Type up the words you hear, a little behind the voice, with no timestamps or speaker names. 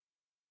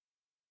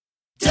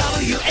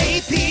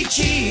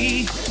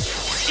APG.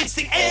 It's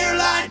the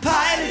Airline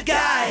Pilot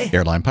Guy.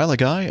 Airline Pilot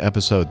Guy,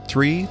 episode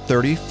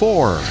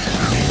 334.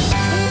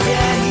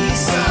 Yeah,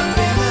 he's up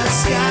in the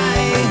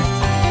sky.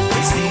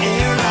 It's the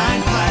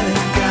Airline Pilot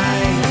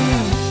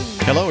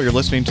Guy. Hello, you're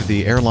listening to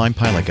the Airline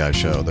Pilot Guy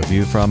Show, the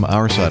view from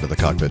our side of the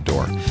cockpit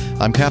door.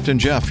 I'm Captain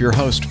Jeff, your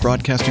host,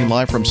 broadcasting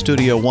live from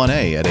Studio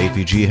 1A at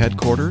APG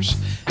headquarters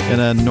in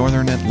a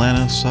northern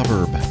Atlanta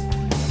suburb.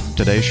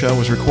 Today's show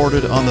was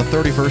recorded on the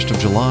 31st of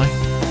July,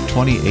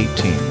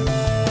 2018.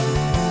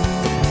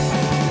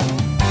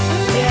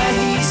 Yeah,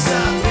 he's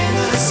up in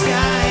the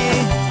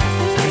sky.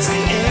 It's the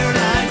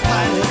Airline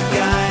Pilot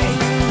Guy.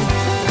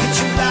 Get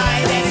your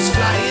light and he's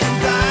flying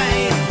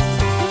by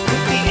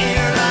with the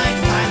Airline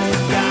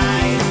Pilot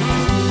Guy.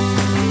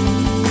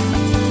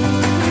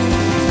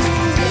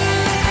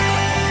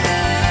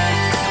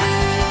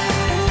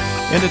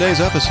 In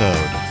today's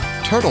episode,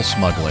 turtle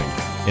smuggling,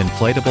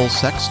 inflatable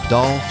sex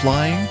doll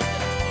flying,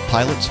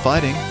 pilots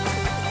fighting,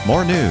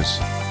 more news,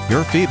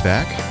 your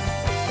feedback,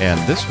 and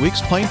this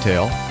week's plane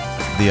tale,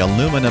 the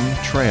Aluminum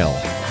Trail.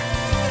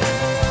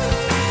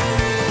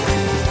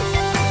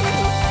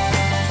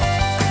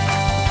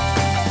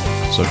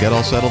 So get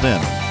all settled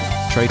in.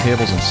 Tray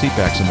tables and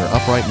seatbacks in their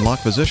upright and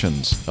locked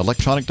positions.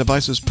 Electronic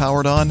devices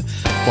powered on.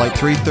 Flight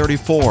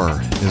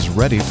 334 is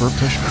ready for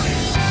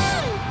pushback.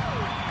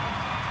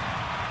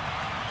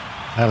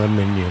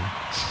 Aluminium.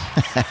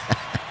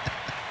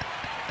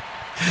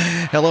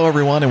 Hello,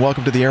 everyone, and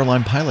welcome to the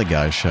Airline Pilot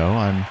Guy Show.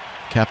 I'm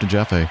Captain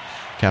Jeff, a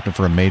captain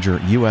for a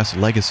major U.S.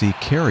 legacy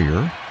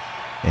carrier.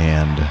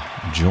 And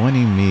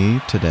joining me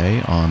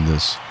today on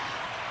this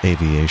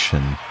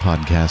aviation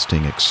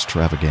podcasting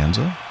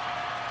extravaganza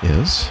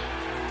is,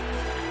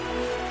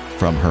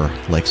 from her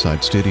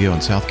lakeside studio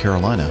in South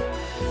Carolina,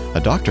 a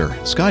doctor,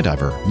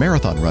 skydiver,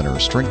 marathon runner,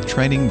 strength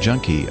training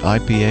junkie,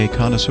 IPA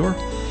connoisseur,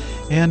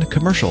 and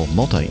commercial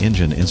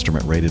multi-engine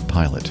instrument-rated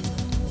pilot,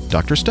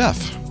 Dr.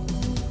 Steph.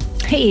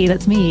 Hey,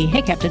 that's me.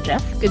 Hey, Captain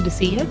Jeff. Good to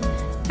see you.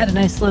 Had a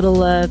nice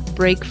little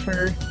break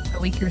for a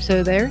week or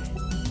so there,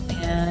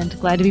 and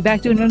glad to be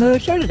back doing another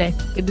show today.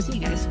 Good to see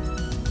you guys.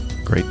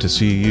 Great to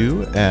see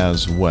you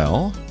as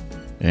well.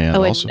 And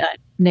also,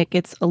 Nick,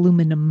 it's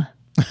aluminum.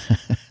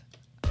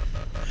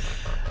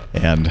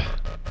 And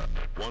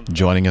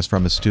joining us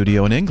from a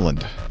studio in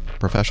England,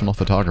 professional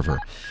photographer,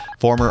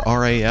 former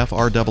RAF,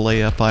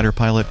 RAAF fighter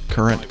pilot,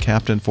 current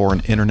captain for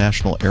an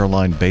international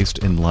airline based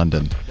in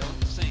London,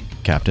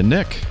 Captain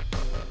Nick.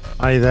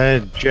 Hi there,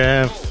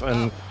 Jeff,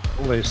 and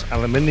all this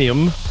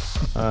aluminium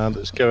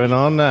that's going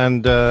on,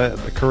 and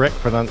the correct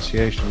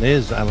pronunciation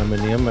is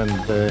aluminium,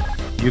 and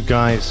you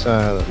guys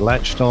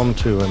latched on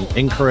to an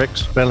incorrect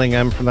spelling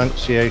and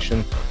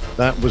pronunciation.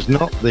 That was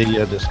not the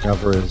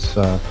discoverer's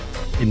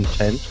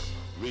intent,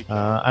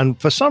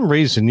 and for some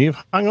reason you've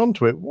hung on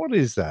to it. What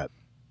is that?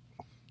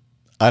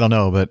 I don't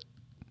know, but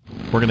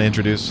we're going to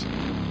introduce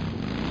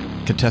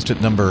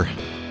contestant number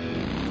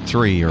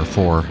 3 or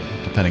 4,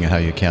 depending on how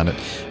you count it,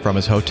 from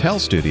his hotel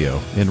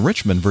studio in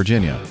Richmond,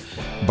 Virginia.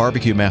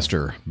 Barbecue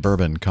master,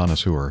 bourbon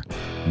connoisseur,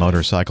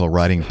 motorcycle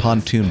riding,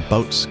 pontoon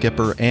boat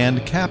skipper,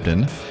 and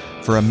captain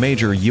for a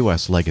major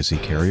U.S. legacy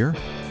carrier,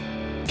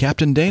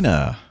 Captain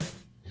Dana.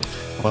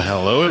 Well,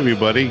 hello,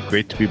 everybody.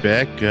 Great to be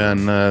back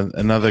on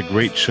another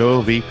great show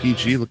of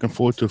APG. Looking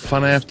forward to a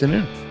fun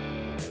afternoon.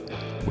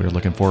 We're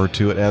looking forward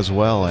to it as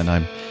well, and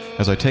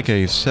as I take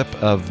a sip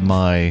of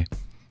my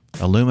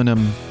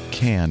aluminum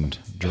canned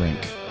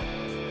drink.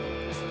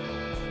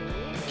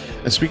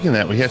 And speaking of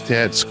that, we have to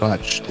add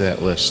scotch to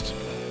that list.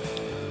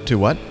 To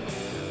what?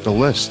 The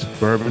list,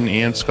 bourbon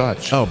and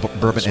scotch. Oh,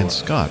 bourbon and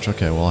scotch.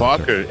 Okay, well,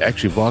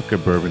 vodka,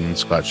 bourbon, and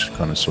scotch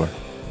connoisseur.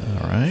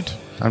 All right.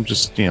 I'm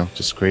just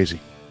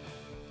crazy.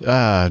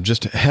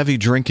 Just heavy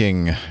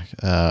drinking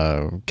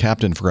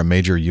captain for a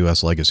major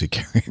U.S. legacy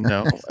carrier.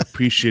 No,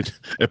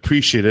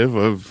 appreciative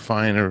of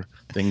finer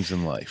things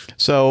in life.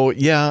 So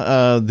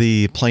yeah,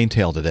 the plane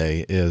tale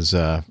today is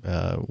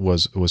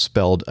was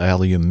spelled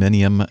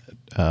aluminium,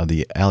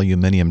 the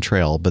Aluminum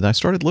Trail. But I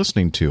started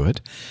listening to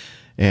it,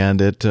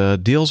 and it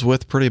deals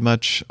with pretty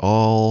much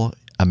all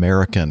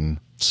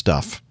American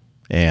stuff.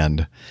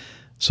 And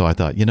so I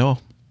thought,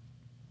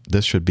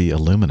 this should be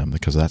aluminum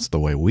because that's the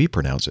way we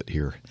pronounce it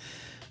here.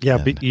 Yeah,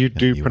 but you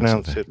do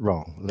pronounce it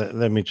wrong.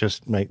 Let me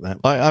just make that.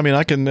 I mean,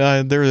 I can.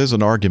 There is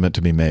an argument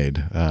to be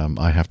made.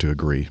 I have to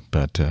agree,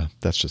 but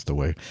that's just the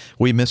way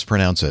we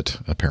mispronounce it,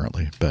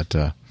 apparently. But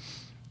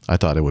I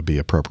thought it would be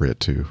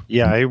appropriate to.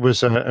 Yeah, it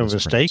was a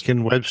mistake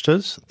in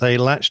Webster's. They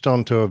latched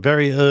onto a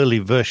very early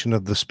version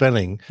of the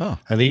spelling,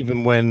 and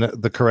even when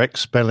the correct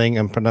spelling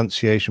and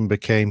pronunciation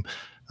became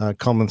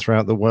common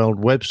throughout the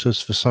world, Webster's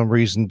for some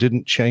reason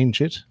didn't change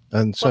it,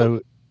 and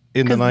so.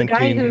 In the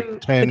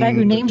 1910s, the guy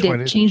who named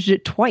it changed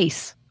it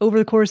twice over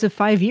the course of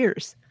 5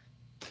 years.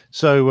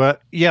 So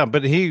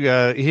but he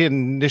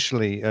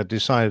initially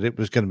decided it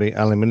was going to be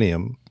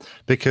aluminium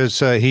because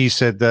he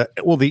said that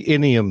all the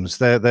iniums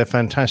they're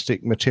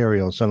fantastic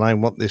materials, and I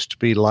want this to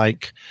be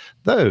like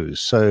those.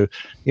 So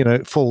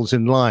it falls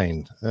in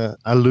line.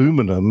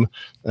 Aluminum,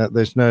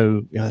 there's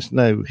no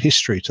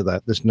history to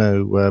that. There's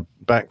no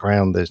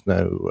background. There's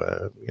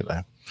no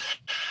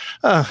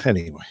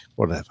anyway,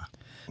 whatever.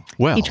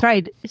 Well,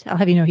 I'll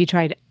have you know, he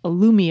tried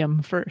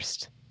aluminum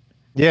first.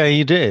 Yeah,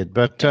 he did.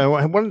 But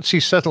once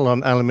he settled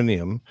on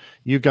aluminium,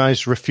 you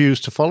guys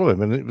refused to follow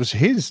him. And it was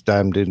his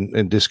damned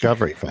in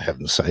discovery, for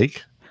heaven's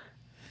sake.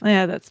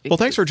 Yeah, that's well,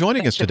 thanks for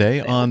joining us today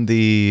on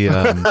the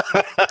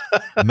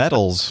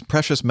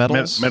precious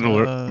metals,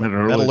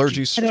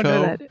 metallurgy show. I don't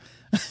know that.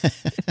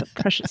 It's a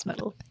precious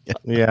metal.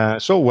 Yeah,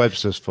 it's all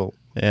Webster's fault.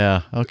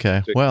 Yeah,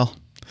 okay. Well,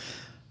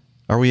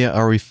 are we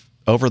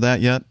over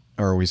that yet?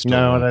 Or are we still?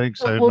 No, I don't think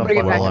so. We'll bring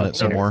it back on up it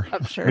some later, more.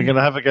 I'm sure. We're going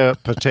to have a go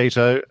at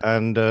potato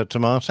and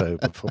tomato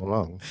before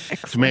long.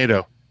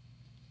 Tomato.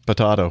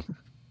 Potato.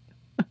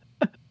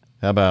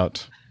 How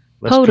about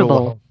Let's kill the Potable.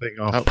 whole thing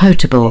off.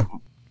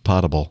 potable?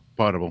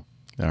 Potable.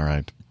 All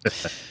right.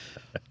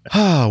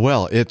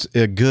 Well, it's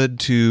good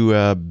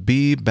to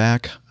be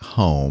back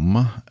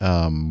home.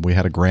 We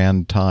had a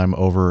grand time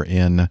over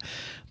in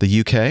the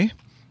UK,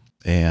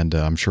 and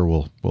I'm sure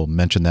we'll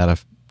mention that a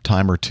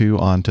time or two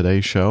on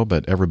today's show.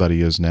 But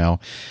everybody is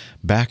now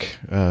back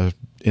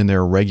in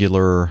their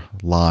regular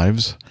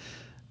lives,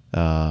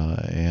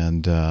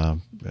 and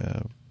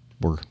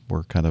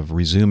we're kind of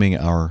resuming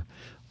our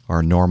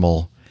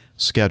normal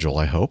schedule,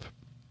 I hope.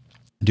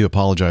 I do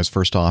apologize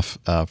first off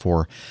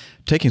for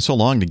taking so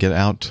long to get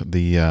out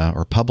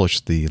or publish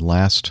the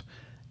last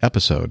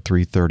episode,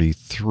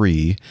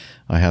 333.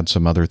 I had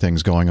some other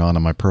things going on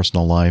in my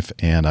personal life,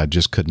 and I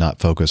just could not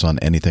focus on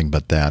anything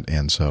but that.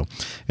 And so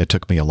it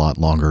took me a lot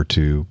longer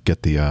to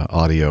get the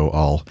audio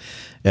all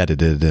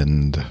edited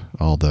and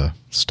all the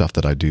stuff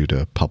that I do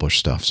to publish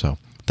stuff. So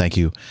thank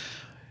you,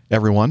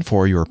 everyone,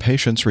 for your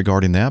patience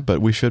regarding that.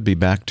 But we should be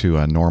back to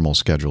a normal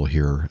schedule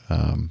here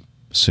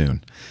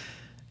soon.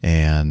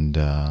 And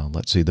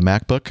let's see, the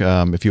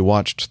MacBook, if you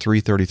watched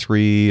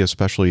 333,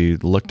 especially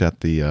looked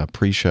at the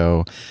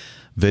pre-show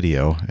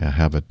video, I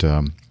have it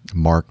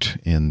marked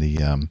in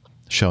the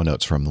show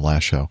notes from the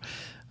last show.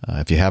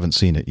 If you haven't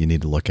seen it, you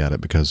need to look at it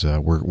because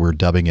we're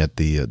dubbing it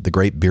the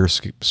Great Beer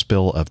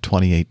Spill of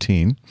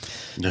 2018.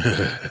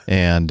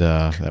 And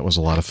that was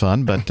a lot of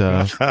fun. But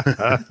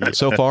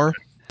so far,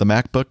 the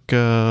MacBook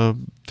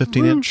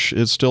 15-inch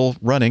is still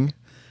running.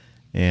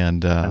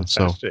 And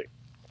so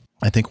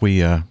I think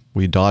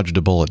we dodged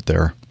a bullet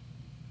there.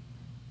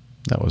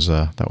 That was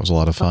a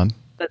lot of fun.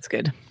 That's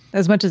good.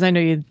 As much as I know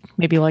you'd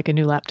maybe like a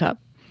new laptop.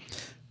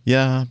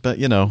 Yeah, but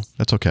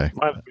that's okay.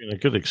 Might have been a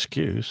good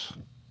excuse.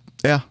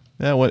 Yeah.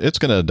 Well, it's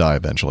going to die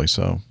eventually,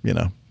 so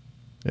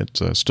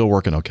it's still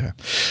working okay.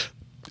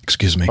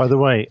 Excuse me. By the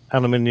way,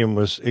 aluminium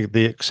was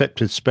the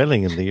accepted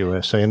spelling in the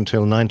USA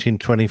until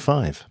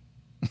 1925.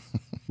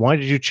 Why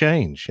did you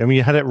change? I mean,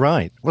 you had it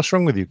right. What's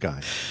wrong with you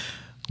guys?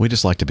 We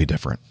just like to be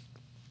different.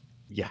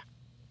 Yeah.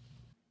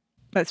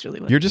 That's really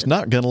what You're it just is.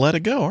 not going to let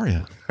it go, are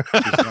you?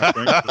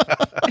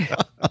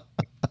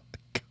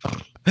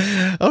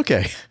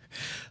 Okay.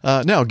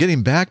 Now,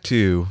 getting back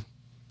to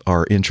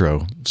our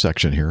intro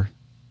section here.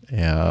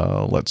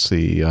 Let's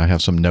see. I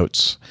have some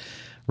notes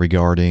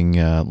regarding,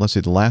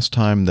 the last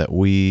time that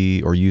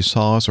you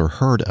saw us or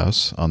heard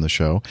us on the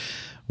show,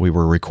 we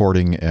were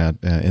recording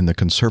in the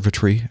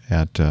conservatory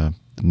at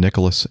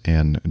Nicholas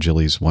and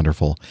Jilly's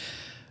wonderful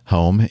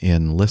home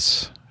in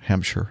Liss,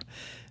 Hampshire.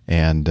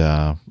 And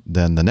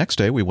then the next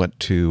day we went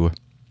to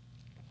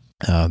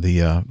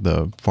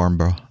the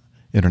Farnborough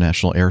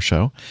International Air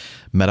Show,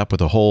 met up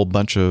with a whole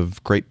bunch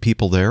of great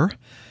people there.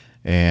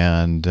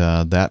 And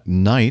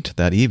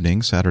that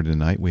evening, Saturday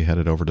night, we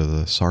headed over to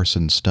the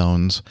Sarson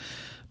Stones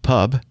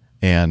pub,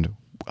 and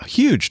a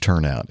huge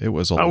turnout. It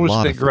was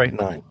a great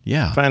night.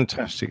 Yeah.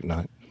 Fantastic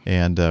night.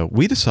 And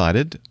we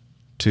decided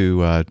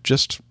to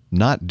just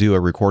not do a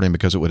recording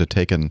because it would have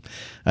taken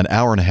an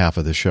hour and a half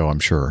of the show, I'm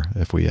sure,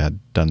 if we had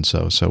done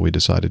so. So we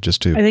decided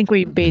just to I think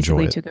we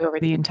basically enjoy it. took over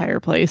the entire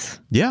place.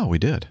 Yeah, we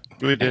did.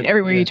 We did. And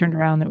everywhere you turned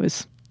around, there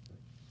was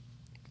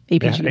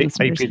APG listeners.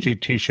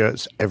 APG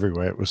T-shirts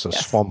everywhere. It was a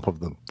swamp of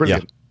them.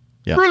 Brilliant.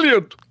 Yeah.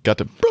 Brilliant. Got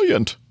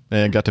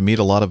to meet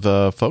a lot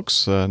of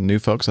folks, new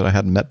folks that I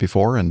hadn't met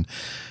before, and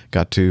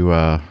got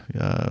to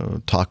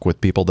talk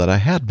with people that I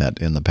had met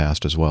in the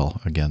past as well.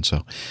 Again,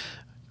 so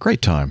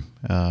great time.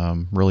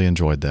 Really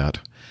enjoyed that.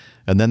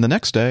 And then the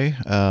next day,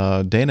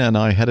 Dana and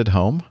I headed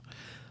home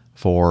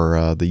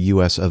for the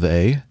US of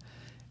A,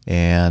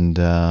 and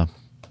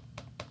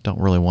don't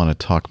really want to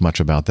talk much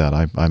about that.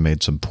 I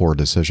made some poor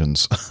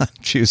decisions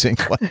choosing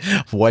what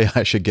way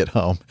I should get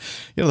home.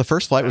 The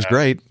first flight was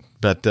great,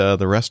 but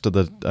the rest of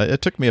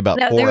it took me about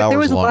 4 hours longer. There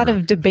was a lot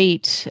of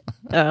debate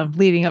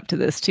leading up to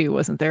this too,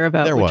 wasn't there?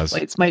 About which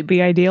flights might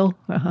be ideal.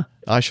 Uh-huh.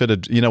 I should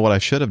have, what I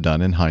should have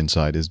done in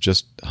hindsight is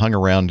just hung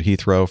around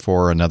Heathrow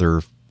for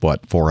another,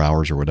 4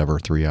 hours or whatever,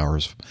 3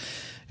 hours,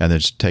 and then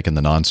just taken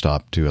the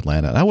nonstop to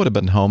Atlanta. And I would have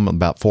been home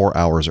about 4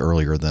 hours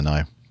earlier than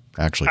I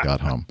actually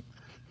got home.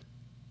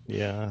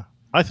 Yeah.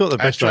 I thought the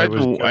best way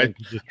was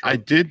I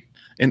did,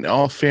 in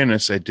all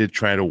fairness, I did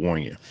try to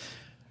warn you.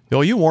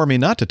 Well, you warned me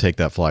not to take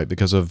that flight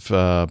because of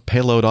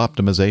payload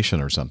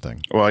optimization or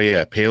something. Well,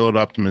 yeah, payload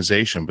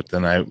optimization, but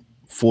then I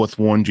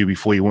warned you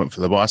before you went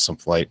for the Boston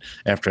flight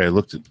after I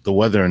looked at the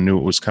weather and knew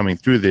it was coming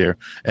through there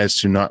as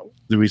to not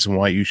the reason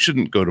why you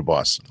shouldn't go to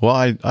Boston.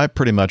 Well, I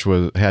pretty much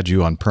had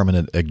you on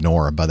permanent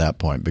ignore by that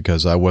point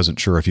because I wasn't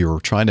sure if you were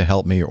trying to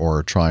help me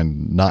or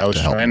trying not to help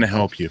me. I was trying to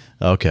help you.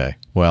 Okay.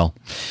 Well,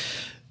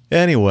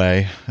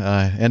 anyway,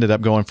 I ended up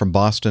going from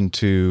Boston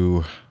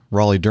to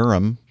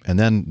Raleigh-Durham and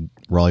then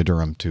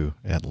Raleigh-Durham to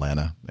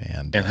Atlanta.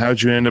 And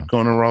how'd you end up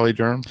going to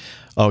Raleigh-Durham?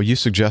 Oh, you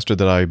suggested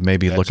that I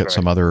maybe look at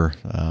some other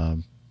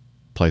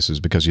places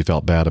because you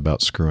felt bad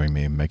about screwing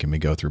me and making me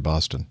go through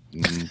Boston.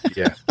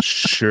 Yeah,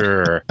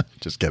 sure.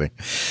 Just kidding.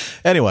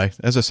 Anyway,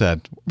 as I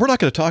said, we're not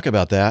going to talk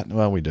about that.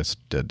 Well, we just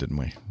did, didn't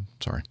we?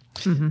 Sorry.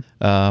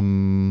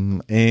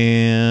 Mm-hmm.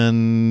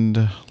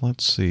 And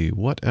let's see,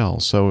 what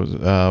else?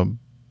 So,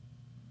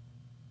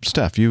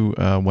 Steph, you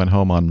went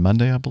home on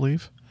Monday, I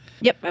believe?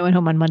 Yep, I went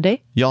home on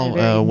Monday.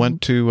 Y'all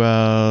went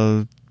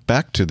to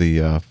back to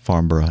the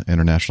Farnborough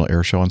International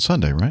Air Show on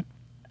Sunday, right?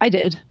 I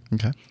did.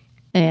 Okay.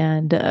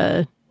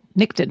 And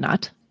Nick did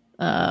not.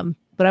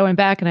 But I went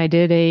back and I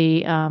did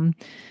a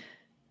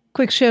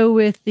quick show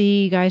with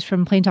the guys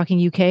from Plane Talking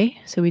UK.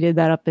 So we did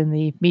that up in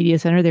the media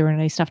center. They were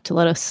nice enough to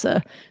let us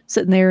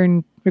sit in there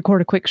and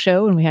record a quick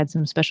show. And we had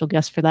some special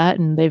guests for that.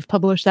 And they've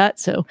published that.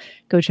 So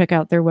go check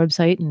out their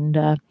website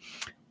and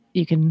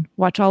you can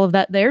watch all of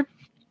that there.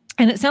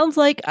 And it sounds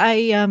like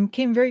I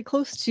came very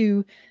close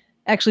to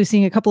actually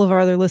seeing a couple of our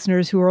other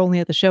listeners who were only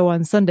at the show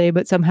on Sunday,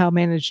 but somehow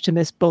managed to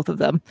miss both of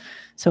them.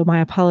 So my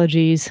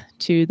apologies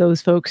to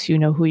those folks. You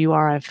know who you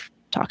are. I've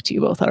talked to you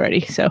both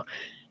already. So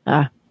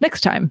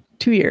next time,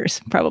 2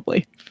 years,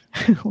 probably.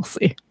 We'll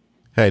see.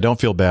 Hey, don't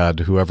feel bad,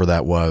 whoever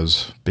that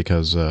was,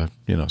 because,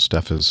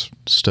 Steph has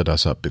stood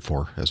us up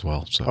before as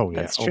well. So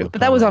that's true.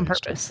 But that was on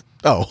purpose.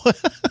 Oh,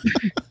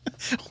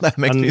 that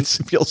makes me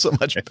feel so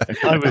much better.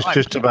 I was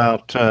just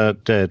about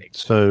dead,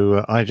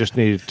 so I just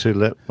needed to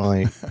let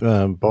my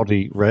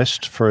body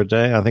rest for a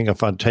day. I think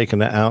if I'd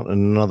taken it out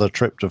and another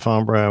trip to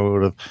Farnborough, I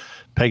would have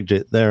pegged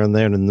it there and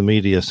there in the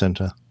media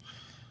center.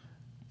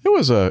 It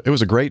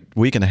was a great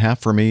week and a half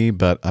for me,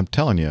 but I'm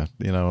telling you,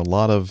 a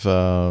lot of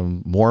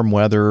warm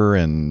weather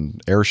and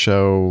air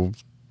show,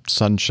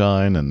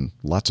 sunshine, and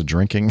lots of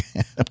drinking.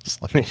 Lots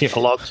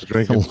of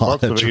drinking,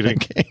 lots of eating.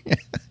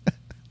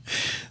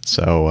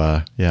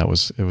 So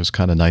it was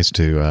kind of nice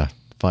to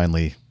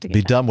finally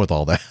be done with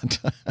all that.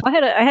 I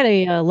had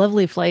a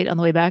lovely flight on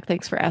the way back.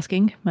 Thanks for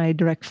asking. My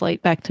direct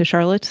flight back to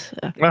Charlotte,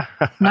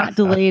 not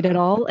delayed at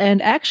all,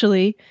 and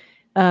actually.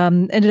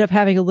 Ended up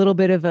having a little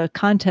bit of a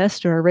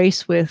contest or a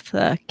race with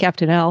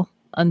Captain L,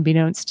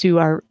 unbeknownst to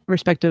our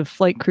respective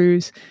flight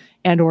crews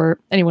and or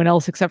anyone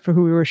else except for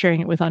who we were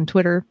sharing it with on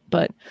Twitter.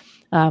 But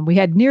we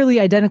had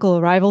nearly identical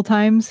arrival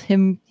times.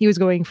 He was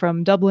going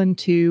from Dublin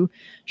to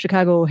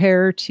Chicago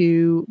O'Hare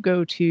to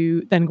go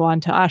on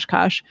to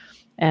Oshkosh.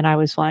 And I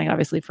was flying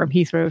obviously from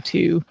Heathrow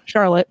to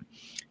Charlotte.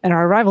 And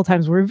our arrival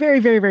times were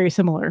very, very, very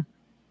similar.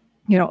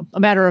 A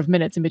matter of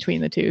minutes in between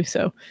the two.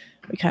 So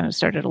we kind of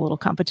started a little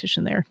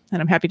competition there.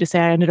 And I'm happy to say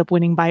I ended up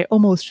winning by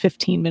almost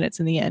 15 minutes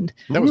in the end.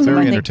 That was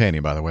very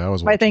entertaining, by the way. I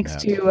was watching thanks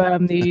to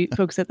the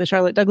folks at the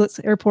Charlotte Douglas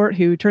Airport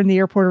who turned the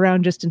airport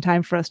around just in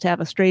time for us to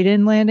have a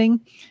straight-in landing,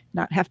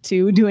 not have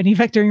to do any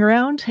vectoring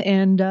around.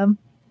 And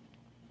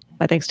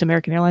my thanks to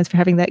American Airlines for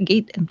having that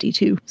gate empty,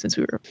 too, since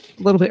we were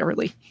a little bit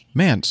early.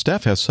 Man,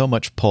 Steph has so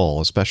much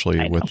pull,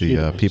 especially with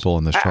the people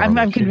in the Charlotte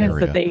I'm convinced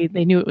area. that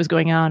they knew it was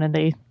going on, and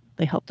they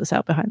helped us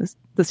out behind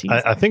the scenes.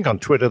 I think on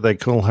Twitter they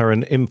call her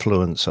an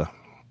influencer.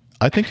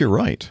 I think you're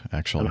right,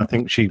 actually. And I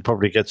think she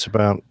probably gets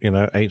about,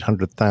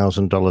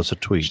 $800,000 a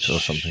tweet or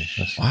something.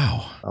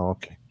 Wow. Oh,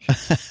 okay.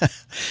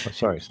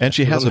 Sorry. And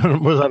she has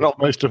was I not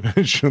supposed to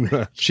mention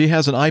that? She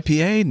has an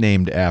IPA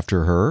named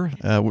after her.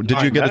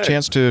 Did you get a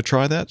chance to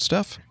try that,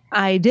 Steph?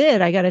 I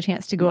did. I got a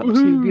chance to go up to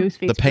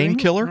Ghostface. The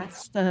painkiller?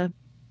 That's the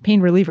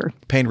pain reliever.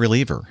 Pain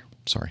reliever.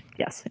 Sorry.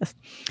 Yes.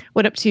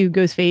 Went up to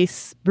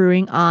Ghostface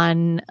Brewing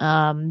on,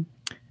 when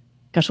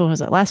was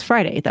that? Last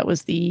Friday. That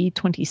was the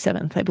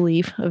 27th, I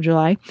believe, of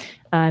July.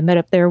 I met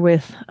up there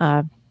with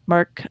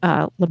Mark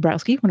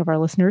Lebrowski, one of our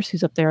listeners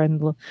who's up there in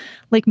the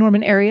Lake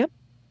Norman area.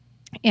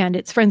 And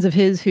it's friends of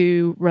his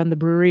who run the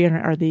brewery and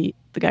are the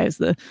guys,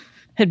 the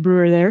head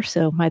brewer there.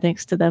 So my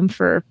thanks to them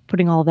for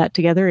putting all of that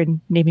together and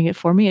naming it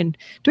for me and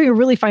doing a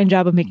really fine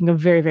job of making a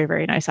very, very,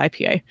 very nice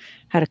IPA.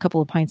 Had a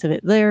couple of pints of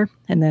it there.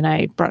 And then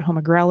I brought home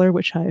a growler,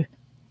 which I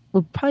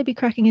will probably be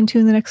cracking into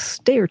in the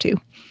next day or two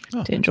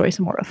to enjoy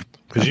some more of.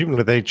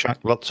 Presumably they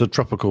chucked lots of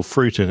tropical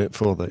fruit in it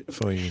for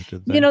you,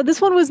 did they? This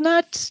one was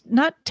not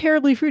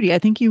terribly fruity. I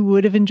think you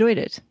would have enjoyed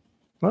it.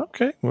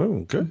 Okay,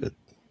 well, good.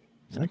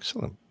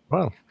 Excellent.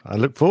 Well, I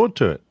look forward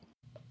to it.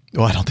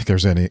 Well, I don't think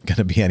there's going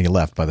to be any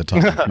left by the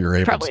time you're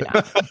able Probably to.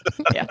 Not.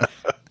 Yeah.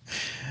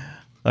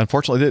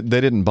 Unfortunately,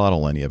 they didn't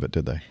bottle any of it,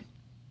 did they?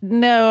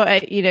 No,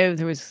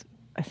 there was,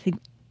 I think,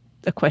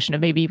 a question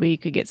of maybe we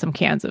could get some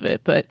cans of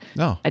it, but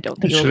No. I don't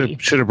think it'll be.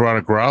 Should have brought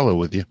a growler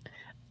with you.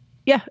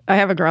 Yeah, I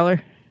have a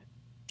growler.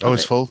 Oh,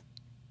 it's full?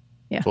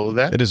 Yeah. Full of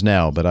that? It is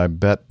now, but I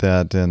bet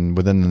that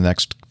within the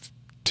next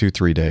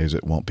 2-3 days,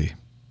 it won't be.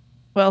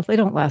 Well, they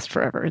don't last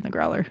forever in the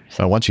growler.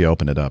 So once you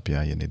open it up, you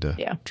need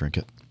to drink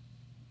it.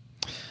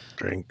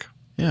 Drink.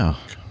 Yeah.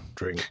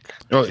 Drink.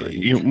 Oh,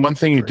 drink, one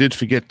thing you drink. did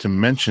forget to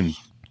mention,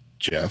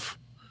 Jeff,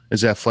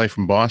 is that flight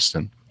from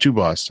Boston to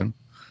Boston.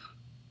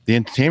 The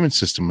entertainment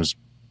system was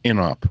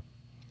in-op.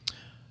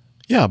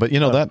 Yeah, but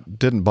that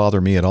didn't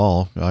bother me at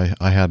all.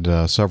 I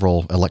had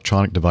several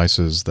electronic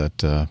devices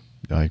that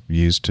I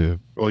used to.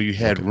 Well, you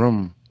had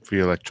room for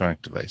your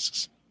electronic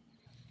devices.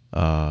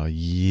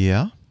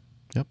 Yeah.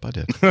 Yep, I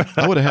did.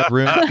 I would have had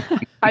room.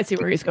 I see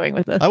where he's going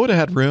with this. I would have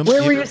had room.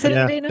 Where were you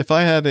sitting, Dana? If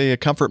I had a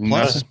Comfort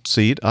Plus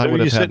seat, I Where would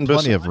were have you had sitting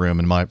plenty beside? of room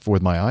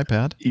with my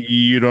iPad.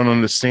 You don't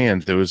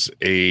understand. There was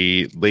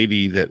a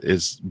lady that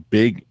is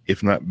big,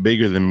 if not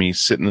bigger than me,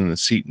 sitting in the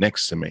seat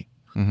next to me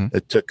Mm-hmm.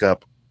 that took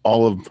up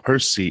all of her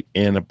seat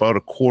and about a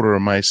quarter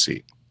of my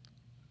seat.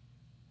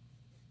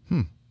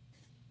 You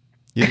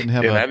didn't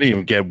have And I didn't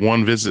even get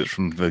one visit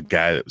from the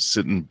guy that was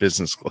sitting in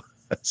business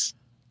class.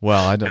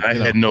 Well, I And don't. I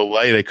had no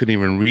light. I couldn't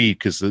even read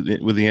because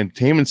with the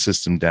entertainment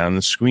system down,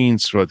 the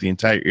screens throughout the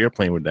entire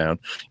airplane were down.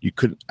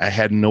 I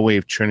had no way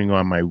of turning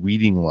on my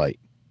reading light.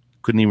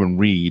 Couldn't even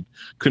read.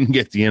 Couldn't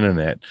get the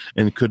internet,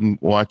 and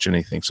couldn't watch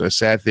anything. So I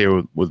sat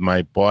there with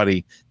my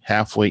body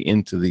halfway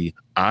into the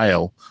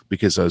aisle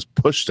because I was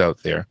pushed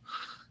out there,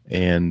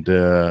 and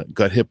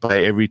got hit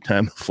by every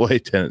time the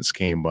flight attendants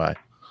came by.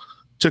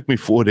 Took me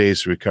 4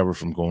 days to recover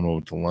from going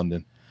over to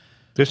London.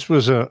 This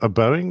was a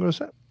Boeing, was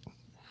it?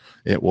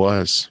 It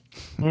was.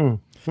 No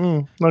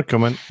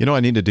comment. You know what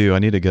I need to do? I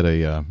need to get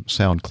a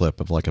sound clip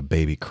of like a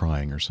baby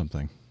crying or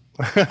something.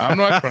 I'm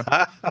not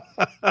crying.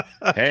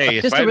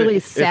 Hey, Just a really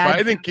sad if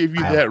I didn't give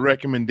you that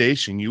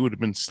recommendation, you would have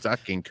been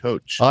stuck in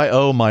coach. I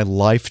owe my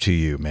life to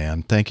you,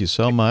 man. Thank you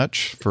so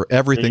much for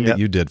everything Yeah. that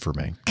you did for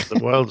me. The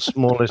world's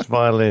smallest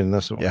violin.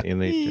 That's what Yeah. you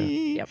need to.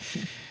 Yep.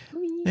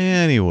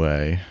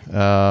 Anyway,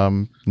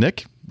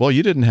 Nick, well,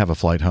 you didn't have a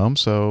flight home,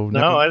 so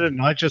No, I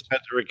didn't. I just had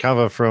to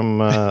recover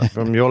from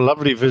your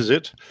lovely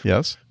visit,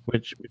 Yes.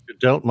 which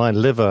dealt my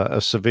liver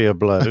a severe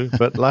blow.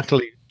 But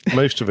luckily,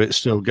 most of it's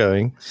still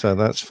going, so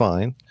that's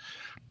fine.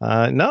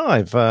 No,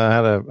 I've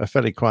had a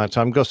fairly quiet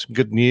time. Got some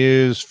good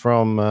news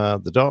from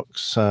the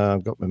docs.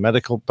 I've got my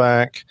medical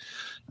back.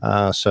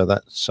 So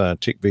that's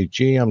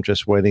TIC-VG. I'm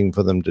just waiting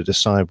for them to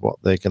decide what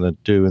they're going to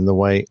do in the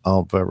way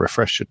of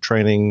refresher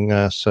training.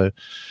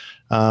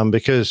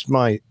 Because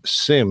my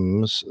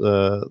sims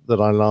that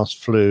I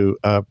last flew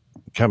are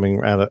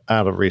coming out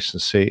of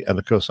recency, and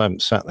of course I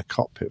haven't sat in the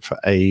cockpit for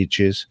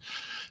ages,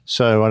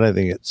 so I don't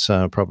think it's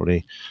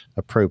probably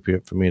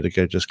appropriate for me to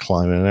go just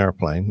climb an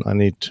airplane. I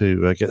need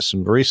to get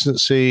some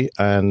recency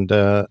and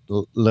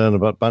learn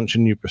about a bunch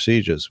of new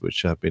procedures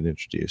which have been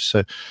introduced.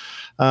 So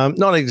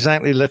not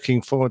exactly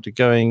looking forward to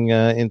going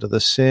into the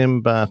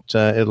sim, but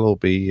it'll all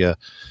be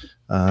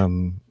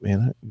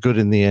good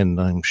in the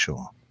end, I'm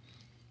sure.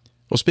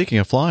 Well, speaking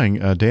of flying,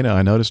 Dana,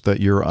 I noticed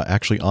that you're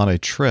actually on a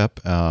trip.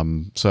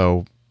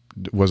 So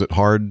was it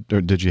hard,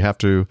 or did you have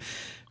to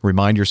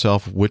remind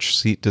yourself which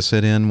seat to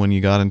sit in when you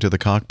got into the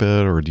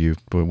cockpit, or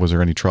was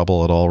there any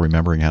trouble at all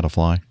remembering how to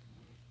fly?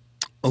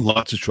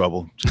 Lots of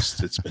trouble.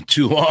 Just it's been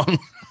too long.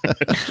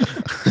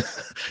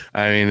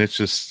 I mean, it's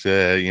just the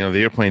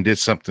airplane did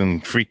something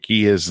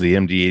freaky, as the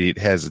MD-88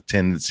 has a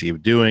tendency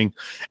of doing,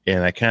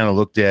 and I kind of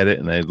looked at it,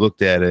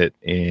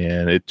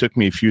 and it took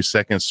me a few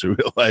seconds to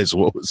realize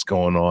what was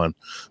going on.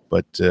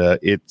 But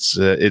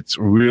it's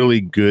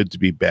really good to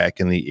be back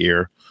in the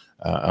air.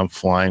 I'm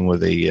flying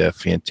with a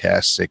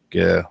fantastic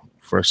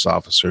first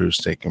officer who's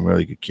taking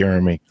really good care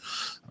of me,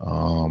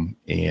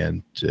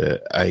 and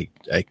I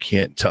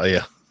can't tell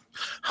you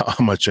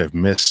how much I've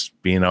missed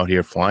being out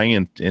here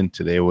flying. And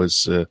today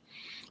was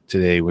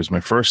my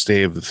first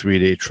day of the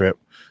 3-day trip.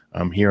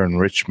 I'm here in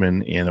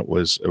Richmond, and it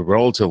was a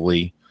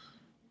relatively,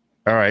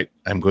 all right,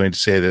 I'm going to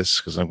say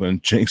this because I'm going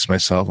to jinx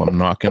myself. I'm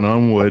knocking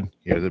on wood.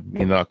 Here to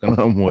be knocking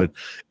on wood.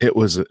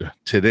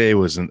 Today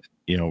was an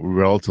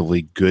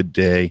relatively good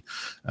day.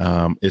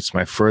 It's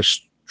my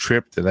first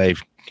trip that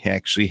I've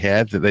actually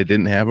had that I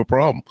didn't have a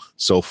problem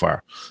so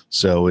far.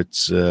 So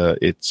it's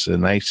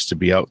nice to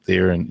be out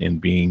there and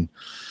being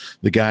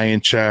the guy in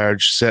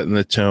charge, setting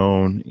the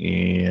tone,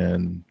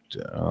 and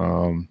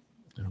a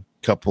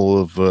couple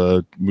of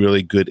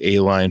really good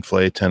A-line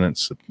flight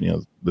attendants,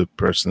 the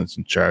person that's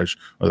in charge,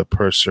 or the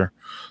purser.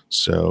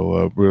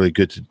 So really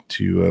good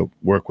to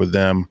work with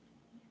them.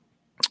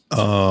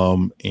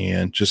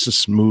 And just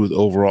a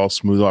overall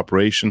smooth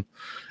operation.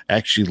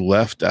 Actually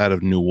left out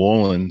of New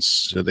Orleans.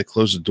 So they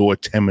closed the door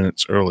 10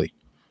 minutes early.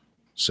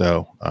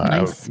 So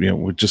Nice.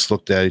 we just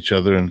looked at each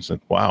other and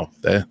said, "Wow,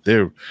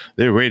 they're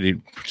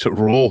ready to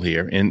roll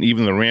here," and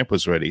even the ramp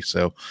was ready.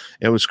 So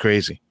it was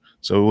crazy.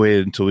 So we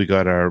waited until we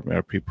got our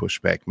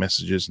pre-pushback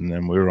messages, and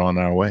then we were on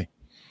our way.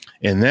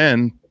 And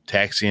then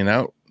taxiing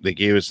out, they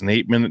gave us an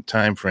 8-minute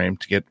time frame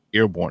to get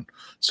airborne.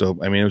 So,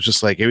 I mean, it was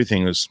just like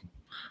everything was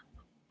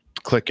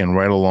clicking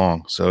right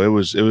along. So it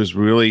was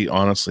really,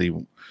 honestly,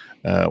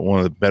 one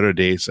of the better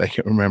days I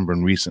can remember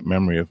in recent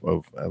memory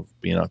of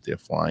being out there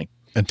flying.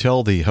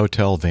 Until the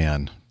hotel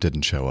van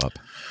didn't show up.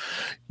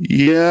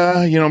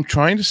 Yeah, I'm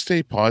trying to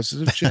stay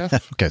positive,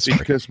 Jeff. Okay, sorry.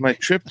 Because my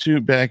trip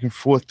back and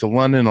forth to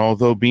London,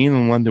 although being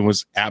in London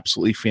was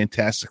absolutely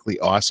fantastically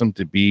awesome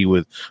to be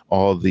with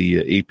all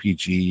the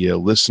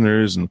APG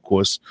listeners and, of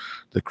course,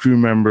 the crew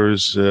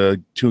members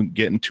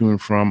getting to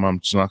and from, I'm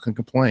just not going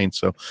to complain.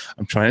 So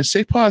I'm trying to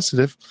stay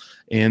positive.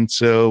 And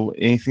so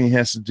anything that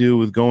has to do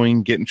with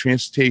getting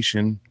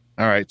transportation,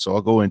 all right, so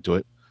I'll go into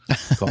it.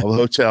 Call the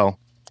hotel.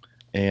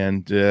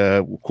 And,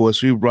 of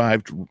course, we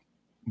arrived.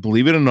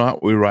 Believe it or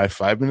not, we arrived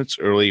 5 minutes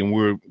early, and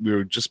we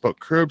were just about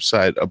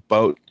curbside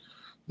about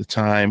the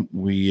time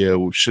we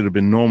should have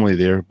been normally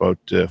there, about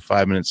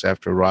 5 minutes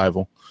after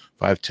arrival,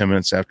 5-10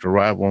 minutes after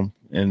arrival,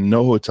 and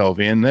no hotel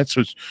van. That's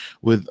what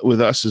with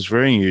us is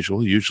very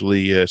unusual.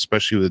 Usually,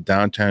 especially with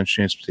downtown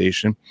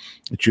transportation,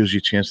 it's usually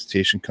a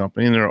transportation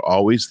company, and they're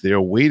always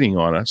there waiting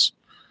on us.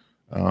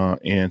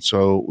 And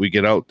so we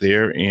get out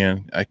there,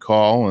 and I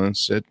call and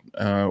said,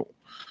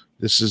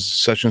 "This is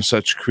such and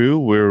such crew.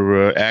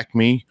 We're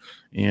Acme."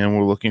 And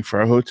we're looking for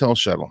a hotel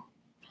shuttle.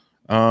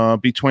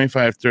 Be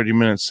 25, 30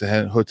 minutes.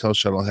 The hotel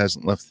shuttle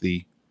hasn't left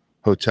the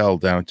hotel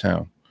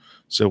downtown.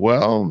 So,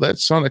 well,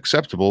 that's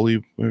unacceptable.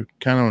 We're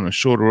kind of on a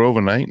shorter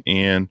overnight,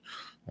 and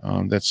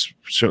that's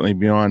certainly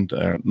beyond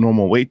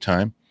normal wait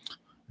time.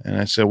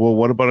 And I said, well,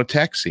 what about a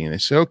taxi? And they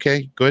said,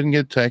 okay, go ahead and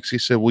get a taxi. I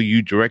said, will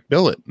you direct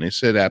bill it? And they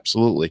said,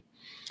 absolutely.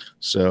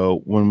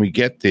 So when we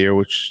get there,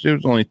 which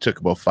it only took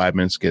about 5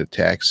 minutes to get a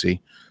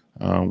taxi,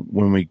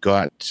 when we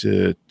got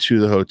to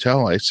the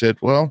hotel, I said,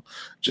 well,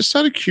 just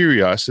out of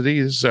curiosity,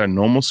 this is our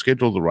normal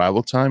scheduled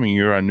arrival time, and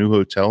you're our new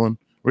hotel in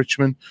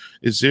Richmond.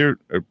 Is there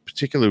a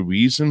particular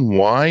reason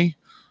why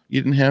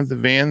you didn't have the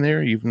van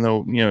there, even though,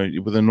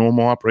 with a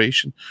normal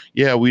operation?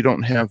 Yeah, we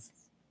don't have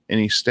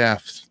any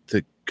staff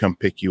to come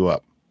pick you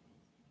up.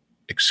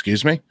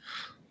 Excuse me?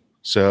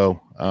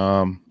 So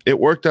it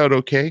worked out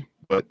okay.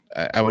 But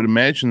I would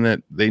imagine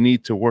that they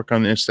need to work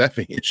on their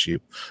staffing issue,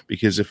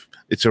 because if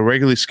it's a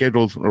regularly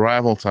scheduled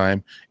arrival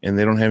time and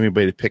they don't have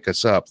anybody to pick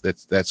us up,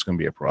 that's going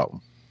to be a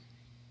problem.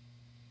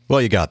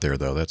 Well, you got there,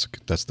 though.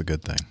 That's the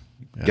good thing.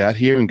 Yeah. Got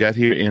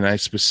here, and I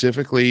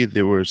specifically,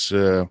 there was,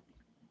 I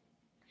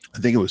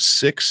think it was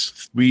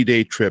 6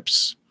 3-day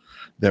trips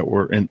that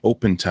were in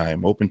open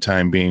time. Open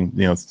time being,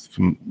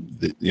 from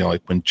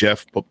like when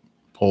Jeff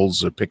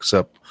pulls or picks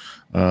up,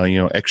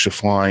 extra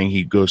flying,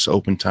 he goes to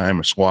open time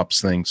or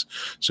swaps things.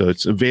 So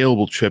it's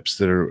available trips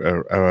that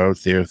are out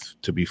there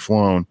to be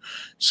flown.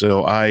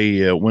 So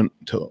I went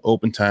to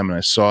open time, and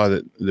I saw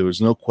that there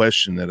was no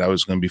question that I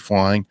was going to be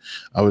flying.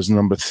 I was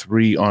number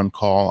 3 on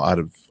call out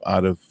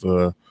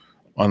of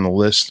on the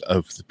list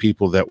of the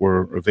people that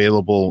were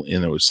available,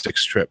 and there was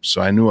 6 trips.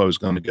 So I knew I was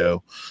going to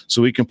go.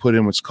 So we can put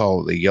in what's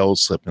called a yellow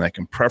slip, and I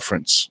can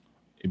preference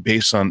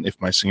based on if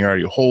my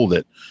seniority will hold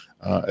it,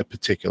 a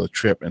particular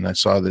trip. And I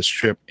saw this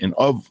trip, and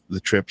of the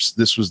trips,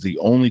 this was the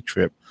only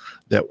trip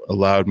that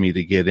allowed me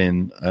to get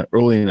in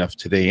early enough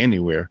today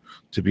anywhere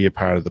to be a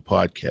part of the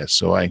podcast.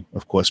 So I,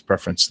 of course,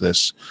 preference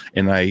this,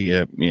 and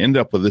I end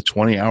up with a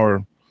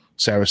 20-hour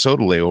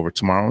Sarasota layover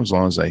tomorrow, as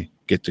long as I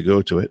get to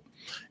go to it.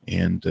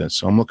 And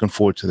so I'm looking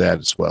forward to that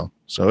as well.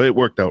 So it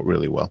worked out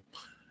really well.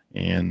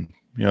 And,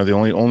 the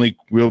only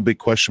real big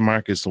question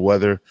mark is the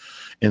weather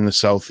in the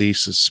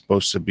Southeast is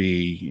supposed to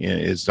be,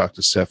 as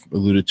Dr. Seth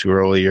alluded to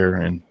earlier,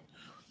 and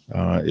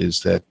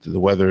is that the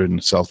weather in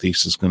the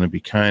Southeast is going to be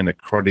kind of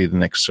cruddy the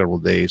next several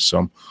days. So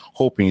I'm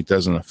hoping it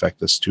doesn't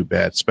affect us too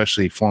bad,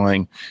 especially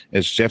flying,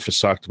 as Jeff has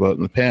talked about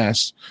in the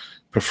past,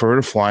 prefer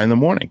to fly in the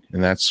morning.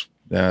 And that's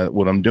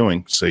what I'm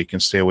doing. So you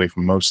can stay away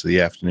from most of the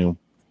afternoon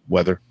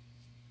weather.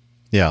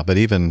 Yeah, but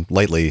even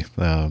lately,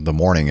 the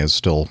morning has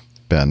still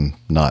been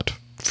not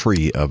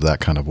free of that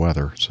kind of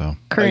weather. So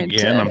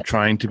again, I'm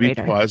trying to be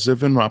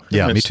positive and optimistic.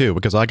 Yeah, me too,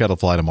 because I got to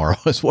fly tomorrow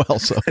as well.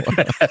 So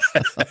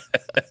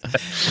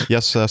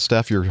yes,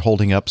 Steph, you're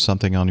holding up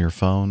something on your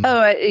phone.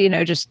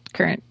 Oh, just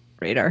current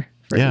radar.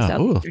 Yeah,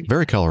 ooh,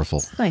 very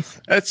colorful. Nice.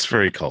 That's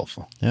very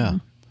colorful. Yeah.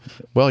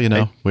 Well,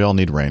 we all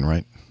need rain,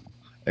 right?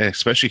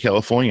 Especially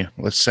California.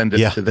 Let's send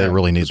it to them. They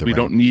really need the rain. We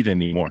don't need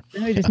any more.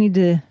 We just need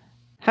to.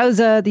 How's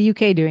the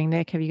UK doing,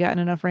 Nick? Have you gotten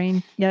enough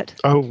rain yet?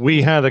 Oh,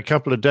 we had a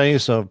couple of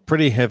days of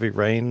pretty heavy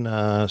rain,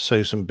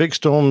 so some big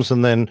storms,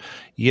 and then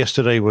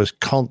yesterday was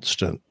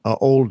constant,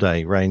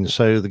 all-day rain.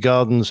 So the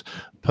garden's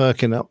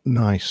perking up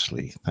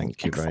nicely.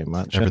 Thank you very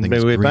much.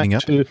 Everything's we're greening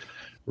back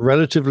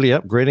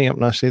to grading up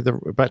nicely.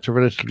 We're back to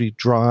relatively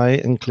dry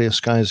and clear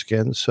skies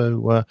again.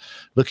 So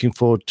looking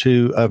forward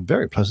to a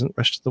very pleasant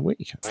rest of the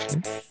week,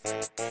 actually.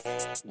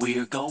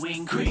 We're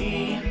going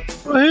green.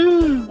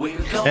 Woo! We're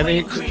going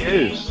Any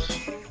green. excuse.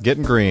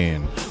 Getting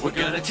green. We're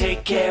gonna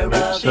take care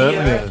of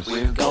certainly the earth. is.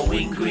 We're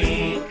going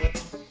green.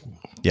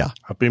 Yeah.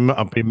 I've been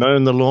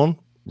mowing the lawn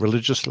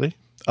religiously.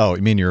 Oh,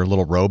 you mean your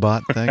little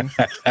robot thing?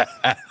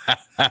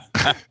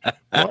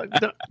 I've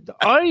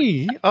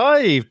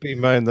been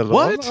mowing the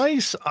lawn. What? I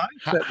set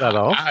that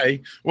off.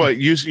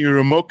 Using your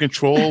remote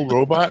control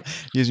robot?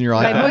 Using your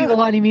By mowing iPad. the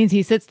lawn, he means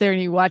he sits there and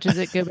he watches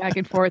it go back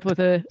and forth with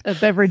a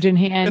beverage in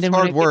hand. It's and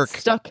hard when it work.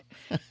 Gets stuck,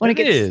 when it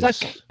It gets is.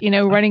 stuck,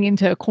 running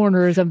into a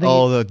corner or something.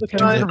 Oh, it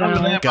comes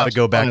around. Gotta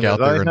go back out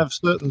there I and- have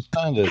certain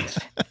standards.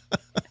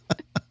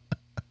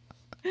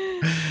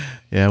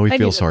 Yeah, we I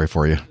feel need to- sorry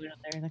for you.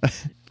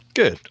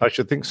 Good. I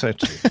should think so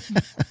too.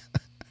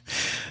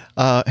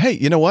 Hey,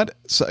 you know what?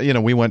 So,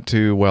 we went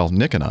to,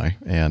 Nick and I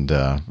and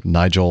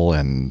Nigel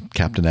and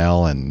Captain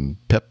Al and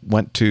Pip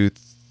went to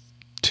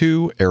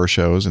 2 air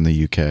shows in the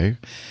UK,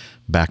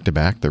 back to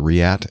back, the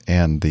RIAT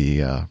and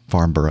the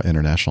Farnborough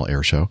International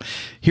Air Show.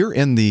 Here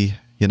in the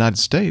United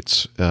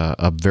States,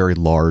 a very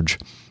large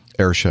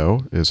air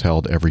show is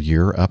held every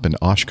year up in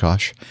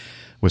Oshkosh,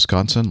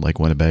 Wisconsin, Lake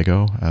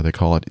Winnebago. They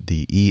call it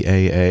the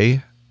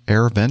EAA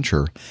Air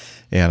Venture.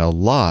 And a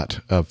lot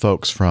of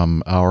folks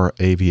from our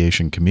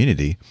aviation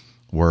community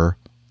were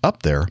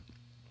up there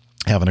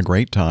having a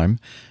great time,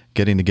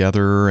 getting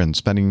together and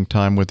spending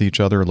time with each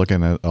other,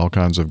 looking at all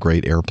kinds of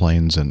great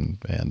airplanes and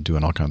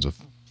doing all kinds of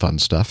fun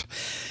stuff.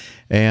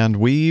 And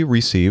we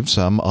received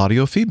some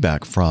audio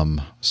feedback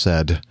from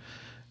said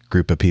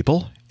group of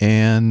people.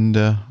 And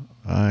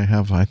I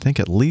have, I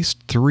think, at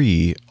least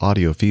 3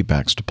 audio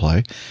feedbacks to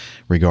play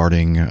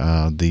regarding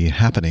the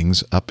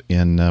happenings up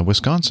in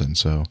Wisconsin.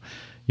 So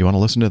you want to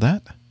listen to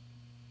that?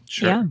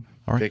 Sure. Yeah.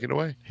 All right. Take it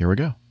away. Here we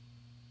go.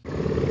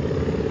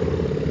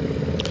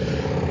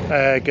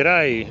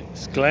 G'day,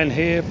 it's Glenn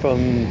here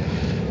from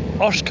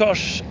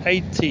Oshkosh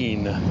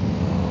 18.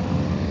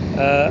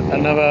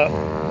 Another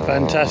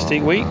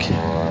fantastic week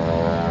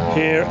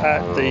here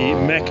at the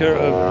Mecca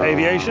of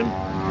Aviation.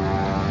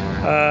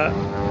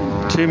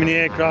 Too many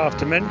aircraft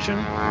to mention,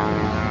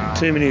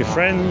 too many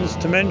friends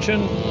to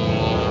mention.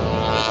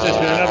 It's just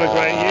been another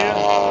great year.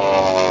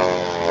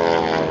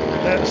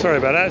 Sorry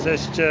about that,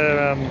 that's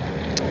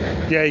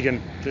Jagan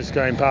just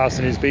going past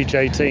in his Beech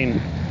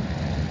 18.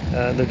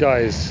 The guy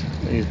is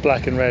he's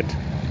black and red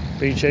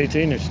Beech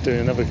 18, it's doing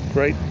another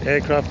great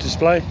aircraft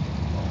display.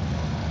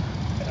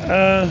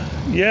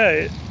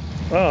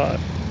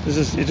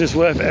 It's just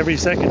worth every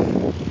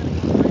second.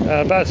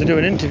 About to do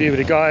an interview with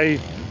a guy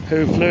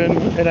who flew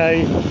in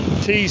a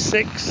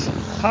T6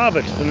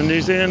 Harvard from the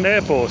New Zealand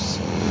Air Force,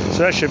 so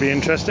that should be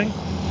interesting.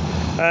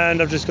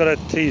 And I've just got a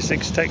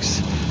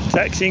T6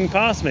 taxiing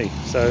past me,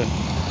 so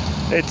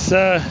it's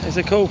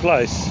a cool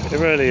place, it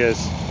really is.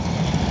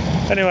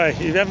 Anyway,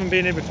 if you haven't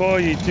been here before,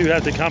 you do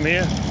have to come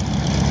here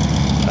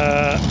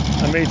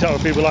and meet up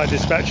with people like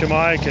Dispatcher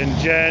Mike and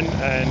Jen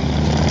and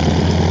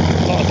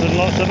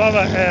lots of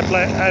other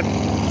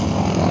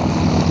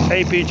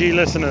APG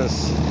listeners.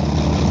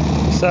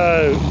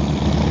 So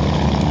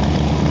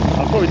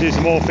I'll probably do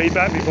some more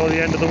feedback before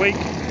the end of the week.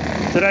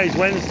 Today's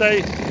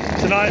Wednesday.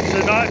 Tonight is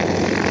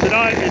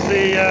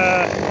the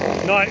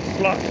night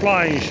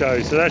flying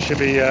show, so that should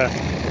be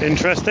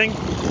interesting.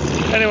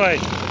 Anyway,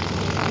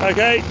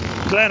 okay,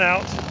 Glenn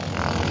out.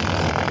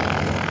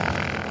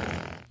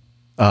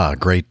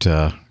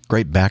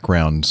 Great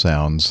background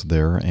sounds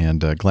there.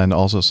 And Glenn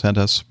also sent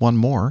us one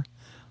more.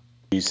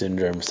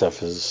 Syndrome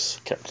suffers,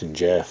 Captain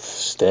Jeff,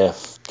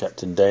 Steph,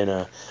 Captain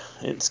Dana.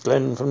 It's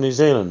Glenn from New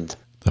Zealand.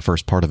 The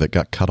first part of it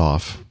got cut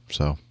off,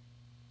 so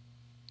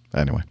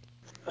anyway.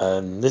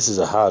 And this is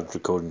a hard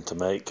recording to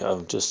make.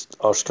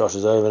 Oshkosh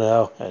is over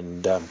now,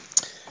 and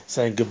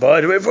saying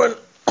goodbye to everyone.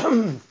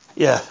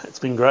 Yeah, it's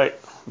been great.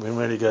 Been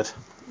really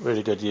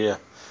good year.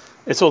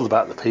 It's all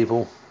about the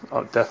people.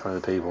 Oh, definitely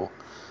the people.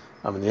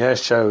 I mean, the air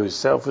show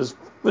itself was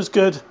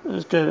good. It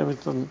was good. It was,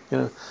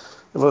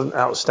 it wasn't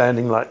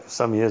outstanding like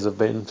some years have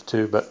been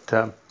too, but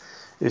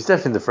it's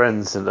definitely the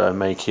friends that I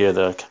make here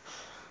that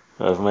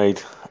I've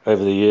made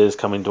over the years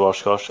coming to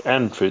Oshkosh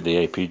and through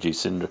the APG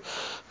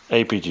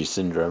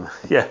syndrome.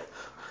 Yeah,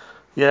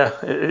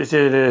 it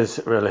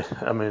is really.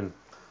 I mean,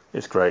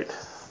 it's great.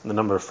 The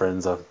number of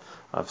friends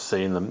I've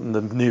seen,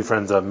 the new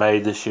friends I've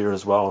made this year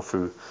as well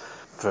through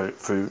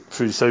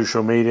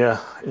social media,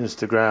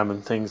 Instagram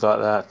and things like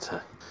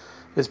that.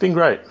 It's been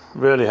great,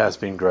 really has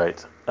been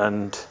great,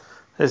 and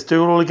let's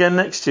do it all again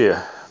next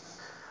year.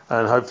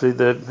 And hopefully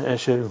the air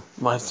show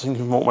might think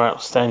more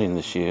outstanding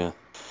this year.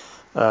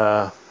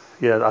 I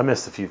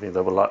missed a few things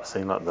I would like to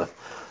see, like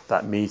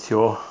that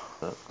meteor,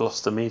 the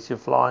Gloucester meteor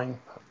flying.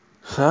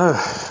 So,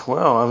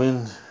 well, I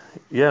mean,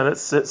 yeah,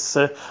 let's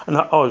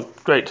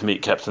great to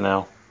meet Captain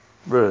Al,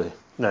 really.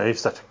 No,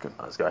 he's such a good,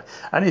 nice guy,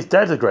 and his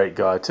dad's a great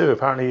guy too.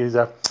 Apparently,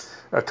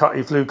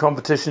 he flew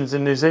competitions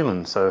in New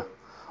Zealand. So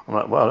I'm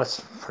like, well,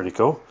 that's pretty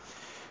cool.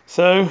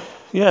 So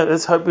yeah,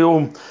 let's hope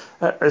more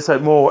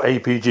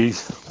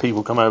APG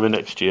people come over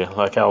next year.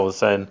 Like Al was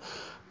saying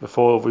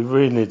before, we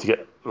really need to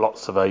get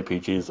lots of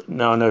APGs.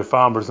 Now I know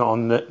Farnborough's not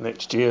on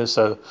next year,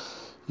 so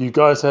you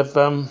guys have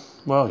you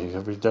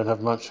really don't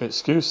have much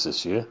excuse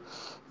this year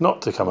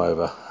not to come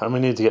over, and we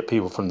need to get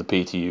people from the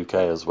PT UK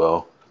as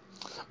well.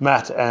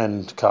 Matt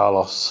and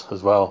Carlos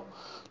as well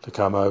to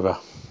come over.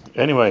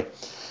 Anyway,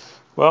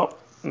 well,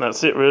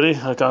 that's it really.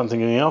 I can't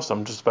think of anything else.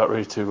 I'm just about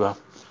ready to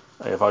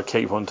If I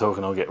keep on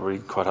talking, I'll get really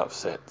quite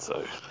upset.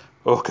 So,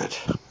 all good.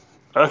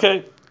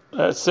 Okay,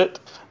 that's it.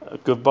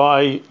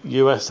 Goodbye,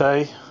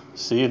 USA.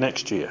 See you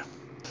next year.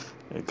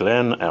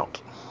 Glenn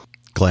out.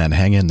 Glenn,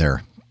 hang in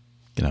there.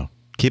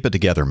 Keep it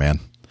together, man.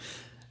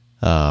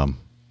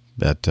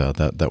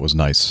 That was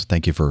nice.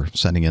 Thank you for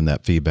sending in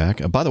that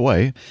feedback. By the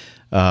way,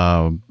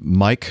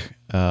 Mike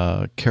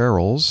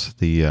Carroll's,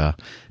 the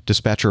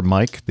Dispatcher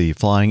Mike, the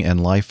Flying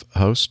and Life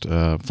host,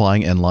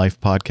 Flying and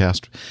Life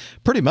podcast,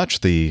 pretty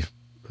much the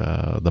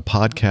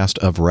podcast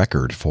of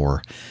record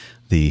for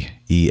the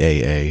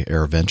EAA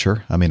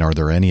AirVenture. I mean, are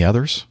there any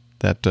others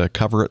that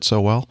cover it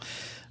so well?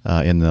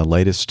 In the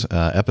latest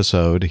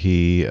episode,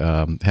 he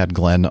had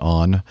Glenn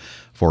on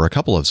for a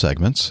couple of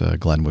segments.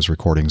 Glenn was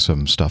recording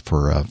some stuff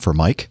for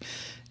Mike,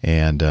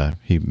 and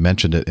he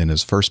mentioned it in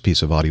his first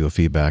piece of audio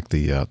feedback,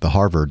 the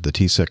Harvard, the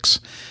T6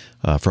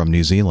 from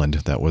New Zealand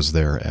that was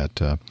there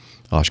at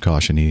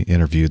Oshkosh, and he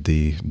interviewed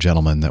the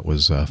gentleman that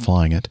was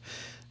flying it.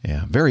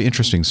 Yeah, very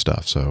interesting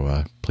stuff.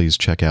 So please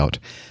check out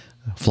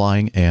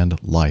Flying and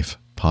Life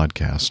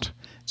podcast.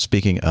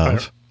 Speaking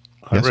of...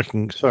 I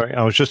reckon, sorry,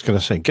 I was just going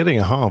to say, getting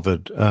a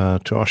Harvard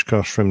to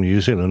Oshkosh from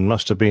New Zealand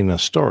must have been a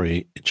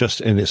story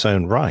just in its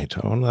own right.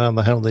 I wonder how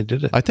the hell they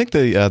did it. I think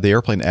the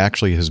airplane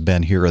actually has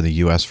been here in the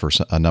U.S. for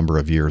a number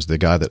of years. The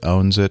guy that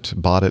owns it,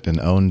 bought it and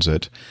owns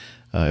it,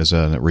 is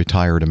a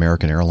retired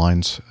American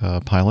Airlines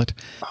pilot.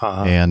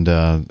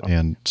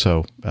 And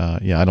so,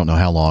 I don't know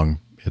how long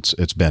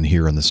it's been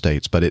here in the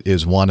States, but it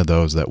is one of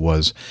those that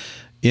was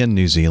in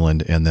New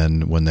Zealand, and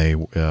then when they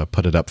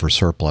put it up for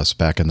surplus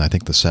back in, I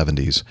think, the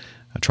 70s,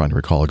 I'm trying to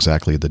recall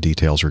exactly the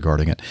details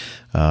regarding it.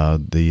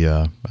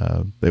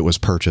 It was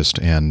purchased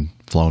and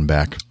flown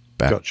back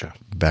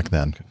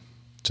then.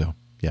 So,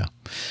 yeah.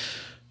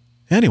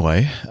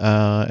 Anyway,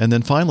 and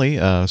then finally,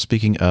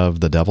 speaking of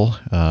the devil,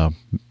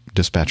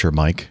 Dispatcher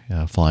Mike,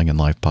 Flying in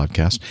Life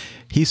podcast,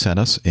 he sent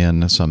us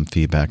in some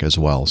feedback as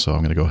well. So I'm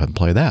going to go ahead and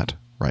play that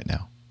right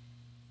now.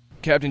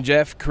 Captain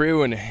Jeff,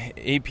 crew, and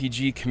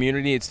APG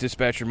community, it's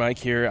Dispatcher Mike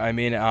here. I'm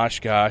in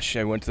Oshkosh.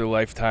 I went to the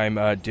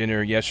Lifetime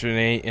dinner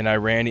yesterday, and I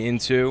ran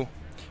into...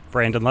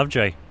 Brandon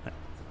Lovejoy.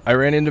 I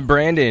ran into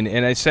Brandon,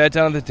 and I sat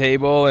down at the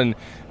table, and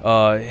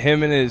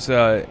him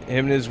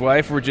and his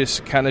wife were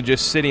just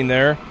sitting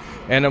there,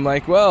 and I'm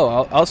like,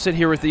 well, I'll sit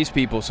here with these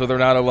people so they're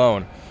not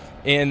alone.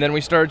 And then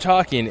we started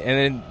talking,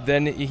 and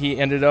then he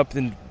ended up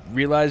and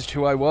realized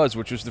who I was,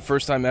 which was the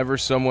first time ever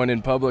someone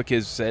in public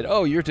has said,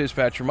 oh, you're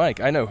Dispatcher Mike.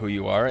 I know who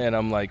you are. And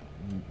I'm like,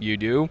 you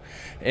do?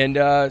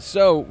 And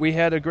so we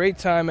had a great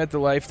time at the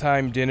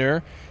Lifetime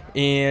dinner.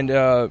 And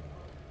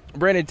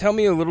Brandon, tell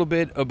me a little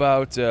bit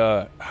about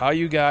how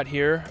you got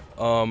here,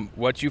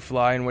 what you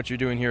fly, and what you're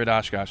doing here at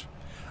Oshkosh.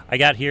 I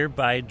got here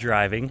by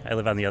driving. I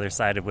live on the other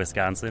side of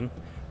Wisconsin.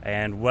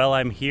 And while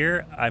I'm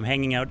here, I'm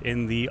hanging out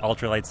in the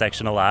ultralight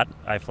section a lot.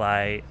 I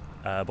fly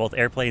both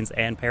airplanes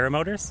and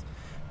paramotors.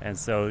 And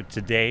so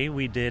today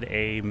we did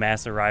a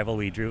mass arrival.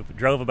 We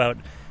drove about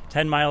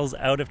 10 miles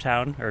out of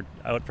town, or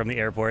out from the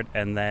airport,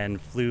 and then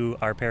flew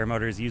our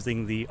paramotors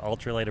using the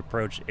ultralight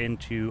approach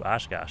into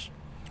Oshkosh.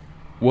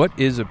 What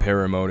is a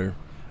paramotor?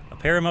 A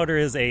paramotor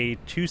is a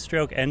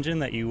two-stroke engine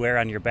that you wear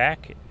on your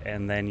back,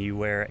 and then you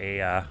wear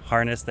a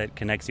harness that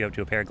connects you up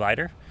to a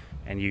paraglider,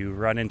 and you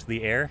run into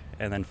the air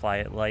and then fly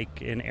it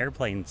like an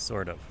airplane,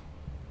 sort of.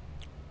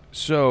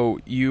 So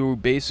you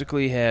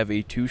basically have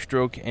a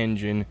two-stroke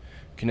engine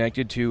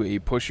connected to a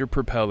pusher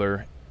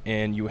propeller,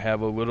 and you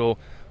have a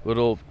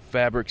little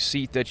fabric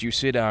seat that you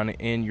sit on,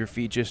 and your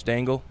feet just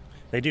dangle?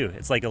 They do.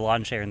 It's like a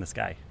lawn chair in the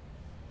sky.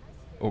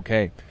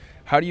 Okay.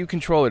 How do you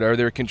control it? Are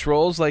there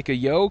controls like a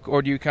yoke,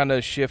 or do you kind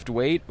of shift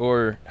weight,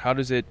 or how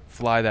does it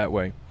fly that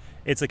way?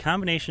 It's a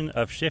combination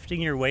of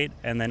shifting your weight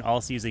and then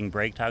also using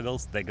brake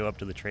toggles that go up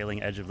to the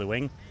trailing edge of the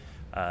wing,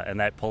 and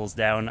that pulls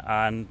down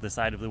on the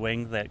side of the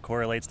wing that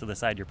correlates to the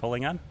side you're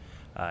pulling on,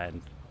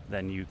 and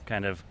then you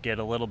kind of get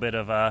a little bit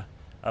of a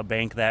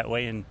bank that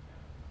way and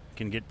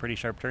can get pretty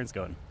sharp turns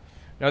going.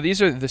 Now,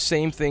 these are the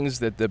same things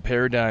that the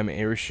Paradigm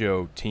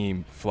Airshow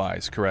team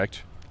flies,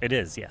 correct? It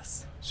is,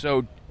 yes.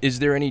 So is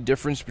there any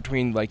difference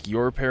between like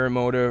your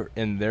paramotor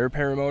and their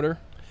paramotor?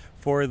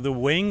 For the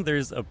wing,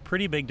 there's a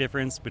pretty big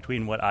difference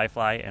between what I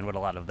fly and what a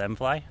lot of them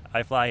fly.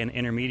 I fly an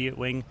intermediate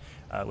wing,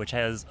 which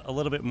has a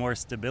little bit more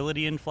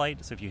stability in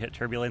flight. So if you hit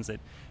turbulence, it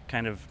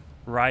kind of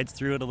rides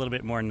through it a little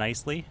bit more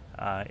nicely.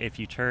 If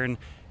you turn,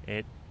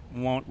 it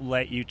won't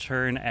let you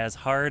turn as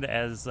hard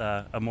as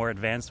a more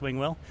advanced wing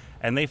will.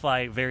 And they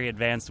fly very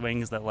advanced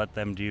wings that let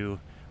them do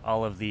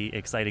all of the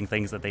exciting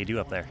things that they do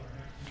up there.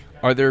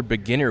 Are there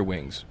beginner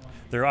wings?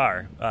 There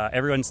are.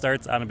 Everyone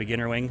starts on a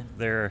beginner wing.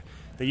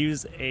 They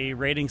use a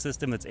rating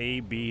system that's A,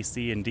 B,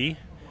 C, and D.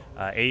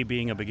 A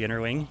being a beginner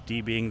wing,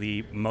 D being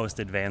the most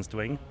advanced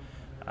wing.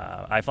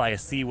 I fly a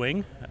C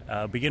wing.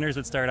 Beginners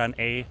would start on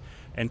A,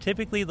 and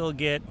typically they'll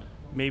get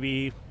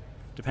maybe,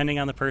 depending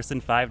on the person,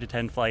 5 to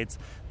 10 flights.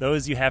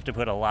 Those you have to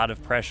put a lot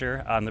of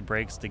pressure on the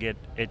brakes to get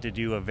it to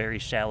do a very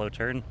shallow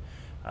turn.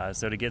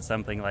 So to get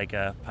something like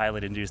a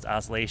pilot-induced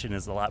oscillation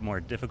is a lot more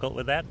difficult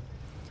with that.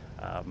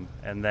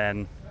 And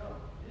then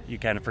you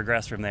kind of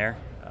progress from there.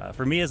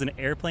 For me as an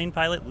airplane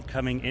pilot,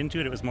 coming into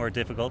it, it was more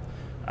difficult.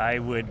 I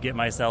would get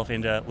myself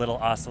into little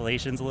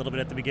oscillations a little bit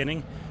at the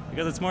beginning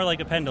because it's more like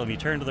a pendulum. You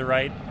turn to the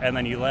right and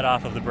then you let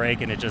off of the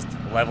brake and it just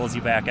levels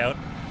you back out.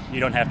 You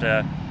don't have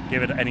to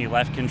give it any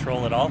left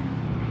control at all.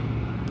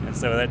 And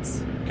so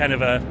that's kind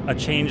of a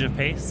change of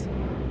pace.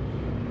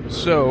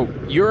 So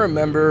you're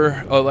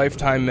a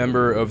lifetime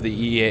member of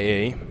the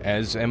EAA,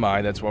 as am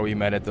I. That's why we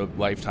met at the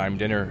Lifetime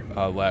dinner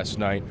last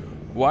night.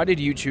 Why did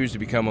you choose to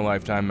become a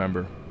lifetime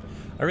member?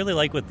 I really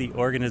like what the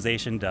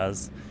organization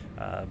does.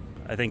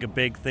 I think a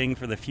big thing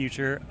for the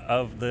future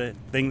of the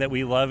thing that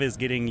we love is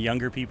getting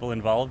younger people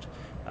involved.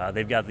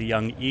 They've got the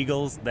Young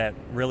Eagles that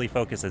really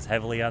focuses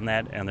heavily on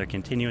that, and they're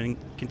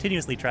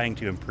continuously trying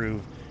to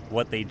improve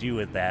what they do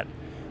with that.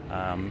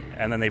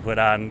 And then they put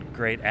on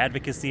great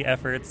advocacy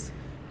efforts,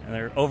 and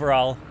they're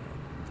overall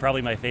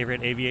probably my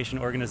favorite aviation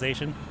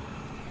organization.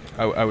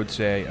 I would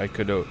say I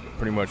could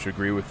pretty much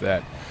agree with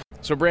that.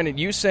 So Brandon,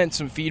 you sent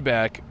some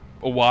feedback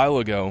a while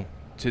ago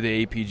to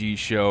the APG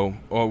show.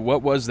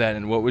 What was that,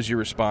 and what was your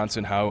response,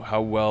 and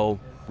how well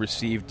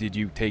received did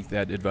you take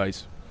that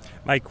advice?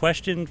 My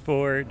question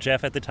for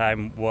Jeff at the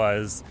time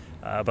was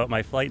about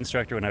my flight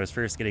instructor when I was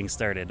first getting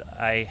started.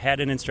 I had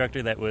an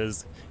instructor that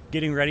was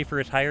getting ready for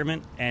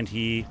retirement, and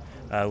he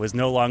was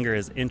no longer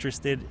as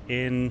interested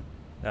in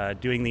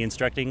doing the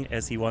instructing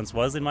as he once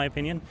was, in my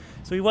opinion.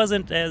 So he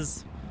wasn't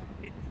as,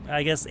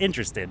 I guess,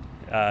 interested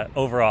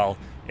overall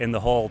in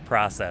the whole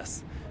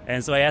process.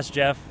 And so I asked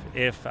Jeff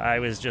if I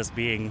was just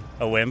being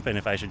a wimp and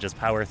if I should just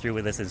power through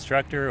with this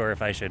instructor or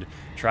if I should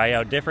try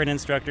out different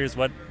instructors,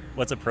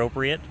 what's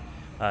appropriate.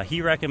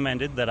 He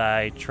recommended that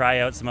I try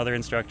out some other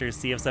instructors,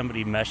 see if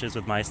somebody meshes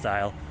with my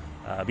style.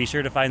 Be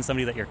sure to find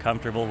somebody that you're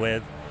comfortable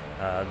with,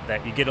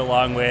 that you get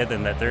along with,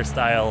 and that their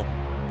style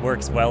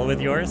works well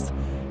with yours.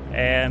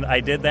 And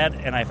I did that,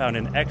 and I found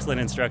an excellent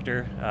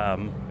instructor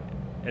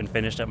and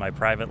finished up my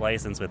private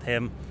license with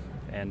him.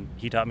 And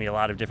he taught me a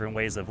lot of different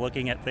ways of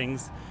looking at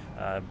things,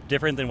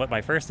 different than what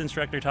my first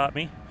instructor taught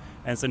me.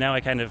 And so now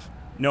I kind of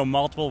know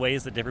multiple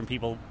ways that different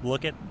people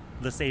look at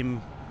the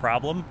same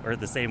problem or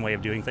the same way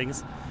of doing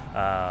things.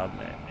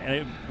 And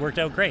it worked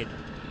out great.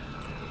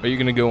 Are you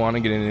going to go on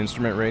and get an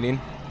instrument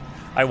rating?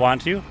 I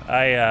want to.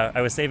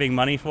 I was saving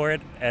money for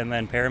it, and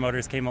then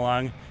Paramotors came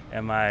along,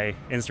 and my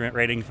instrument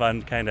rating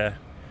fund kind of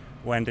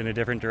went in a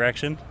different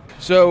direction.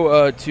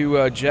 So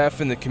to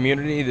Jeff and the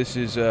community, this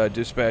is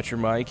Dispatcher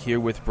Mike here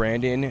with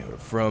Brandon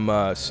from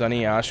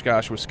sunny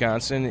Oshkosh,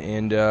 Wisconsin,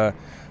 and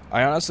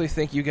I honestly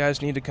think you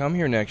guys need to come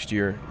here next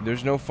year.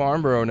 There's no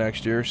Farnborough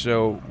next year,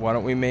 so why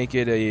don't we make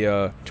it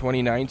a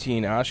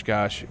 2019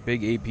 Oshkosh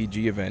big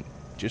APG event?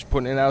 Just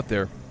putting it out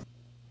there.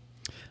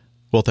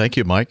 Well, thank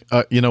you, Mike.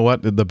 You know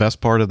what? The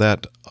best part of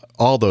that,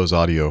 all those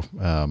audio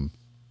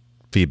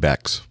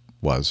feedbacks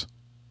was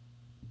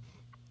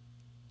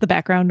the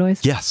background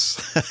noise. Yes.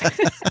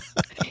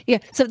 Yeah.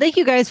 So thank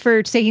you guys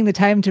for taking the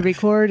time to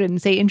record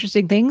and say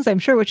interesting things. I'm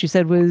sure what you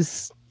said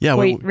was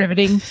quite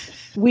riveting.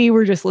 We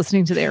were just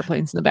listening to the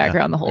airplanes in the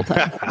background the whole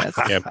time.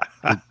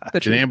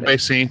 Did anybody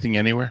say anything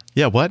anywhere?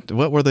 Yeah. What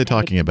were they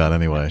talking about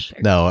anyway?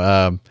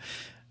 No.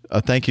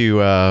 Thank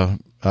you.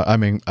 I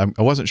mean, I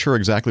wasn't sure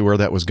exactly where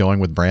that was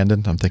going with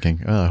Brandon. I'm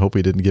thinking, I hope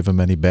we didn't give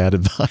him any bad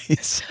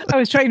advice. I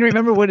was trying to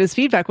remember what his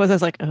feedback was. I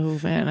was like, oh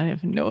man, I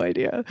have no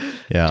idea.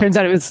 Yeah. Turns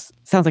out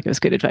sounds like it was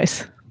good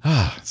advice.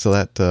 So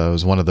that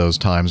was one of those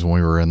times when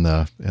we were in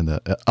the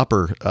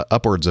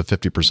upwards of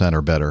 50%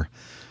 or better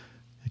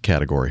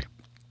category.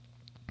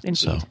 Indeed.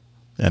 So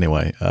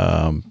anyway,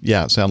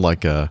 it sounded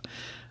like a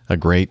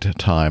great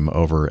time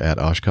over at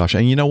Oshkosh.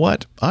 And you know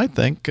what? I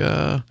think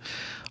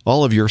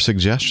all of your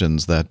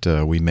suggestions that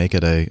we make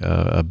it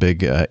a big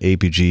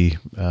APG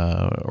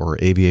or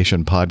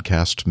aviation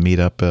podcast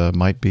meetup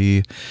might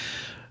be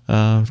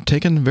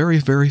taken very,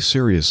 very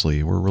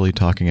seriously. We're really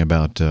talking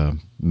about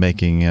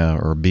making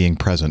or being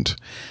present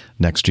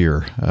next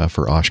year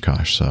for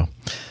Oshkosh. So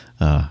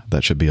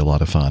that should be a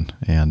lot of fun.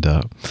 And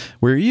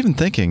we're even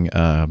thinking,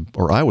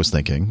 or I was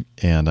thinking,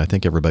 and I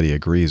think everybody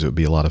agrees it would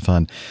be a lot of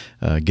fun,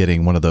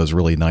 getting one of those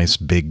really nice,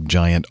 big,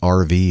 giant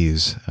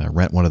RVs,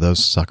 rent one of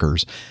those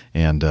suckers,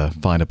 and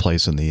find a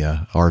place in the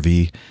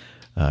RV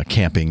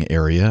camping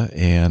area.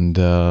 And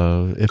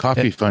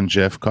coffee fund,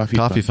 Jeff.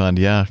 Coffee fund.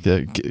 Yeah.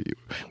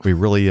 We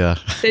really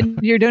send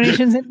your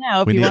donations in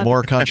now. We need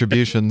more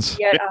contributions.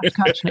 Yeah,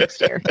 Oshkosh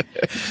next year.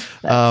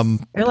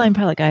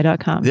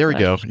 Airlinepilotguy.com. There we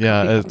go.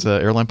 Yeah, it's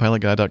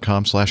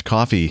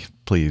airlinepilotguy.com/coffee,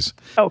 please.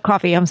 Oh,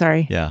 coffee. I'm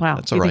sorry. Yeah, wow.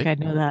 That's all right. I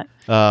think I'd know that.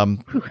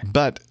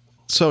 But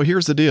so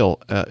here's the deal.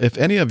 If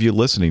any of you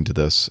listening to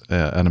this,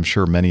 and I'm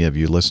sure many of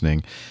you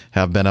listening,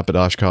 have been up at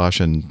Oshkosh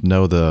and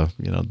know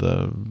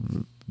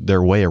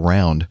their way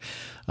around.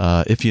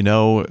 If you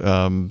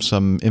know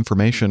some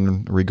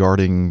information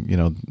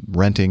regarding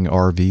renting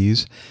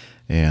RVs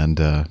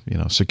and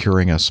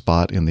securing a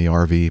spot in the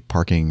RV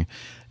parking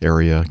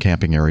area,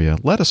 camping area,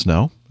 let us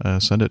know.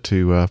 Send it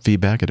to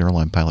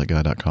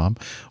feedback@airlinepilotguy.com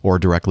or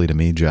directly to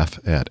me, Jeff,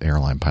 at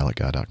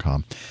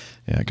airlinepilotguy.com.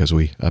 Because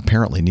we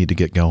apparently need to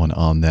get going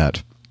on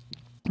that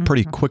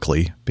pretty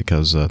quickly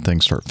because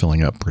things start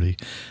filling up pretty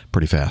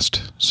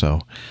fast.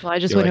 So, Well, I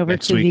just You're went like over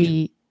next to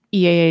week. the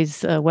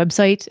EAA's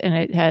website, and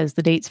it has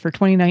the dates for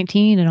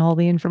 2019 and all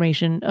the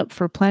information up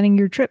for planning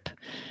your trip.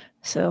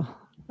 So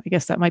I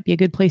guess that might be a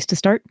good place to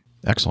start.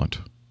 excellent.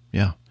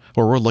 Yeah.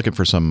 Well, we're looking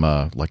for some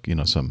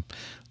some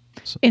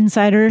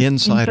Insider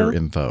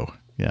info.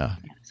 Yeah.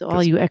 So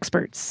all you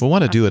experts. We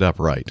want to do it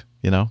upright,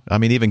 I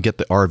mean, even get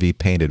the RV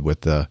painted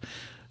with the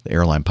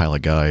Airline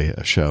Pilot Guy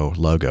show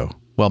logo.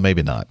 Well,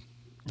 maybe not.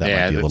 That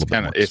might be a little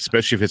bit more.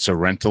 especially if it's a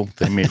rental.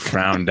 They may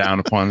frown down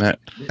upon that.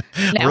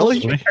 Now Really?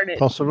 we'll turn it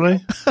Possibly.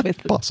 with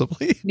the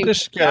Possibly. new-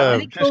 Just get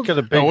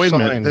a big Oh, wait a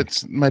sign. minute.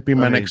 That might be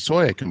my I mean- next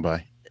toy I can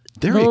buy.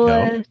 There you We'll,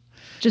 go.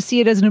 just see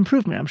it as an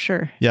improvement, I'm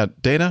sure. Yeah,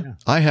 Dana,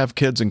 I have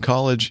kids in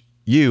college.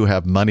 You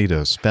have money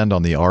to spend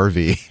on the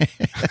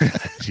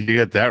RV. You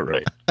got that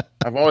right.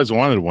 I've always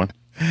wanted one.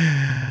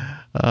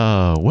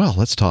 Well,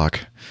 let's talk.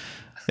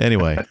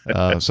 Anyway,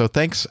 so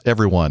thanks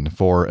everyone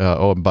for.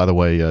 And by the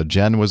way,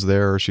 Jen was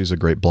there. She's a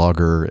great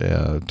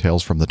blogger.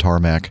 Tales from the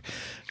Tarmac.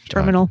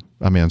 Terminal.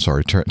 I'm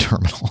sorry,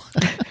 Terminal.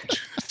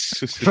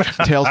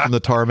 Tales from the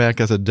Tarmac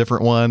is a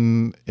different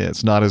one.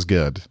 It's not as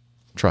good.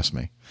 Trust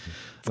me.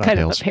 It's kind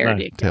Tales- of a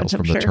parody. Tales I'm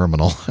from sure. the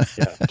Terminal.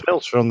 Yeah,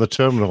 Tales from the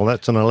Terminal.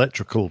 That's an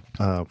electrical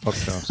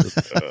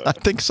podcast. I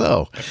think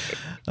so.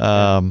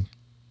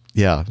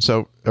 Yeah.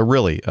 So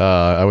really,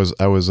 I was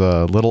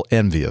a little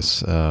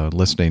envious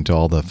listening to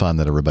all the fun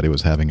that everybody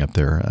was having up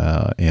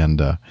there,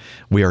 and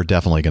we are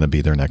definitely going to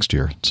be there next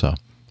year. So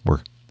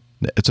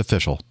it's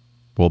official.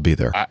 We'll be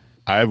there.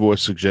 I've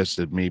always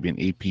suggested maybe an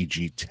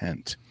APG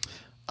tent.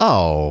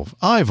 Oh,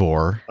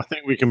 Ivor, I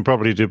think we can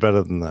probably do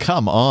better than that.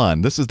 come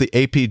on! This is the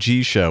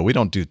APG show. We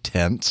don't do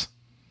tents.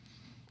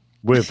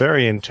 We're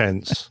very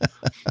intense.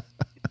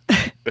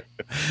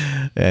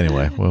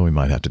 Anyway, well, we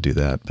might have to do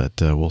that, but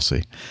we'll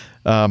see.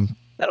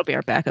 That'll be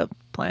our backup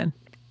plan.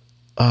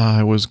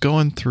 I was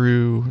going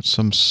through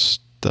some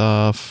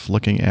stuff,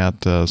 looking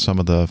at some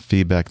of the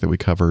feedback that we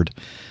covered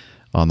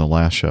on the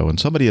last show, and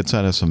somebody had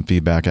sent us some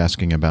feedback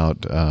asking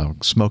about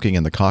smoking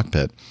in the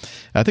cockpit.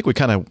 I think we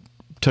kind of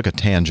took a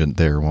tangent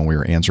there when we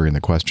were answering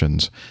the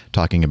questions,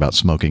 talking about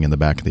smoking in the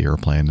back of the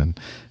airplane, and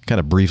kind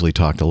of briefly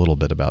talked a little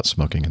bit about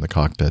smoking in the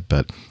cockpit.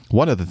 But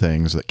one of the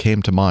things that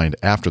came to mind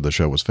after the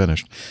show was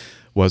finished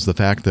was the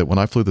fact that when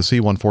I flew the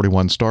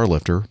C-141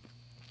 Starlifter,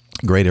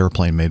 great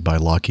airplane made by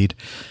Lockheed,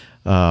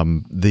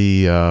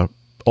 the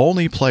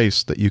only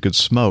place that you could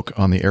smoke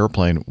on the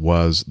airplane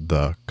was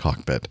the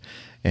cockpit.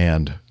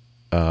 And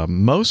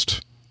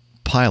most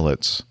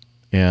pilots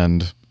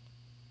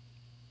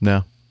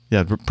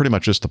pretty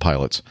much just the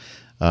pilots.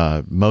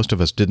 Most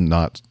of us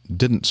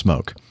didn't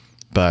smoke,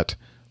 but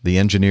the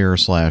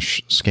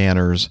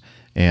engineer/scanners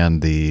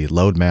and the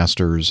load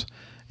masters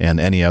and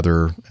any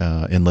other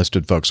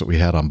enlisted folks that we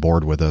had on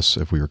board with us,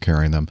 if we were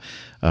carrying them,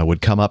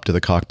 would come up to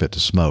the cockpit to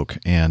smoke.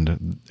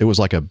 And it was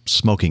like a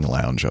smoking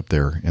lounge up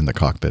there in the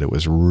cockpit. It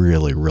was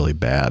really, really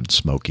bad,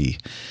 smoky.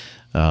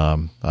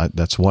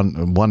 That's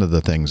one of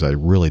the things I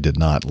really did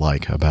not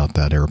like about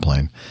that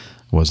airplane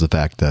was the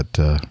fact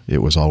that it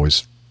was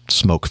always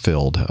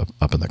smoke-filled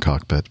up in the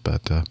cockpit.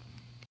 But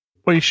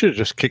Well, you should have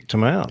just kicked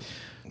them out.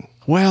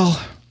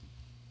 well,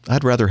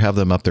 I'd rather have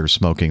them up there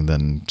smoking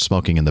than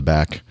smoking in the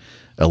back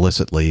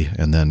illicitly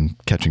and then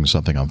catching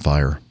something on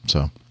fire.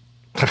 So,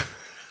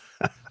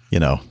 you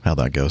know how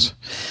that goes.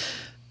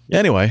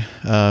 Anyway,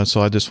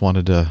 so I just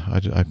wanted to,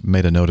 I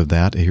made a note of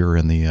that here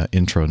in the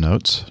intro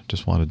notes.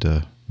 Just wanted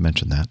to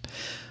mention that.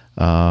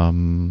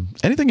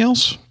 Anything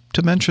else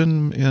to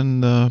mention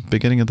in the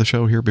beginning of the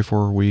show here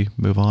before we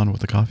move on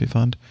with the coffee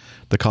fund?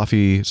 The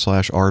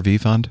coffee/RV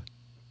fund?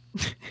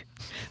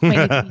 Might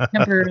need to be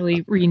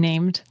temporarily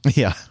renamed.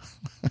 Yeah.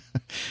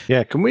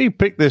 Yeah, can we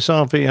pick this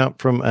RV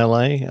up from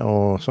LA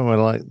or somewhere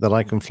like that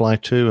I can fly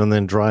to and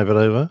then drive it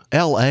over?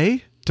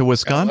 L.A. to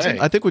Wisconsin?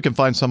 LA. I think we can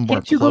find somewhere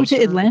Can't you go closer.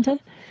 to Atlanta?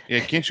 Yeah,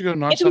 can't you go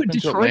Can't you nonstop go into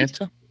Detroit?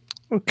 Atlanta?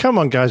 Well, come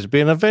on, guys, it'd be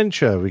an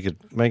adventure. We could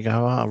make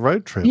a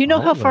road trip. You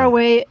know how far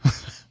away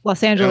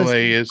Los Angeles LA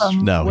is.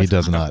 from No, he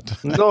does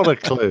Wisconsin? not. Not a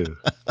clue.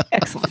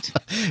 Excellent.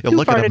 You'll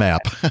look at far a to-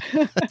 map.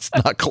 It's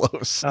not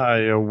close. Your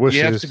You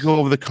have wishes. to go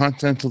over the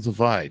Continental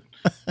Divide.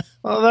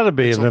 Oh, that'd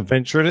be an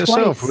adventure in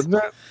itself, Twice.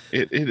 wouldn't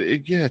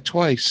it? Yeah,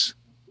 twice.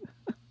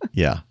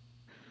 Yeah.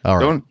 All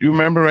right. Don't you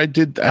remember I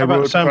How about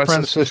rode San across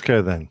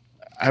Francisco then?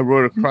 I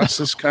rode across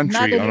this country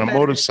Not any on a better.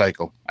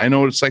 motorcycle. I know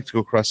what it's like to go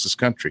across this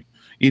country.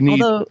 You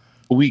need Although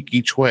a week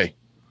each way.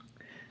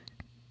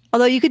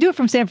 you could do it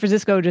from San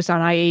Francisco just on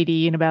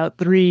I-80 in about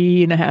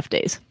 3.5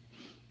 days.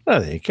 Oh,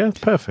 there you go.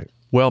 Perfect.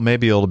 Well,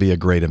 maybe it'll be a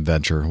great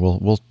adventure.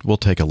 We'll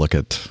take a look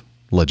at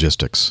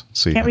logistics.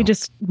 See, Can't we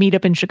just meet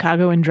up in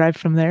Chicago and drive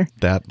from there?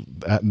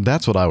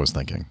 that's what I was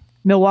thinking.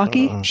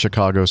 Milwaukee?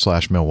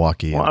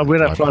 Chicago/Milwaukee. Well, we'd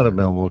have to fly to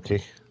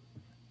Milwaukee.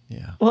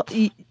 Yeah. Well,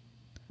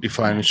 You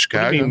find in I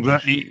Chicago, mean,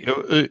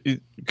 you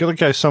got to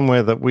go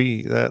somewhere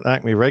that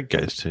Acme Red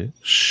goes to.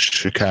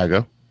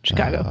 Chicago.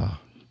 Chicago.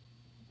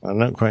 I'm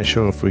not quite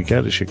sure if we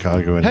go to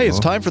Chicago anymore. Hey, it's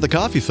time for the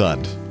coffee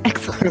fund.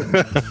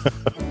 Excellent.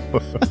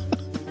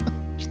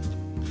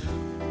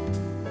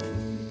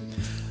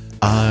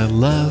 I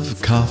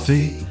love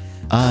coffee.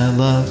 I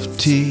love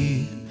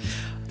tea.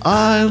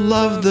 I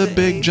love the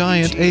big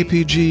giant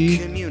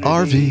APG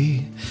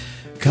RV.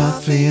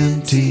 Coffee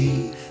and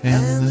tea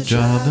and the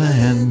Java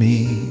and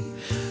me.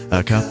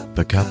 A cup,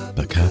 a cup,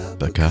 a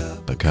cup, a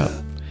cup, a cup.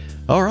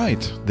 All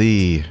right,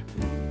 the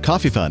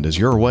Coffee Fund is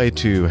your way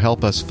to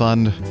help us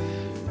fund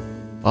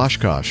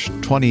Oshkosh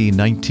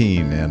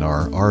 2019 and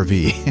our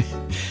RV.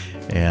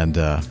 And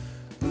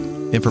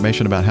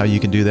information about how you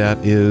can do that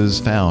is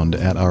found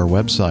at our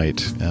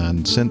website.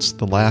 And since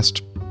the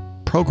last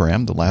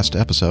program, the last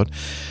episode,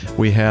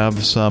 we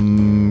have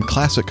some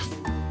Classic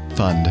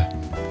Fund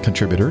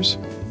contributors.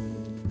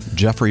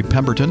 Jeffrey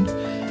Pemberton,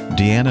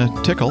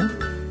 Deanna Tickle,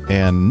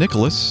 and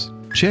Nicholas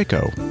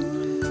Chaco.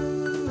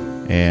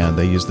 And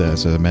they use,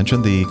 as I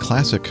mentioned, the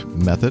classic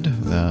method,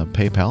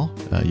 PayPal.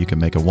 You can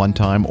make a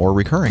one-time or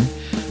recurring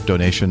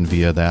donation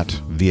via that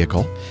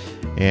vehicle.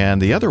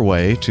 And the other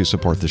way to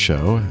support the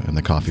show and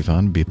the Coffee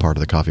Fund, be part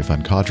of the Coffee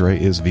Fund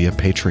cadre, is via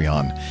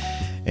Patreon.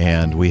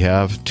 And we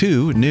have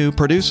 2 new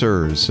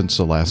producers since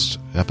the last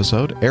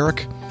episode,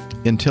 Eric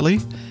Intilli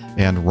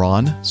and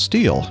Ron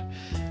Steele.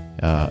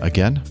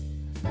 Again,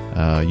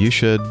 you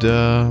should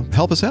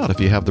help us out if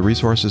you have the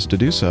resources to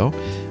do so.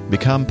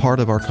 Become part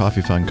of our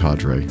Coffee Fund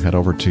cadre. Head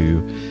over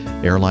to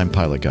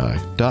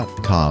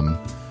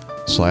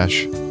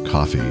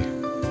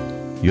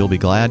airlinepilotguy.com/coffee. You'll be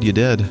glad you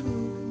did,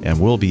 and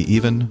we'll be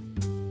even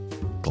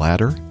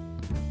gladder.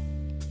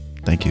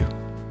 Thank you.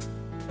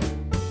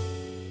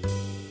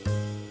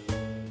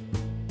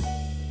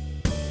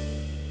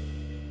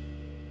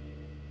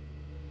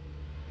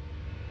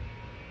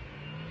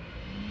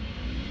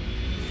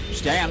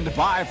 Stand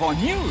by for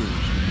news.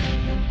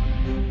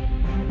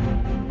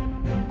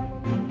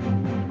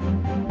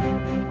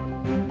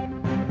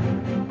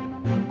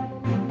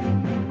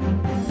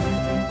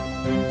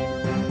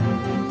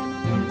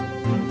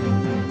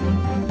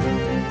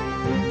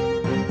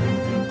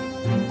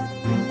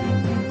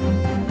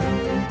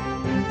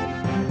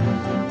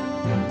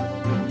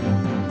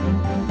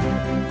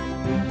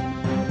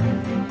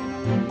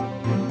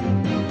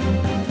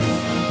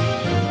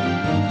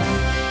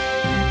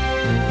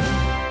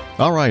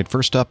 All right,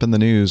 first up in the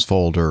news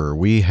folder,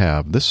 we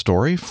have this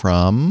story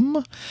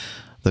from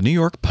the New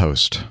York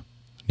Post,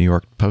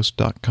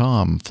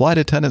 NewYorkPost.com. Flight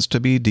attendants to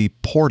be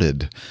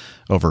deported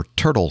over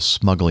turtle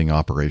smuggling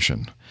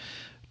operation.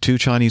 2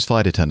 Chinese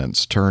flight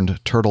attendants turned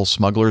turtle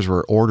smugglers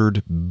were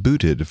ordered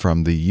booted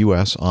from the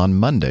U.S. on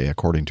Monday,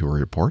 according to a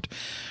report.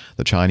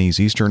 The Chinese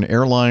Eastern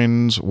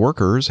Airlines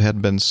workers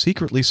had been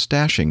secretly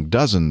stashing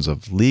dozens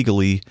of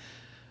legally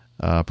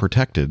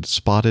protected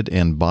spotted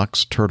and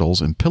box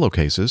turtles in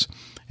pillowcases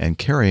and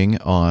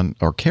carry-on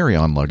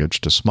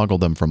luggage to smuggle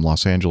them from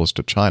Los Angeles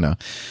to China,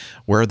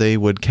 where they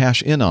would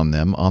cash in on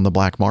them on the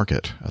black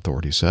market,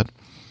 authorities said.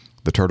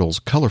 The turtles'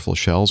 colorful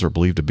shells are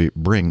believed to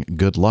bring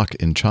good luck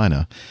in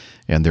China,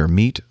 and their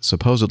meat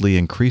supposedly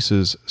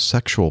increases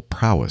sexual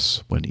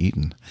prowess when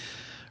eaten.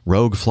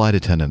 Rogue flight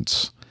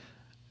attendants,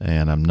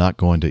 and I'm not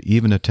going to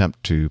even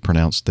attempt to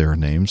pronounce their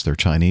names. They're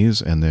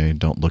Chinese, and they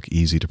don't look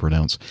easy to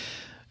pronounce.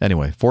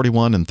 Anyway,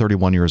 41 and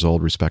 31 years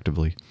old,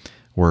 respectively,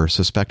 were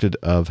suspected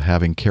of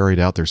having carried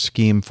out their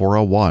scheme for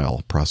a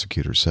while,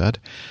 prosecutors said.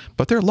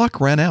 But their luck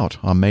ran out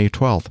on May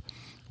 12th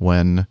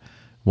when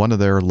one of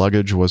their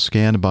luggage was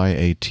scanned by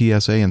a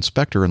TSA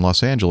inspector in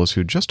Los Angeles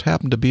who just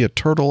happened to be a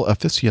turtle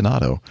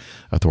aficionado,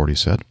 authorities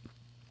said.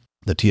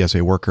 The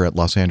TSA worker at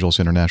Los Angeles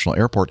International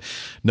Airport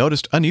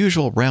noticed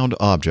unusual round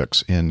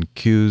objects in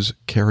Q's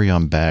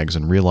carry-on bags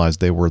and realized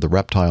they were the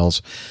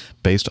reptiles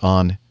based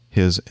on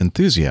his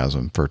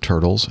enthusiasm for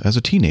turtles as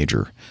a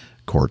teenager,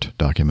 court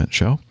documents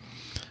show.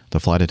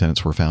 The flight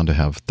attendants were found to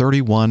have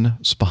 31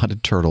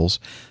 spotted turtles,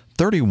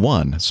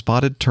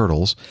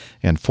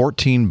 and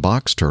 14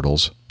 box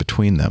turtles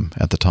between them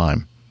at the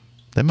time.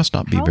 They must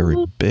not be very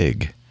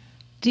big.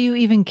 Do you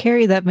even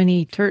carry that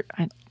many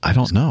turtles? I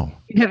don't know.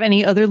 Do you have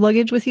any other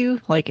luggage with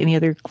you? Like any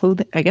other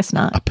clothing? I guess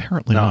not.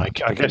 Apparently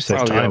not. I guess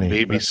they're tiny.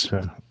 Babies.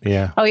 But,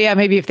 yeah. Oh, yeah,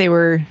 maybe if they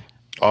were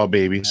All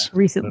babies.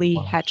 recently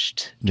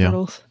hatched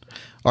turtles.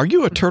 Are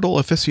you a turtle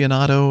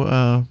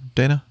aficionado,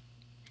 Dana?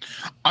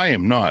 I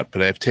am not,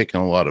 but I've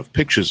taken a lot of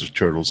pictures of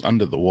turtles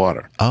under the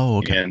water. Oh,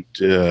 okay.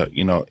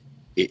 And,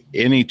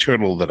 any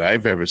turtle that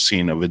I've ever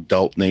seen of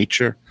adult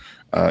nature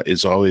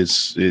is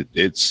always,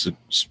 it's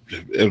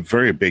a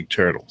very big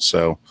turtle.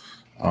 So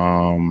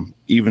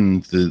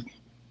even the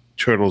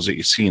turtles that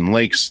you see in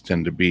lakes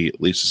tend to be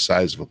at least the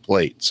size of a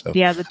plate. So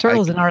yeah, the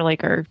turtles in our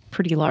lake are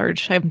pretty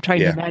large. I'm trying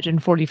to imagine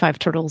 45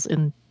 turtles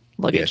in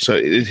luggage. Yeah, so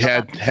it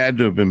had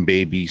to have been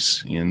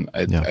babies. And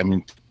I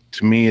mean,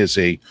 to me, as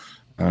an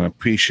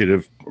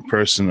appreciative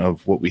person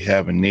of what we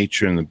have in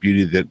nature and the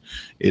beauty that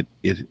it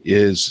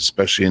is,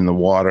 especially in the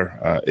water,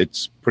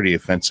 it's pretty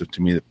offensive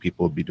to me that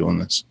people would be doing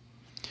this.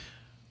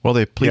 Well,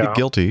 they pleaded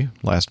guilty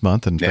last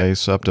month and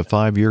face up to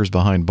 5 years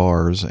behind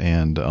bars.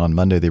 And on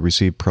Monday, they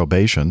received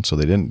probation, so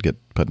they didn't get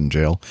put in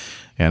jail,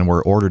 and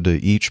were ordered to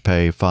each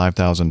pay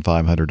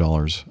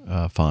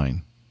 $5,500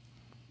 fine.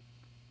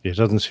 It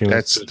doesn't seem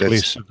that's a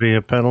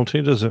severe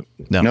penalty, does it?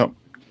 No.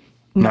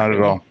 Not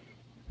at all.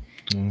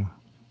 Mm.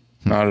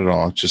 Not at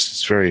all.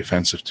 It's very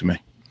offensive to me.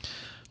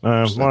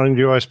 Mind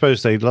you, I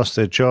suppose they lost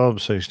their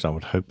jobs. At least I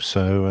would hope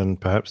so. And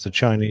perhaps the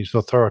Chinese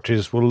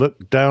authorities will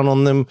look down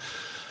on them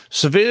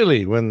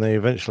severely when they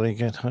eventually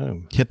get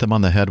home. Hit them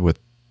on the head with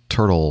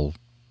turtle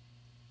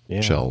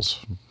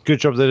shells. Good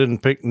job they didn't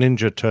pick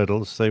Ninja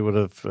Turtles. They would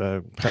have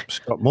perhaps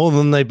got more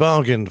than they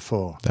bargained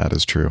for. That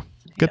is true.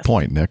 Good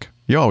point, Nick.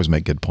 You always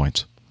make good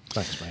points.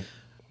 Thanks, mate.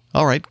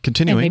 All right,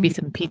 continuing. And maybe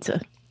some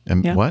pizza.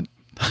 And what?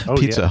 Oh,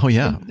 Pizza. yeah. Oh,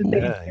 yeah.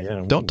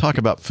 Yeah. Don't talk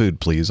about food,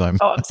 please. I'm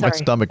my sorry.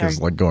 stomach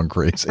is like going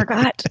crazy.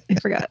 I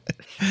forgot.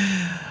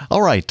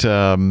 All right,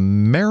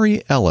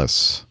 Mary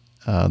Ellis.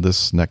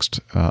 This next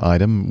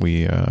item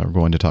we are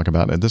going to talk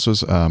about. This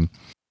was, I'm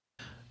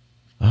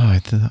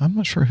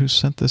not sure who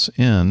sent this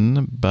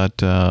in, but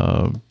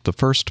the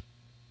first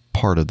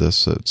part of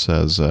this, it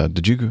says,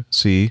 did you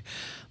see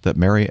that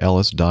Mary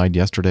Ellis died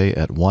yesterday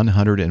at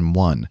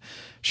 101?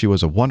 She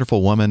was a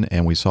wonderful woman,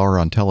 and we saw her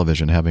on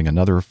television having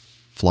another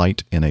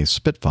flight in a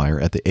Spitfire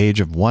at the age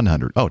of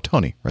 100. Oh,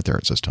 Tony. Right there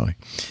it says Tony.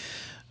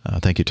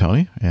 Thank you,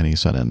 Tony. And he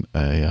sent in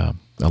a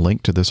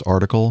link to this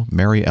article.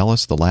 Mary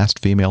Ellis, the last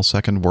female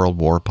Second World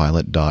War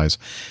pilot, dies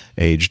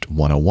aged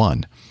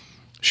 101.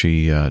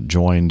 She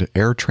joined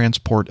Air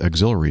Transport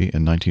Auxiliary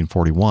in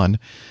 1941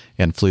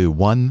 and flew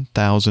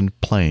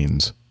 1,000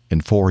 planes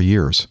in 4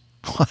 years.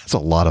 That's a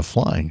lot of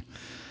flying.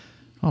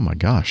 Oh, my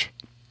gosh.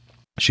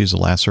 She's the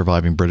last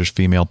surviving British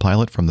female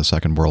pilot from the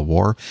Second World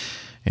War,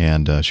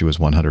 and she was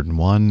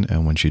 101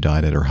 and when she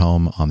died at her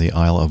home on the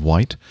Isle of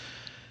Wight.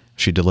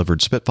 She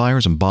delivered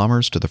Spitfires and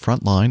bombers to the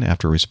front line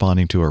after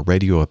responding to a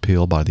radio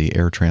appeal by the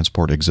Air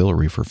Transport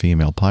Auxiliary for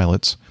female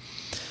pilots.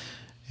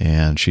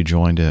 And she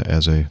joined,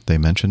 they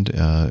mentioned,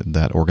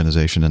 that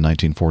organization in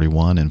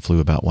 1941 and flew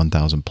about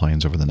 1,000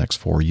 planes over the next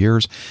 4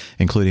 years,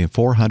 including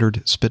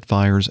 400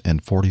 Spitfires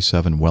and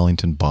 47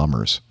 Wellington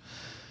bombers.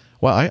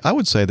 Well, I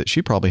would say that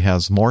she probably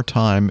has more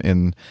time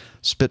in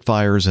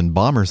Spitfires and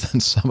bombers than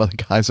some of the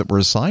guys that were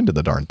assigned to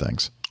the darn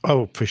things.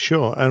 Oh, for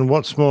sure. And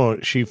what's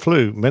more, she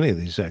flew many of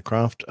these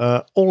aircraft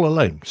all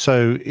alone.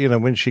 So,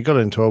 when she got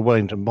into a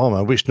Wellington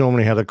bomber, which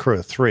normally had a crew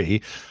of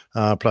 3,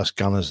 plus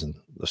gunners and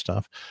the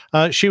stuff,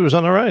 she was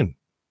on her own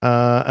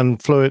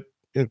and flew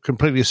it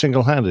completely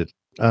single-handed,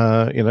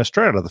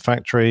 straight out of the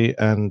factory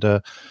and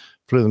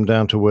flew them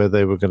down to where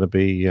they were going to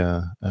be,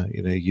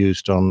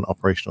 used on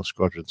operational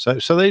squadrons.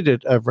 So they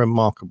did a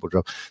remarkable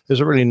job. There's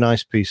a really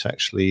nice piece,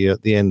 actually,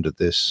 at the end of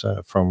this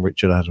from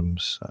Richard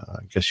Adams.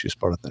 I guess you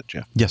spotted that,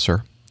 Jeff. Yes,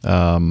 sir.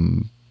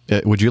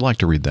 Would you like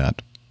to read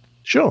that?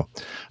 Sure.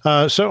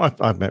 So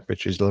I've met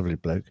Richard. He's a lovely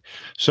bloke.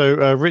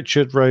 So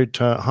Richard wrote,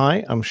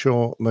 hi, I'm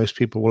sure most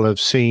people will have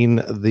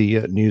seen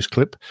the news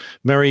clip.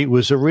 Mary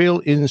was a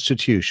real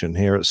institution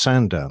here at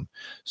Sandown,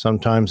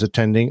 sometimes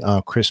attending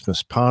our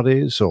Christmas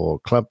parties or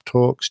club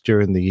talks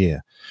during the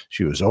year.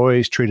 She was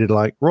always treated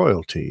like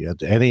royalty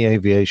at any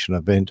aviation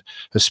event,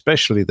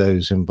 especially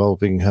those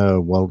involving her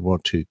World War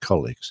II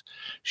colleagues.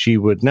 She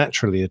would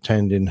naturally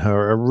attend in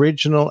her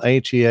original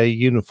ATA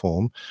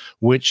uniform,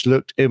 which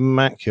looked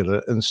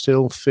immaculate and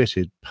still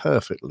fitted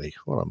perfectly.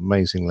 What an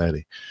amazing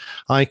lady.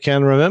 I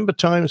can remember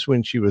times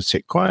when she would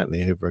sit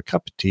quietly over a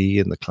cup of tea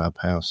in the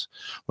clubhouse,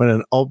 when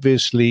an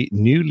obviously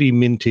newly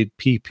minted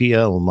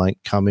PPL might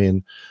come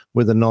in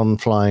with a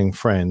non-flying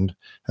friend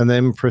and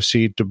then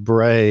proceed to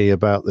bray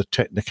about the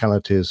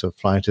technicalities of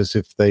flight as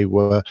if they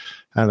were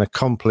an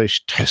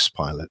accomplished test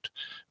pilot.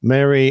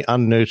 Mary,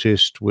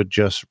 unnoticed, would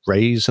just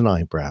raise an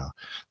eyebrow,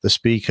 the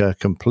speaker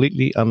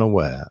completely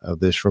unaware of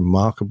this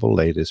remarkable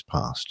lady's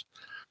past.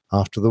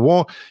 After the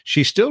war,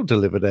 she still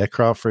delivered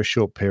aircraft for a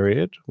short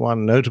period,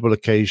 one notable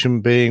occasion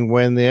being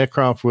when the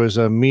aircraft was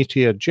a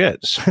Meteor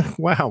jet.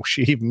 Wow,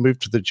 she even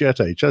moved to the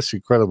jet age. That's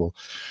incredible.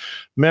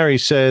 Mary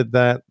said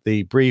that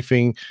the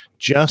briefing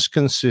just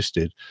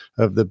consisted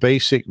of the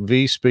basic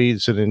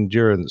V-speeds and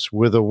endurance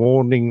with a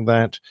warning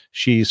that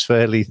she's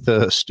fairly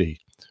thirsty.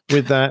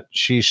 With that,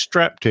 she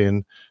strapped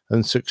in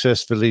and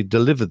successfully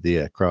delivered the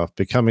aircraft,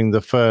 becoming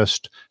the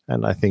first,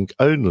 and I think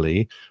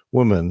only,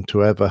 woman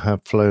to ever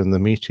have flown the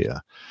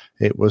Meteor.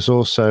 It was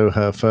also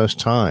her first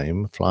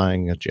time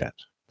flying a jet.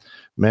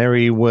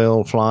 Mary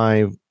will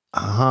fly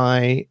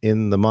high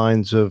in the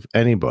minds of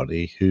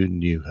anybody who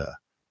knew her.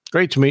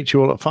 Great to meet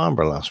you all at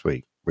Farnborough last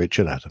week.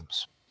 Richard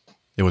Adams.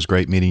 It was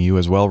great meeting you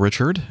as well,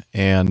 Richard.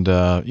 And,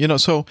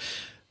 so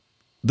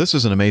this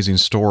is an amazing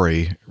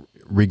story,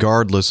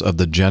 regardless of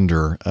the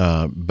gender,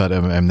 but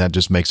that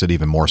just makes it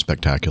even more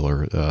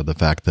spectacular. The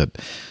fact that,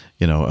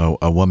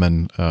 a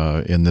woman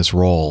in this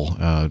role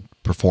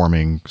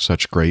performing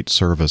such great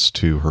service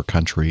to her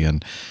country.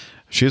 And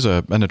she's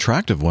an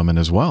attractive woman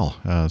as well.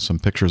 Some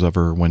pictures of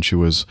her when she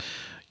was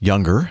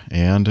younger.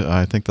 And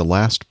I think the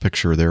last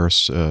picture there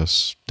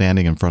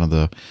standing in front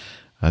of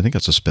I think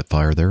that's a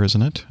Spitfire there,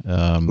 isn't it?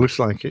 Looks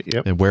like it,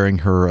 yep. Wearing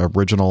her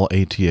original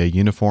ATA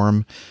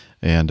uniform.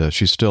 And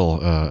she's still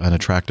an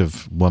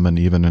attractive woman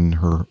even in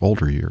her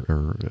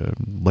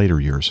later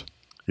years.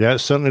 Yeah,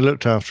 certainly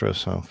looked after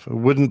herself. I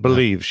wouldn't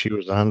believe she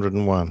was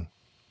 101.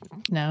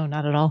 No,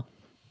 not at all.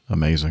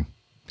 Amazing.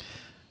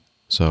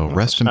 So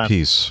rest in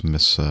peace,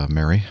 Miss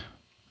Mary.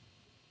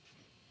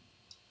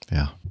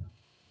 Yeah.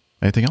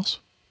 Anything else?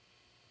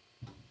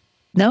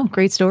 No,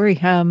 great story.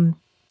 One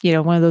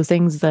of those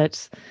things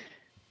that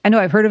I know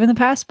I've heard of in the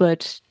past,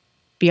 but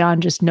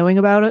beyond just knowing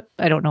about it,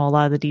 I don't know a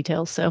lot of the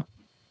details. So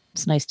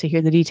it's nice to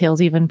hear the details,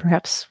 even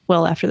perhaps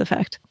well after the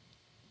fact.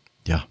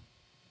 Yeah.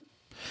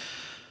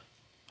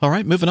 All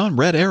right, moving on.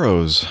 Red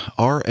Arrows,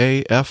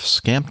 RAF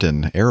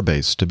Scampton Air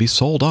Base to be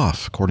sold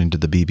off, according to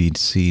the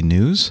BBC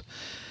News.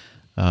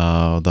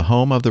 The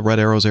home of the Red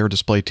Arrows Air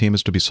Display Team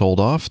is to be sold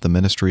off. The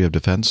Ministry of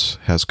Defense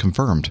has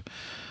confirmed.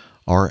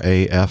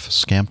 RAF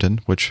Scampton,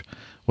 which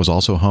was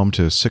also home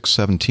to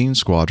 617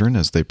 Squadron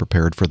as they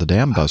prepared for the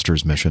Dam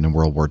Busters mission in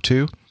World War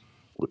II.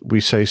 We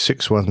say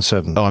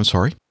 617. Oh, I'm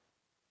sorry.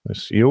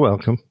 You're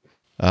welcome.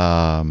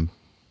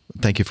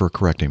 Thank you for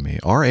correcting me.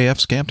 RAF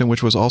Scampton,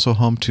 which was also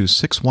home to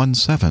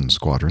 617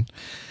 Squadron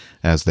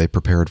as they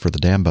prepared for the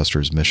Dam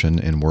Busters mission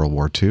in World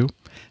War II,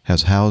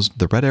 has housed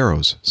the Red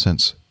Arrows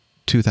since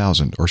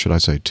 2000, or should I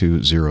say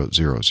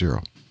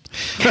 2000.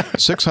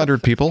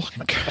 600 people.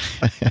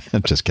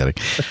 Just kidding.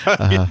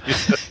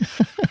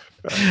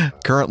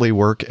 Currently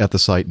work at the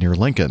site near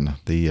Lincoln.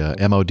 The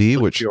MOD,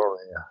 which...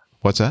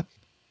 What's that?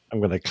 I'm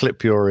going to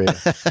clip your ear.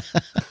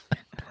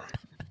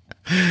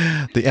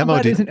 The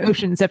MOD... There's an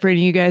ocean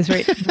separating you guys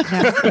right now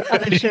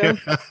on the show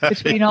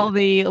between all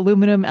the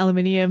aluminum,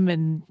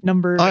 and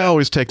number. I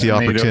always take the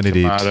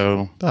opportunity.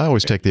 I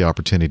always take the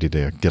opportunity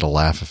to get a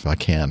laugh if I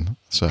can.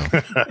 So,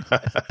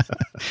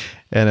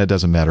 and it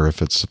doesn't matter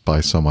if it's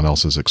by someone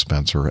else's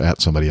expense or at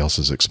somebody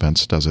else's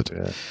expense, does it?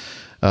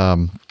 Yeah.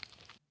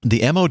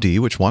 The MOD,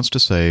 which wants to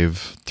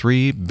save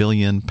 £3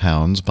 billion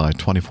by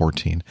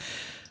 2040,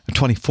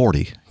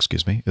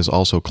 is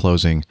also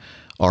closing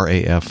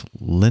RAF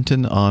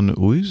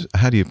Linton-on-Ouse.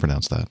 How do you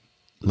pronounce that?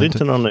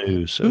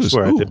 Linton-on-Ouse. That's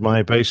where I did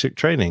my basic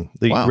training.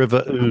 The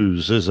River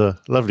Ouse is a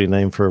lovely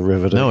name for a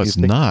river. No, it's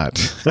not.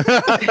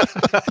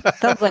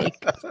 Sounds like,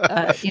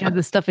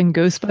 the stuff in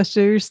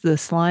Ghostbusters, the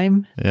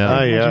slime.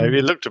 Yeah.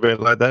 It looked a bit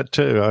like that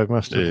too, I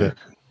must admit.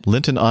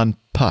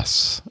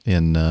 Linton-on-Puss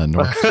in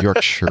North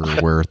Yorkshire,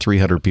 where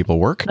 300 people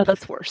work. Oh,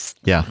 that's worse.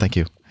 Yeah, thank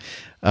you.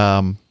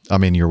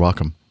 You're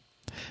welcome.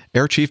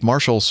 Air Chief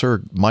Marshal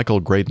Sir Michael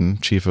Graydon,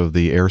 Chief of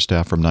the Air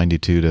Staff from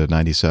 92 to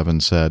 97,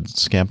 said,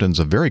 Scampton's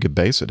a very good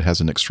base. It has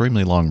an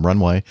extremely long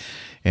runway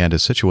and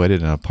is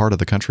situated in a part of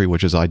the country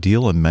which is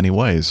ideal in many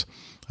ways.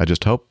 I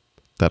just hope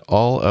that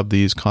all of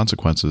these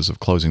consequences of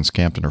closing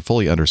Scampton are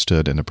fully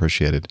understood and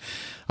appreciated.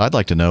 I'd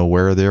like to know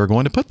where they're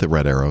going to put the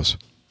Red Arrows.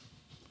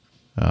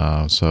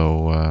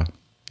 The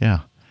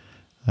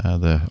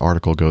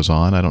article goes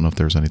on. I don't know if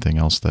there's anything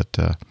else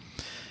that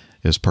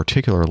is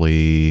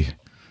particularly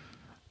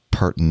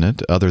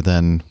pertinent other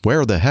than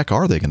where the heck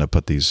are they going to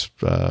put these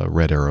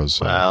Red Arrows?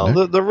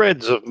 Well, the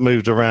Reds have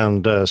moved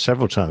around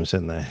several times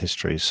in their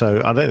history,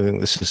 so I don't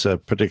think this is a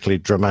particularly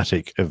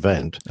dramatic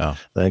event.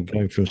 They're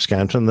going from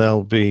Scampton.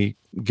 They'll be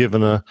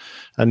given a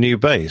new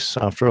base.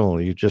 After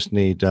all, you just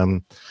need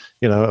a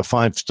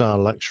 5-star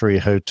luxury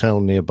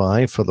hotel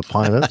nearby for the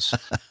pilots,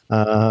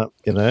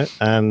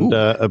 and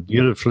a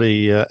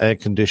beautifully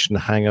air-conditioned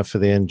hangar for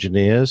the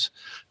engineers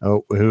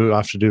who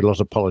have to do a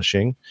lot of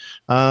polishing,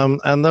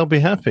 and they'll be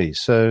happy.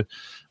 So,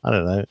 I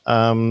don't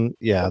know.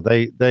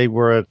 They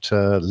were at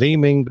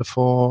Leeming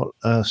before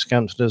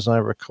Scampton, as I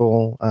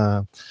recall,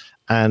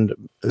 and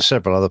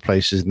several other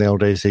places in the old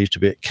days. They used to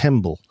be at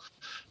Kemble,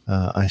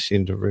 I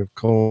seem to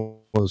recall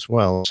as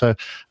well. So,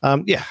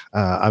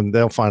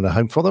 they'll find a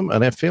home for them,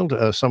 an airfield,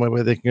 somewhere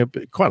where they can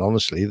go. Quite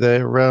honestly,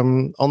 they're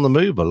on the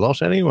move a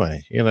lot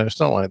anyway. It's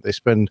not like they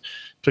spend,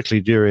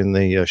 particularly during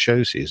the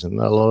show season,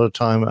 a lot of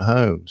time at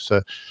home.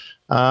 So,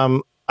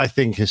 I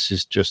think this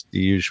is just the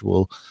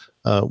usual,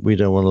 we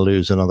don't want to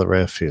lose another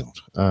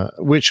airfield,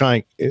 which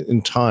I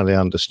entirely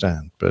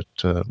understand. But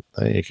there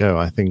you go.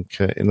 I think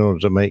in order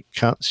to make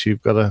cuts,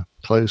 you've got to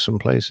close some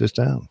places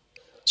down.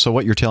 So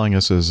what you're telling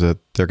us is that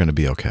they're going to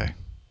be okay.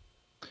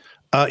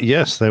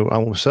 Yes, they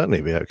will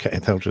certainly be okay.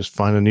 They'll just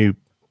find a new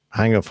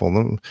hangar for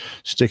them,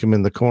 stick them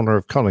in the corner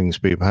of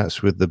Coningsby,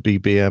 perhaps with the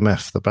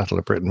BBMF, the Battle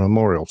of Britain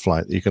Memorial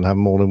flight. You can have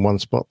them all in one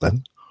spot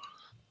then.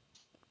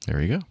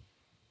 There you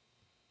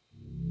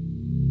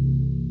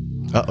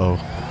go. Uh-oh.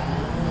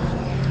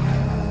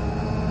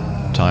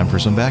 Time for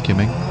some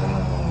vacuuming.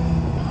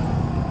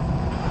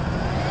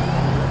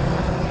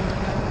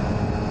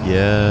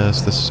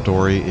 Yes, this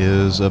story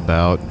is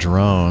about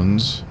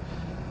drones.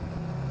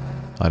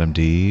 Item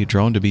D,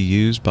 drone to be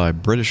used by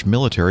British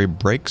military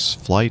breaks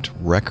flight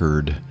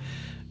record.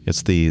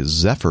 It's the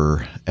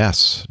Zephyr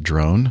S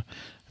drone.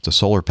 It's a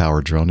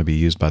solar-powered drone to be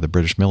used by the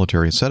British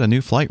military. It set a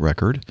new flight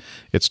record,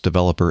 its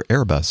developer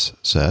Airbus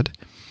said.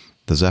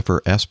 The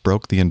Zephyr S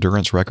broke the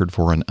endurance record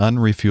for an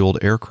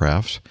unrefueled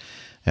aircraft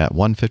at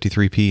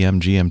 1:53 p.m.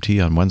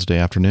 GMT on Wednesday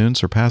afternoon,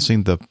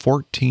 surpassing the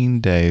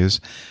 14 days,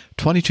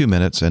 22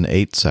 minutes, and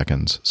 8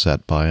 seconds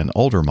set by an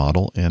older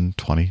model in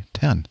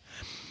 2010.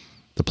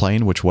 The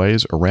plane, which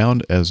weighs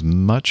around as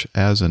much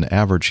as an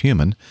average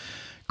human,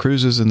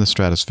 cruises in the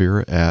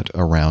stratosphere at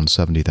around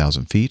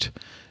 70,000 feet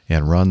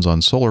and runs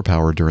on solar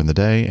power during the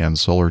day and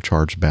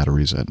solar-charged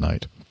batteries at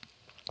night.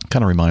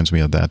 Kind of reminds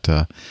me of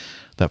that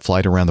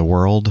flight around the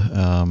world.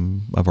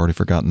 I've already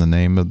forgotten the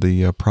name of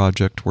the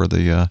project where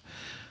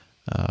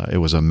it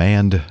was a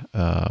manned...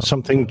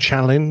 something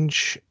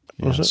challenge,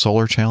 was it?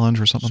 Solar Challenge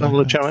or something Solar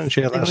like that? Challenge,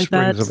 yeah, Something that like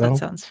rings a bell. that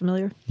sounds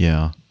familiar.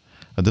 Yeah.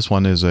 This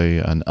one is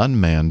an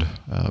unmanned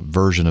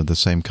version of the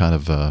same kind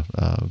of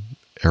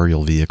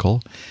aerial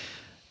vehicle.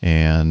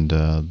 And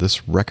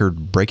this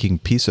record-breaking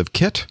piece of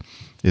kit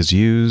is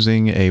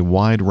using a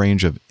wide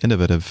range of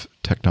innovative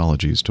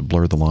technologies to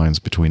blur the lines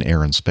between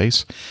air and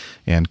space,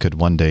 and could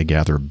one day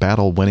gather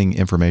battle-winning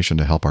information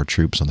to help our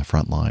troops on the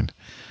front line.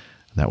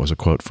 That was a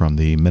quote from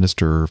the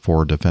Minister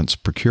for Defense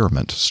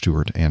Procurement,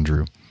 Stuart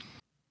Andrew.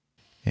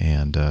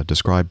 And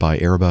described by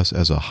Airbus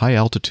as a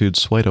high-altitude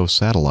Pseudo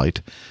satellite,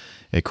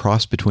 a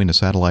cross between a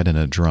satellite and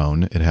a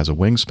drone. It has a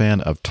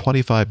wingspan of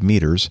 25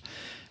 meters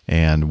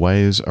and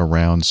weighs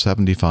around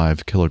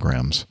 75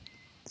 kilograms.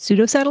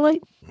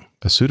 Pseudo-satellite?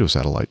 A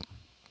pseudo-satellite.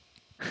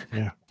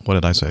 Yeah. What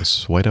did I say?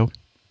 Pseudo?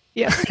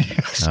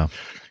 Yes. Oh.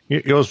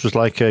 Yours was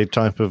like a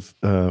type of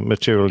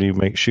material you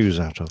make shoes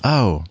out of.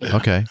 Oh,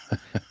 okay.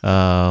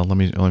 Let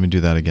me do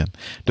that again.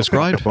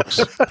 Described.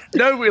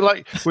 No, we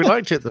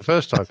liked it the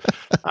first time.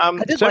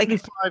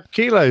 75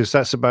 kilos.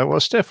 That's about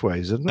what Steph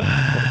weighs, isn't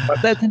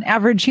it? That's an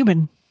average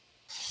human.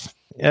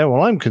 Yeah,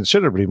 well, I'm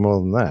considerably more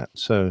than that.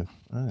 So,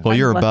 well,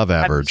 you're above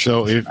average.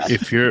 So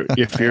if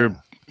you're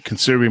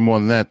considerably more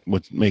than that,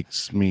 what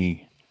makes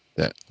me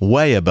that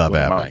way above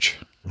average?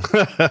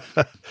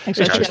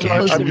 Actually,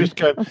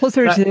 I'm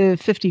closer to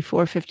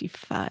 54,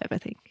 55, I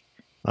think.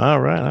 All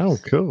right. Oh,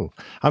 cool.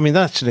 I mean,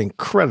 that's an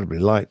incredibly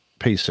light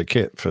piece of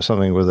kit for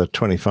something with a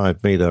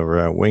 25-meter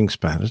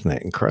wingspan, isn't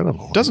it?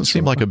 Incredible. It doesn't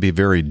seem like it'd be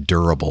very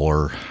durable,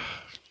 or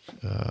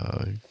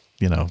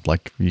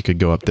like you could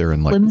go up there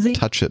and flimsy?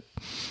 Touch it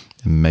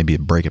and maybe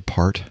break it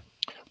apart.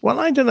 Well,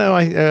 I don't know.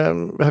 I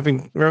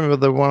remember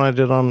the one I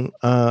did on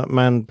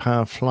manned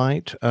power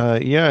flight.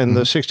 In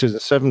the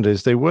 60s and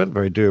 70s, they weren't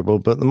very durable,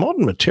 but the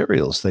modern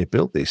materials they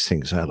built these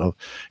things out of,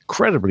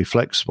 incredibly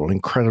flexible,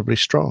 incredibly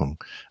strong,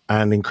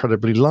 and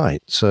incredibly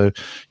light. So,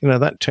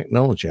 that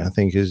technology, I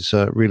think, is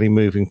really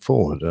moving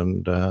forward.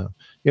 And,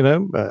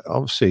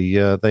 obviously,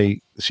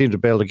 they seem to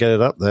be able to get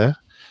it up there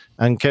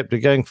and kept it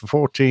going for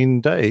 14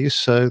 days.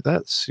 So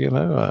that's,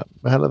 a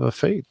hell of a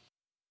feat.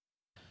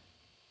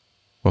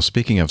 Well,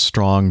 speaking of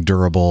strong,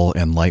 durable,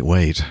 and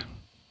lightweight,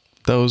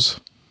 those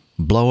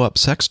blow-up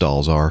sex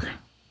dolls are.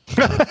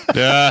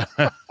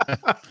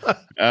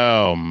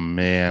 Oh,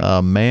 man.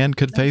 A man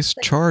could face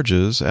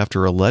charges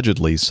after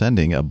allegedly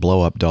sending a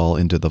blow-up doll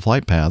into the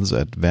flight paths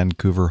at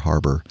Vancouver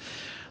Harbor.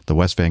 The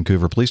West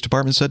Vancouver Police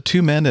Department said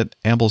 2 men at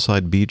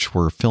Ambleside Beach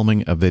were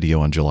filming a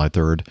video on July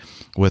 3rd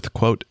with,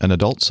 quote, an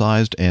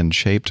adult-sized and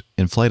shaped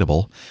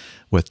inflatable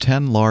with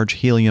 10 large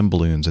helium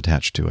balloons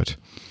attached to it.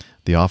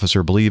 The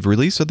officer believed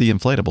release of the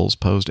inflatables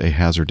posed a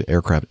hazard to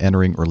aircraft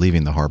entering or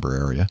leaving the harbor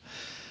area.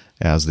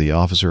 As the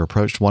officer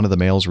approached, one of the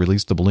males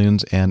released the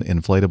balloons and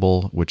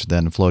inflatable, which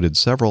then floated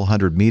several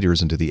hundred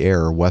meters into the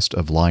air west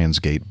of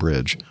Lionsgate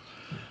Bridge.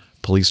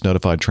 Police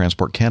notified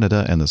Transport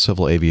Canada and the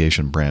Civil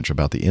Aviation Branch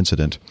about the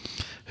incident,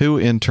 who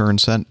in turn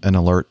sent an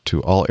alert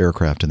to all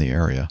aircraft in the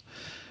area.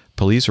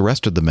 Police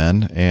arrested the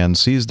men and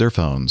seized their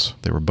phones.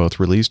 They were both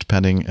released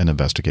pending an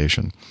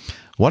investigation.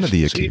 One of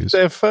the accused...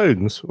 their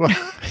phones?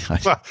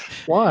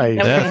 Why?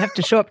 They have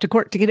to show up to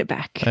court to get it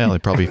back. Well, they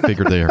probably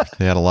figured they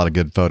had a lot of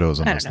good photos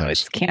on those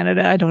things. It's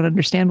Canada. I don't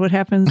understand what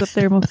happens up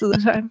there most of the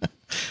time.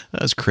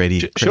 That's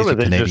crazy Surely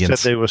they Canadians.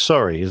 just said they were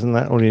sorry. Isn't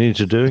that all you need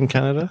to do in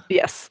Canada?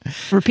 Yes,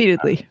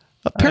 repeatedly.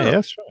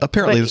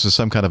 Apparently this is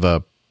some kind of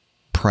a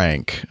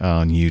prank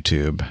on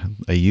YouTube.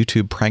 A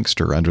YouTube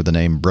prankster under the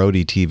name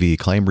Brody TV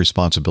claimed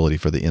responsibility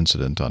for the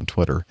incident on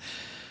Twitter.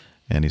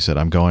 And he said,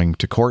 I'm going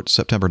to court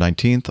September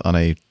 19th on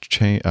a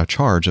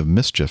charge of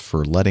mischief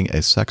for letting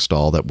a sex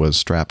doll that was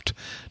strapped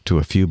to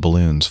a few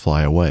balloons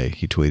fly away.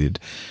 He tweeted,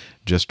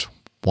 just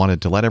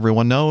wanted to let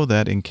everyone know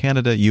that in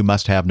Canada, you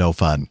must have no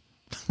fun.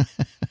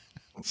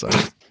 So,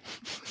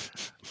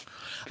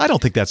 I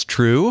don't think that's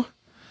true.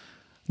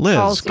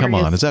 Liz, come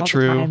on. Is that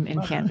true?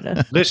 In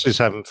Canada. Liz is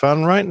having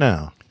fun right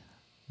now.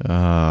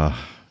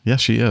 Yes,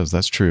 she is.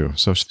 That's true.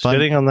 So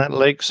sitting on that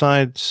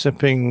lakeside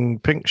sipping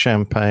pink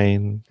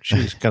champagne,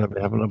 she's going to be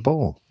having a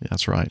ball.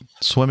 That's right.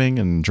 Swimming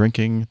and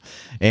drinking.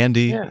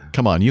 Andy,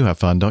 come on, you have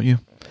fun, don't you?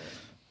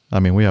 I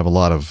mean, we have a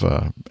lot of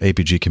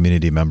APG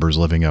community members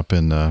living up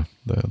in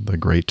the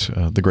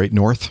great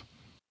north.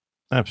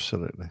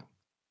 Absolutely.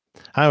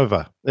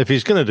 However, if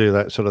he's going to do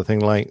that sort of thing,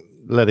 like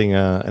letting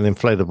an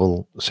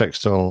inflatable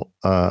sex doll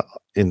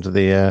into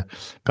the air,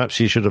 perhaps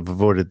he should have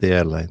avoided the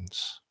air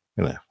lanes.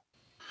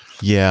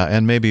 Yeah,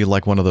 and maybe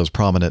like one of those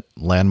prominent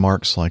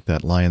landmarks like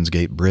that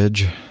Lionsgate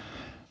Bridge.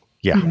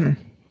 Yeah. Mm-hmm.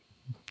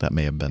 That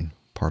may have been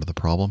part of the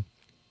problem.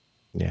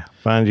 Yeah.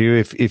 Mind you,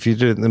 if you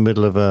did it in the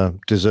middle of a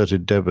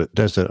deserted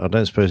desert, I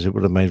don't suppose it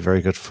would have made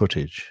very good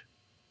footage.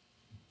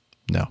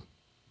 No,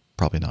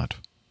 probably not.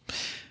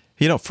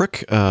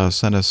 Frick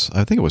sent us,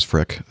 I think it was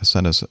Frick,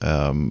 sent us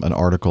an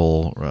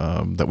article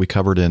that we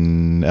covered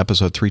in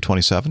episode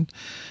 327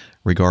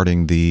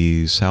 regarding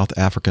the South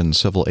African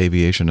Civil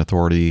Aviation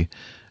Authority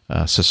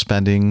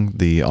suspending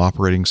the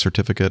operating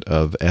certificate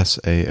of SA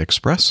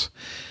Express.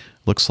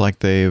 Looks like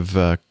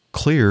they've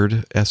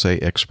cleared SA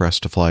Express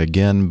to fly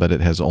again, but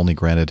it has only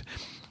granted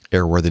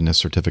airworthiness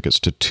certificates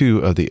to 2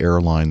 of the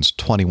airline's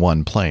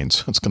 21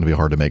 planes. It's going to be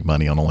hard to make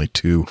money on only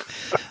 2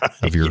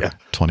 of your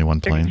 21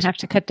 They're planes. gonna have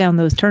to cut down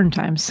those turn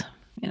times.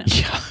 Yeah.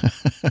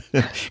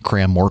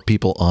 Cram more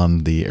people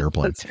on the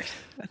airplane. That's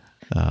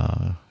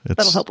right.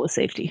 That'll help with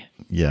safety.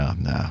 Yeah,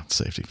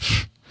 safety.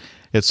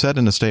 It said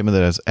in a statement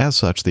that as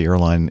such, the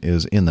airline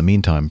is in the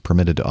meantime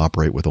permitted to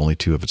operate with only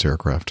 2 of its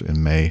aircraft.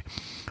 In May,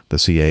 the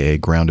CAA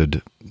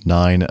grounded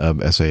 9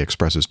 of SA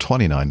Express's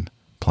 29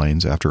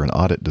 planes after an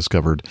audit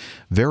discovered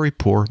very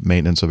poor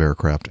maintenance of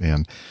aircraft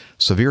and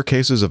severe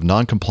cases of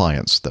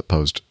non-compliance that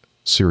posed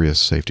serious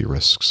safety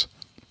risks.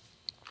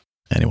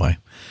 Anyway,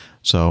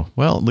 so,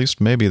 well, at least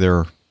maybe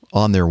they're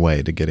on their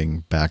way to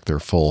getting back their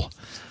full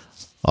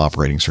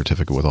operating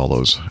certificate with all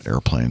those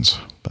airplanes.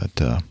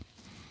 But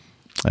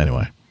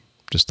anyway,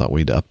 just thought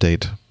we'd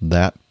update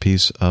that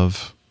piece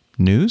of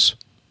news.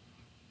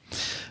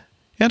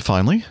 And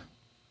finally,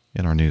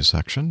 in our news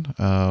section,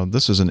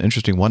 this is an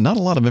interesting one. Not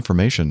a lot of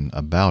information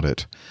about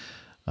it.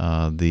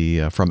 From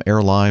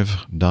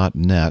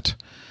airlive.net,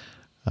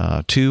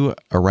 2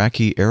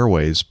 Iraqi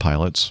Airways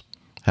pilots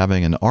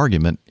having an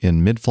argument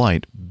in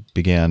mid-flight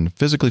began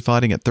physically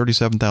fighting at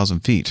 37,000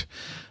 feet,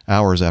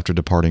 hours after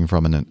departing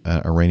from an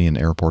Iranian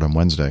airport on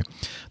Wednesday.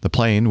 The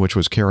plane, which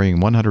was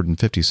carrying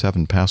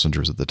 157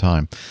 passengers at the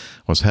time,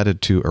 was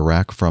headed to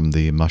Iraq from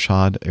the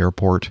Mashhad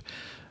airport,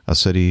 a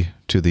city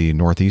to the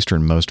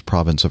northeasternmost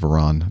province of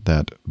Iran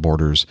that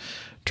borders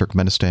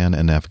Turkmenistan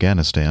and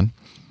Afghanistan.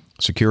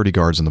 Security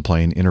guards in the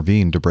plane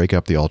intervened to break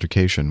up the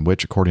altercation,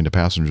 which, according to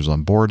passengers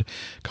on board,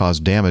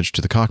 caused damage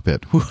to the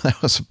cockpit. Whew,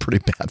 that was a pretty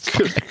bad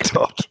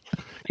fight.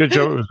 Good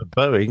job it was a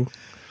Boeing.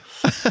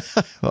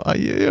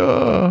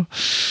 Yeah.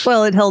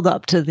 Well, it held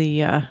up to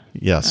the.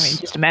 Yes. I mean,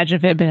 just imagine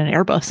if it had been an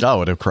Airbus. Oh, it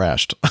would have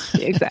crashed.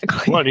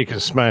 Exactly. Well, you can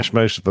smash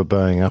most of a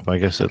Boeing up. I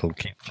guess it'll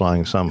keep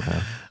flying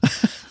somehow.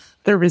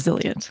 They're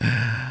resilient.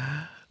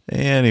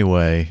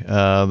 Anyway,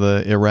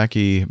 the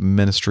Iraqi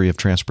Ministry of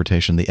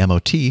Transportation, the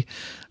MOT,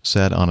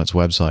 said on its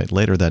website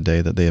later that day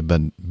that they had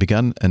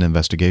begun an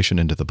investigation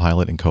into the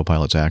pilot and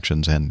co-pilot's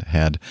actions and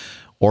had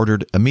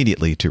ordered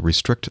immediately to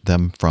restrict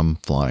them from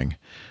flying.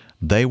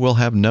 They will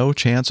have no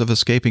chance of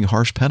escaping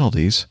harsh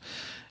penalties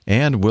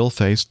and will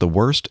face the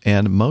worst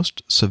and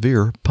most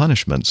severe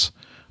punishments,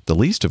 the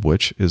least of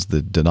which is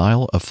the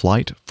denial of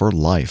flight for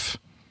life.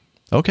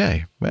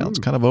 Okay, well, it's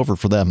kind of over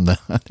for them.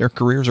 Their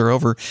careers are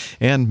over,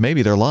 and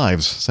maybe their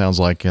lives, sounds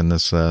like in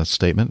this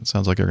statement. It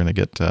sounds like they're going to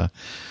get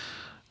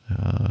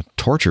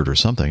tortured or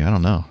something. I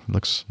don't know. It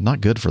looks not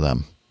good for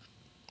them.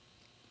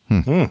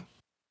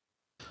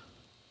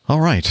 All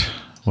right.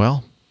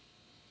 Well,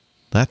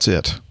 that's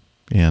it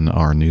in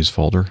our news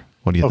folder.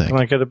 What do you think?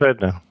 Can I go to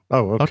bed now?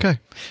 Oh, okay.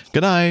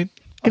 Good night.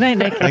 Good night,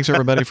 Nick. Thanks,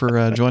 everybody,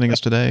 for joining us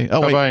today. Oh,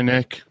 wait. Bye-bye,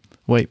 Nick.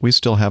 Wait, we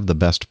still have the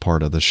best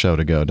part of the show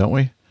to go, don't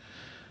we?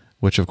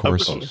 Which, of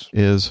course,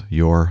 is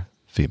your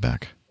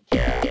feedback.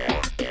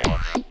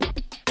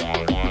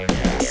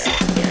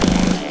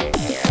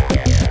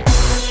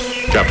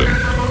 Captain,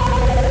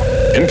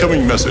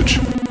 incoming message.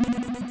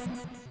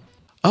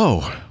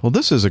 Oh, well,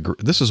 this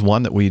is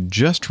one that we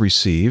just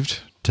received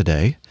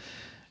today,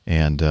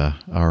 and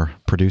our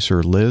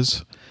producer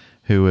Liz,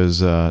 who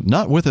is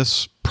not with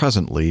us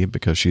presently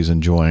because she's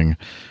enjoying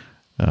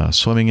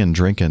swimming and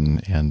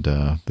drinking and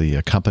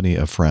the company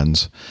of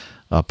friends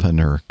up in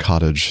her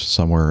cottage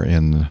somewhere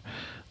in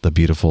the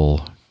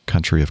beautiful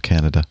country of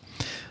Canada.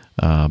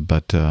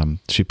 But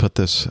she put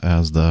this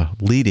as the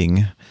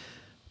leading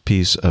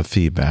piece of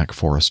feedback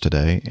for us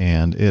today,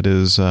 and it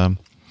is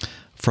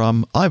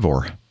from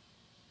Ivor.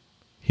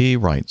 He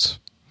writes,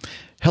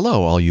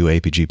 "Hello, all you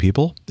APG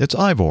people. It's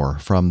Ivor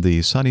from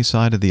the sunny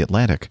side of the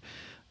Atlantic.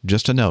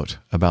 Just a note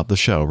about the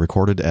show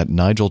recorded at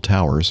Nigel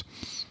Towers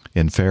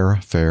in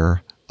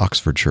Fair,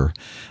 Oxfordshire,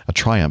 a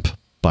triumph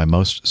by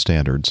most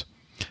standards.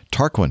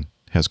 Tarquin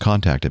has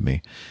contacted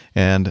me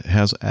and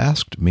has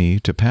asked me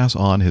to pass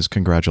on his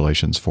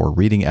congratulations for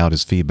reading out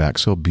his feedback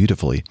so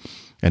beautifully,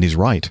 and he's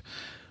right.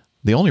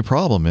 The only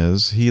problem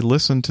is he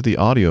listened to the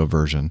audio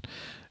version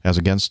as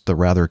against the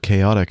rather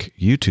chaotic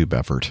YouTube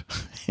effort,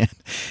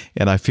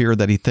 and I fear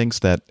that he thinks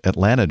that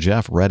Atlanta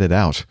Jeff read it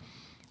out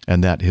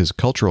and that his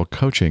cultural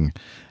coaching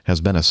has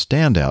been a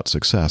standout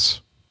success.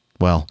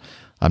 Well,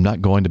 I'm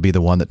not going to be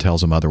the one that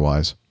tells him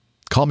otherwise.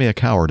 Call me a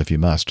coward if you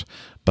must,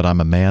 but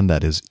I'm a man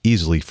that is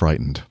easily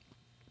frightened.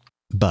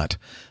 But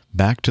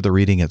back to the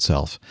reading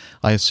itself.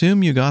 I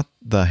assume you got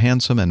the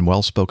handsome and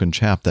well-spoken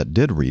chap that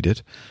did read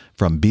it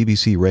from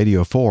BBC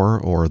Radio 4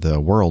 or the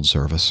World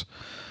Service.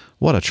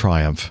 What a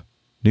triumph.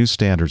 New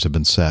standards have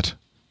been set.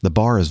 The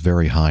bar is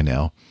very high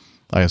now.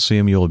 I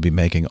assume you will be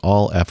making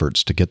all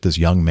efforts to get this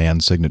young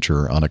man's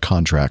signature on a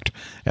contract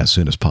as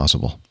soon as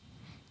possible."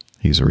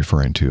 He's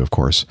referring to, of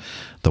course,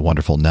 the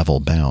wonderful Neville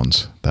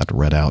Bounds that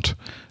read out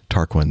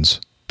Tarquin's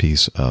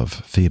piece of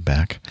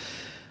feedback.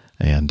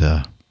 And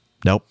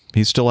nope,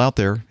 he's still out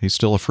there. He's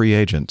still a free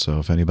agent. So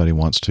if anybody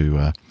wants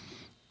to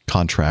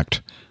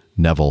contract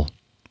Neville,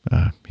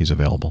 he's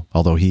available.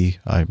 Although he,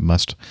 I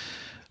must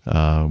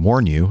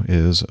warn you,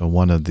 is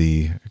one of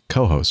the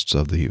co-hosts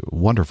of the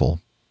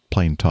wonderful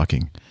Plain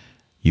Talking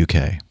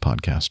UK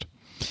podcast.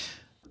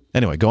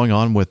 Anyway, going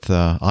on with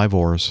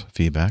Ivor's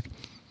feedback.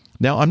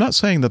 Now, I'm not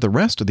saying that the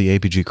rest of the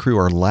APG crew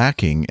are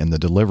lacking in the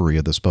delivery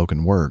of the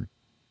spoken word.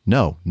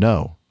 No,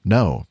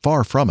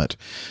 far from it.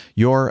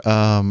 Your,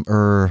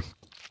 how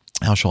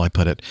shall I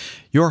put it?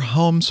 Your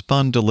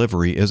homespun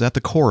delivery is at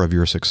the core of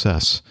your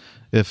success,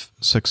 if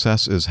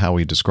success is how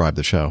we describe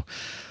the show.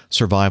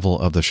 Survival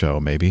of the show,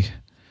 maybe.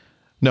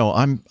 No,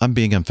 I'm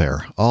being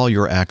unfair. All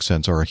your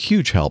accents are a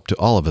huge help to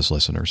all of us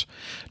listeners.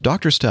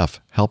 Dr. Steph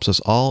helps us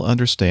all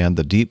understand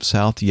the Deep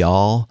South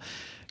y'all.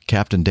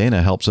 Captain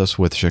Dana helps us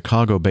with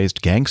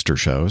Chicago-based gangster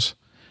shows.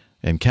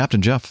 And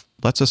Captain Jeff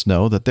lets us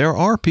know that there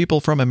are people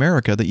from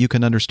America that you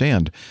can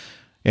understand.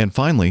 And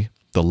finally,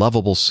 the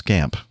lovable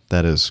scamp,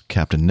 that is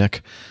Captain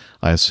Nick.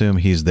 I assume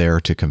he's there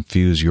to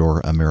confuse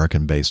your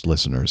American-based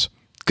listeners.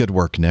 Good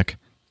work, Nick.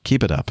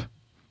 Keep it up.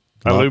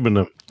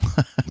 Aluminum.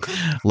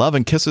 Love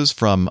and kisses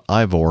from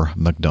Ivor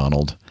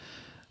McDonald.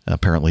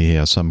 Apparently he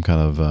has some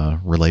kind of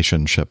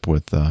relationship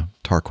with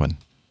Tarquin.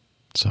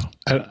 So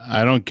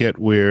I don't get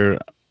where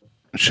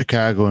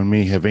Chicago and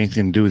me have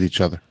anything to do with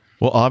each other.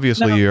 Well,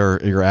 obviously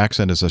your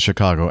accent is a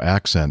Chicago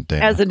accent,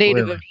 Dana. As a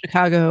native of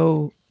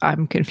Chicago,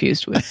 I'm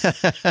confused with.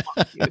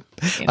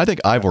 I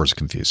think Ivor's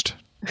confused.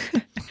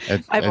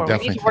 Ivor,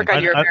 we need to work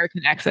on your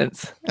American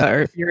accents,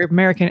 or your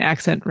American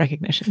accent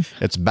recognition.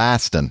 It's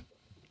Boston.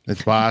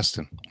 It's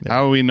Boston.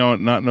 How do we not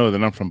know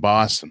that I'm from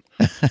Boston?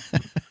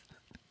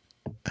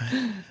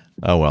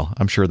 Oh, well,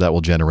 I'm sure that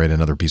will generate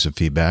another piece of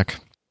feedback.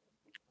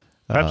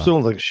 Perhaps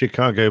all the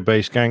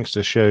Chicago-based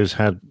gangster shows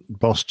had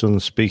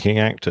Boston-speaking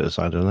actors.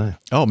 I don't know.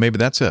 Oh, maybe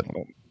that's it.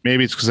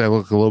 Maybe it's because I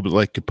look a little bit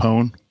like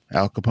Capone,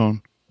 Al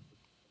Capone.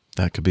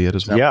 That could be it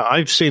as well. Yeah,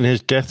 I've seen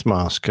his death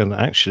mask, and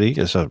actually,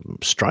 there's a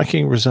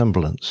striking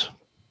resemblance.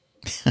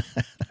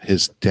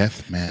 His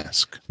death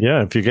mask.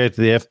 Yeah, if you go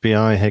to the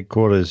FBI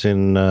headquarters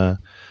in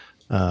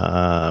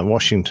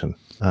Washington,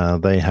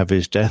 they have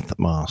his death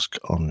mask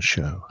on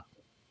show.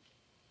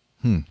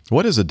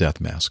 What is a death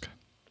mask?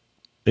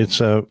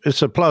 It's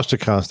a plaster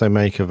cast they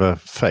make of a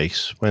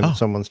face when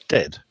someone's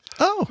dead.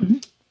 Oh,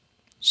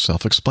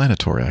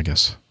 self-explanatory, I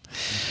guess.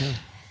 Okay.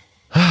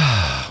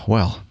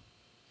 Well,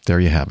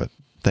 there you have it.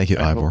 Thank you,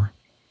 Ivor.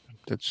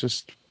 That's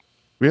just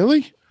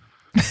really.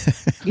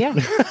 Yeah.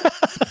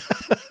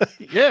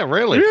 Yeah,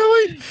 really.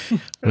 Really?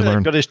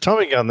 Got his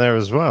Tommy gun there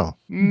as well.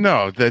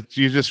 No, that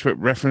you're just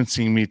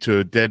referencing me to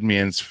a dead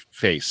man's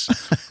face.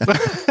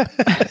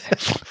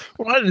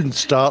 Well, I didn't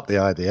start the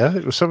idea.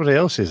 It was somebody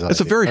else's idea.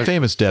 It's a very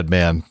famous dead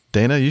man.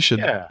 Dana, you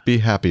should be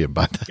happy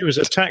about that. He was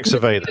a tax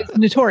evader.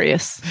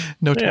 Notorious.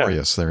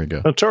 Notorious. Yeah. There you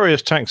go.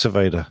 Notorious tax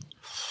evader.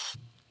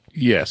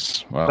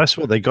 Yes. Well, that's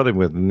what they got him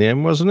with in the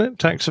end, wasn't it?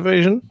 Tax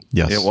evasion?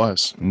 Yes. It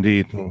was,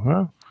 indeed.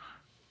 Uh-huh.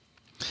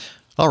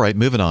 All right,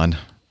 moving on.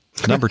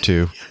 Number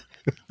 2.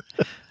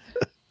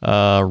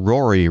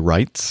 Rory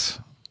writes,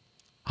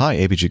 "Hi,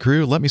 APG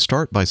crew. Let me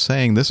start by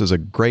saying this is a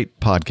great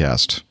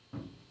podcast."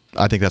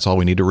 I think that's all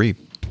we need to read.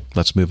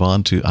 Let's move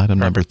on to item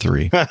number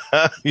 3.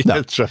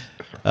 That's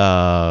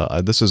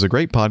right. This is a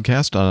great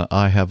podcast.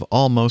 I have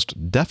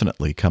almost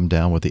definitely come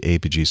down with the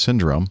APG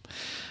syndrome.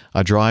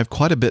 I drive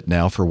quite a bit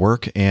now for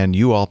work, and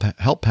you all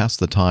help pass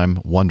the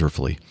time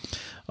wonderfully.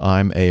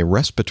 I'm a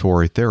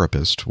respiratory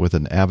therapist with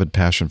an avid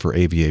passion for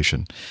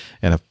aviation,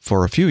 and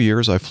for a few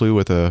years I flew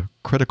with a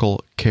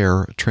critical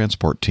care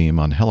transport team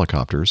on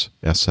helicopters,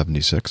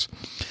 S-76,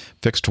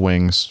 fixed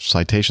wings,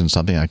 Citation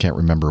something, I can't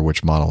remember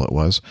which model it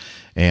was,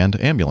 and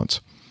ambulance.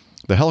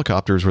 The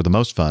helicopters were the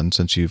most fun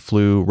since you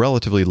flew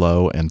relatively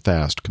low and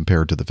fast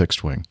compared to the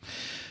fixed wing.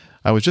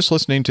 I was just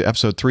listening to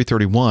episode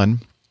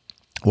 331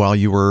 while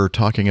you were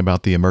talking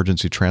about the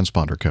emergency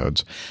transponder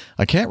codes.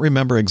 I can't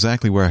remember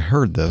exactly where I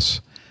heard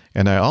this,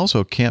 and I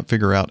also can't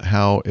figure out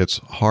how it's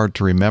hard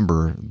to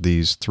remember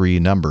these 3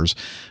 numbers,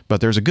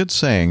 but there's a good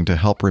saying to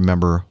help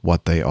remember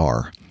what they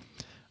are.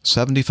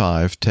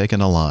 75,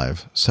 taken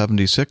alive.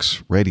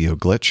 76, radio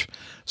glitch.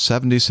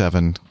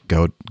 77,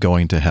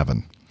 going to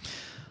heaven.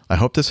 I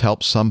hope this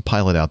helps some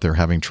pilot out there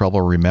having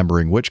trouble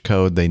remembering which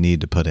code they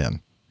need to put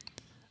in.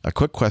 A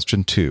quick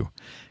question, too.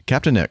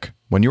 Captain Nick,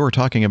 when you were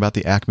talking about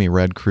the Acme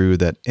Red crew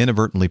that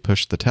inadvertently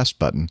pushed the test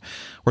button,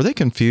 were they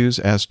confused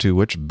as to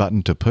which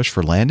button to push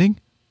for landing?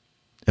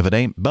 If it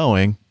ain't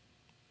Boeing,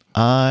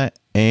 I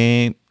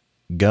ain't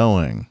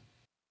going.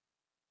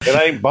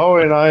 It ain't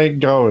Boeing, I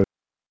ain't going.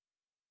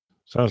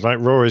 Sounds like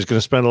Rory's going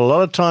to spend a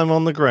lot of time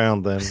on the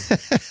ground then.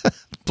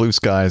 Blue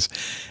skies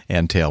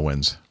and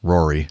tailwinds.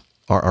 Rory,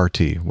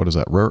 RRT. What is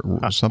that?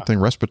 Something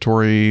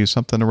respiratory,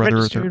 something or other.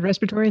 Registered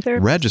respiratory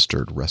therapist?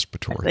 Registered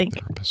respiratory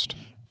therapist.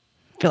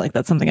 I feel like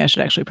that's something I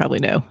should actually probably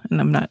know, and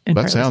I'm not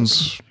entirely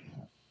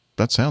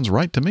That sounds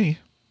right to me.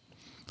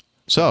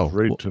 So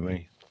rude to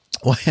me.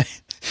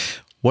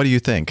 What do you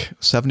think?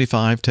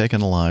 75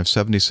 taken alive,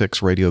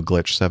 76 radio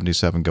glitch,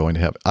 77 going to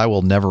heaven. I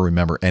will never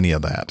remember any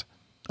of that.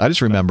 I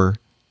just remember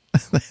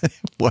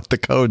what the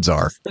codes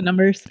are. The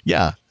numbers.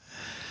 Yeah.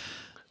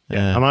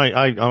 And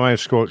I may have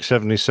scored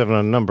 77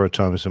 a number of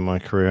times in my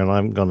career, and I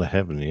haven't gone to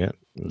heaven yet.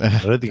 I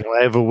don't think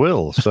I ever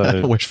will.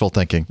 So wishful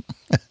thinking.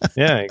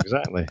 Yeah,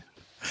 exactly.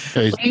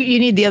 You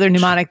need the other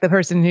mnemonic, the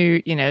person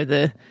who,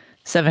 the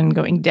 7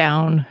 going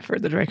down for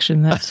the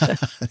direction that's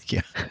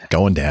yeah,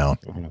 going down.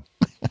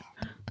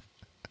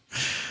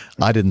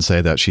 I didn't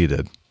say that, she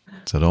did.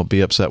 So don't be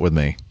upset with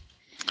me.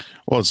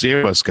 Well, it's the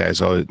Airbus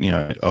guys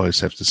always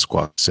have to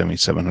squawk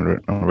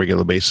 7700 on a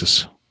regular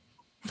basis,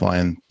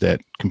 flying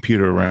that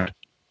computer around.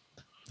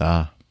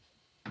 I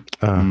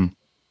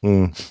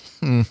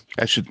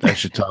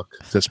should talk.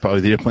 That's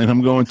probably the airplane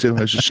I'm going to.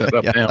 I should shut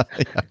up now.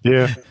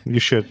 Yeah, you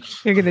should.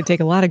 You're going to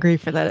take a lot of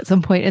grief for that at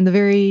some point in the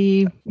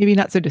very, maybe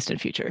not so distant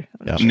future.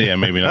 Yeah,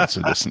 maybe not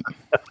so distant.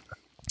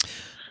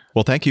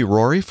 Well, thank you,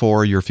 Rory,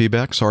 for your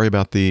feedback. Sorry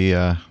about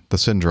the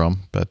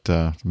syndrome, but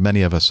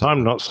many of us.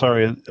 I'm not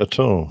sorry at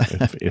all.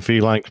 If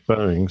he likes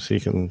Boeings, he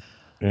can.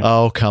 Yeah.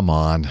 Oh, come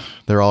on!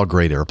 They're all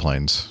great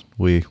airplanes.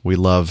 We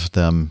love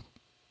them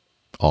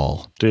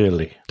all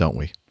dearly, don't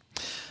we?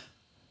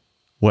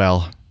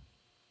 Well,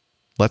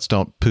 let's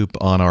don't poop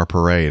on our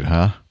parade,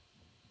 huh?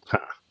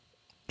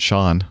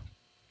 Sean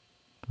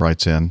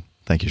writes in.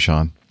 Thank you,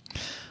 Sean.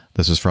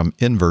 This is from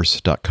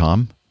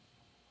inverse.com.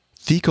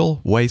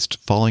 Fecal waste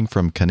falling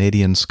from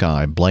Canadian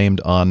sky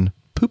blamed on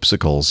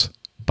poopsicles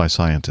by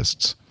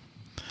scientists.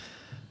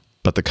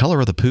 But the color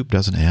of the poop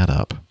doesn't add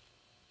up.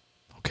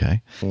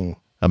 Okay.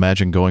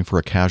 Imagine going for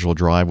a casual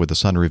drive with the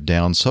sunroof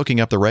down, soaking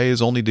up the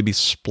rays only to be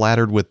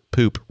splattered with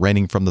poop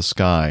raining from the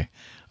sky.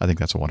 I think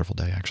that's a wonderful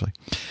day, actually.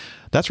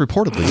 That's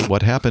reportedly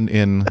what happened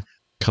in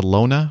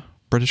Kelowna,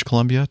 British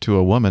Columbia, to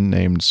a woman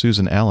named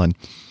Susan Allen,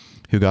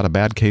 who got a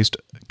bad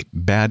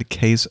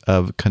case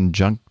of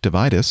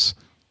conjunctivitis,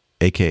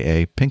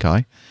 a.k.a. pink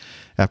eye,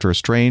 after a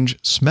strange,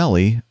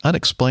 smelly,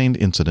 unexplained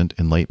incident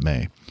in late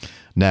May.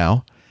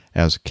 Now,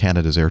 as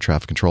Canada's Air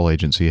Traffic Control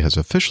Agency has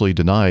officially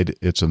denied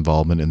its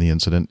involvement in the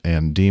incident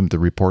and deemed the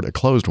report a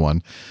closed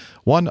one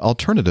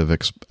alternative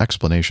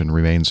explanation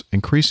remains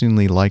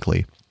increasingly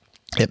likely.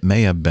 It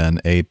may have been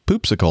a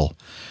poopsicle.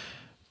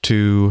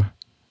 To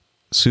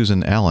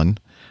Susan Allen,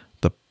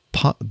 the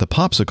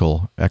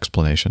popsicle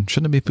explanation,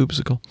 shouldn't it be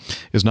poopsicle,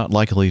 is not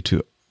likely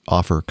to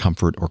offer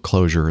comfort or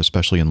closure,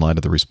 especially in light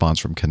of the response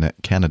from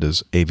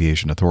Canada's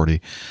Aviation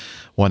Authority.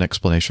 One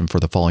explanation for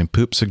the falling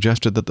poop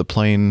suggested that the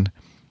plane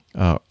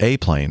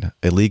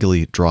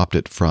illegally dropped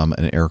it from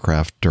an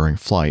aircraft during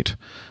flight,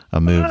 a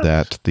move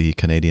that the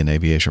Canadian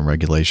aviation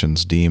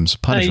regulations deems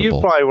punishable.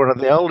 You fly one of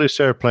the oldest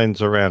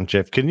airplanes around,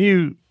 Jeff. Can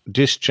you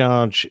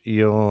discharge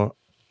your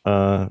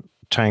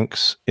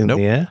tanks in the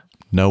air?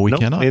 No, we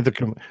cannot. Neither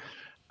can.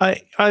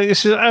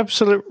 This is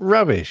absolute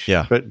rubbish.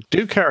 Yeah, but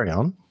do carry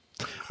on.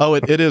 Oh,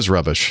 it is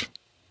rubbish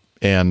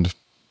and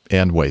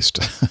waste.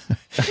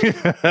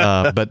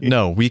 But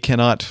no, we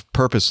cannot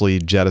purposely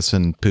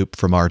jettison poop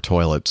from our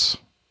toilets.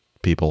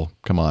 People,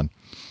 come on.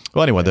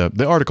 Well, anyway,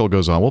 the article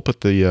goes on. We'll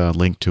put the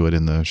link to it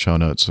in the show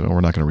notes. So we're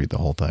not going to read the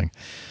whole thing.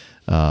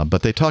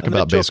 But they talk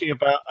about talking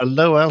about a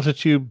low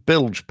altitude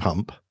bilge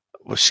pump.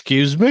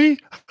 Excuse me?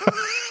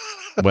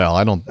 Well,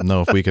 I don't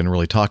know if we can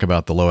really talk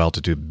about the low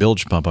altitude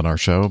bilge pump on our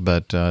show,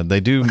 but they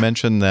do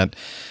mention that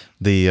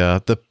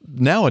the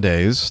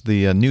nowadays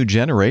the new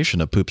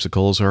generation of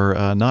poopsicles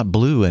are not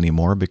blue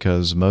anymore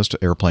because most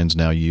airplanes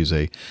now use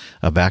a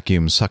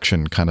vacuum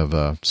suction kind of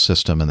a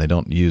system, and they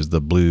don't use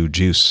the blue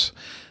juice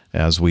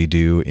as we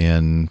do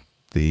in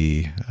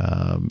the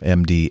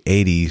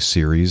MD-80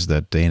 series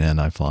that Dana and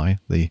I fly.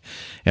 The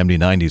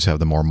MD-90s have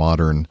the more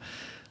modern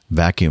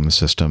vacuum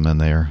system,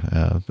 and they're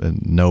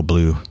no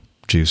blue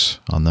juice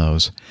on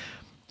those.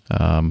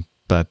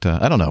 But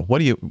I don't know.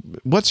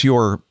 What's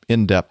your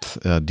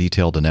in-depth,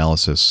 detailed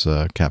analysis,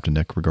 Captain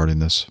Nick, regarding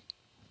this?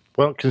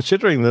 Well,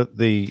 considering that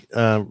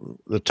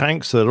the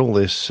tanks that all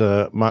this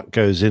muck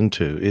goes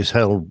into is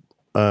held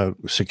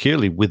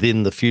securely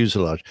within the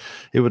fuselage,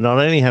 it would not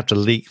only have to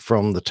leak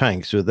from the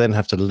tanks, it would then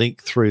have to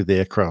leak through the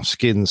aircraft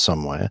skin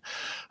somewhere.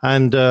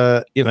 And,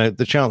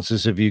 the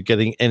chances of you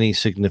getting any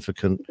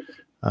significant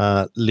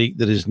leak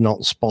that is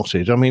not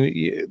spotted. I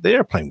mean, the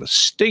airplane would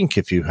stink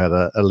if you had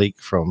a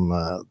leak from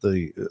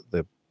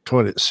the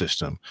toilet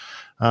system.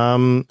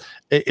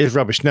 It is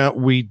rubbish. Now,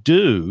 we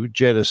do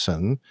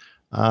jettison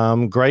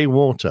grey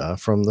water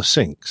from the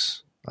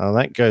sinks.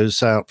 That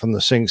goes out from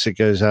the sinks. It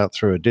goes out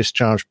through a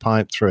discharge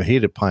pipe, through a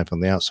heated pipe on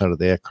the outside of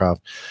the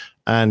aircraft,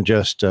 and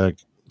just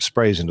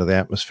sprays into the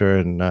atmosphere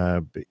and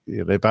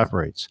it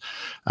evaporates.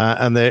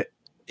 And there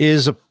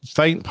is a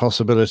faint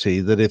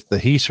possibility that if the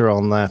heater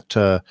on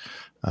that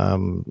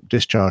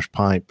discharge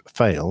pipe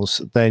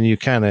fails, then you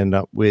can end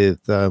up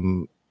with a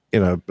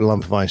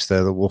lump of ice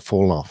there that will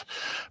fall off.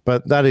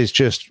 But that is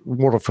just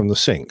water from the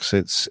sinks.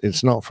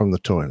 It's not from the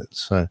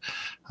toilets. So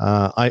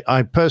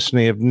I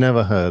personally have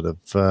never heard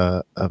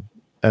of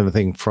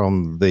anything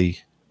from the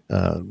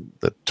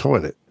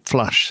toilet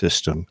flush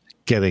system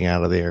getting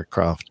out of the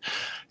aircraft.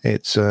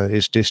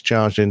 It's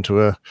discharged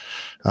into a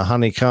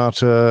honey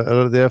cart at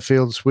the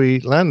airfields we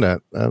land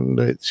at, and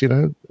it's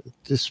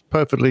this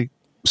perfectly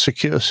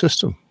secure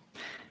system.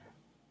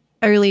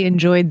 I really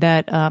enjoyed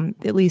that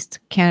at least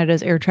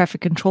Canada's Air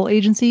Traffic Control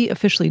Agency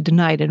officially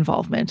denied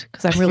involvement,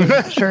 because I'm really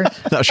not sure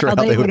how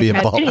they would be have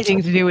had involved.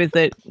 anything to do with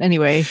it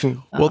anyway.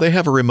 Well, they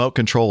have a remote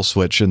control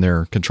switch in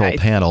their control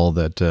panel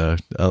that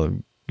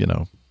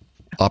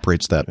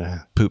operates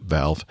that poop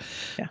valve.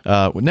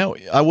 Yeah. Now,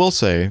 I will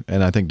say,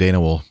 and I think Dana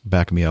will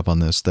back me up on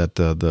this, that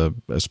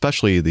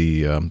especially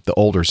the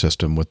older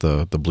system with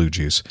the Blue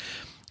Juice,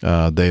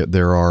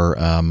 there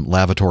are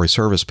lavatory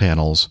service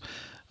panels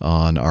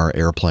on our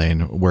airplane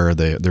where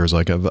there's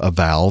like a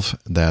valve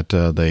that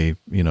they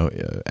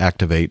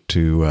activate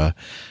to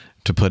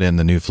put in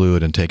the new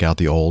fluid and take out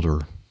the old,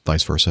 or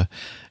vice versa.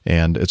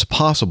 And it's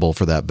possible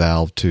for that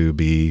valve to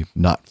be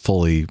not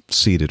fully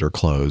seated or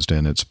closed,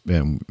 and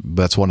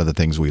that's one of the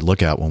things we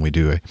look at when we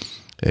do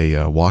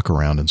a walk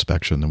around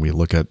inspection, and we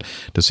look at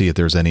to see if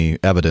there's any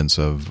evidence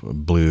of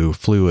blue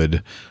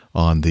fluid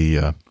on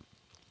the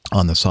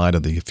side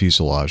of the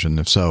fuselage, and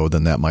if so,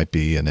 then that might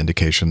be an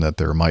indication that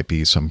there might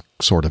be some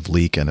sort of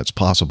leak, and it's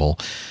possible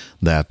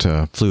that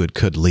fluid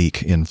could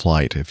leak in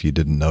flight if you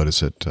didn't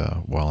notice it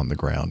while on the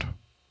ground.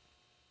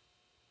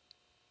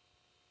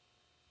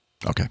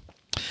 Okay.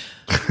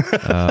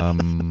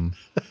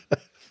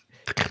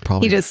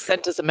 Probably. He just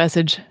sent us a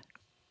message.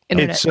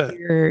 Internet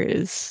here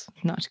is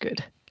not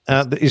good.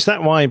 Is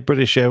that why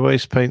British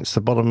Airways paints the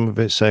bottom of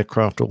its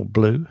aircraft all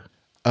blue?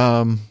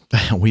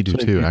 We do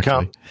too,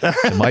 actually.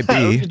 It might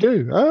be. You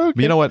do? Oh,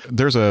 okay. You know what?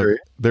 There's a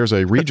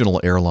regional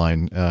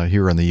airline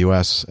here in the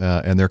U.S.,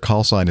 and their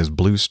call sign is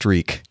Blue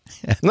Streak.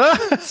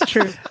 That's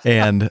true.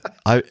 And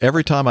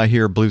every time I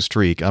hear Blue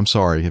Streak, I'm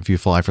sorry if you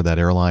fly for that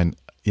airline.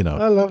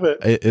 I love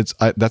it.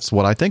 That's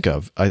what I think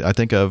of. I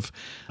think of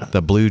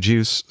the blue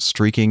juice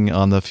streaking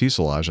on the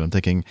fuselage. And I'm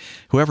thinking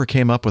whoever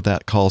came up with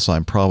that call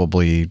sign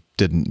probably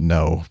didn't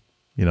know,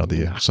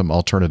 some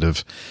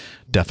alternative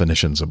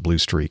definitions of blue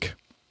streak.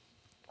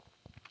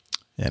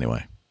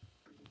 Anyway,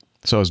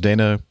 so is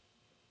Dana?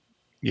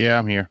 Yeah,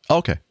 I'm here.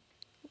 Okay.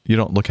 You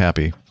don't look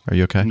happy. Are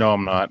you okay? No,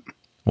 I'm not.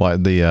 Why?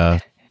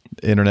 The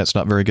internet's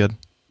not very good?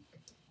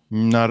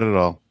 Not at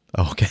all.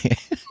 Okay.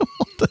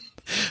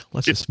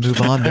 Let's just move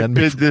on then.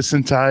 I did this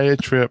entire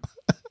trip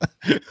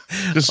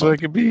just so I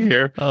could be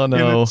here. Oh,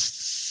 no. And it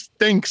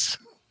stinks.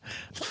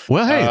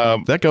 Well,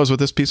 hey, that goes with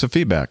this piece of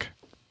feedback.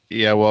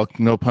 Yeah, well,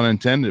 no pun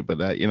intended,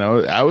 but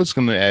I was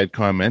going to add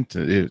comment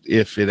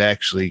if it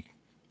actually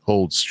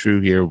holds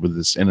true here with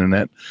this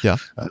internet. Yeah,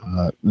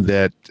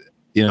 that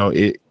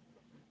it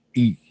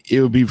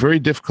would be very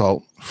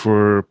difficult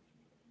for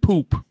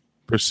poop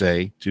per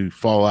se to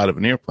fall out of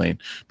an airplane,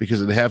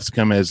 because it'd have to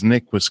come, as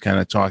Nick was kind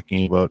of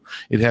talking about,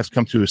 it'd have to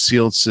come through a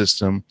sealed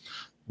system,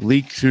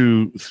 leak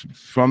through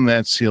from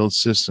that sealed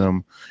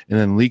system, and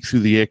then leak through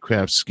the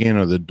aircraft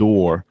scanner, the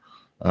door,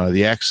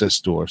 the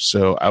access door.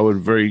 So I would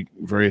very,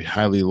 very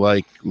highly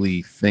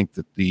likely think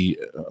that the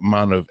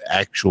amount of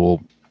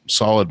actual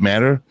solid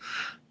matter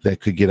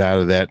that could get out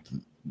of that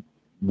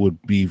would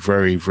be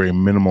very, very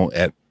minimal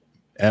at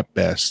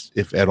best,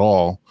 if at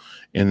all.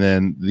 And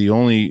then the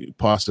only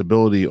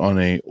possibility on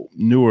a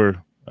newer,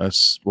 on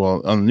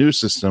the new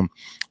system,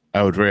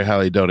 I would very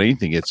highly doubt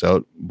anything gets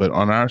out. But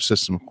on our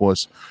system, of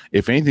course,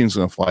 if anything's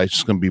going to fly, it's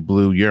just going to be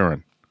blue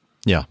urine.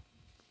 Yeah.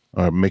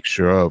 Or a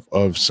mixture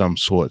of some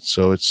sort.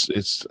 So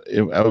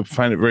I would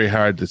find it very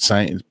hard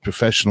that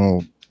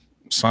professional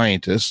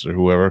scientists or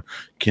whoever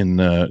can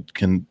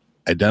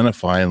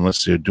identify,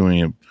 unless they're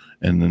doing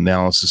an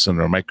analysis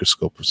under a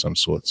microscope of some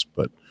sorts.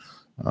 But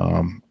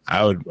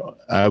I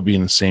would be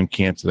in the same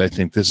camp that I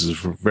think this is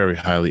very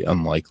highly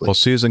unlikely. Well,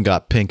 Susan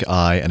got pink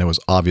eye, and it was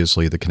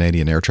obviously the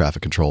Canadian Air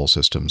Traffic Control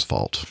System's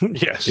fault.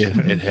 Yes,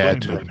 it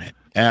had to.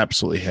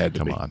 Absolutely had to.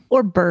 Come be. on.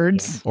 Or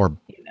birds. Or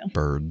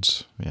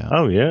birds. Yeah.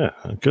 Oh yeah,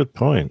 good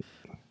point.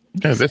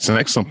 Yeah, that's an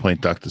excellent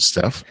point, Dr.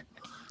 Steph.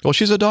 Well,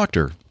 she's a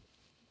doctor.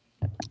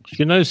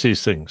 She knows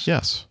these things.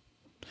 Yes.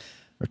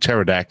 Or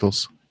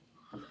pterodactyls.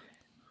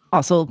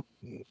 Also,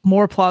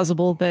 more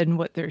plausible than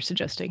what they're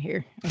suggesting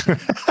here.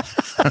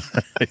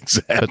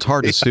 Exactly. It's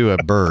hard to sue a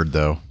bird,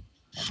 though.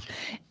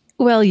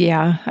 Well,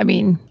 yeah. I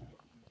mean,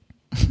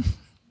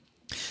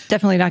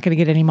 definitely not going to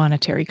get any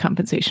monetary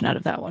compensation out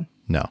of that one.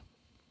 No.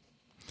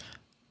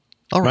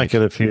 All right. Might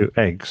get a few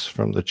eggs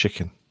from the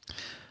chicken.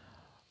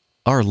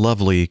 Our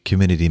lovely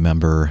community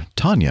member,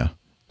 Tanya,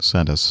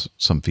 sent us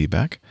some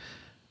feedback.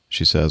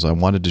 She says, I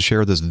wanted to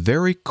share this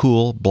very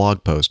cool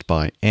blog post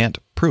by Ant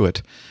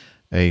Pruitt,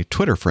 a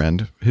Twitter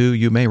friend who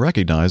you may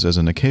recognize as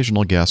an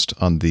occasional guest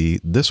on the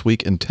This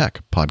Week in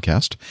Tech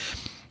podcast.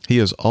 He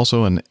is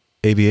also an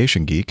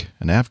aviation geek,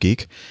 an av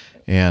geek,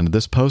 and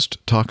this post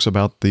talks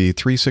about the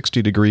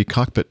 360-degree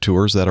cockpit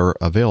tours that are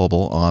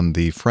available on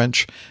the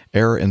French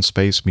Air and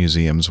Space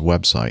Museum's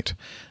website.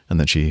 And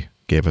then she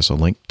gave us a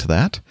link to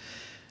that.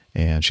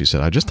 And she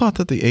said, I just thought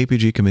that the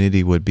APG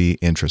community would be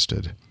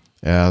interested.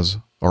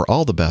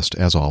 All the best,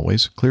 as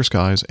always, clear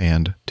skies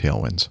and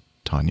tailwinds.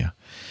 Tanya.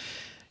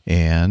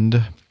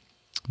 And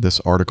this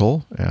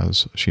article,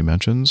 as she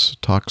mentions,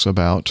 talks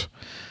about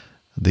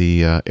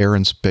the Air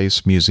and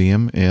Space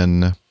Museum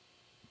in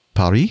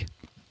Paris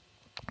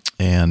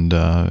and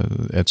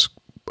its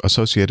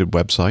associated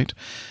website.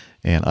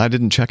 And I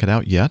didn't check it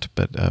out yet,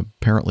 but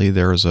apparently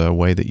there's a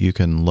way that you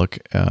can look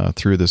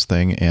through this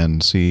thing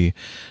and see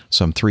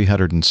some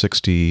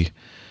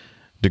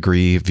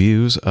 360-degree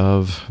views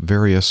of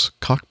various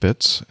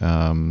cockpits,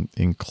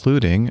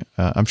 including,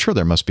 I'm sure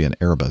there must be an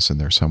Airbus in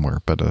there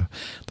somewhere, but the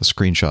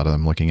screenshot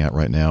I'm looking at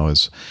right now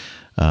is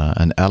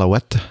an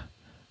Alouette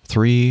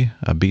 3,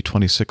 a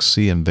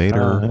B-26C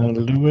Invader.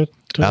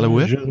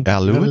 Alouette.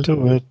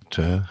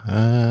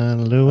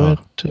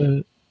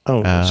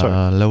 Oh, sorry.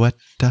 Alouette.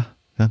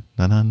 Yeah,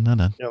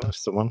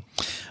 that's the one.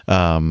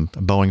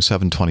 Boeing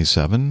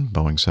 727,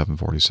 Boeing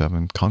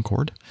 747,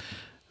 Concorde,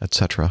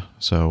 etc.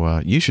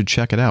 So you should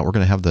check it out. We're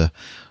going to have the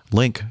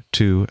link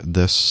to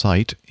this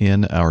site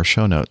in our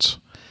show notes.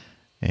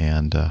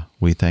 And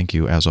we thank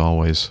you, as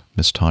always,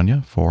 Miss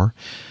Tanya, for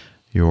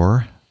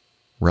your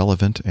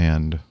relevant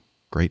and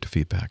great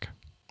feedback.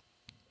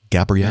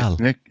 Gabrielle.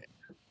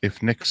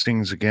 If Nick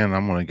sings again,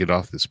 I'm going to get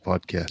off this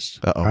podcast.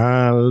 Uh-oh.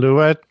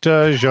 Alouette,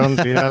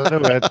 gentil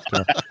Alouette.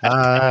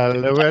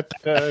 Alouette,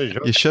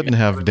 gentil. You shouldn't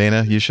have,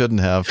 Dana. You shouldn't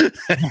have.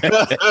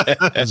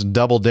 That's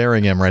double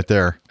daring him right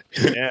there.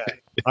 Yeah.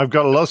 I've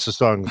got lots of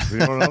songs. You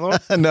want another one?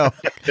 No.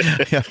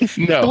 Yeah.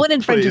 No. The one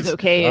in French is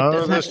okay. It Oh,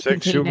 does the not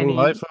sexual contain any-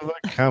 life of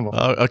a camel.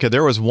 Okay,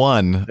 there was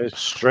one.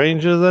 It's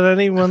stranger than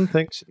anyone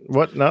thinks.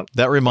 What? No.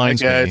 That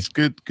reminds Yeah, me. it's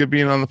good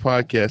being on the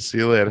podcast. See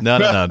you later.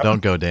 No,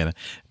 don't go, Dana.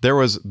 There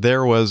was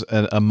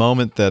a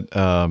moment that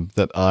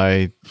that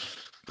I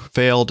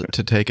failed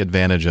to take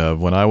advantage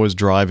of when I was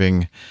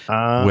driving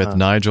with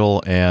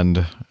Nigel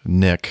and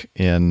Nick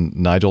in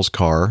Nigel's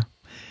car.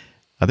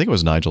 I think it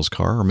was Nigel's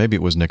car, or maybe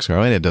it was Nick's car.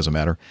 I mean, it doesn't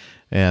matter.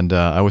 And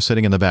I was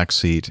sitting in the back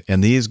seat,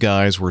 and these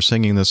guys were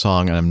singing the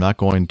song, and I'm not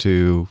going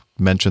to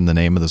mention the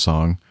name of the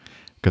song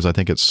because I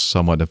think it's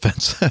somewhat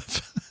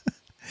offensive.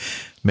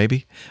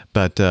 Maybe.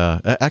 But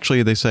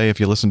actually, they say if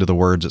you listen to the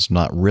words, it's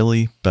not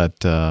really.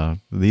 But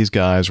these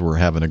guys were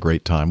having a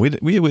great time. We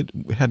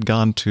had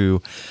gone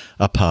to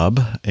a pub,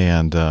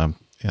 and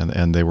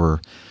they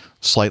were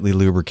slightly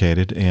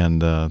lubricated,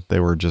 and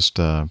they were just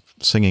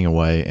singing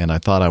away. And I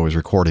thought I was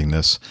recording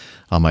this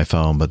on my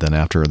phone, but then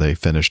after they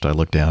finished, I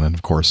looked down, and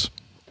of course,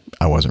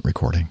 I wasn't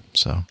recording.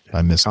 So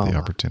I missed the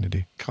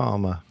opportunity.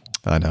 Karma.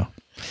 I know.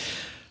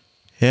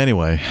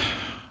 Anyway,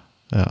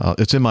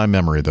 it's in my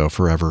memory, though,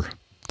 forever.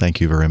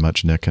 Thank you very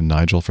much, Nick and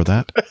Nigel, for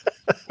that.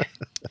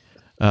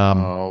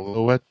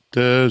 Alouette,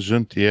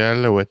 gentil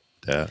Alouette.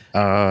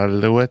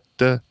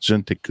 Alouette,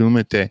 gentil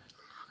kumite.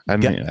 I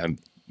mean,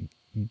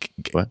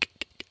 what?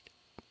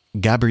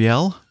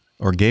 Gabrielle,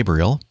 or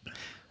Gabriel,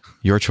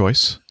 your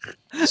choice,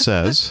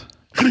 says,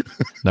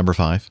 number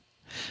 5,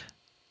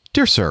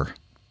 Dear Sir,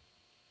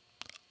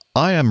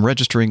 I am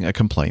registering a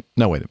complaint.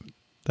 No, wait a minute.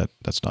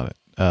 That's not it.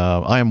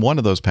 I am one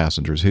of those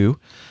passengers who,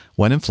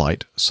 when in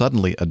flight,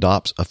 suddenly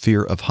adopts a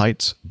fear of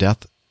heights,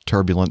 death,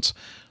 turbulence,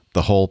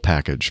 the whole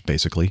package,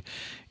 basically.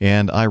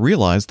 And I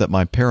realize that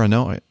my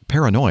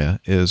paranoia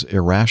is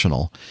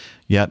irrational.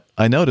 Yet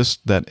I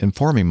noticed that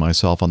informing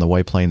myself on the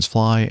way planes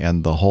fly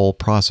and the whole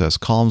process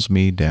calms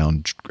me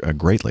down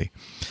greatly.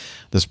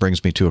 This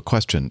brings me to a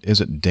question. Is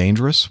it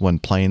dangerous when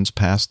planes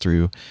pass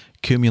through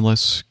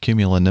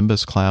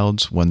cumulonimbus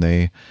clouds when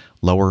they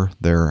lower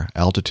their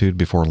altitude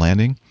before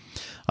landing?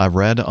 I've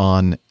read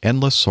on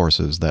endless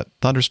sources that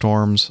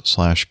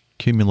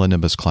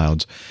thunderstorms/cumulonimbus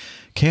clouds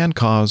can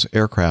cause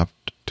aircraft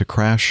to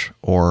crash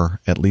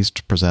or at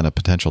least present a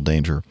potential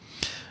danger.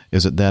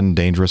 Is it then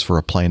dangerous for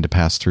a plane to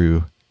pass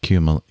through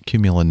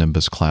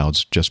cumulonimbus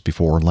clouds just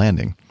before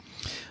landing?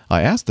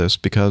 I ask this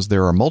because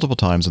there are multiple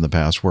times in the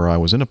past where I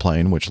was in a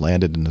plane which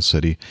landed in a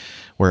city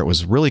where it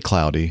was really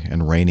cloudy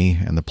and rainy,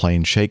 and the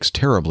plane shakes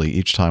terribly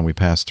each time we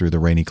pass through the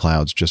rainy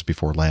clouds just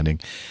before landing,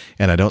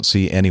 and I don't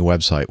see any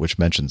website which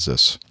mentions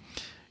this.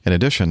 In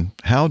addition,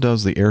 how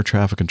does the air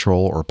traffic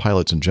control or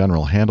pilots in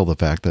general handle the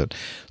fact that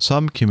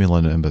some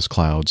cumulonimbus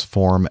clouds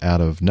form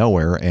out of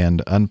nowhere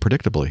and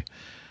unpredictably?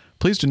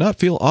 Please do not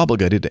feel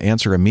obligated to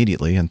answer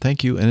immediately, and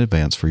thank you in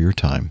advance for your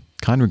time.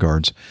 Kind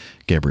regards,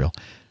 Gabriel.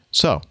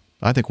 So,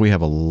 I think we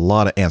have a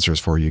lot of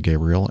answers for you,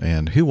 Gabriel,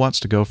 and who wants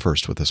to go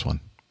first with this one?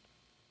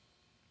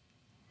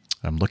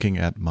 I'm looking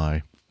at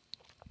my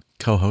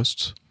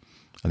co-hosts,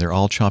 and they're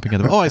all chomping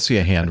at them. Oh, I see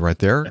a hand right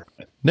there.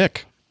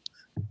 Nick.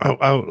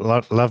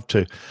 Love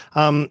to.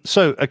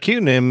 So a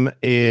cunim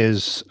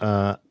is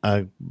a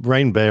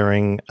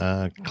rain-bearing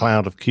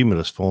cloud of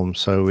cumulus form.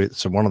 So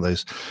it's one of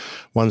those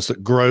ones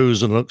that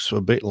grows and looks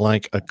a bit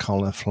like a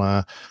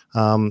cauliflower.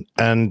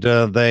 And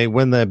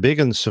when they're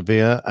big and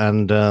severe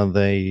and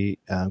they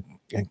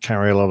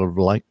carry a lot of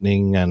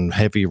lightning and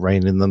heavy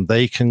rain in them,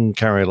 they can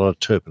carry a lot of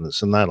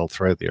turbulence, and that'll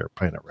throw the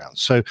airplane around.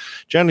 So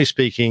generally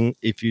speaking,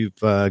 if you've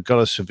got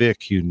a severe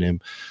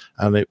QNIM,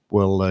 and it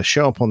will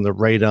show up on the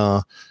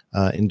radar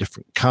in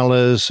different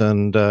colors,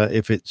 and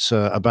if it's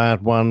a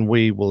bad one,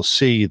 we will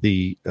see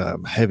the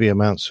heavy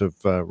amounts of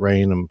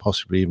rain and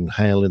possibly even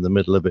hail in the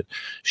middle of it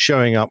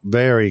showing up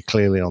very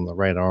clearly on the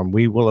radar, and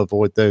we will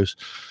avoid those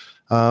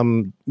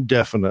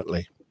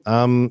definitely.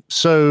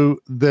 So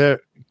the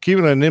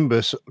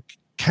cumulonimbus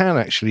can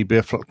actually be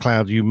a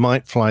cloud you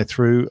might fly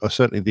through, or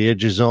certainly the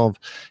edges of,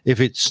 if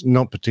it's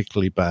not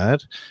particularly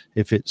bad.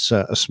 If it's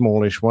a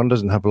smallish one,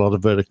 doesn't have a lot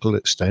of vertical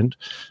extent,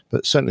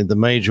 but certainly the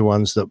major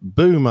ones that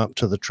boom up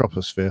to the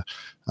troposphere,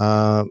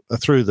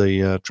 through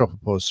the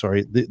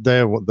tropopause,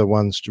 they're the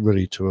ones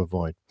really to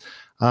avoid.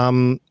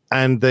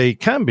 And they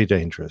can be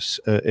dangerous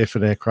if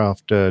an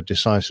aircraft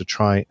decides to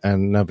try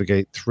and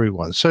navigate through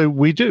one. So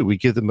we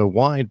give them a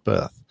wide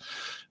berth.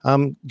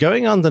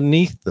 Going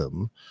underneath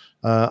them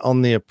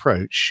on the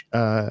approach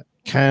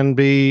can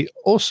be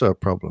also a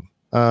problem.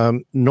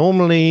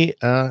 Normally,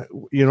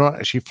 you're not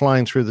actually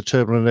flying through the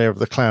turbulent air of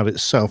the cloud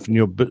itself, and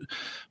you're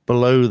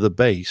below the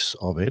base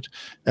of it.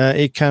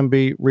 It can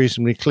be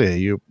reasonably clear.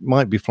 You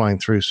might be flying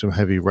through some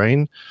heavy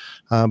rain,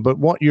 but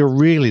what you're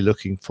really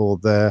looking for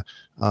there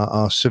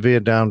are severe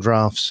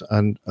downdrafts,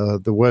 and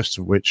the worst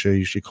of which are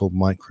usually called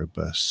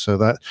microbursts. So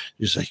that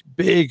is a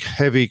big,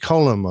 heavy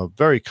column of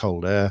very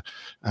cold air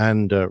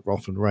and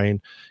often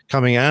rain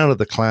coming out of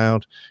the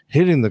cloud,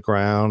 hitting the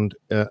ground,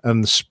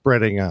 and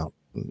spreading out.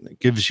 It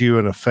gives you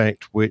an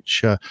effect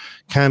which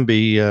can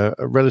be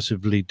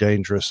relatively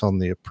dangerous on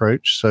the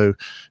approach. So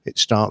it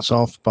starts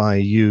off by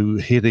you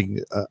hitting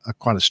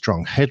quite a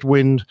strong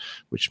headwind,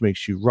 which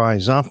makes you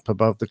rise up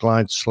above the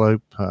glide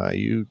slope.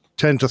 You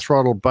tend to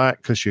throttle back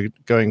because you're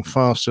going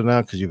faster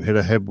now because you've hit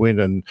a headwind,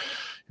 and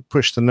you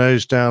push the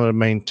nose down and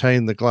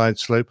maintain the glide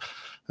slope.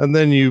 And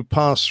then you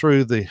pass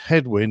through the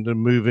headwind and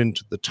move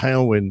into the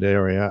tailwind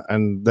area.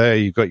 And there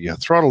you've got your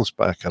throttles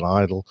back at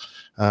idle,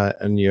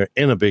 and you're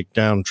in a big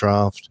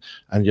downdraft,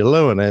 and you're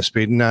low on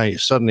airspeed. Now you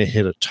suddenly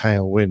hit a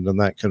tailwind, and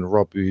that can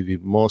rob you of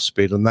even more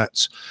speed. And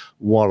that's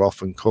what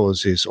often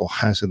causes, or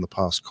has in the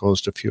past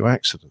caused, a few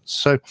accidents.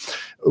 So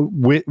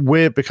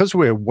because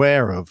we're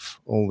aware of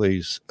all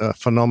these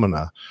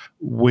phenomena,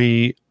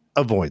 we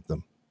avoid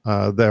them.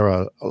 There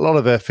are a lot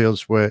of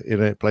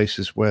airfields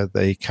places where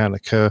they can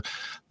occur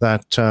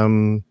that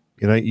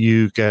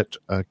you get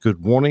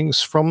good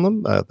warnings from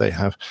them. They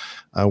have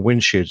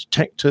wind shear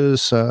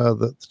detectors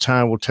that the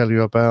tower will tell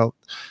you about.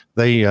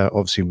 They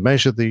obviously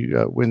measure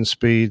the wind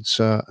speeds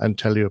and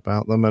tell you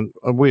about them, and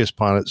we as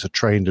pilots are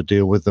trained to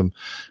deal with them,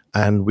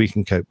 and we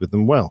can cope with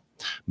them well.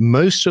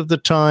 Most of the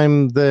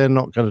time, they're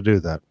not going to do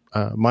that.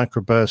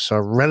 Microbursts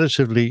are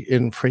relatively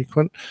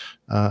infrequent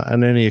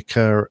and only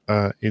occur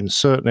in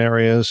certain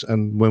areas.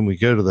 And when we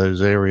go to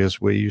those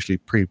areas, we're usually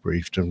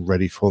pre-briefed and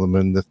ready for them.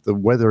 And if the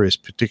weather is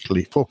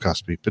forecast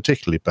to be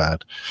particularly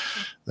bad,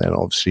 then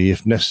obviously,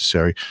 if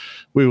necessary,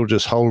 we will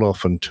just hold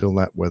off until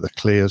that weather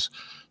clears,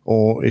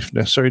 or if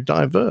necessary,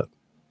 divert.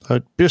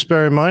 Just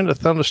bear in mind, a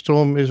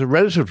thunderstorm is a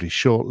relatively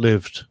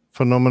short-lived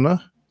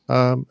phenomena.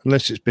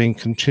 Unless it's being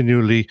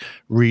continually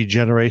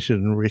regenerated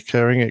and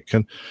recurring, it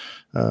can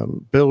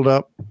build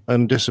up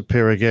and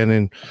disappear again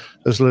in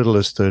as little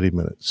as 30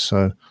 minutes.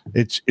 So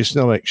it's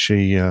not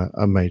actually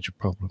a major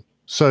problem.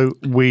 So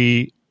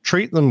we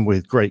treat them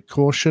with great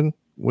caution.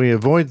 We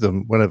avoid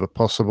them whenever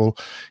possible.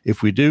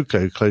 If we do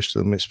go close to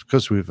them, it's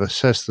because we've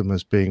assessed them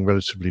as being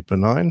relatively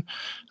benign.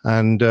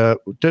 And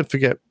don't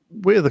forget,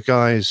 we're the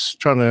guys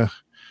trying to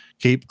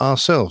keep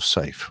ourselves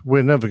safe.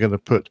 We're never going to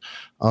put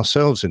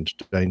ourselves into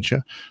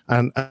danger.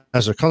 And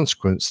as a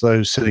consequence,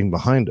 those sitting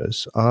behind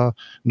us are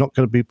not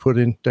going to be put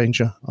in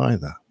danger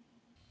either.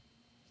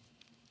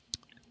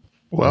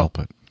 Well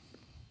put.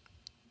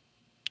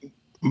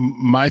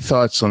 My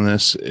thoughts on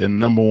this, and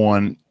number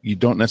one, you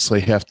don't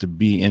necessarily have to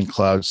be in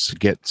clouds to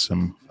get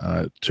some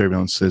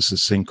turbulence. There's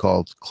this thing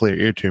called clear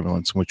air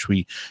turbulence, in which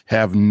we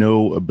have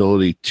no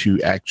ability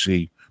to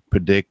actually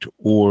predict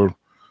or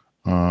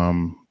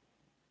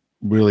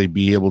really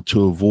be able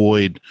to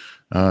avoid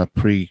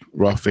pretty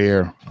rough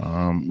air,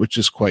 which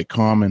is quite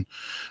common.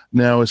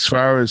 Now, as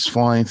far as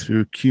flying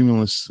through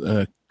cumulus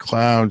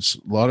clouds,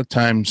 a lot of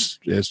times,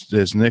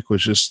 as Nick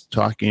was just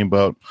talking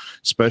about,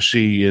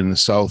 especially in the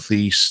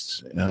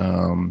southeast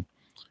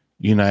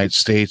United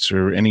States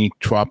or any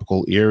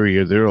tropical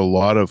area, there are a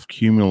lot of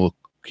cumulus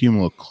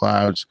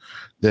clouds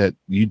that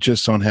you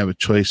just don't have a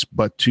choice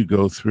but to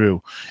go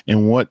through.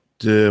 And what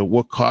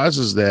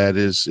causes that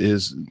is,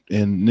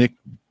 and Nick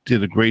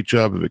did a great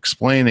job of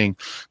explaining,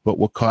 but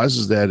what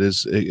causes that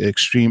is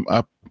extreme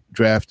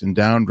updraft and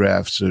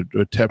downdrafts,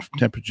 or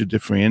temperature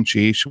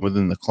differentiation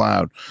within the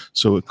cloud.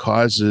 So it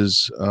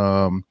causes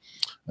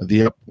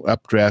the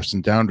updrafts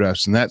and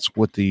downdrafts, and that's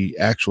what the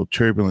actual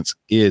turbulence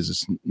is.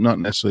 It's not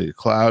necessarily a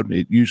cloud.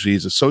 It usually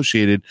is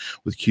associated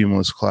with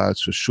cumulus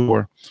clouds for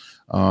sure.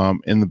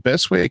 And the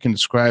best way I can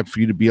describe for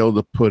you to be able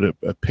to put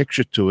a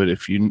picture to it,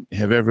 if you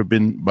have ever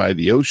been by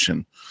the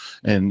ocean,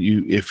 and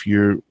if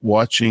you're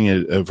watching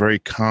a very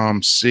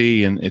calm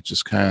sea and it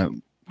just kind of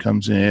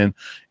comes in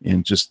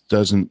and just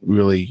doesn't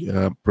really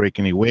break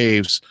any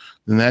waves,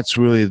 then that's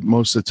really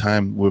most of the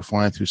time we're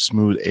flying through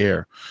smooth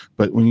air.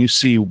 But when you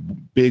see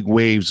big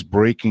waves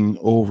breaking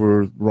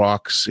over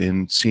rocks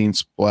and seeing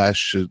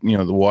splash, the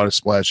water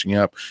splashing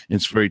up, and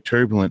it's very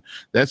turbulent,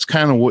 that's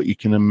kind of what you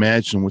can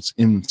imagine what's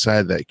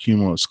inside that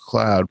cumulus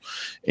cloud.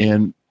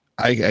 And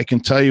I can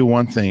tell you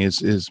one thing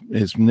is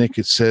as Nick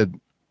had said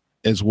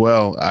as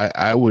well,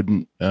 I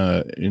wouldn't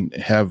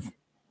have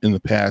in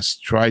the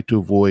past tried to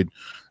avoid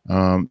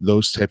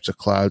those types of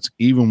clouds.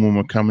 Even when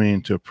we're coming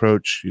into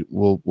approach,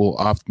 we'll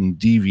often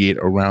deviate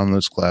around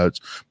those clouds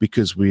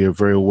because we are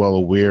very well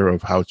aware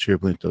of how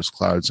turbulent those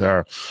clouds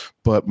are.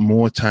 But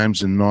more times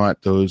than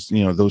not,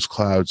 those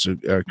clouds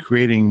are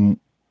creating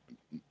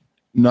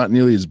not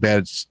nearly as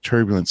bad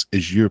turbulence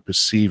as you're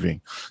perceiving.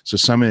 So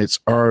somebody that's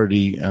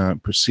already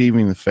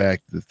perceiving the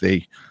fact that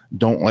they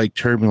don't like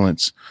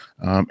turbulence,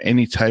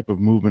 any type of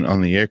movement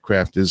on the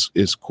aircraft is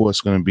of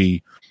course going to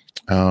be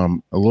a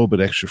little bit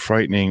extra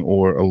frightening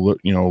or alert,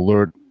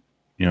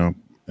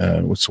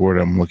 what's the word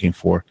I'm looking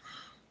for?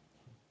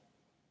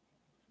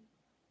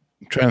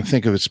 I'm trying to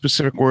think of a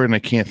specific word and I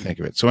can't think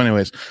of it. So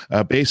anyways,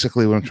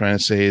 basically what I'm trying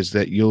to say is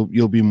that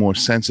you'll be more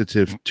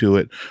sensitive to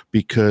it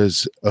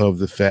because of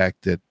the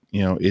fact that,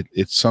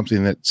 it's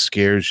something that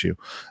scares you.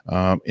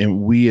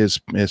 And we as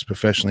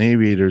professional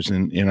aviators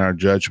in our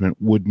judgment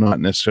would not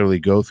necessarily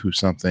go through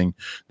something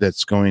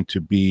that's going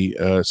to be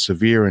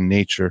severe in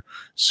nature,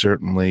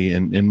 certainly.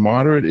 And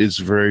moderate is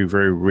very,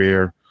 very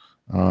rare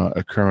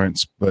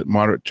occurrence, but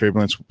moderate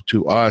turbulence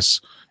to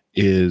us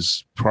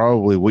is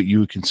probably what you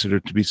would consider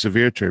to be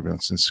severe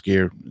turbulence and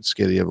scare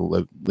the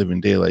ever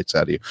living daylights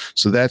out of you.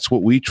 So that's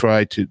what we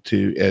try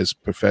to as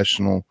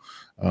professional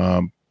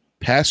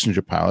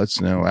passenger pilots.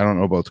 Now, I don't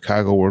know about the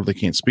cargo world. I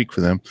can't speak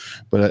for them,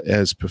 but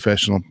as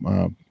professional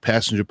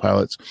passenger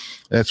pilots,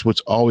 that's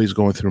what's always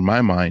going through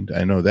my mind.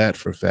 I know that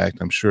for a fact.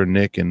 I'm sure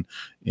Nick and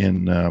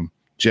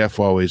Jeff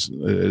always,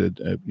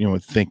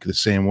 think the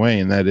same way.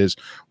 And that is,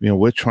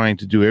 we're trying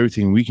to do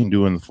everything we can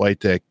do in the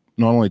flight deck,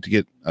 not only to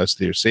get us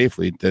there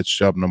safely. That's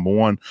job number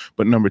one,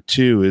 but number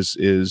two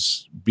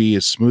is be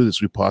as smooth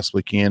as we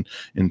possibly can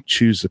and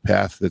choose the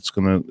path that's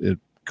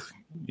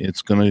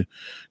it's going to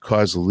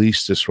cause the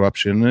least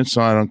disruption. And it's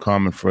not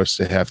uncommon for us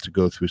to have to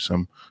go through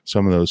some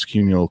of those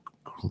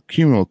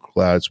cumulo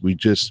clouds. We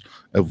just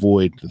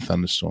avoid the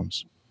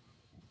thunderstorms.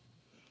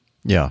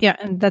 Yeah. Yeah.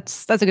 And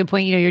that's a good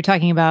point. You're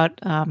talking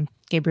about,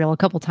 Gabriel, a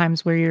couple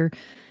times where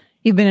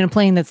you've been in a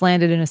plane that's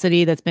landed in a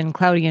city that's been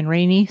cloudy and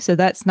rainy. So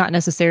that's not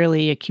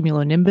necessarily a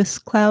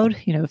cumulonimbus cloud.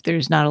 If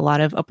there's not a lot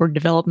of upward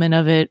development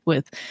of it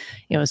with,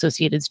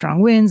 associated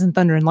strong winds and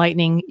thunder and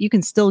lightning, you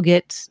can still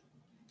get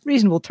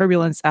reasonable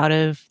turbulence out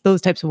of those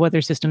types of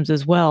weather systems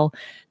as well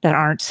that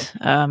aren't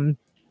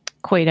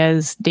quite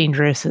as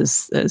dangerous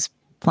as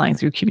flying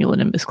through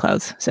cumulonimbus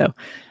clouds. So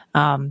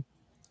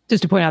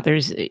just to point out,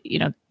 there's,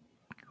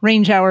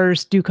 rain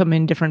showers do come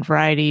in different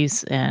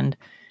varieties, and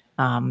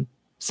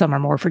some are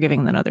more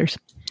forgiving than others.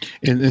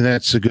 And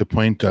that's a good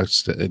point, Doc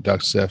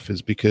Steph,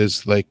 is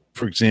because, like,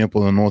 for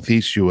example, in the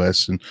Northeast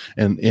U.S. and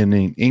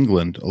in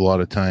England, a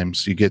lot of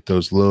times you get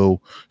those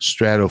low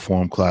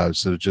stratoform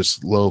clouds that are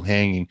just low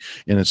hanging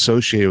and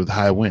associated with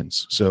high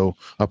winds. So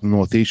up in the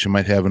Northeast, you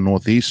might have a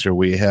northeaster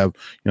where you have,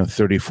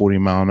 30, 40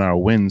 mile an hour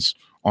winds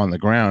on the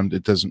ground.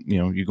 It doesn't,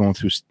 you're going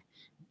through,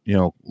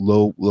 low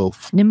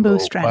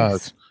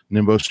nimbostratus.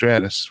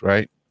 Nimbostratus,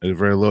 right?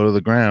 Very low to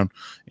the ground,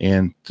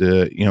 and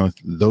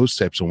those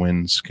types of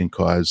winds can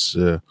cause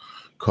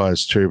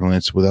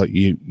turbulence without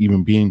you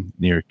even being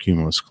near a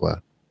cumulus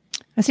cloud.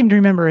 I seem to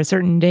remember a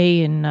certain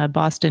day in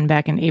Boston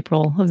back in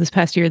April of this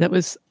past year that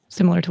was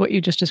similar to what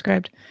you just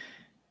described.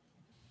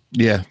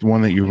 Yeah, the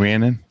one that you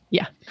ran in.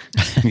 Yeah.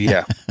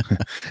 Yeah,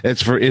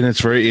 it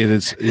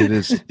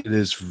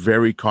is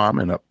very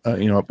common up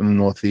in the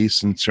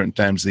Northeast and certain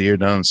times of the year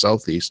down in the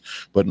Southeast.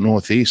 But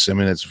Northeast,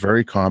 it's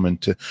very common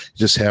to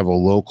just have a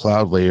low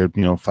cloud layer,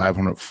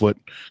 500-foot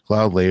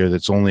cloud layer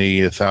that's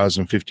only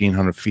 1,000,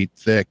 1,500 feet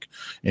thick,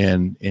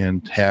 and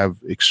have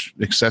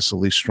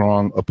excessively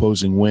strong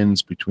opposing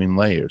winds between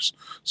layers.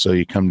 So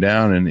you come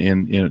down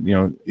and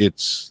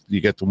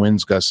you get the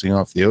winds gusting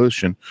off the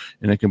ocean,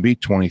 and it can be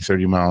 20,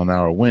 30 mile an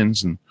hour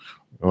winds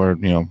or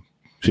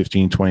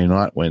 15, 20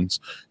 knot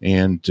winds,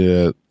 and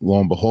lo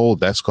and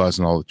behold, that's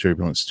causing all the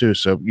turbulence too.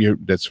 So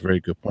that's a very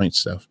good point,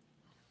 Steph.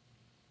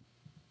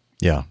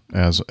 Yeah,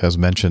 as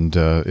mentioned,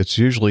 it's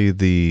usually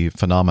the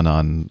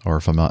phenomenon or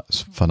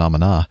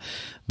phenomena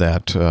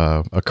that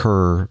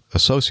occur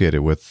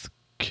associated with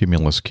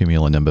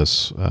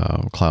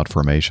cumulonimbus cloud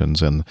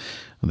formations, and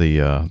the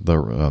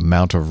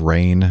amount of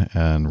rain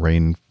and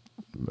rain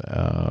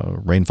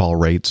rainfall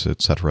rates,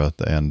 etc.,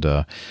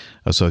 and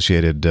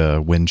associated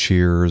wind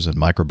shears and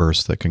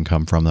microbursts that can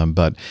come from them.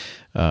 But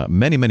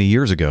many, many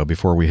years ago,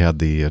 before we had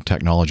the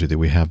technology that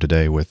we have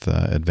today with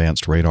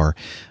advanced radar,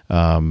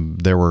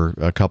 there were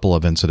a couple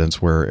of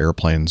incidents where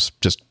airplanes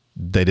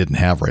they didn't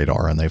have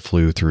radar and they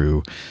flew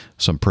through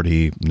some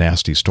pretty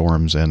nasty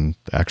storms and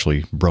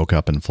actually broke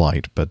up in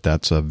flight. But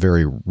that's a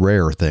very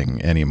rare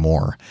thing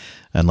anymore,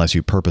 unless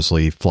you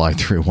purposely fly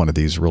through one of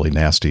these really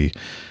nasty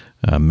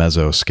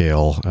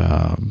mesoscale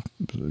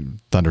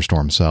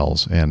thunderstorm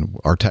cells. And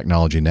our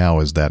technology now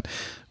is that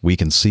we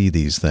can see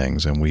these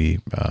things and we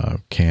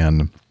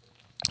can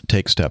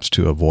take steps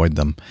to avoid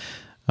them.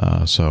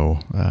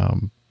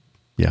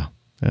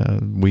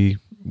 We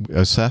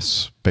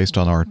assess based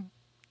on our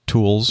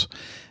tools,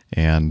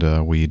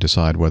 and we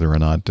decide whether or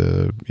not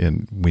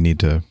we need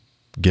to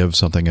give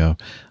something a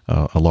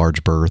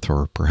large berth,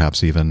 or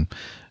perhaps even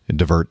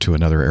divert to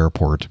another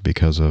airport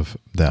because of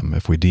them,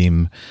 if we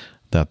deem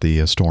that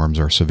the storms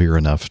are severe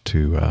enough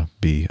to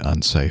be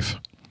unsafe.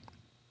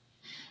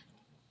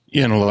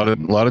 Yeah, and a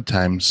lot of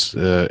times,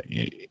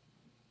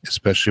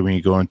 especially when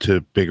you go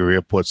into bigger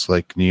airports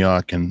like New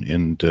York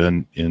and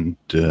down in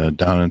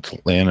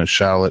Atlanta,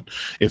 Charlotte,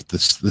 if the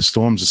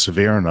storms are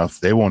severe enough,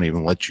 they won't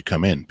even let you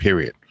come in,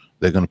 period.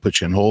 They're going to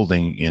put you in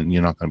holding and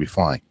you're not going to be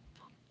flying.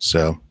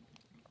 So,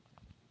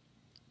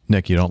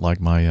 Nick, you don't like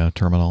my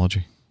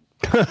terminology?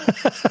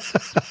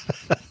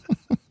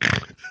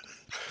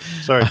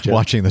 Sorry, Jeff.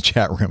 Watching the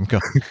chat room go,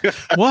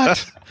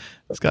 what?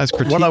 This guy's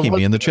critiquing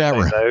me in the chat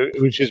room. Though,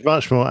 which is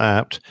much more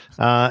apt,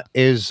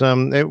 is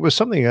it was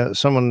something that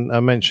someone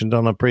mentioned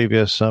on a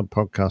previous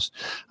podcast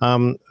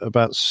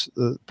about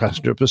the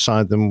passenger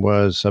beside them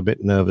was a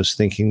bit nervous,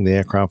 thinking the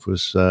aircraft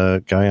was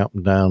going up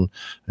and down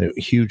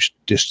huge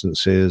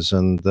distances,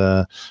 and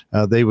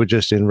they were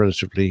just in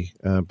relatively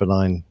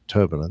benign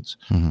turbulence.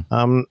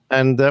 Mm-hmm.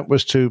 And that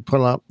was to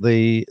pull up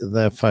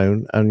their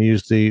phone and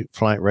use the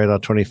Flight Radar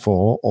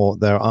 24, or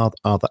there are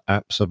other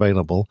apps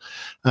available,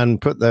 and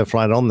put their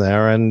flight on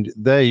there. And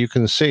there you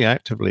can see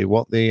actively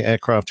what the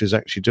aircraft is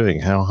actually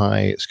doing, how high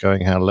it's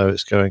going, how low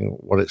it's going,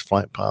 what its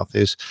flight path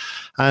is.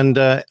 And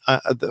I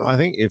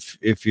think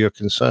if you're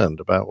concerned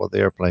about what the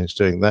airplane's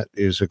doing, that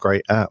is a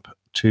great app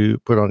to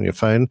put on your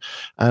phone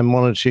and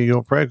monitor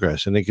your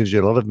progress. And it gives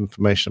you a lot of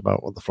information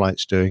about what the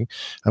flight's doing.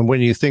 And when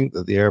you think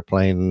that the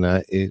airplane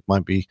it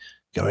might be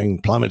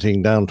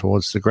plummeting down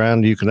towards the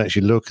ground, you can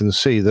actually look and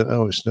see that,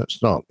 oh, it's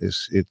not.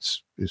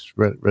 It's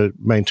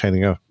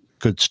maintaining a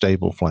good,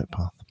 stable flight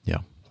path. Yeah.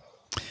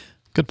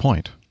 Good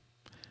point.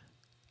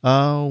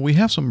 We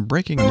have some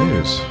breaking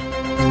news.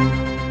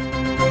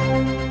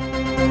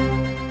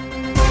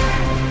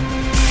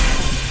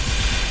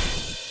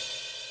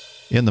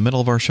 In the middle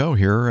of our show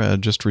here,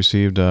 just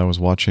received, I was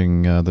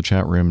watching the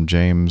chat room,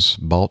 James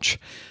Balch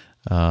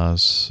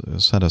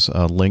sent us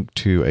a link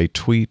to a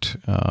tweet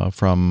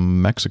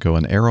from Mexico.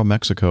 An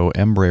Aeromexico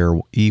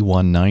Embraer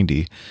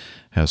E190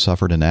 has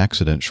suffered an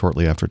accident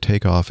shortly after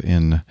takeoff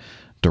in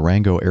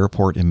Durango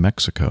Airport in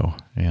Mexico.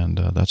 And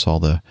that's all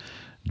the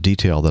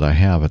detail that I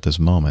have at this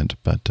moment.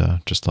 But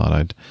just thought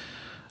I'd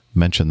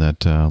mention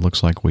that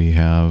looks like we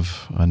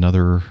have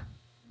another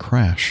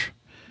crash,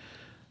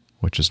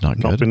 which is not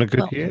good. Not been a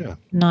good year.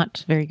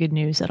 Not very good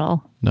news at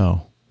all.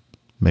 No.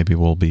 Maybe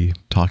we'll be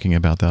talking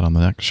about that on the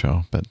next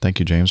show. But thank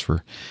you, James,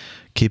 for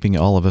keeping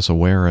all of us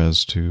aware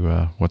as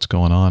to what's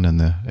going on in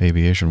the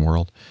aviation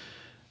world.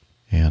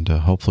 And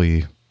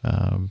hopefully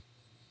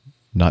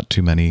not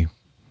too many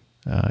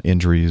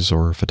injuries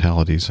or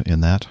fatalities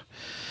in that.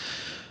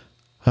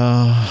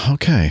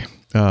 Okay.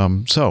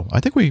 So I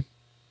think we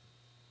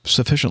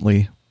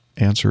sufficiently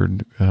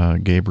answered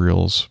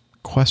Gabriel's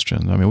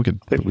question. I mean, we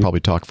could probably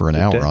talk for an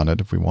hour on it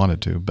if we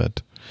wanted to,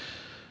 but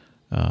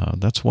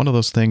that's one of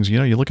those things,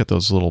 you look at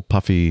those little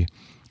puffy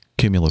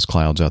cumulus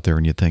clouds out there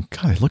and you think,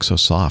 God, they look so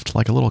soft,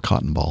 like a little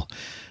cotton ball.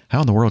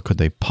 How in the world could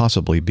they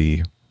possibly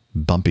be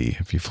bumpy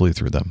if you flew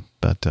through them?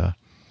 But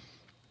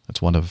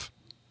that's one of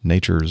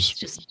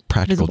nature's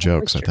practical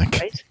jokes, moisture, I think.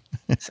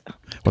 Right?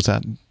 What's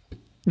that?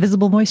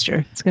 Visible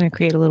moisture. It's going to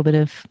create a little bit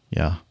of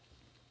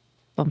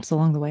bumps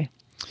along the way.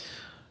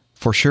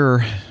 For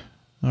sure.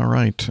 All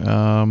right.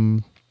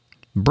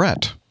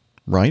 Brett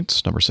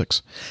writes, number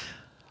 6.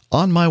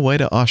 On my way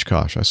to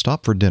Oshkosh, I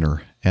stopped for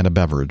dinner and a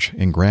beverage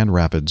in Grand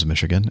Rapids,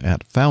 Michigan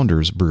at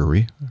Founders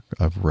Brewery,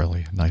 a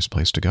really nice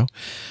place to go,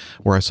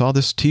 where I saw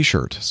this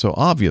T-shirt. So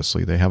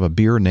obviously they have a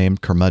beer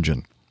named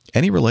Curmudgeon.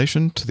 Any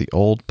relation to the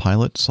old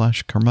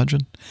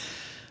pilot/curmudgeon?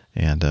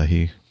 And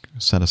he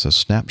sent us a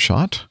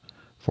snapshot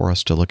for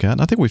us to look at.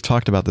 And I think we've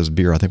talked about this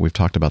beer. I think we've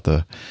talked about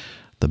the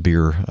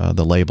beer,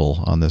 the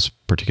label on this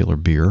particular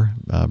beer.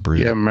 Brew.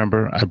 Yeah,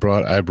 remember I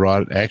brought it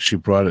a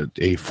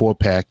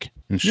 4-pack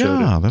and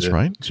showed it that's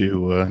right.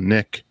 to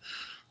Nick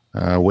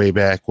way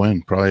back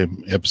when, probably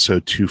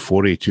episode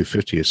 240,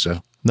 250 or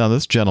so. Now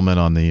this gentleman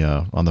on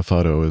the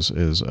photo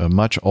is a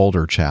much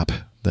older chap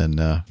than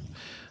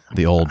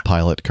the old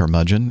pilot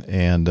Curmudgeon,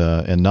 and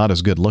not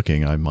as good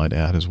looking, I might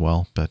add as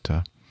well. But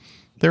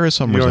there is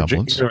some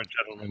resemblance. You're a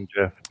gentleman,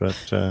 Jeff,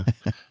 but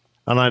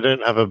And I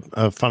don't have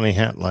a funny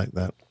hat like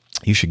that.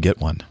 You should get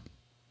one.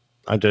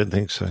 I don't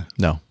think so.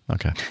 No.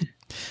 Okay.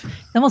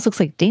 It almost looks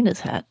like Dana's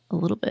hat a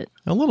little bit.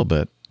 A little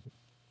bit.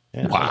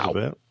 Yeah, Wow. a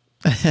bit.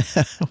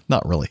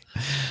 Not really.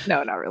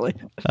 No, not really.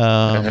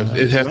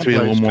 It has to be a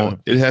little more.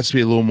 It has to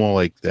be a little more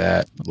like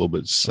that. A little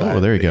bit. Oh,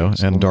 there you go.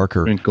 And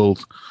darker.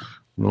 Crinkled.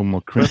 A little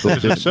more crinkled.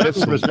 There's a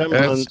certain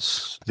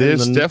resemblance.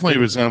 There's definitely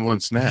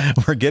resemblance now.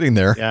 We're getting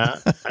there. Yeah,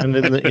 and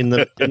in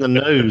the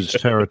nose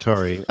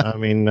territory. I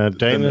mean,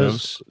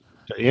 Dana's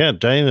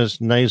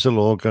nasal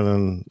organ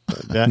and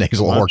that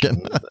Nasal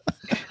organ.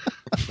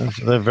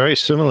 They're very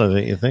similar,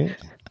 don't you think?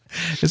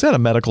 Is that a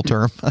medical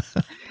term?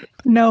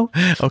 No.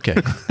 Okay.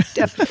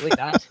 Definitely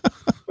not.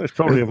 It's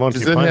probably a Monty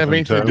Does that Python have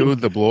anything to term. do with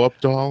the blow up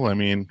doll? I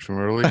mean, from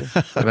earlier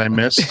that I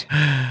missed?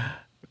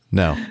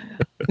 No.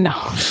 No.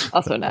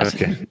 Also not.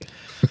 Okay.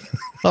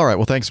 All right.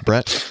 Well, thanks,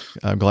 Brett.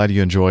 I'm glad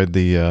you enjoyed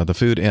the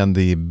food and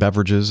the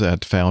beverages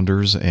at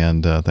Founders,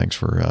 and thanks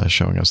for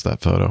showing us that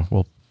photo.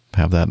 We'll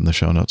have that in the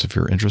show notes if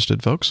you're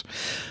interested, folks.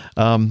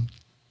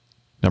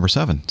 Number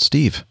 7,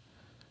 Steve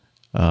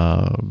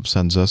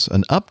sends us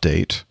an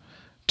update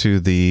to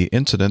the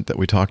incident that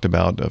we talked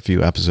about a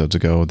few episodes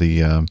ago,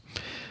 the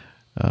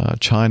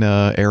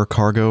China Air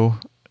Cargo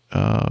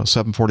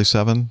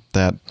 747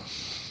 that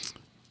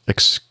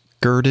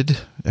excurted?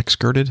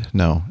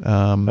 No.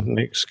 An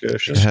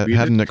excursion.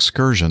 Had an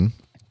excursion.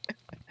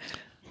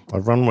 A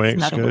runway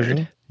It's not a word.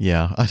 excursion.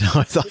 Yeah, I know.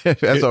 I thought,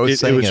 as I was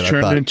saying it was I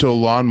turned thought, into a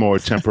lawnmower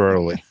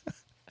temporarily.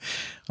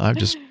 I've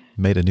just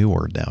made a new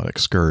word now,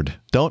 excurd.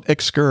 Don't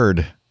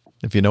excurd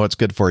if you know what's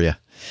good for you.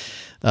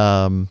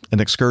 An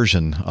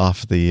excursion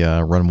off the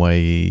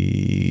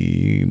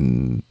runway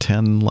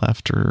 10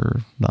 left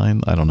or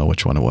 9. I don't know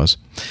which one it was.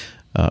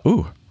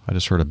 I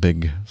just heard a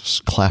big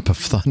clap of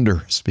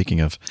thunder. Speaking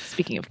of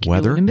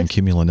weather and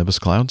cumulonimbus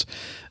clouds.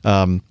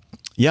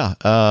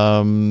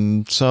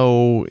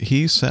 So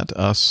he sent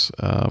us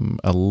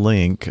a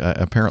link.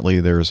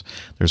 Apparently there's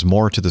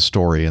more to the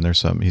story, and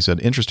he said,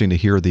 interesting to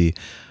hear the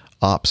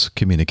ops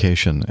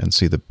communication and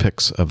see the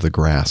pics of the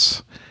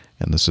grass.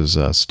 And this is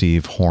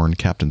Steve Horn,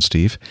 Captain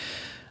Steve.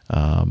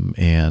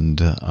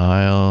 And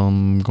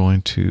I'm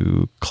going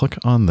to click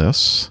on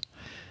this,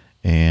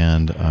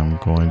 and I'm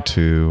going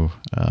to,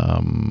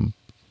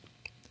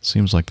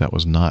 seems like that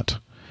was not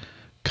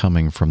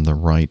coming from the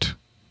right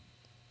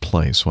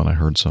place when I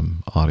heard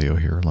some audio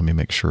here. Let me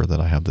make sure that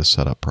I have this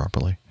set up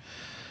properly.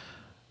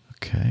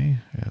 Okay,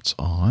 it's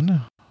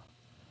on.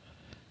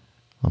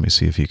 Let me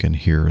see if you can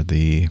hear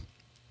the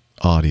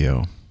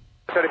audio.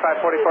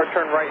 3544,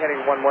 turn right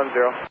heading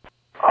 110.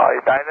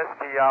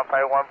 Dynasty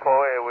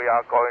 514, we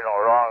are going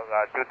wrong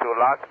due to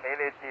last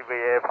minute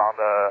DVA from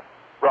the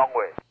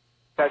runway.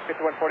 That's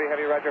 5140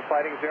 heavy, roger,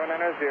 flighting 090,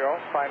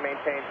 climb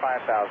maintain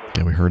 5000.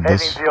 Yeah, we heard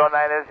this. Heading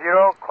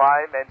 090,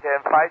 climb maintain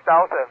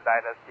 5000,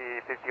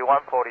 Dynasty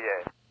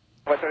 5148.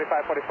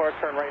 3544,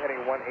 turn right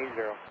heading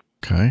 180.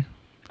 Okay.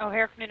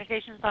 O'Hare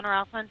Communications, Hunter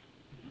Alphen.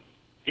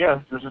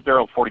 Yeah, this is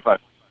Daryl, 45.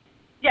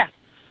 Yeah.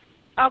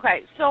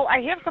 Okay, so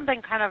I have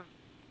something kind of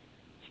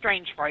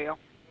strange for you.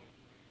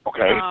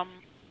 Okay.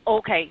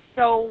 Okay,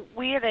 so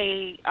we had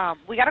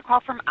we got a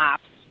call from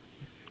ops.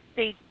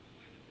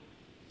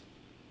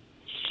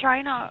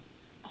 China,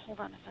 hold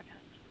on a second.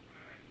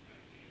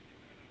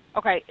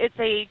 Okay, it's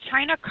a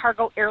China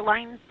Cargo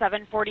Airlines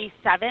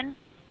 747.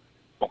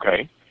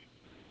 Okay.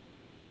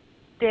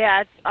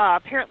 That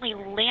apparently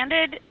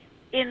landed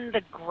in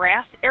the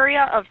grass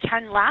area of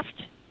 10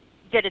 left,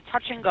 did a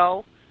touch and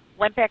go,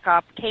 went back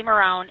up, came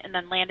around, and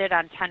then landed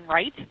on 10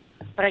 right.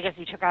 But I guess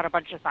he took out a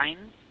bunch of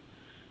signs.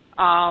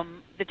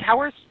 The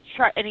tower's,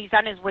 and he's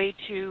on his way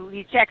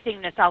he's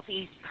taxiing the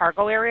southeast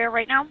cargo area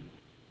right now.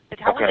 The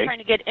tower's trying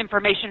to get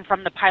information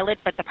from the pilot,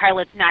 but the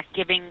pilot's not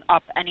giving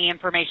up any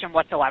information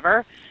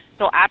whatsoever.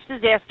 So ops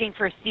is asking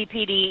for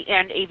CPD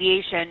and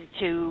aviation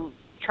to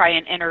try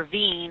and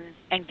intervene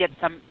and get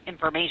some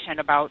information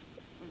about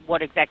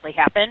what exactly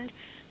happened.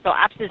 So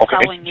ops is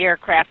following the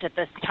aircraft at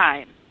this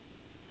time.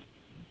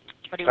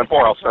 But he was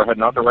 10-4, I'll start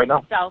heading out there right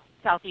now.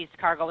 Southeast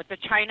cargo. It's a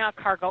China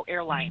Cargo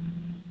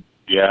Airline.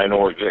 Yeah, I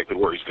know exactly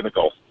where he's going to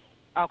go.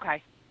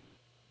 Okay.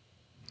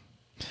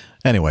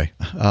 Anyway,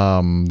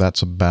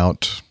 that's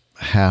about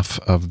half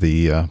of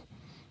the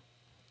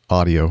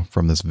audio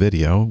from this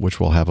video, which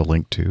we'll have a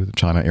link to. The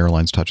China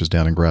Airlines touches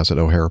down in grass at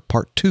O'Hare,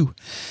 Part 2.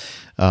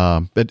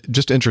 But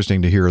just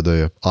interesting to hear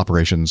the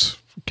operations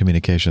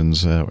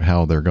communications,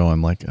 how they're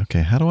going. Like,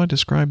 okay, how do I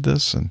describe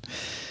this?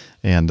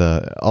 And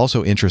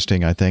also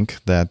interesting, I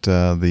think, that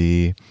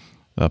the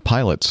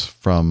pilots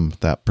from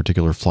that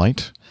particular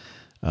flight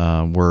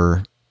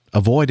were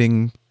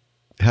avoiding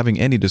having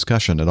any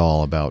discussion at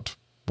all about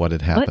what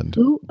had happened.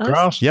 What? Who?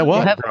 Us? Yeah,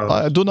 what?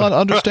 I do not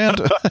understand.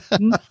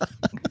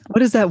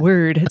 What is that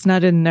word? It's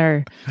not in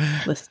our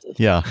list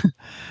of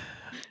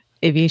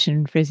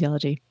aviation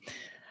phraseology.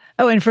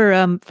 Oh, and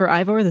for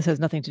Ivor, this has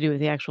nothing to do with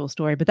the actual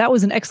story, but that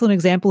was an excellent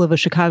example of a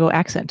Chicago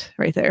accent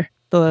right there.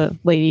 The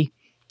lady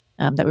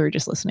that we were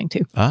just listening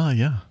to. Ah,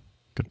 yeah.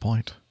 Good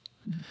point.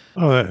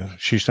 Oh,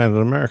 she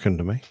sounded American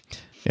to me.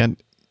 And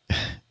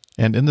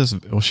And in this,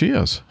 well, she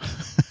is.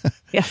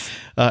 Yes.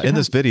 In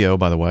this video,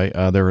 by the way,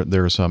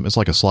 there's some. It's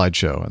like a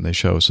slideshow, and they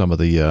show some of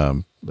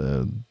the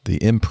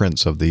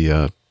imprints of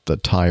the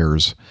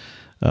tires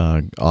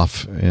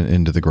off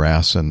into the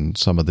grass, and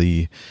some of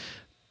the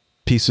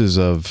pieces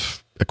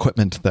of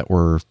equipment that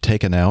were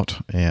taken out,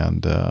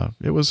 and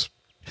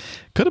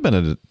could have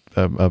been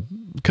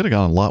could have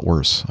gone a lot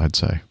worse, I'd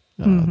say,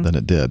 than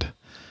it did.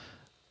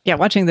 Yeah,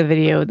 watching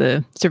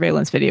the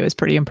surveillance video is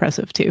pretty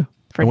impressive too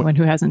for anyone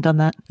who hasn't done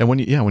that. And when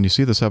you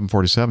see the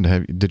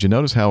 747, did you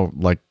notice how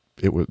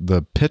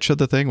the pitch of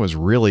the thing was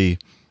really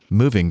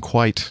moving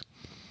quite?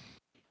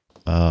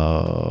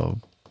 I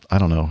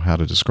don't know how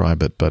to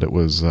describe it, but it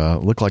was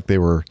looked like they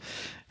were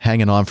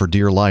hanging on for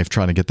dear life,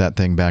 trying to get that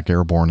thing back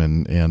airborne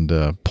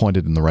and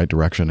pointed in the right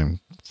direction and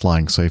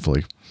flying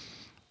safely.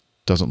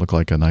 Doesn't look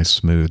like a nice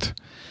smooth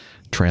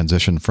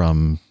transition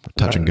from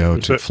touch and go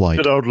to flight.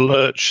 Good old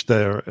lurch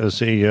there as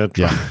he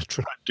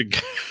tried to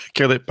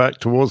get it back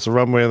towards the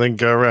runway and then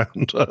go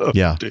around.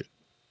 Yeah. Dear.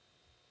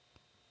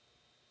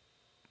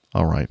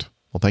 All right.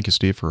 Well, thank you,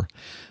 Steve, for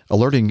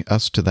alerting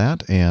us to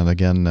that. And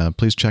again,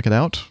 please check it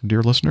out,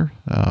 dear listener,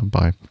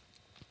 by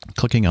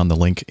clicking on the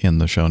link in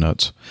the show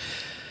notes.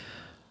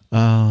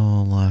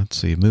 Let's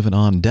see. Moving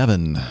on.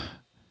 Devin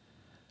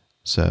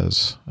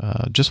says,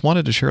 just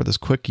wanted to share this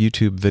quick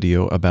YouTube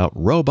video about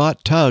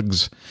robot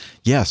tugs.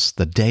 Yes,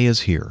 the day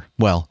is here.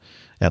 Well,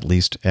 at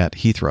least at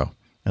Heathrow.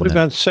 And We've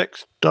had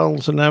sex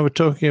dolls and now we're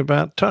talking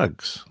about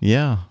tugs.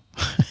 Yeah.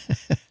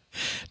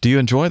 Do you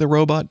enjoy the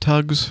robot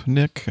tugs,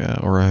 Nick,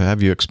 or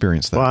have you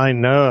experienced that? Well, I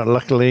know.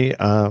 Luckily,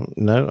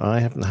 no, I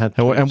haven't had.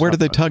 And where do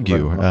they tug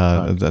you?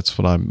 That's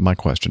my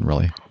question,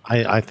 really.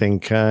 I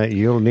think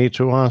you'll need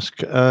to ask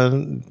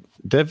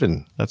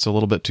Devin. That's a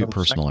little bit too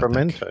personal,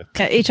 Sacramento.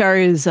 I think. HR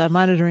is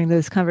monitoring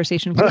this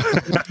conversation.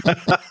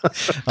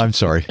 I'm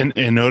sorry.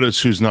 And notice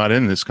who's not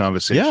in this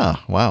conversation. Yeah,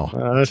 wow.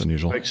 That's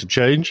unusual. Makes a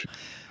change.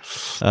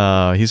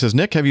 He says,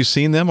 Nick, have you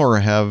seen them or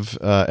have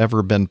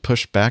ever been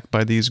pushed back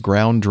by these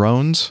ground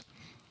drones?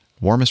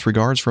 Warmest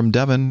regards from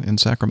Devin in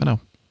Sacramento.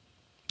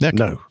 Nick?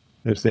 No,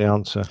 is the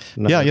answer.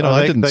 No. Yeah,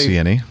 I didn't see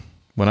any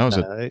when I was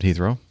at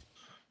Heathrow.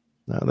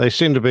 No, they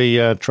seem to be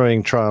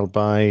trying trial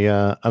by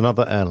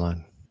another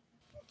airline.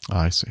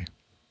 I see.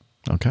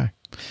 Okay.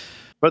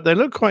 But they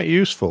look quite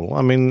useful.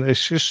 I mean,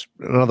 it's just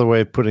another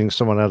way of putting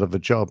someone out of a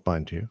job,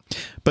 mind you.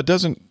 But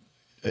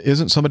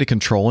isn't somebody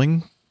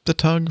controlling the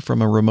tug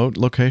from a remote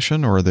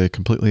location, or are they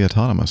completely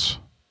autonomous?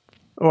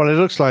 Well, it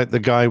looks like the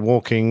guy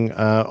walking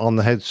on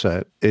the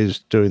headset is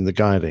doing the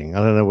guiding. I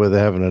don't know whether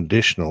they have an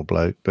additional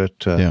bloke, but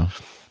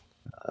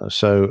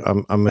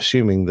so I'm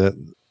assuming that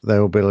they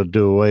will be able to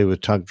do away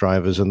with tug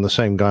drivers, and the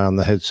same guy on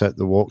the headset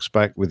that walks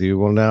back with you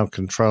will now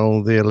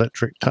control the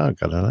electric tug.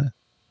 I don't know.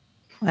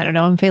 I don't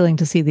know. I'm failing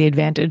to see the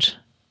advantage.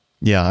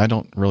 Yeah, I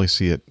don't really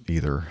see it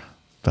either,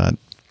 but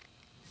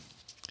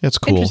it's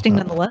cool. Interesting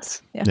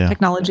nonetheless. Yeah.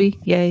 Technology.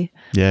 Yay.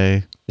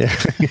 Yay. Yeah.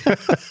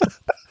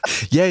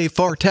 Yay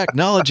for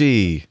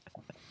technology.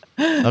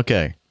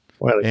 Okay.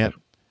 Well,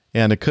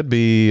 and it could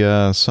be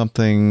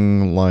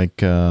something like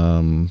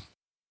having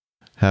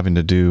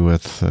to do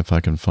with, if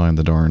I can find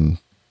the darn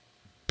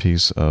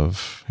piece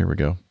of, here we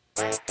go.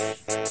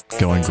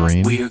 Going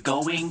green. We're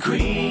going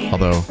green.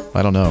 Although,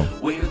 I don't know.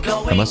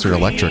 Unless they're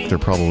electric, they're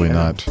probably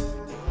not.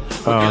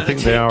 I think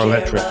they are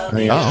electric.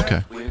 Oh,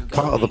 okay.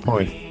 Part of the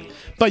point.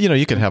 But,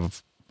 you could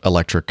have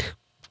electric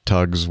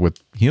tugs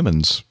with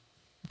humans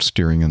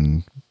steering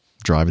and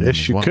driving.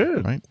 Yes, you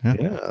could. Right?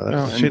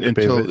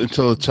 Until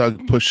the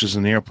tug pushes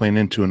an airplane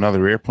into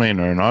another airplane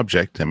or an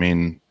object. I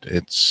mean,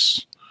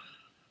 it's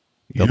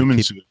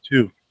humans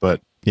too, but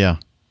yeah.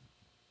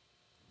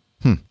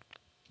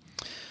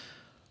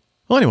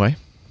 Well, anyway,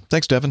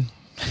 thanks, Devin.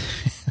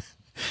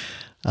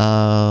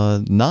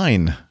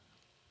 9.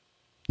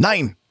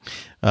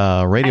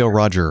 Radio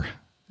Roger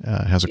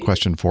has a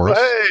question for us.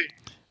 Hey.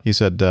 He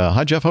said,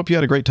 hi, Jeff. Hope you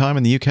had a great time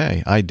in the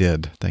UK. I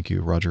did. Thank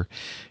you, Roger.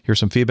 Here's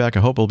some feedback I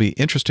hope will be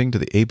interesting to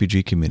the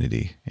APG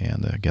community.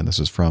 And again, this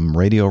is from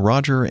Radio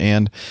Roger,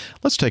 and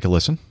let's take a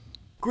listen.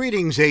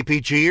 Greetings,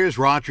 APGers.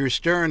 Roger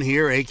Stern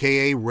here,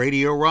 a.k.a.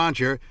 Radio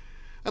Roger.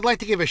 I'd like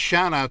to give a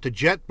shout-out to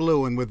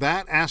JetBlue, and with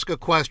that, ask a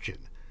question.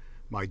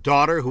 My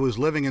daughter, who was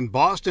living in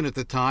Boston at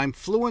the time,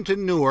 flew into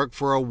Newark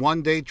for a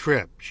one-day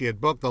trip. She had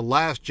booked the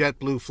last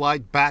JetBlue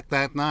flight back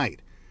that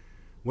night.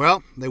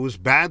 Well, there was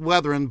bad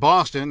weather in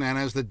Boston, and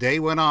as the day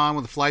went on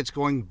with flights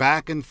going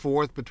back and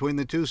forth between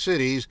the two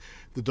cities,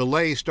 the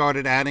delay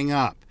started adding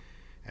up.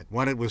 And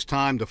when it was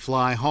time to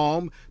fly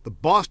home, the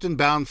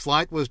Boston-bound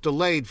flight was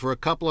delayed for a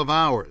couple of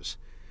hours.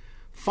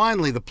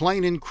 Finally, the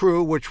plane and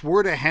crew which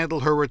were to handle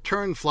her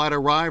return flight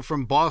arrived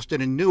from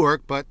Boston and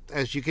Newark, but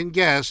as you can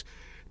guess,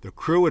 the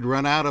crew had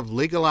run out of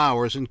legal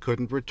hours and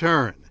couldn't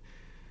return.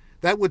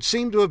 That would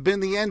seem to have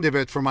been the end of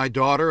it for my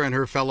daughter and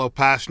her fellow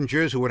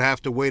passengers who would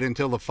have to wait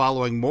until the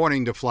following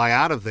morning to fly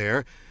out of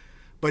there.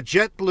 But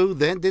JetBlue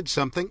then did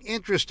something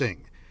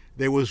interesting.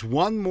 There was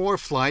one more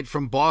flight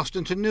from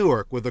Boston to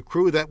Newark with a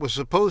crew that was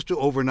supposed to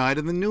overnight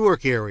in the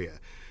Newark area.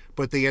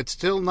 but they had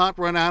still not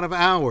run out of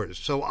hours.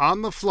 So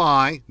on the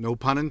fly, no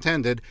pun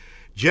intended,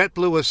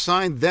 JetBlue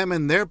assigned them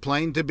and their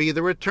plane to be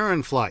the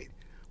return flight.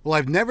 Well,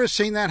 I've never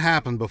seen that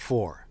happen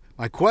before.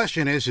 My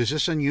question is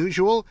this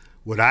unusual?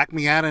 Would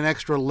Acme add an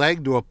extra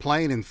leg to a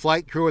plane and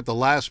flight crew at the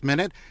last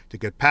minute to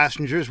get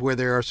passengers where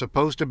they are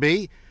supposed to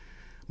be?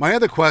 My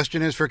other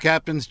question is for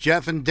Captains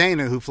Jeff and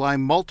Dana, who fly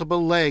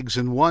multiple legs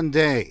in one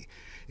day.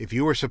 If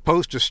you were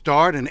supposed to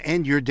start and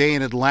end your day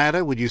in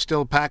Atlanta, would you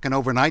still pack an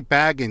overnight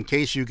bag in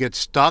case you get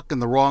stuck in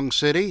the wrong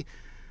city?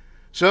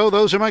 So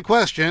those are my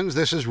questions.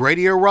 This is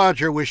Radio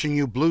Roger wishing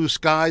you blue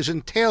skies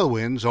and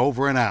tailwinds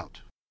over and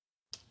out.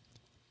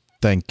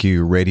 Thank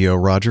you, Radio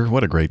Roger.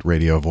 What a great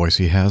radio voice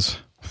he has.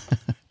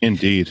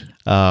 Indeed.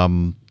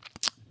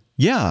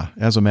 Yeah,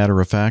 as a matter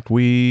of fact,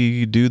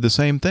 we do the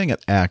same thing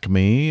at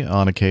Acme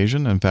on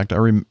occasion. In fact,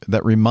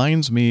 that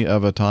reminds me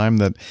of a time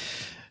that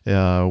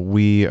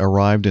we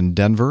arrived in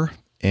Denver,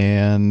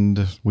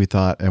 and we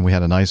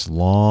had a nice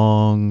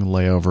long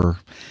layover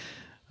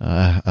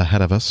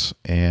ahead of us,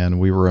 and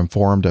we were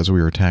informed as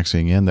we were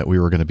taxiing in that we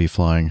were going to be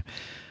flying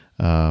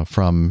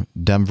from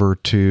Denver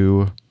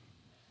to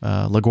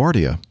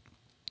LaGuardia.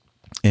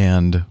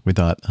 And we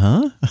thought,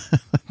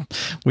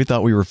 we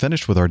thought we were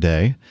finished with our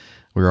day.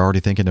 We were already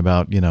thinking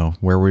about,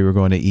 where we were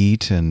going to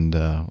eat and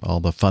all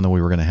the fun that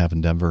we were going to have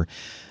in Denver.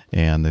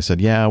 And they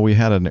said, yeah, we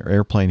had an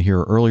airplane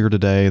here earlier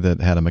today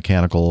that had a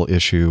mechanical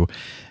issue,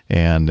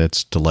 and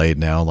it's delayed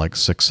now like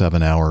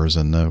 6-7 hours,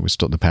 and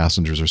the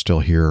passengers are still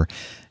here,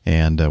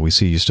 and we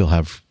see you still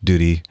have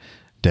duty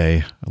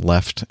day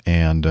left,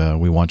 and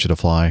we want you to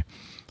fly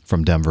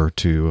from Denver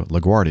to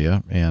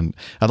LaGuardia. And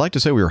I'd like to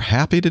say we were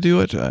happy to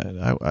do it.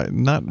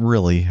 I'm not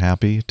really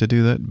happy to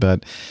do that,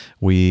 but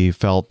we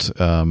felt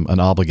an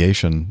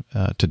obligation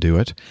to do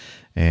it.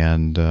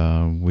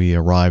 And we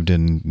arrived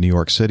in New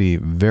York City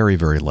very,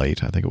 very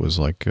late. I think it was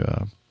like,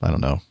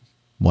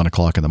 1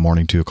 o'clock in the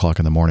morning, 2 o'clock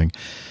in the morning.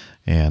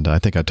 And I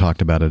think I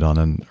talked about it on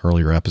an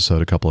earlier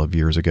episode a couple of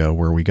years ago,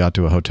 where we got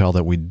to a hotel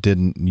that we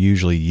didn't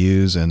usually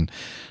use, and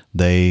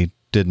they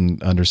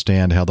didn't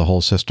understand how the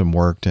whole system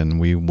worked, and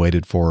we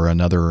waited for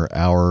another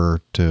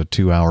hour to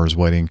 2 hours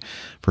waiting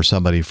for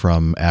somebody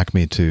from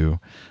Acme to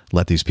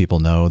let these people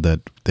know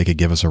that they could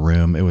give us a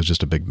room. It was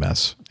just a big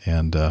mess.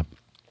 And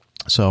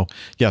so,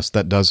 yes,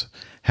 that does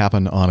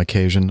happen on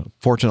occasion.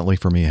 Fortunately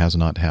for me, it has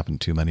not happened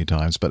too many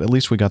times, but at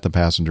least we got the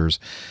passengers,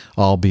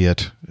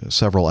 albeit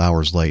several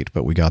hours late,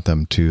 but we got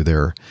them to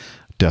their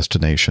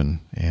destination.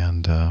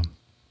 And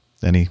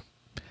any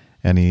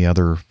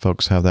other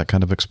folks have that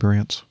kind of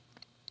experience?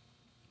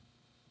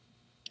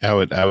 I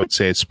would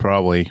say it's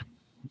probably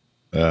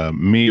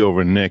me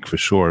over Nick for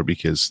sure,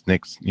 because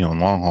Nick's, in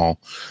long haul,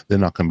 they're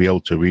not going to be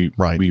able to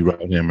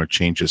reroute him or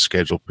change his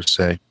schedule per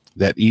se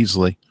that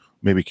easily.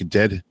 Maybe could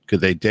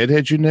they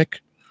deadhead you,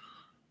 Nick?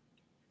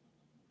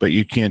 But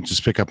you can't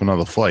just pick up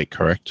another flight,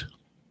 correct?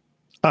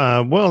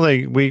 Well,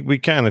 we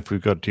can if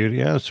we've got duty.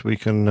 Yes, we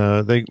can.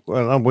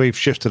 We've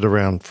shifted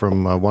around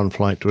from one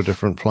flight to a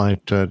different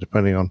flight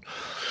depending on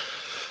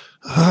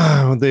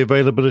the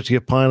availability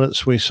of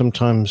pilots. We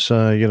sometimes,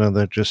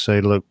 they'll just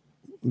say, look,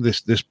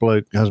 this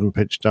bloke hasn't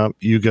pitched up.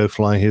 You go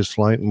fly his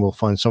flight, and we'll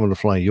find someone to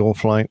fly your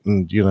flight,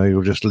 and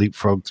you'll just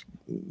leapfrog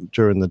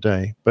during the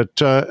day. But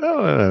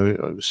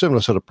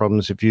similar sort of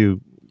problems if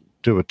you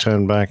do a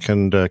turn back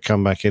and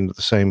come back into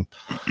the same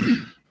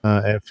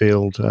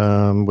airfield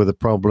with a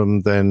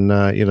problem, then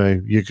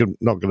you're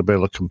not going to be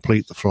able to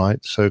complete the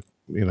flight. So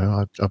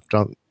I've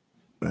done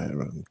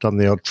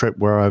the odd trip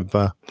where I've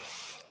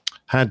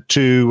had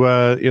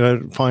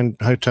to find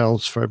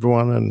hotels for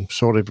everyone and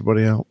sort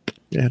everybody out.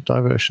 Yeah,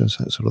 diversions,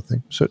 that sort of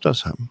thing. So it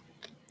does happen.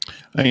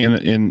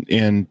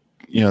 And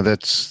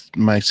that's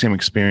my same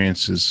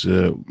experience as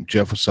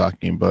Jeff was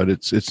talking about.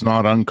 It's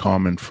not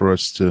uncommon for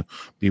us to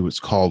be what's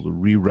called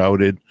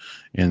rerouted,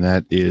 and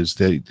that is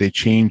that they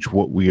change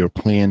what we are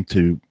planned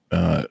to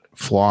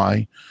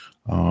fly.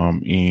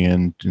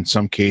 And in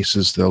some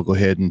cases, they'll go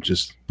ahead and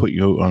just put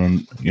you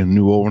on a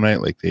new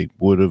overnight like they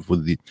would have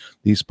with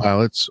these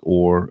pilots,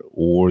 or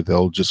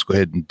they'll just go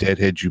ahead and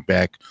deadhead you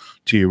back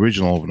to your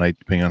original overnight,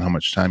 depending on how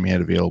much time you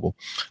had available.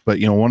 But,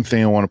 one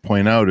thing I want to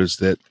point out is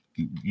that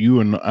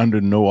you are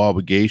under no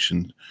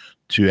obligation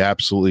to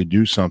absolutely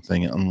do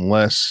something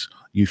unless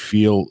you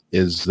feel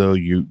as though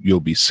you'll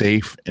be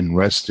safe and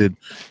rested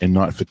and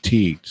not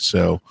fatigued.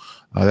 So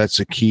that's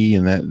a key,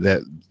 and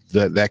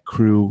that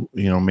crew,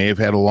 may have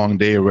had a long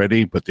day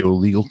already, but they were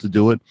legal to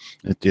do it.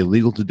 If they're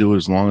legal to do it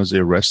as long as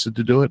they're rested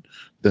to do it,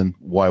 then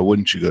why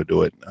wouldn't you go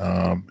do it?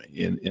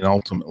 And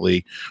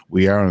ultimately,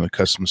 we are in the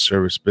customer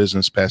service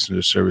business,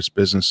 passenger service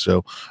business.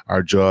 So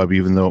our job,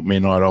 even though it may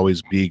not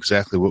always be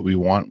exactly what we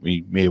want,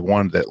 we may have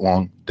wanted that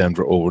long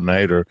Denver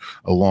overnight or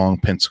a long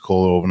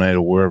Pensacola overnight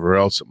or wherever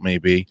else it may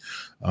be.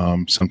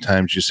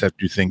 Sometimes you just have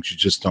to do things you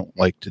just don't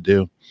like to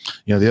do.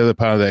 The other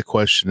part of that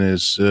question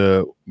is,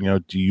 do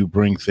you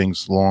bring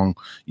things along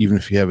even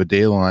if you have a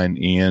day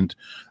line? And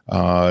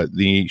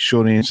the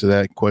short answer to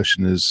that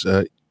question is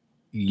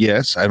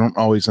yes. I don't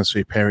always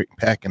necessarily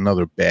pack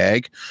another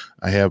bag.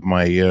 I have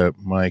my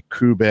my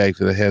crew bag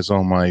that has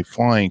all my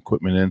flying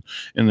equipment in,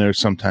 and there's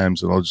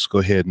sometimes that I'll just go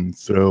ahead and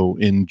throw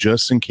in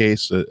just in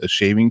case a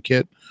shaving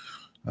kit,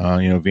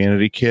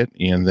 vanity kit,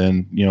 and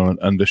then an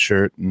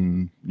undershirt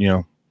and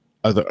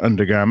other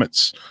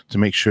undergarments to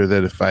make sure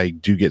that if I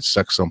do get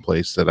stuck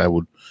someplace that I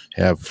would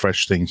have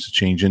fresh things to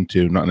change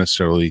into, not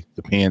necessarily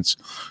the pants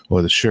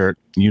or the shirt,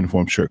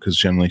 uniform shirt, because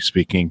generally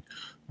speaking,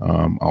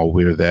 I'll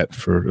wear that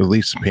for at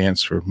least the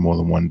pants for more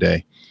than one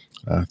day.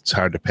 It's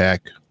hard to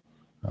pack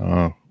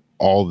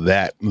all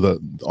that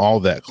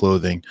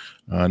clothing.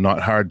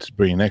 Not hard to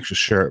bring an extra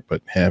shirt,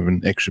 but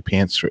having extra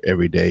pants for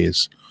every day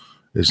is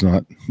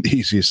not the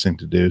easiest thing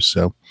to do.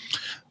 So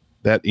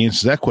that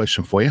answers that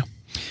question for you.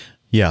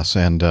 Yes,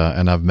 and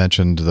I've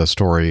mentioned the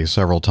story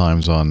several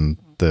times on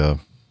the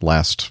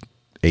last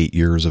 8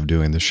 years of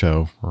doing the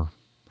show, or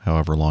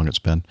however long it's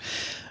been,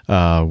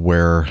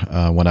 where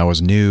when I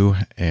was new,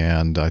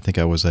 and I think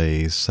I was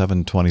a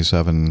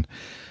 727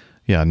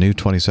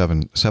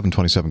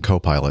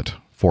 co-pilot,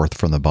 fourth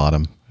from the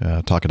bottom,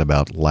 talking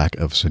about lack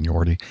of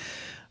seniority.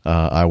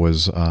 I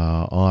was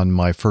on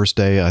my first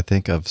day, I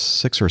think, of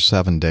 6 or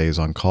 7 days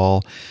on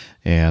call,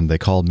 and they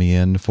called me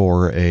in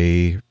for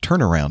a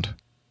turnaround.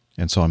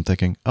 And so I'm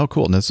thinking, oh,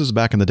 cool. And this is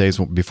back in the days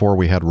before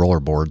we had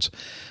rollerboards.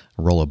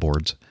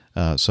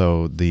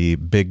 So the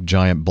big,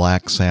 giant,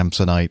 black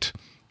Samsonite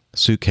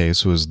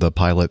suitcase was the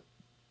pilot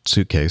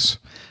suitcase.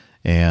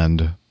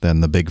 And then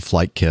the big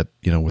flight kit,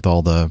 with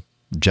all the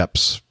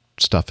JEPS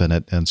stuff in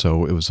it. And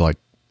so it was like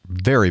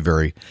very,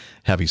 very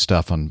heavy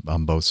stuff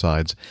on both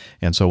sides.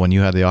 And so when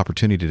you had the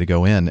opportunity to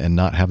go in and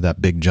not have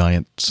that big,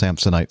 giant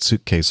Samsonite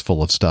suitcase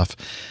full of stuff,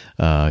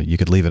 you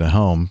could leave it at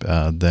home.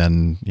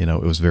 Then,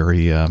 it was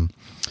very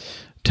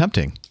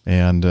tempting.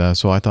 And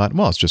so I thought,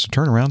 well, it's just a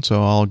turnaround,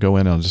 so I'll go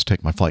in and I'll just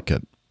take my flight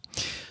kit.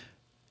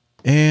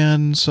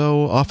 And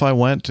so off I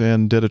went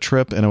and did a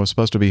trip, and I was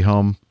supposed to be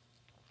home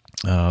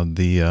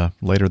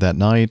later that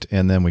night,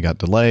 and then we got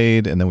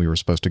delayed, and then we were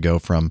supposed to go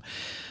from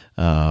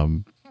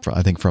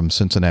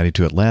Cincinnati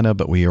to Atlanta,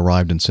 but we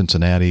arrived in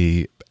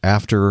Cincinnati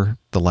after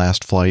the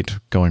last flight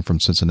going from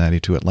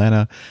Cincinnati to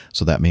Atlanta.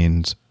 So that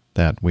means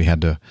that we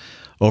had to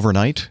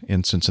overnight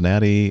in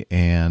Cincinnati,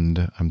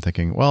 and I'm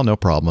thinking, well, no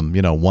problem.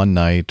 One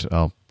night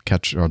I'll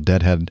catch or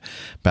deadhead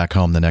back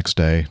home the next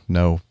day.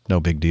 No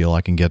big deal.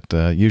 I can get,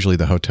 usually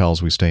the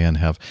hotels we stay in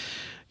have,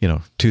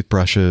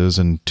 toothbrushes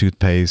and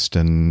toothpaste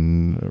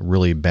and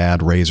really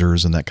bad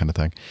razors and that kind of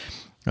thing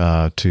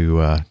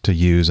to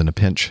use in a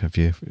pinch if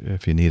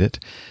you need it.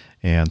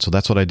 And so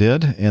that's what I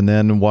did. And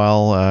then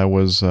while I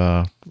was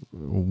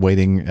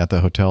waiting at the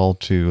hotel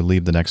to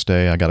leave the next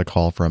day, I got a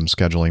call from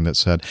scheduling that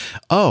said,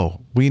 oh,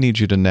 we need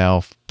you to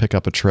now pick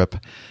up a trip,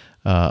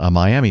 a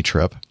Miami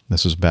trip.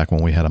 This was back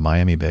when we had a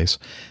Miami base.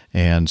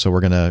 And so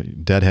we're going to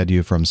deadhead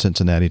you from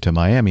Cincinnati to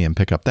Miami and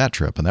pick up that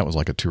trip. And that was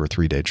like a 2 or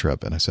 3 day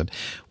trip. And I said,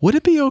 would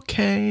it be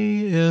okay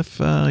if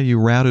you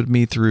routed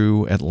me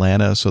through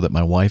Atlanta so that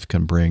my wife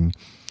can bring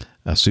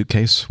a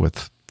suitcase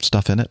with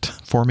stuff in it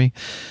for me?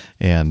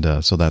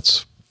 And so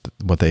that's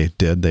what they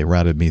did. They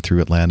routed me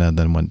through Atlanta and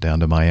then went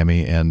down to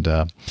Miami. And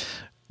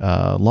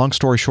long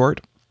story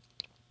short,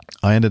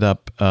 I ended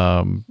up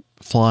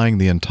flying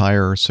the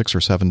entire 6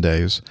 or 7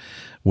 days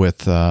with,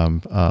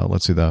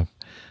 the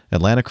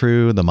Atlanta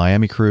crew, the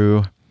Miami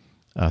crew,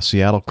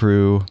 Seattle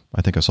crew,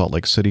 I think a Salt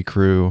Lake City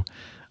crew.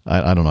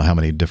 I don't know how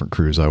many different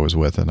crews I was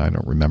with, and I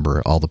don't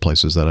remember all the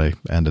places that I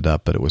ended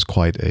up, but it was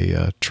quite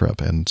a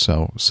trip. And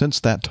so since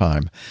that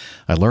time,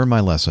 I learned my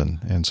lesson.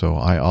 And so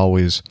I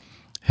always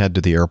head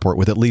to the airport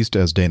with, at least,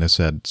 as Dana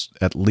said,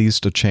 at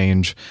least a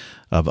change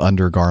of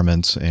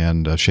undergarments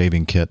and a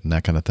shaving kit and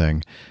that kind of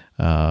thing.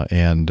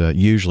 And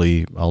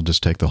usually I'll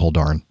just take the whole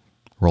darn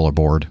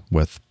rollerboard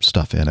with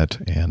stuff in it,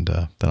 and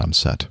then I'm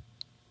set.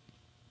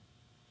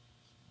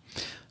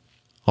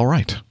 All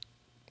right.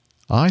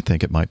 I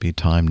think it might be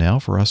time now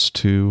for us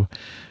to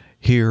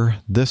hear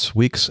this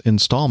week's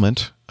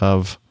installment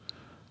of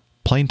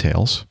Plane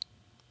Tales,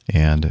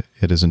 and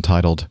it is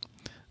entitled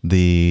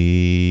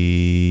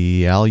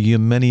The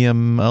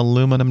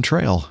Aluminum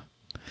Trail.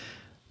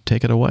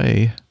 Take it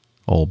away,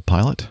 old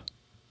pilot.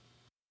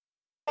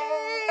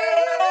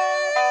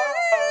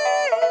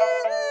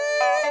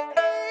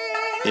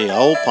 The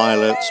Old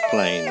Pilot's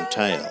Plane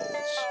Tales.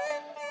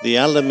 The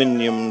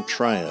Aluminium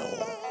Trail.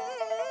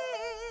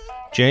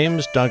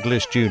 James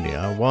Douglas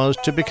Jr. was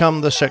to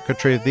become the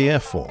Secretary of the Air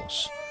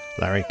Force.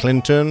 Larry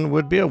Clinton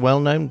would be a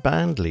well-known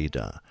band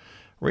leader.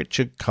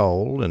 Richard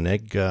Cole and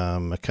Edgar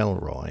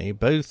McElroy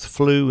both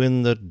flew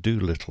in the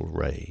Doolittle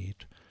raid.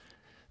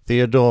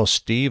 Theodore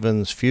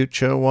Stevens'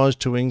 future was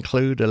to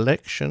include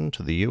election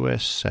to the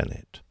U.S.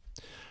 Senate.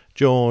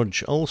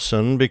 George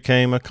Olson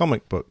became a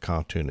comic book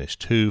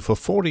cartoonist who, for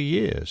 40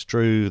 years,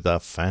 drew The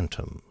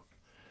Phantom.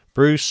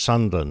 Bruce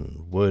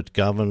Sunderland would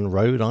govern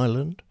Rhode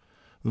Island.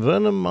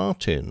 Vernon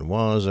Martin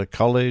was a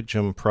college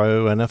and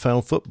pro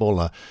NFL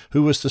footballer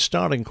who was the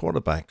starting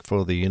quarterback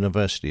for the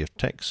University of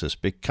Texas,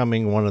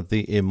 becoming one of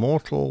the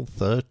immortal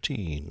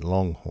 13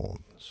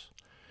 Longhorns.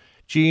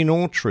 Gene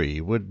Autry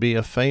would be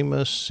a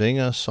famous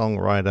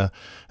singer-songwriter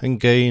and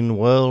gain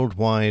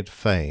worldwide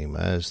fame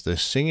as the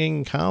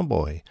singing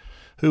cowboy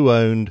who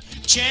owned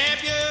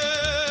Champion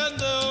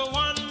the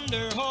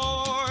Wonder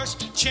Horse,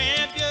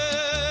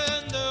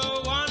 champion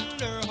the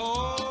Wonder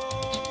Horse.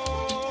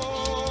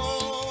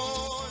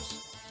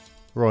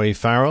 Roy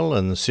Farrell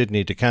and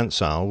Sidney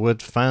DeCansal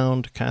would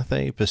found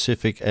Cathay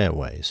Pacific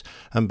Airways,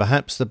 and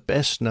perhaps the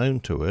best known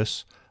to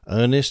us,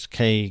 Ernest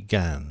K.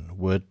 Gann,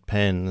 would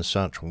pen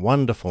such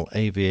wonderful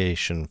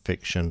aviation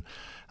fiction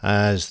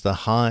as The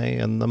High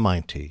and the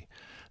Mighty,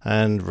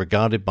 and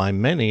regarded by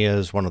many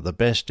as one of the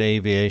best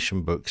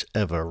aviation books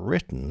ever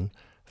written,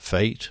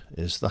 Fate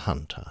is the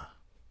Hunter.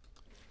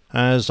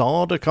 As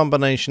odd a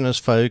combination as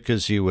folk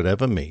as you would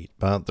ever meet,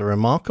 but the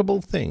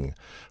remarkable thing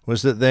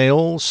was that they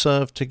all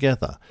served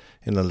together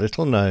in a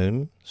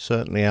little-known,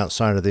 certainly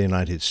outside of the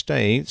United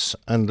States,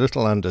 and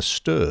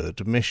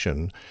little-understood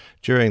mission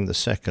during the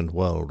Second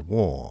World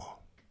War.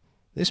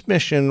 This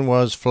mission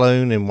was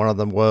flown in one of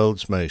the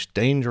world's most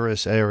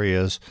dangerous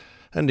areas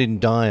and in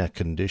dire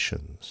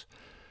conditions.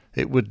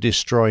 It would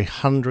destroy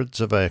hundreds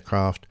of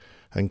aircraft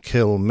and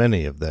kill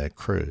many of their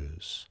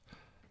crews.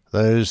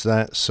 Those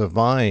that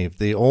survived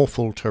the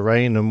awful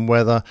terrain and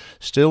weather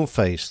still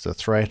faced the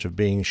threat of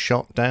being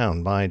shot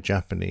down by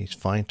Japanese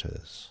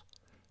fighters.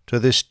 To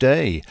this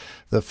day,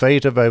 the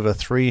fate of over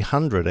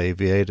 300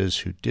 aviators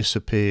who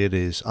disappeared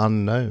is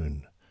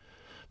unknown.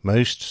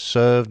 Most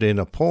served in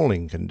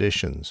appalling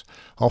conditions,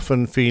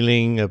 often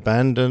feeling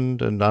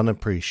abandoned and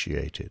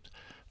unappreciated,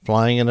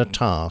 flying in a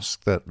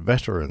task that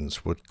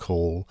veterans would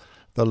call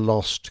the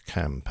Lost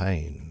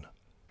Campaign.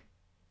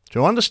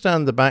 To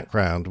understand the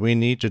background, we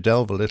need to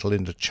delve a little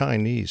into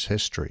Chinese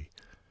history.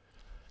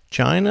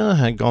 China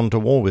had gone to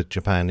war with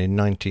Japan in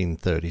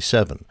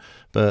 1937,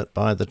 but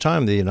by the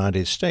time the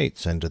United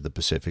States entered the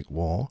Pacific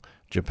War,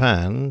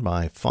 Japan,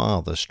 by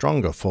far the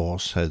stronger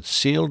force, had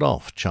sealed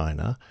off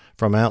China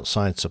from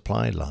outside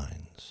supply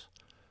lines.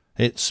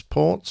 Its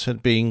ports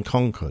had been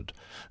conquered,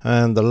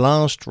 and the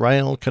last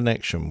rail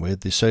connection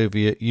with the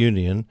Soviet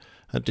Union,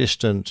 a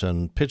distant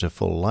and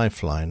pitiful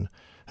lifeline,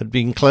 had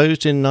been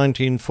closed in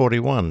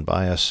 1941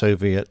 by a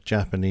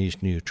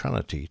Soviet-Japanese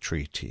neutrality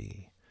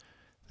treaty.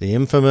 The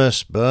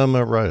infamous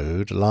Burma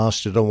Road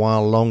lasted a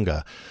while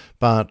longer,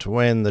 but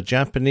when the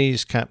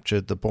Japanese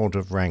captured the port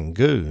of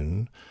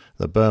Rangoon,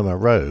 the Burma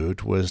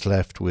Road was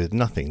left with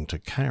nothing to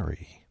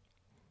carry.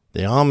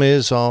 The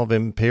armies of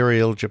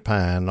Imperial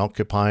Japan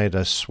occupied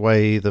a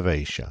swathe of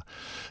Asia,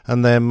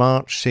 and their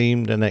march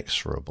seemed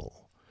inexorable.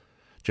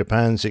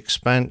 Japan's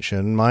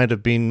expansion might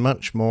have been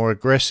much more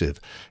aggressive,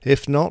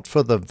 if not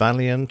for the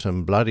valiant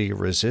and bloody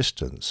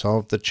resistance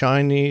of the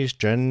Chinese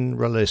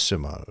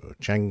Generalissimo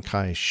Chiang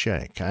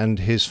Kai-shek and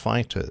his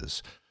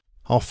fighters,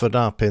 offered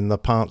up in the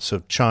parts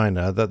of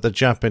China that the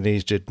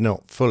Japanese did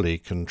not fully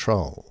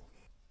control.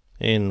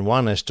 In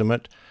one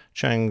estimate,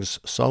 Chiang's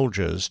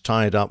soldiers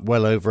tied up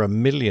well over 1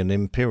 million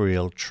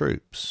imperial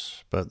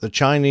troops, but the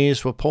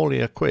Chinese were poorly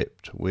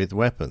equipped with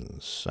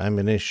weapons,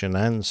 ammunition,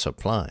 and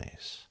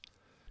supplies.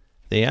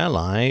 The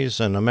Allies,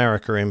 and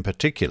America in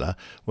particular,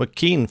 were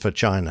keen for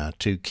China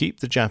to keep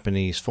the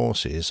Japanese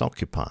forces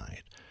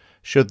occupied.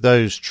 Should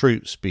those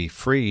troops be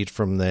freed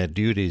from their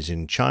duties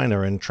in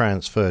China and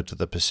transferred to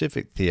the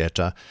Pacific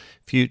theater,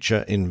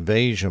 future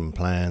invasion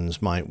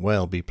plans might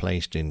well be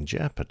placed in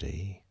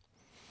jeopardy.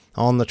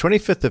 On the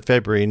 25th of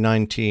February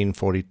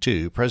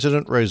 1942,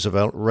 President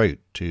Roosevelt wrote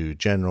to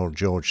General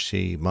George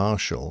C.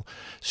 Marshall,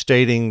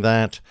 stating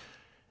that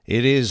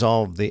it is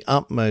of the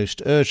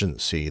utmost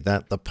urgency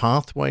that the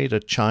pathway to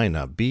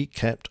China be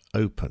kept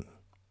open.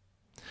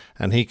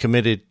 And he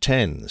committed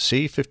 10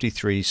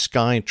 C-53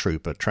 Sky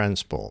Trooper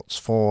transports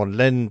for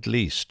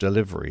Lend-Lease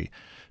delivery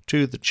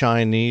to the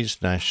Chinese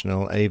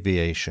National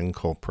Aviation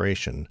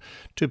Corporation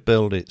to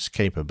build its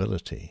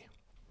capability.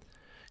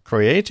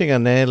 Creating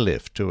an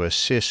airlift to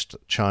assist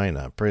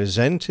China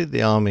presented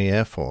the Army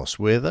Air Force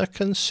with a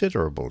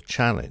considerable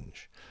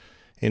challenge.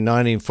 In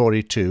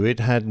 1942, it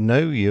had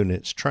no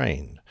units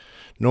trained,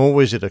 nor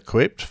was it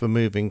equipped for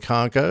moving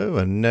cargo,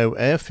 and no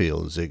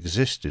airfields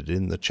existed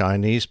in the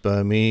Chinese,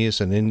 Burmese,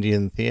 and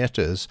Indian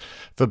theaters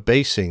for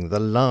basing the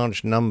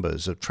large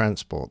numbers of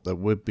transport that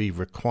would be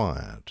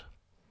required.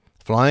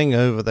 Flying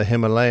over the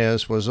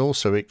Himalayas was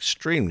also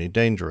extremely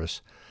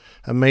dangerous,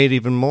 and made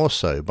even more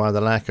so by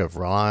the lack of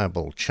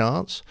reliable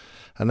charts,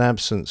 an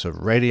absence of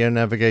radio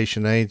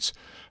navigation aids,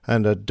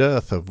 and a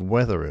dearth of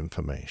weather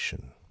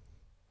information.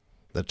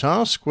 The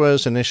task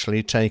was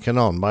initially taken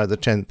on by the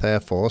 10th Air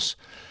Force,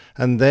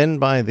 and then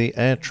by the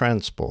Air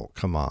Transport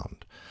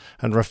Command,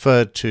 and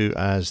referred to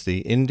as the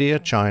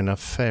India-China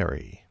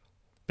Ferry.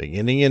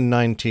 Beginning in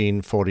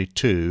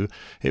 1942,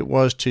 it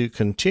was to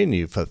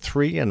continue for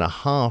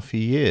 3.5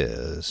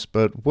 years,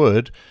 but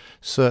would,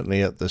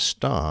 certainly at the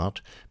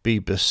start, be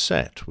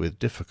beset with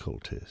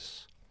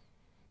difficulties.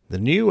 The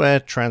new Air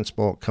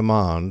Transport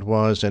Command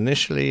was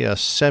initially a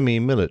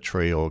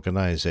semi-military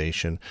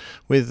organization,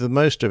 with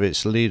most of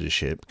its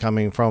leadership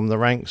coming from the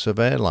ranks of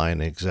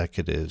airline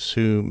executives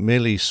who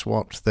merely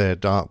swapped their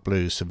dark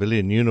blue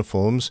civilian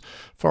uniforms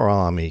for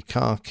army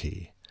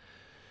khaki.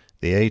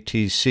 The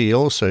ATC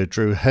also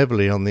drew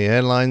heavily on the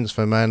airlines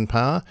for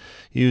manpower,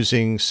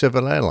 using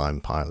civil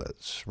airline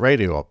pilots,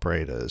 radio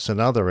operators,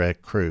 and other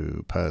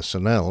aircrew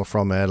personnel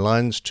from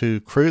airlines to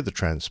crew the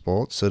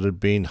transports that had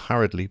been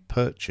hurriedly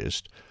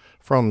purchased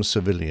from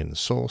civilian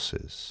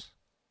sources.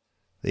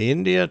 The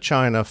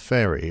India-China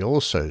ferry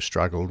also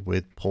struggled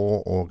with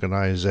poor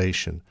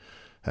organization,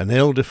 an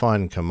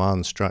ill-defined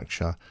command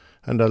structure,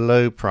 and a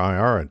low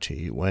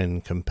priority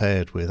when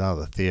compared with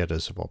other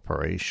theaters of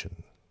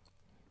operation.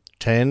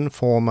 10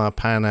 former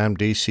Pan Am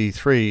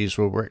DC-3s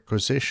were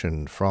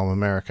requisitioned from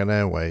American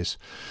Airways,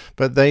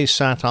 but they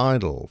sat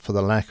idle for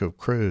the lack of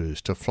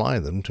crews to fly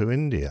them to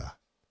India.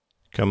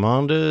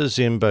 Commanders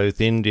in both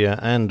India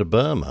and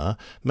Burma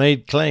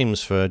made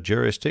claims for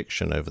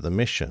jurisdiction over the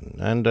mission,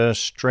 and a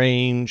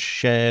strange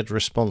shared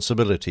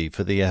responsibility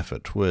for the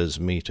effort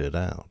was meted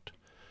out.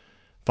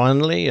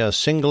 Finally, a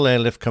single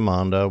airlift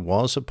commander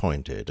was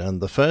appointed, and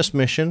the first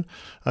mission,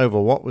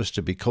 over what was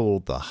to be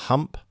called the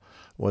Hump,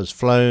 was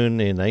flown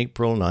in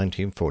April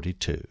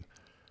 1942.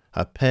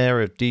 A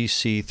pair of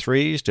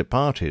DC-3s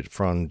departed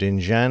from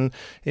Dinjan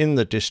in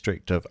the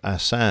district of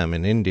Assam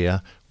in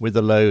India with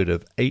a load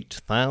of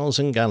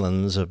 8,000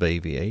 gallons of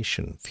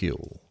aviation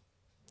fuel.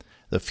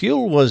 The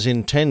fuel was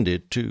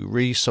intended to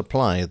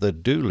resupply the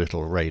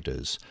Doolittle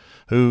raiders,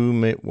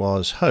 whom it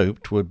was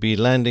hoped would be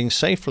landing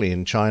safely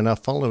in China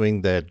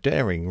following their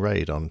daring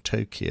raid on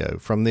Tokyo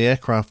from the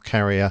aircraft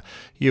carrier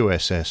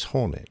USS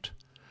Hornet.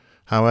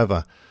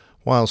 However,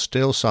 while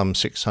still some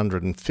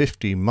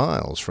 650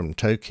 miles from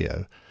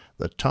Tokyo,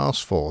 the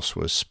task force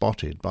was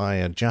spotted by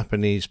a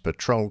Japanese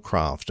patrol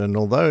craft, and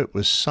although it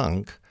was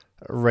sunk,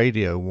 a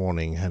radio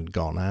warning had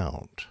gone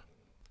out.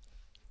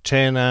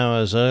 10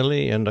 hours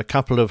early and a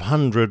couple of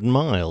 100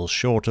 miles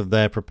short of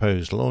their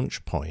proposed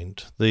launch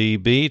point, the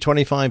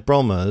B-25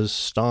 bombers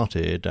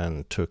started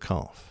and took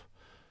off.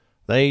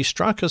 They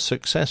struck a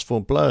successful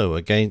blow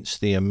against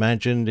the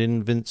imagined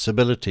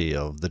invincibility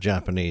of the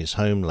Japanese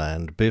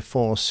homeland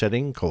before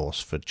setting course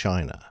for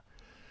China.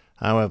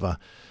 However,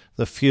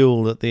 the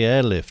fuel that the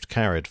airlift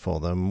carried for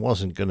them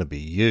wasn't going to be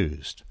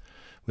used.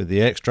 With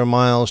the extra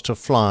miles to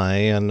fly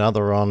and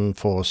other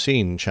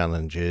unforeseen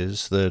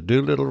challenges, the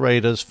Doolittle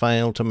Raiders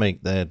failed to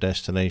make their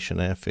destination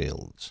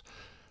airfields.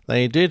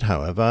 They did,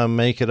 however,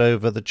 make it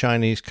over the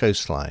Chinese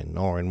coastline,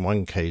 or in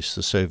one case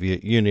the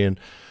Soviet Union,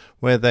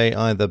 where they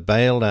either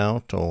bailed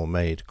out or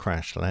made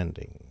crash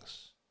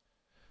landings.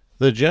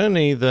 The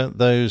journey that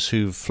those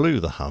who flew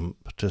the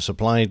Hump to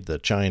supply the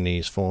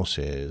Chinese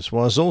forces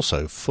was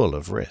also full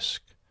of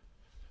risk.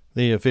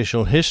 The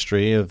official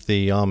history of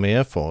the Army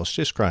Air Force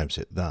describes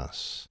it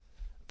thus.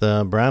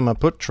 The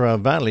Brahmaputra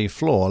Valley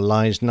floor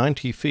lies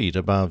 90 feet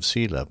above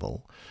sea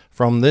level.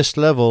 From this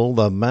level,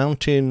 the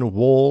mountain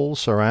wall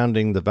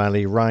surrounding the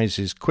valley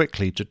rises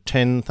quickly to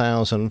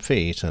 10,000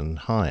 feet and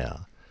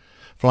higher.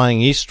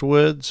 Flying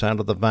eastwards out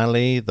of the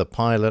valley, the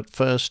pilot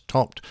first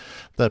topped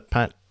the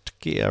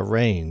Patkia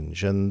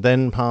Range and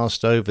then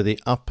passed over the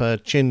upper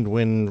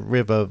Chindwin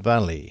River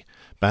Valley,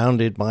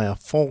 bounded by a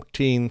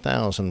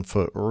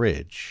 14,000-foot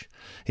ridge.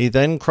 He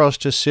then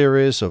crossed a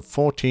series of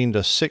 14 to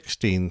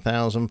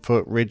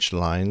 16,000-foot ridge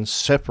lines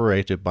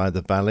separated by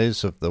the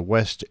valleys of the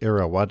West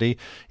Irrawaddy,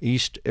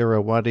 East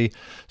Irrawaddy,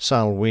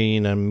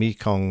 Salween and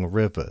Mekong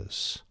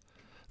rivers.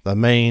 The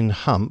main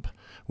hump,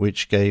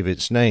 which gave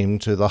its name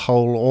to the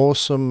whole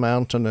awesome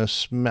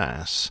mountainous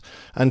mass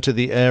and to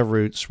the air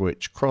routes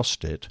which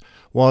crossed it,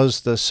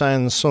 was the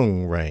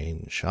Sansung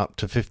Range, up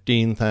to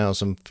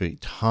 15,000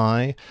 feet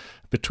high,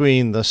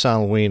 between the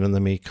Salween and the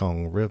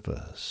Mekong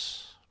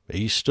rivers.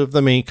 East of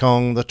the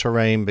Mekong, the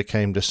terrain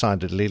became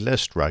decidedly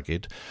less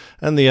rugged,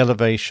 and the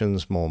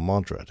elevations more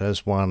moderate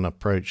as one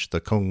approached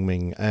the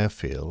Kunming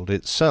airfield,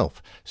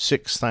 itself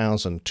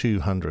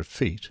 6,200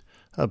 feet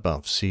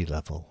above sea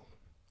level.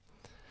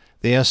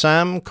 The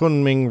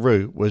Assam-Kunming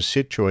route was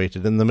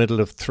situated in the middle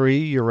of 3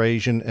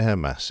 Eurasian air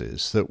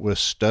masses that were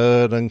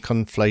stirred and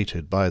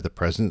conflated by the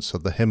presence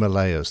of the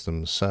Himalayas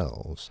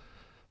themselves.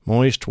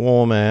 Moist,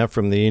 warm air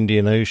from the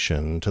Indian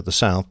Ocean to the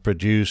south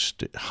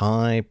produced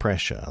high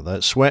pressure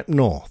that swept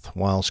north,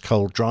 whilst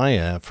cold, dry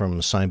air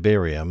from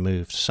Siberia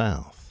moved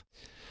south.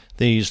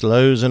 These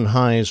lows and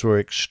highs were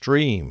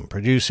extreme,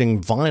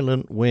 producing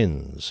violent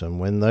winds, and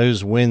when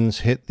those winds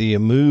hit the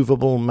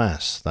immovable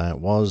mass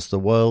that was the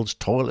world's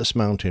tallest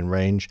mountain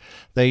range,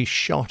 they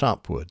shot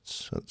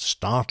upwards at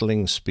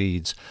startling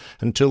speeds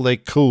until they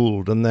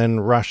cooled and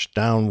then rushed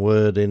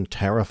downward in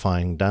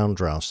terrifying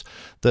downdrafts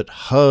that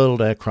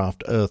hurled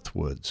aircraft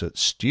earthwards at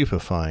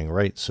stupefying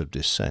rates of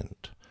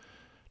descent.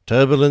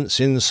 Turbulence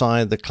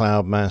inside the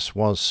cloud mass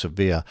was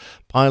severe.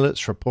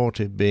 Pilots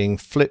reported being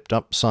flipped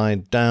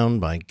upside down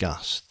by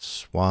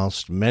gusts,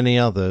 whilst many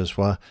others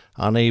were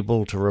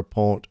unable to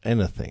report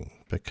anything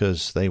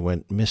because they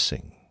went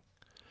missing.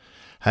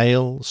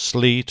 Hail,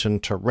 sleet,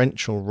 and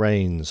torrential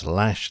rains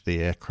lashed the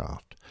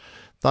aircraft.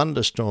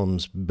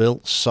 Thunderstorms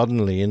built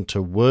suddenly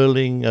into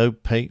whirling,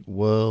 opaque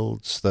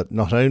worlds that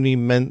not only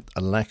meant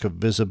a lack of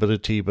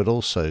visibility but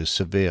also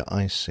severe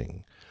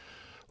icing,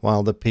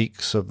 while the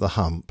peaks of the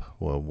hump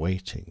were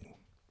waiting.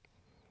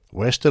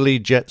 Westerly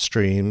jet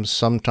streams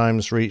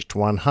sometimes reached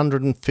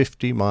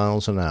 150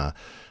 miles an hour,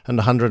 and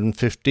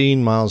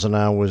 115 miles an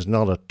hour was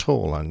not at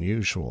all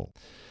unusual.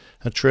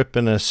 A trip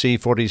in a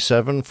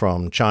C-47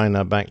 from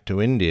China back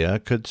to India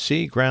could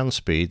see ground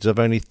speeds of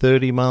only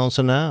 30 miles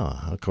an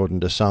hour,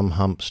 according to some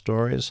hump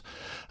stories,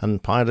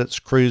 and pilots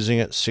cruising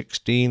at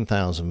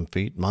 16,000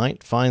 feet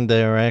might find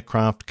their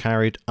aircraft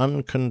carried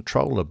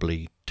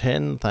uncontrollably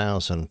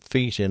 10,000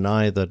 feet in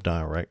either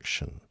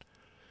direction.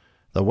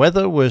 The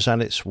weather was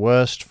at its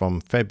worst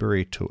from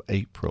February to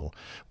April,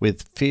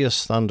 with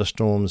fierce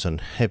thunderstorms and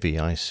heavy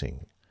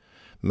icing.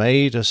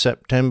 May to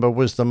September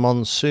was the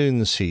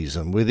monsoon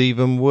season, with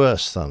even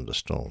worse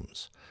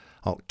thunderstorms.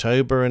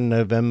 October and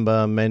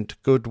November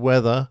meant good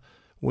weather,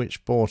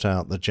 which brought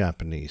out the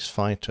Japanese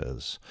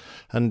fighters,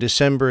 and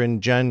December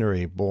and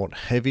January brought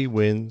heavy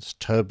winds,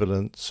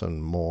 turbulence,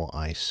 and more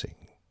icing.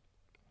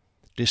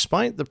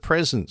 Despite the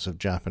presence of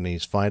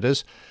Japanese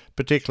fighters,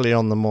 particularly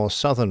on the more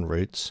southern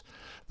routes,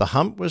 the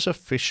hump was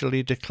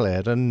officially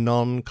declared a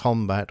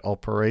non-combat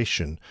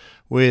operation,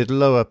 with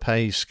lower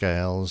pay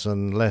scales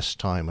and less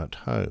time at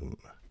home.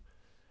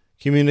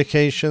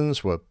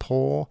 Communications were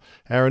poor,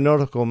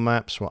 aeronautical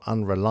maps were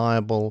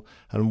unreliable,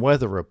 and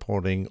weather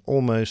reporting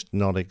almost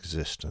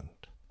non-existent.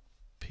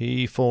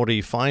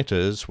 P-40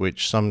 fighters,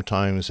 which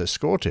sometimes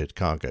escorted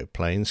cargo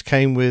planes,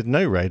 came with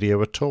no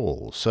radio at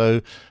all,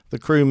 so the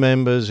crew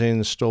members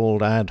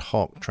installed ad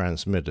hoc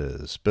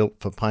transmitters built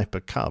for Piper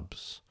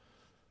Cubs.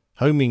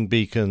 Homing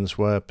beacons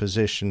were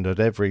positioned at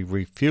every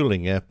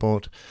refueling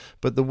airport,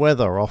 but the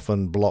weather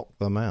often blocked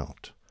them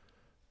out.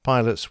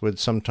 Pilots would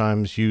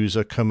sometimes use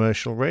a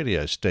commercial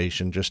radio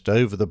station just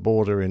over the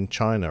border in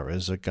China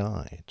as a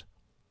guide.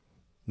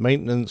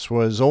 Maintenance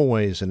was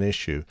always an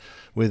issue,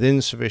 with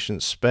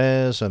insufficient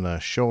spares and a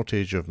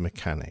shortage of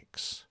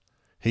mechanics.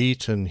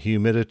 Heat and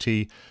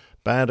humidity,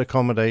 bad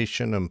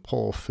accommodation and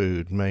poor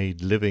food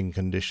made living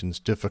conditions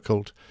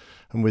difficult,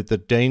 and with the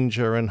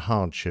danger and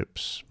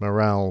hardships,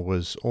 morale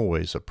was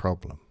always a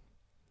problem.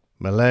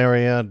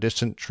 Malaria,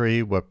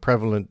 dysentery were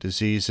prevalent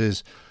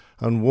diseases,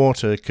 and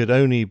water could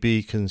only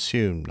be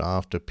consumed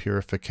after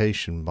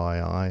purification by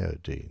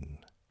iodine.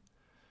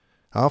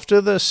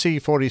 After the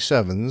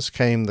C-47s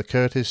came the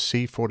Curtiss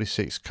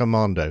C-46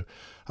 Commando,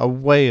 a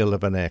whale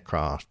of an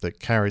aircraft that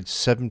carried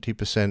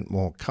 70%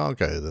 more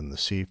cargo than the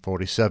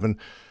C-47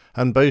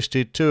 and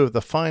boasted two of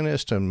the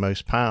finest and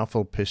most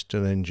powerful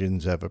piston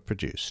engines ever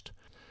produced.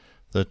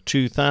 The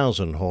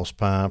 2,000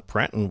 horsepower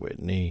Pratt &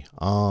 Whitney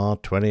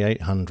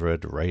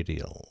R2800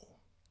 Radial.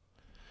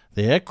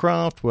 The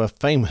aircraft were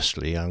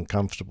famously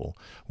uncomfortable,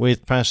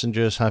 with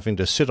passengers having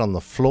to sit on the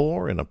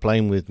floor in a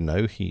plane with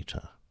no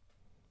heater.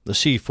 The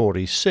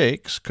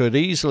C-46 could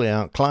easily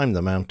outclimb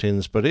the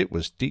mountains, but it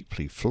was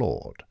deeply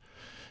flawed.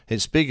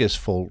 Its biggest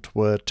fault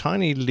were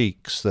tiny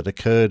leaks that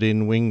occurred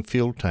in wing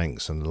fuel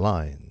tanks and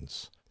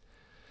lines.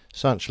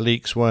 Such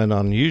leaks weren't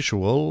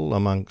unusual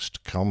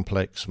amongst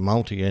complex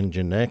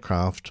multi-engine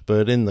aircraft,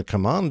 but in the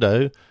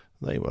Commando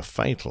they were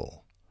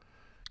fatal.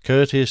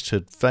 Curtiss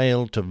had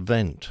failed to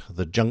vent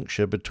the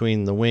juncture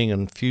between the wing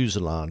and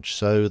fuselage,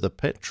 so the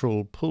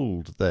petrol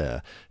pooled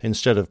there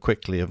instead of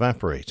quickly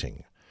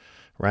evaporating.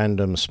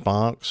 Random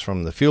sparks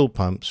from the fuel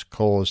pumps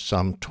caused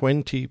some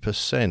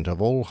 20%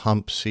 of all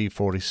hump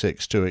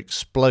C-46 to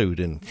explode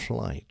in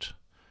flight.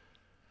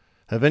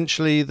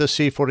 Eventually, the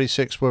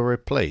C-46 were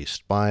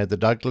replaced by the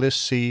Douglas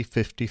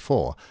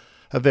C-54,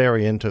 a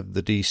variant of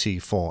the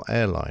DC-4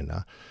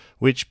 airliner,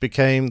 which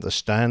became the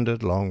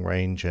standard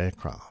long-range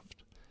aircraft.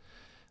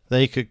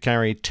 They could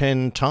carry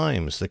 10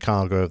 times the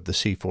cargo of the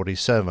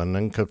C-47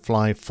 and could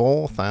fly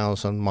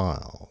 4,000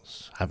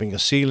 miles. Having a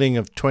ceiling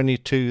of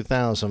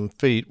 22,000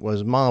 feet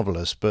was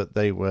marvelous, but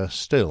they were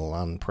still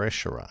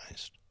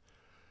unpressurized.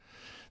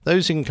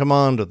 Those in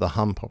command of the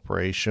hump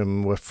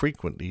operation were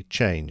frequently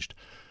changed.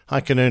 I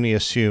can only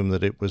assume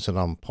that it was an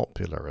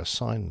unpopular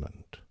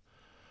assignment.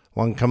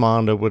 One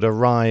commander would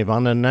arrive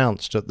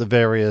unannounced at the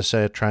various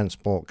Air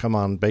Transport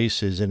Command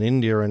bases in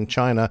India and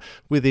China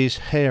with his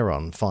hair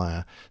on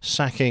fire,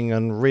 sacking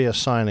and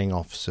reassigning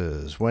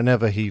officers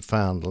whenever he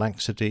found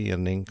laxity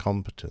and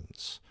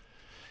incompetence.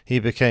 He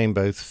became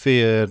both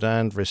feared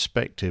and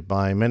respected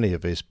by many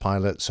of his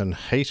pilots and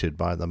hated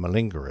by the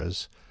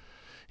malingerers.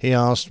 He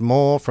asked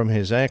more from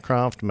his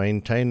aircraft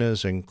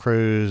maintainers and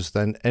crews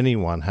than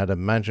anyone had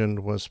imagined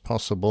was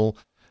possible,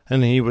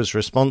 and he was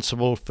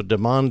responsible for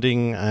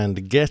demanding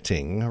and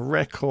getting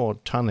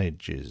record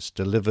tonnages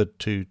delivered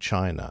to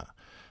China.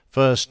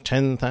 First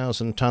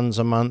 10,000 tons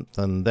a month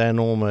and then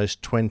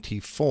almost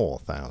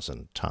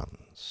 24,000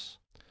 tons.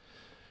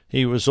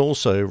 He was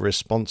also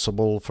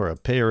responsible for a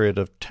period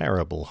of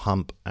terrible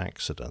hump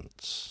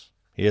accidents.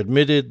 He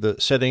admitted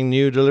that setting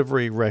new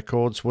delivery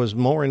records was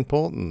more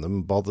important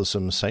than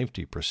bothersome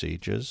safety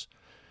procedures.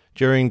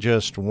 During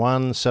just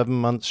one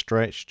 7-month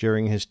stretch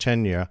during his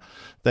tenure,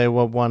 there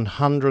were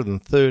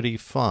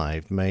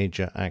 135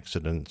 major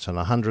accidents and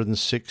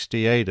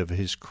 168 of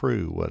his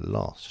crew were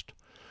lost.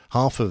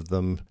 Half of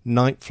them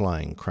night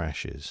flying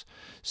crashes,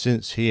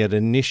 since he had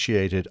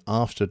initiated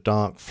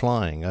after-dark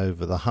flying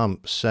over the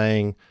hump,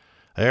 saying,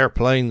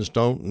 "Airplanes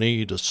don't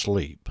need a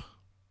sleep."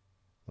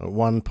 At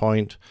one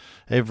point,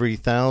 every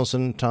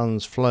 1,000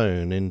 tons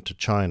flown into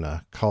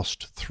China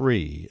cost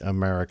 3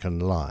 American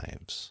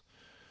lives.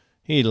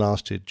 He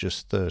lasted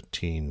just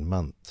 13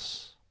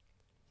 months.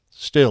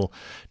 Still,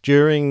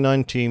 during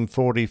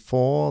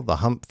 1944, the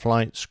hump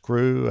flights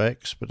grew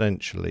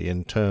exponentially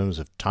in terms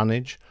of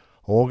tonnage,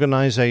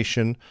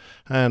 organization,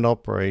 and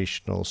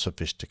operational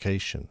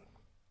sophistication.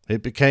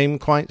 It became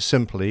quite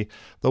simply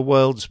the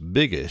world's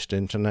biggest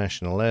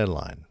international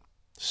airline.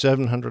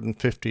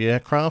 750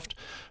 aircraft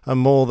and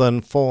more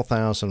than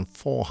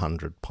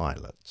 4,400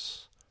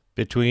 pilots.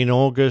 Between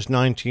August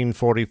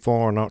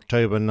 1944 and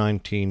October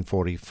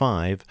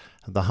 1945,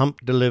 the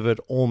hump delivered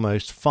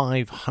almost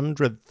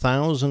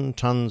 500,000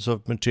 tons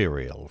of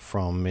material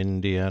from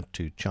India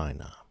to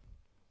China.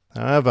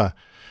 However,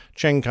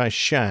 Chiang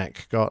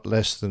Kai-shek got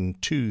less than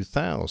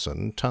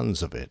 2,000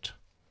 tons of it,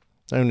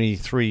 only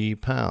 3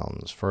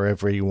 pounds for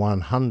every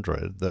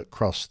 100 that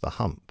crossed the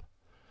hump.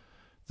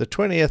 The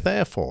 20th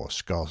Air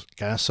Force got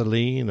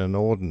gasoline and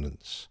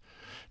ordnance.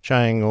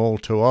 Chiang all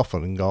too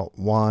often got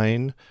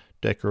wine,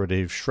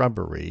 decorative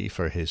shrubbery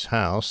for his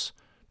house,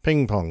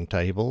 ping-pong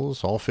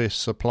tables, office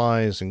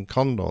supplies and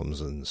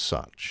condoms and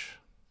such.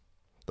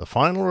 The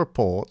final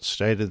report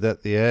stated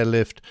that the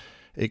airlift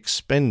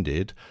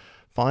expended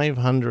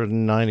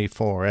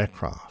 594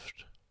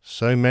 aircraft,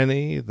 so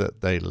many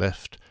that they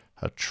left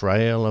a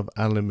trail of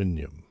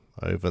aluminium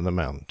over the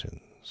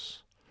mountains.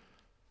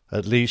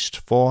 At least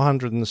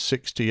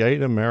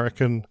 468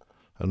 American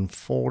and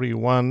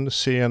 41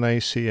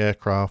 CNAC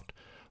aircraft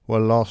were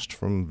lost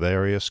from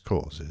various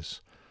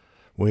causes,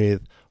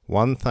 with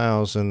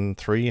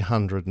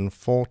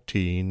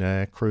 1,314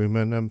 air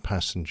crewmen and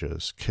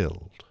passengers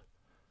killed.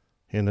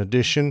 In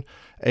addition,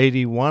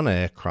 81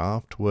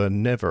 aircraft were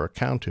never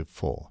accounted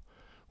for,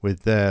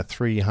 with their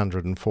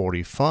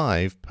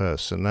 345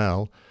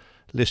 personnel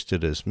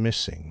listed as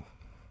missing.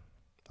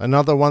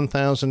 Another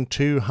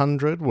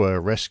 1,200 were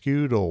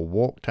rescued or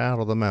walked out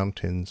of the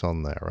mountains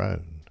on their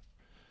own.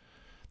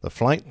 The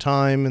flight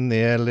time in the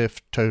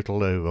airlift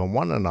totaled over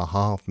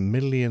 1.5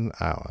 million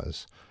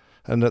hours,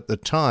 and at the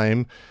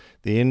time,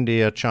 the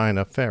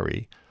India-China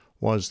ferry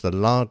was the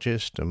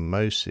largest and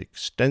most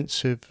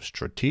extensive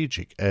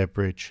strategic air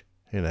bridge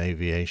in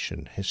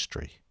aviation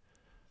history,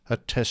 a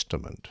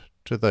testament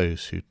to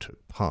those who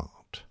took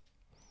part.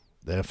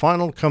 Their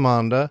final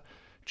commander,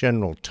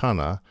 General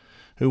Tunner,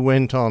 who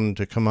went on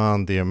to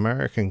command the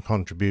American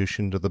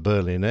contribution to the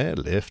Berlin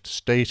airlift,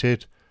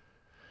 stated,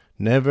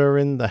 "Never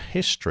in the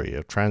history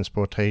of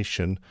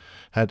transportation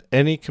had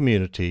any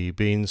community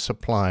been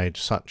supplied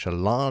such a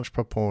large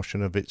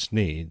proportion of its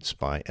needs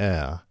by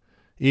air,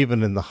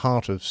 even in the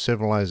heart of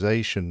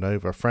civilization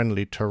over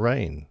friendly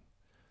terrain.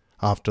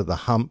 After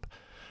the hump,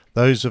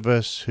 those of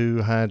us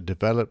who had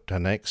developed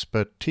an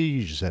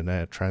expertise in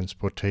air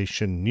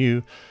transportation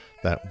knew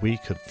that we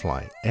could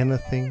fly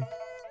anything,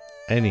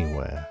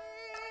 anywhere,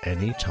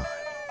 anytime."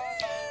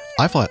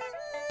 I thought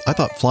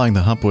flying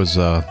the hump was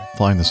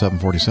flying the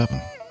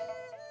 747.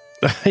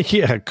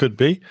 Yeah, it could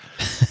be.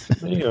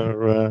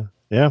 Or,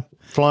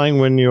 flying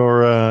when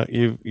you're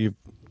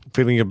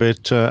feeling a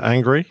bit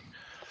angry.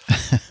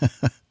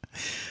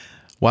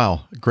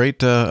 Wow,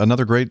 great!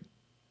 Another great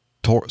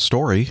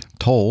story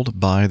told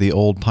by the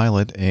old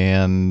pilot,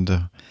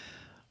 and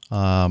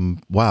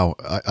wow,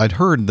 I'd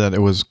heard that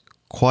it was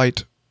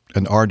quite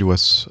an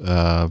arduous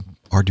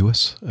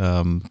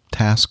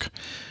task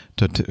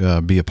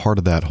to be a part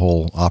of that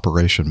whole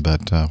operation,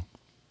 but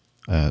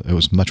it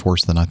was much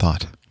worse than I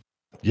thought.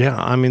 Yeah,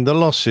 I mean, the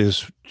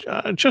losses,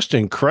 just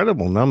an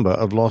incredible number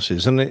of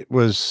losses. And it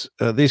was,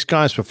 these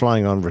guys were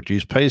flying on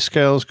reduced pay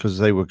scales because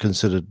they were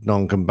considered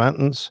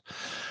non-combatants.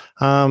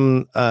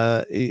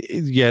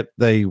 Yet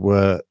they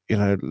were,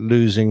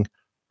 losing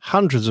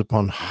hundreds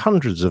upon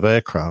hundreds of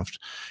aircraft,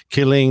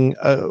 killing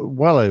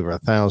well over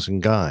 1,000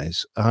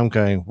 guys. I'm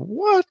going,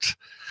 what?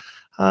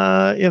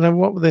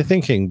 What were they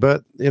thinking?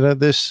 But,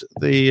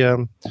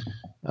 the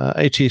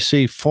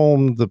ATC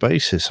formed the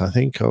basis, I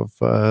think, of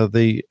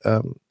the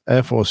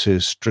Air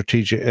Force's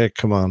Strategic Air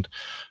Command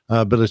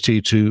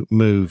ability to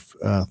move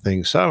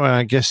things. So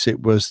I guess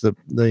it was the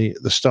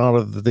start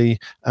of the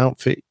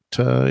outfit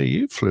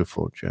you flew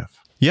for, Jeff.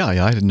 Yeah,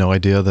 I had no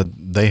idea that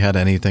they had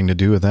anything to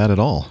do with that at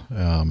all.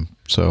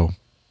 So,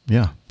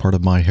 yeah, part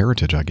of my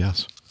heritage, I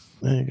guess.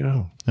 There you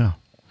go. Yeah.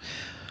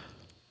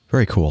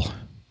 Very cool.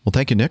 Well,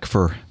 thank you, Nick,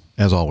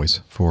 as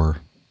always,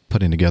 for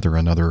putting together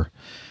another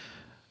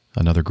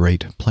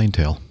great plane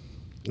tale.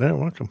 Yeah,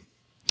 welcome.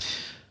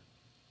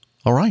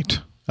 All right.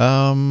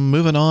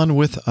 Moving on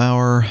with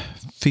our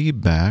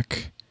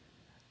feedback.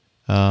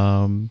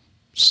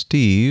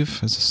 Steve,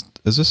 is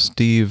this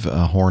Steve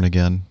Horn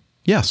again?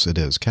 Yes, it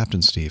is.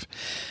 Captain Steve.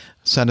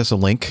 sent us a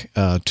link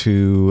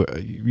to,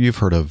 you've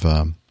heard of,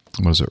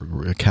 what is it,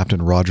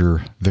 Captain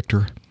Roger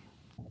Victor?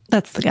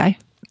 That's the guy.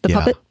 The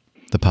puppet?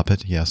 The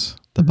puppet, yes.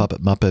 The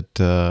puppet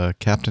Muppet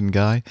captain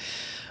guy.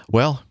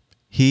 Well,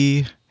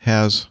 he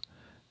has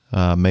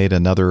made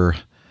another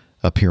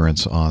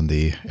appearance on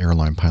the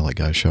Airline Pilot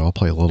Guy show. I'll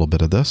play a little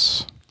bit of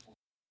this.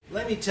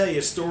 Let me tell you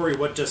a story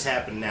what just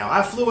happened now.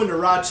 I flew into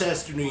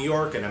Rochester, New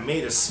York, and I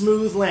made a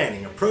smooth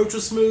landing. Approach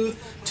was smooth,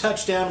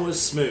 touchdown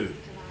was smooth.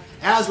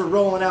 As we're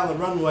rolling out the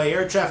runway,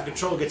 air traffic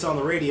control gets on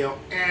the radio.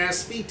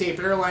 Speed tape,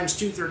 Airlines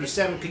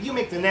 237, could you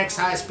make the next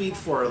high speed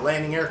for a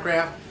landing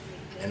aircraft?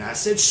 And I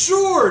said,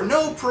 sure,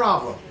 no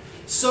problem.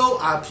 So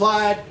I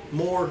applied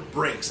more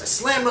brakes. I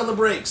slammed on the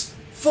brakes.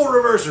 Full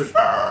reversers.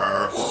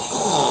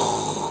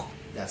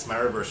 That's my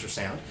reverser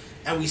sound.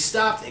 And we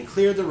stopped and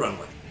cleared the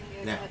runway.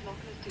 Now,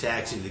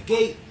 taxi to the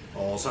gate,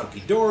 all's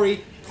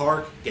hunky-dory,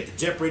 park, get the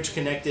jet bridge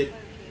connected,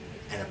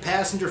 and a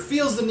passenger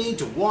feels the need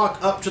to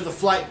walk up to the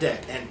flight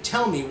deck and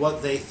tell me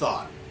what they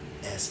thought,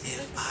 as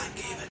if I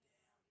gave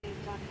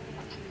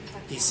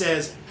a He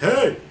says,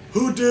 hey,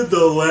 who did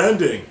the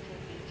landing?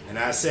 And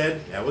I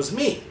said, that was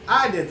me.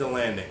 I did the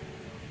landing.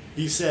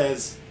 He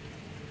says,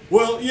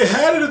 well, you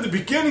had it at the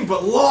beginning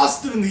but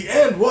lost it in the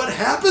end. What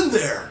happened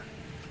there?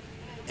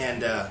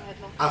 And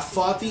I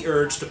fought the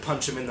urge to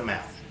punch him in the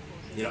mouth.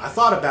 You know, I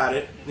thought about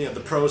it, you know,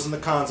 the pros and the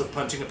cons of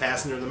punching a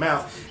passenger in the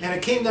mouth, and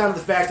it came down to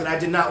the fact that I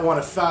did not want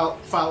to file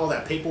all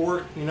that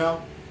paperwork, you know,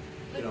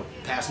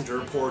 passenger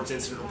reports,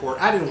 incident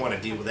report. I didn't want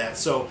to deal with that,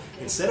 so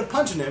instead of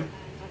punching him,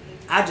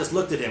 I just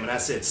looked at him and I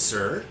said,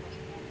 sir,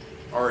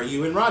 are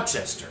you in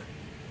Rochester?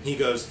 He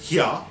goes,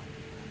 yeah.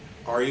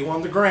 Are you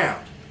on the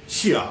ground?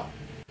 Yeah.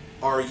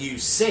 Are you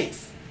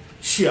safe?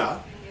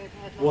 Yeah.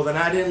 Well, then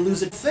I didn't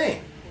lose a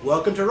thing.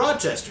 Welcome to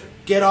Rochester.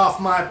 Get off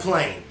my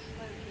plane.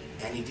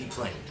 And he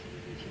deplaned.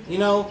 You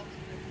know,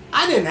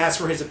 I didn't ask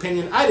for his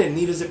opinion. I didn't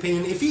need his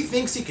opinion. If he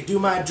thinks he could do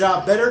my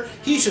job better,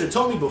 he should have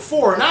told me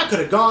before and I could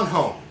have gone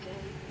home.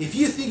 If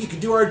you think you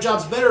could do our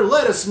jobs better,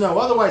 let us know.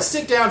 Otherwise,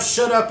 sit down,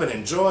 shut up, and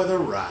enjoy the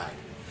ride.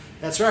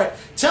 That's right.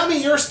 Tell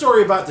me your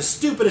story about the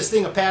stupidest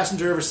thing a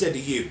passenger ever said to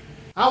you.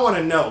 I want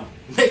to know.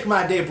 Make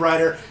my day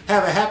brighter.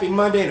 Have a happy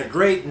Monday and a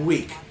great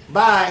week.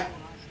 Bye.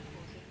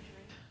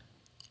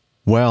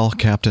 Well,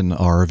 Captain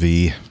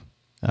RV,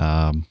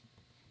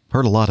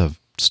 heard a lot of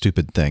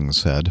stupid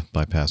things said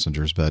by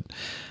passengers, but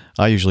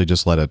I usually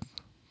just let it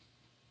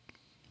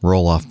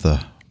roll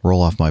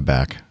off my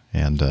back.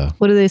 And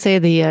what do they say?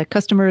 The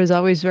customer is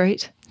always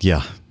right.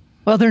 Yeah.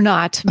 Well, they're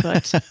not,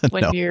 but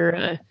when No.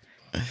 you're,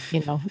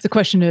 it's a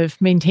question of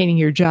maintaining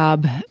your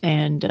job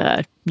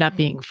and not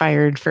being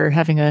fired for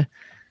having a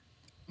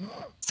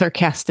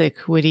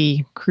sarcastic,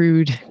 witty,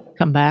 crude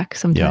comeback.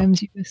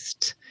 Sometimes you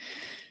just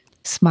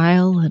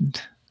smile and.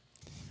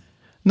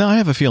 Now, I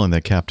have a feeling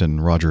that Captain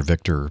Roger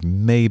Victor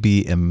may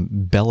be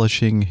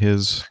embellishing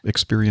his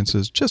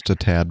experiences just a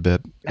tad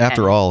bit.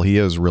 After all, he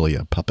is really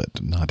a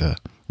puppet, not a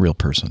real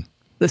person.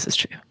 This is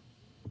true.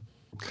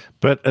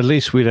 But at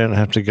least we don't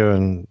have to go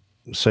and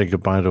say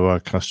goodbye to our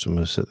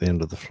customers at the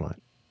end of the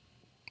flight.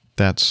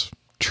 That's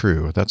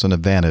true. That's an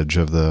advantage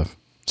of the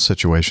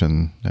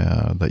situation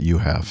that you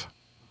have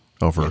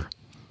over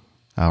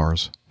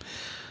ours.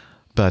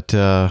 But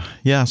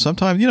yeah,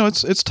 sometimes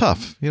it's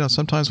tough.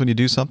 Sometimes when you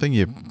do something,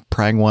 you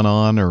prang one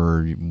on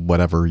or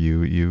whatever,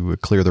 you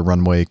clear the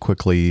runway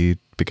quickly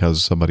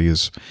because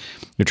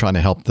you're trying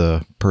to help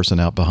the person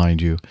out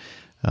behind you,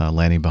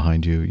 landing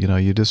behind you.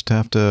 You just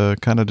have to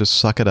kind of just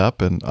suck it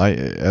up. And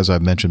as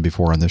I've mentioned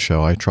before on this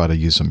show, I try to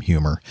use some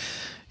humor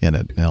in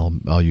it.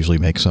 And I'll usually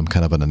make some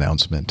kind of an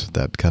announcement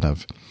that kind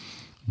of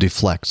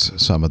deflects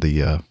some of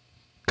the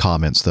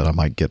comments that I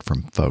might get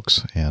from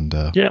folks. And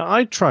yeah,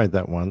 I tried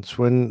that once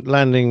when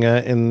landing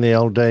in the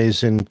old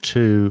days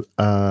into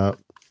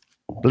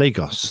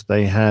Lagos.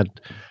 They had,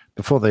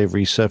 before they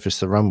resurfaced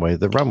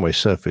the runway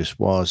surface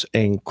was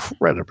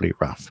incredibly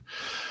rough.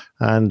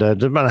 And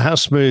no matter how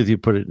smooth you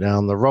put it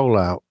down, the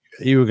rollout,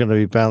 you were going to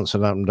be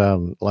bouncing up and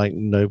down like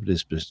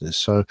nobody's business.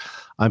 So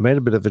I made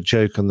a bit of a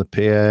joke on the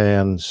PA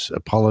and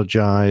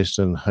apologized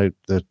and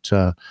hoped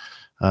that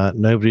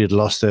nobody had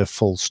lost their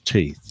false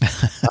teeth.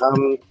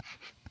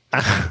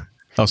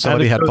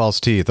 Somebody had false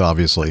teeth,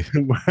 obviously.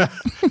 But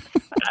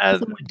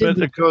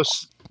of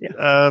course,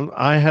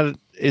 I had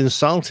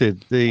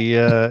insulted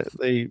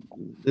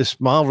this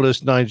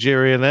marvelous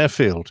Nigerian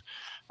airfield,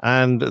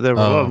 and there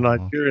were a lot of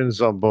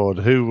Nigerians on board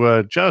who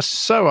were just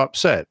so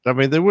upset. I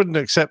mean, they wouldn't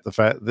accept the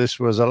fact this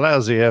was a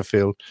lousy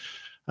airfield.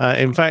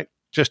 In fact,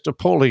 just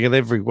appalling in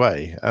every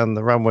way, and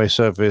the runway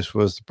surface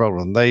was the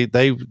problem. They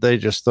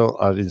just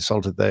thought I'd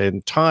insulted their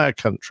entire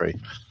country,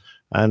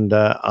 and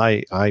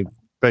I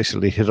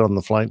basically hid on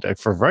the flight deck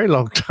for a very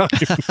long time.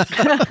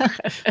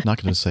 Not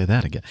going to say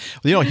that again.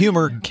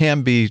 Humor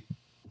can be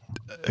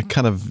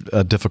kind of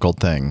a difficult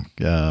thing.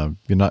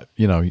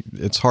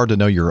 It's hard to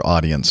know your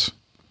audience.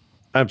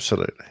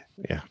 Absolutely.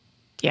 Yeah.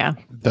 Yeah.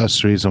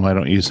 That's the reason why I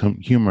don't use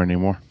humor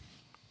anymore.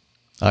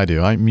 I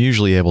do. I'm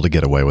usually able to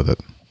get away with it.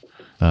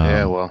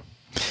 Yeah, well.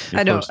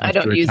 I don't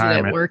use it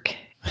at work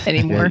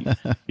anymore.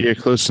 You're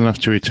close enough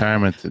to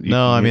retirement. That you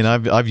No, I can mean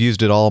use- I've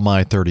used it all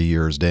my 30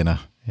 years, Dana,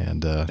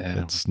 and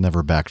it's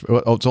never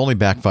it's only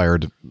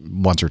backfired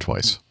once or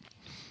twice.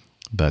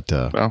 But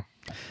well,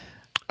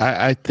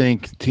 I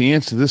think to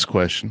answer this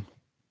question,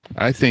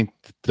 I think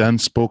the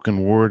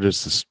unspoken word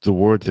is the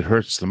word that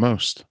hurts the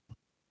most.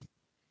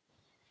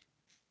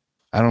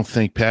 I don't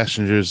think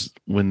passengers,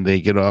 when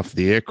they get off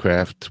the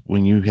aircraft,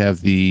 when you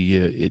have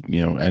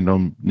I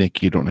know,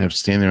 Nick, you don't have to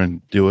stand there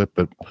and do it,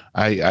 but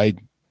I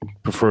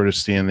prefer to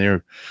stand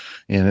there,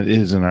 and it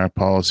is in our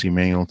policy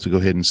manual to go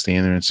ahead and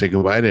stand there and say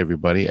goodbye to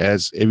everybody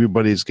as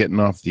everybody's getting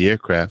off the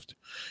aircraft.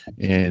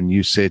 And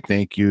you say,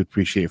 thank you,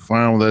 appreciate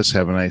flying with us,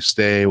 have a nice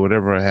day,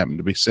 whatever I happen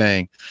to be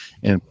saying.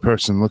 And a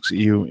person looks at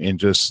you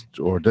and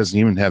or doesn't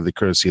even have the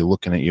courtesy of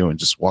looking at you and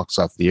just walks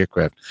off the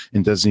aircraft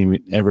and doesn't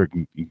even ever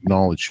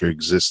acknowledge your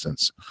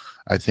existence.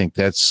 I think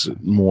that's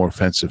more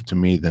offensive to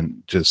me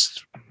than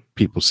just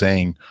people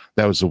saying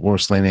that was the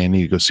worst landing. I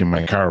need to go see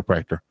my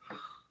chiropractor.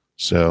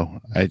 So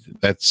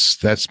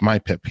that's my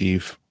pet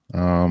peeve,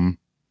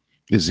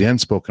 is the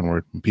unspoken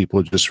word. People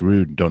are just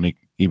rude and don't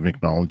even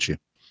acknowledge you.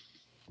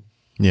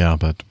 yeah,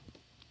 but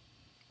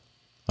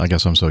I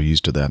guess I'm so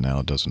used to that now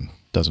it doesn't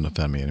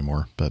offend me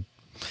anymore. But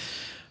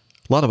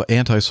a lot of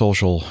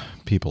antisocial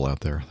people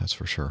out there, that's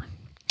for sure.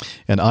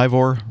 And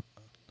Ivor,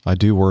 I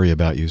do worry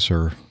about you,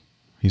 sir.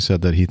 He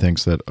said that he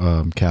thinks that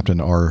Captain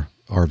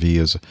RV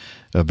is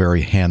a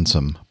very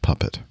handsome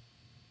puppet.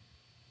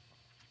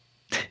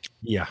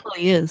 Yeah. Well,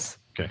 he is.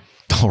 Okay.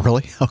 Oh,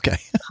 really? Okay.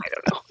 I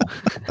don't know.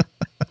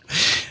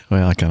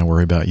 Well, I kind of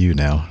worry about you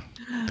now.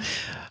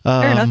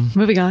 Fair enough.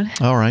 Moving on.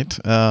 All right.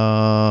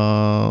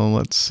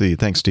 Let's see.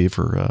 Thanks, Steve,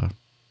 for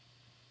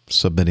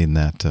submitting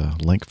that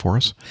link for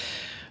us.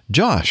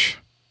 Josh,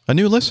 a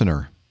new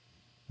listener,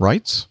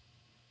 writes,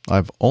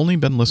 I've only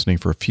been listening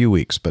for a few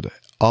weeks, but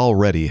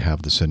already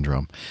have the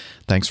syndrome.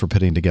 Thanks for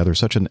putting together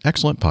such an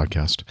excellent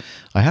podcast.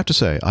 I have to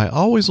say, I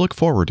always look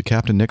forward to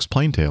Captain Nick's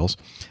Plain Tales,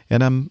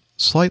 and I'm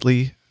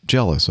slightly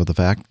jealous of the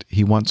fact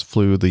he once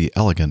flew the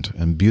elegant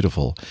and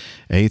beautiful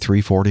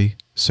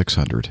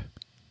A340-600.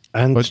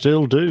 And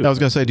still do. I was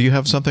going to say, do you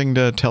have something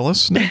to tell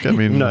us, Nick? I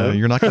mean, No.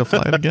 You're not going to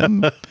fly it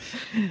again?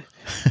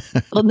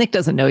 Well, Nick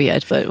doesn't know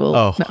yet, but we'll.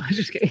 Oh. No, I'm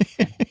just kidding.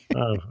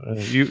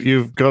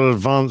 You've got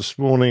advance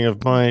warning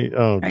of my.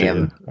 Oh, I dear.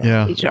 am.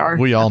 Yeah, HR.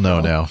 we all know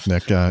now,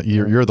 Nick.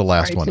 You're the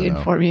last Sorry one to to know.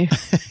 inform you.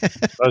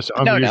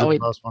 I'm No, usually we-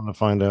 the last one to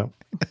find out.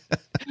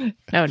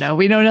 No,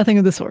 we know nothing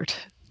of the sort.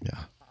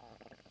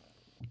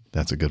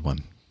 That's a good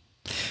one.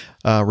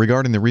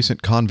 Regarding the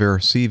recent Convair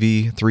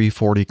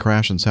CV340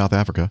 crash in South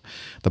Africa,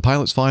 the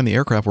pilots flying the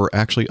aircraft were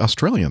actually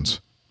Australians.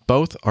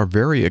 Both are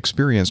very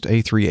experienced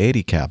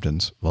A380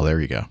 captains. Well,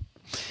 there you go.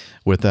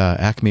 With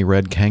Acme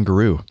Red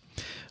Kangaroo.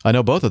 I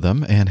know both of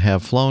them and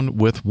have flown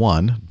with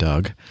one,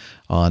 Doug,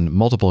 on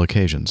multiple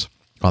occasions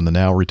on the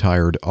now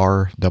retired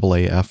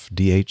RAAF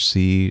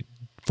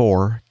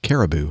DHC-4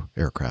 Caribou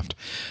aircraft.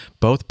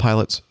 Both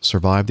pilots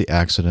survived the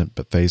accident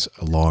but face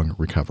a long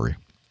recovery.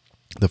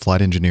 The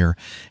flight engineer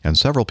and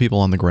several people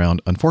on the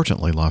ground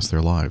unfortunately lost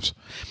their lives.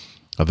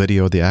 A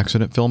video of the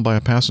accident filmed by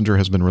a passenger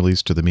has been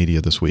released to the media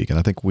this week, and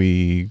I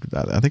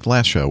think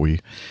last show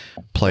we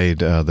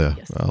played a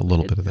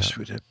little bit of that. Yes,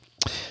 we did.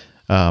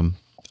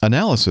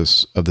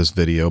 Analysis of this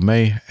video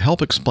may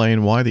help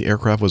explain why the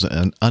aircraft was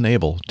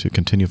unable to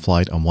continue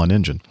flight on one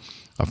engine.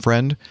 A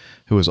friend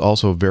who is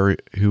also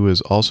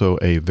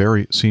a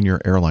very senior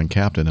airline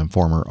captain and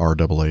former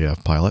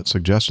RAAF pilot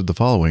suggested the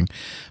following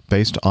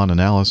based on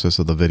analysis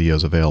of the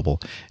videos available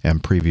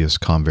and previous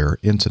Convair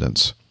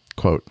incidents.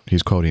 Quote,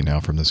 he's quoting now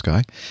from this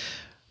guy.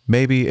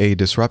 Maybe a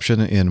disruption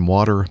in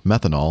water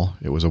methanol,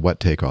 it was a wet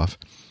takeoff,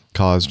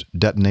 caused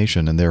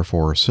detonation and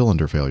therefore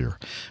cylinder failure.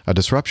 A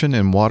disruption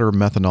in water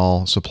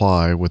methanol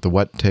supply with the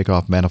wet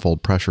takeoff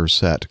manifold pressure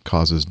set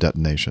causes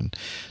detonation.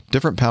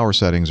 Different power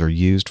settings are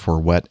used for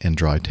wet and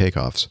dry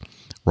takeoffs.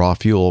 Raw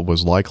fuel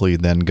was likely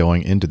then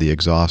going into the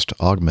exhaust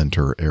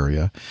augmenter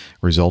area,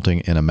 resulting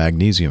in a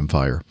magnesium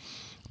fire.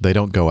 They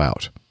don't go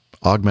out.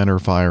 Augmenter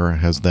fire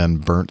has then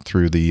burnt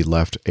through the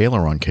left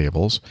aileron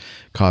cables,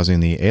 causing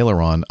the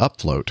aileron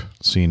upfloat,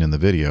 seen in the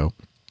video,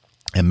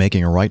 and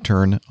making a right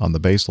turn on the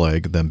base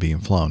leg, then being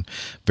flown.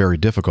 Very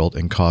difficult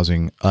and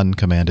causing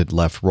uncommanded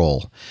left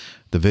roll.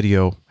 The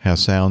video has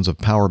sounds of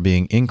power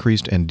being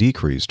increased and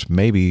decreased,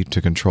 maybe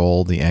to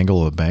control the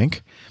angle of the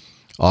bank.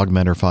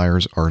 Augmenter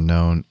fires are a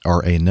known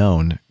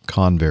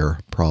Convair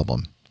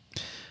problem.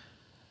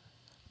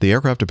 The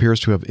aircraft appears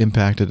to have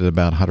impacted at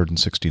about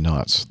 160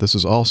 knots. This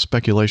is all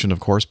speculation, of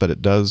course, but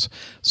it does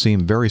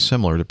seem very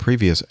similar to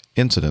previous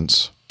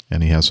incidents.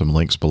 And he has some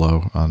links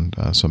below on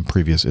some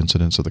previous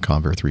incidents of the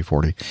Convair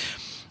 340.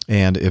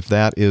 And if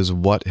that is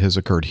what has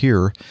occurred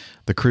here,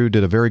 the crew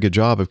did a very good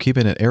job of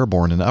keeping it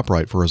airborne and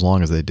upright for as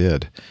long as they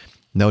did.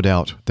 No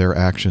doubt their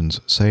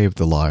actions saved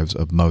the lives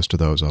of most of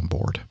those on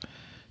board.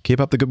 Keep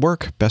up the good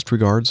work. Best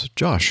regards,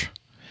 Josh.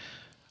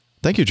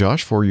 Thank you,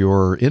 Josh, for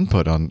your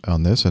input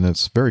on this. And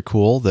it's very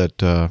cool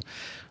that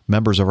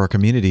members of our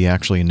community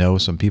actually know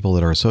some people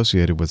that are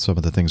associated with some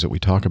of the things that we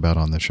talk about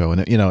on the show.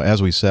 And,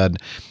 as we said,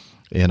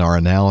 in our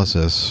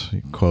analysis,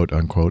 quote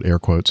unquote, air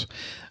quotes,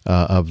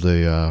 of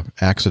the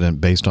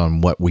accident based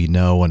on what we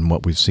know and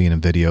what we've seen in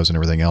videos and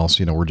everything else.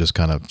 We're just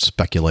kind of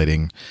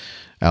speculating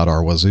out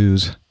our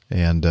wazoos,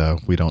 and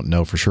we don't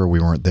know for sure. We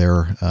weren't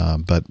there,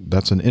 but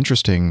that's an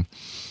interesting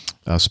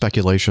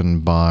speculation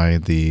by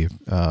the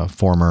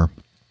former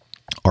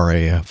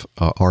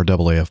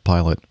RAAF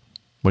pilot.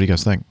 What do you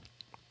guys think?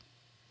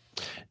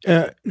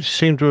 It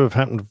seemed to have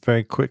happened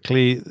very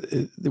quickly.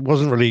 It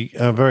wasn't really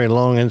a very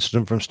long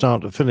incident from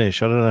start to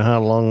finish. I don't know how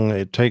long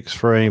it takes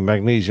for a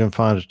magnesium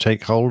fire to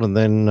take hold and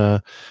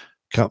then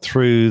cut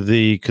through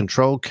the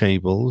control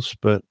cables,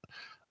 but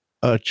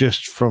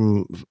just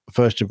from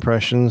first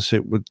impressions,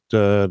 it would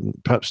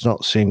perhaps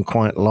not seem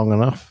quite long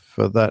enough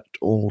for that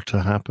all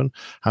to happen.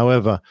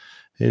 However,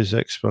 his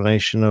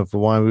explanation of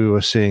why we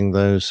were seeing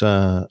those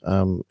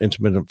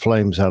intermittent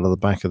flames out of the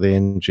back of the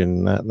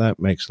engine, that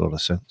makes a lot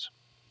of sense.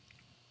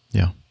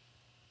 Yeah.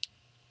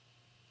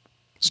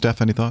 Steph,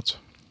 any thoughts?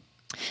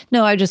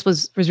 No, I just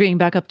was reading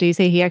back up. Do you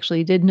say he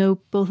actually did know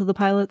both of the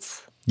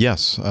pilots?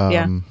 Yes.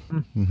 Yeah.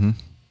 Mm-hmm.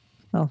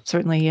 Well,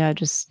 certainly,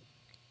 just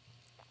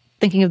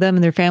thinking of them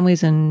and their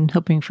families and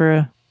hoping for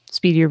a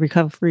speedier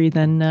recovery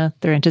than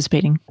they're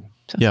anticipating.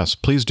 So. Yes,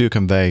 please do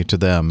convey to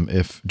them,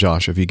 if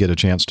you get a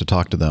chance to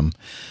talk to them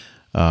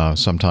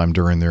sometime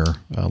during their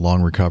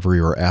long recovery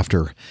or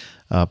after,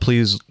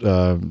 please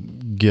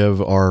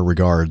give our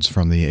regards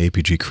from the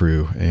APG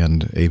crew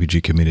and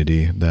APG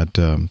community that,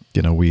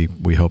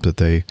 we hope that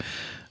they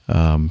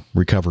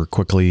recover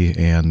quickly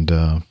and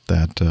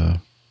that,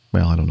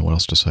 well, I don't know what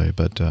else to say,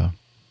 but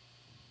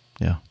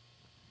yeah.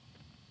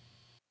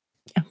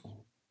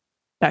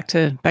 Back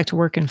to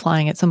work and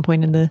flying at some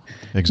point in the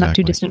not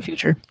too distant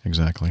future.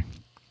 Exactly.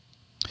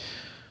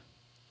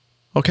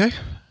 Okay,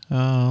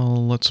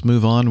 let's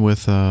move on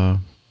with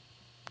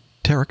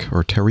Tariq.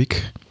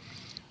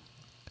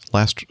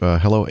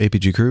 Hello,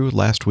 APG crew.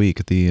 Last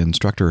week, the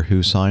instructor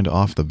who signed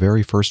off the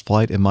very first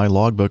flight in my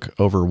logbook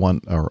over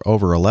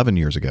 11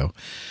 years ago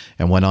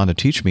and went on to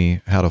teach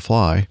me how to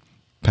fly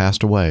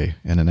passed away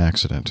in an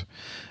accident.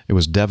 It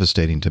was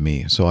devastating to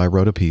me, so I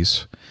wrote a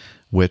piece,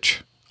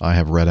 which I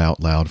have read out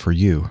loud for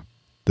you.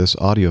 This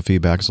audio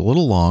feedback is a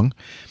little long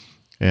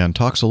and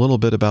talks a little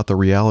bit about the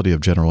reality of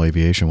general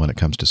aviation when it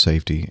comes to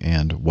safety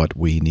and what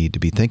we need to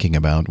be thinking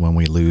about when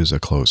we lose a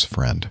close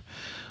friend.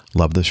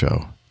 Love the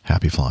show.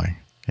 Happy flying.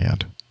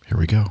 And here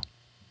we go.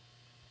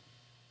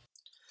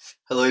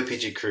 Hello,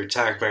 APG crew.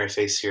 Tariq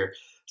Merryface here.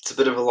 It's a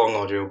bit of a long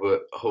audio,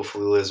 but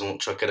hopefully Liz won't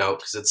chuck it out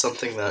because it's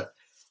something that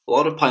a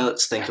lot of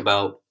pilots think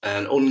about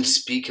and only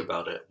speak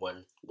about it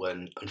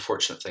when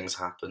unfortunate things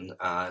happen.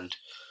 And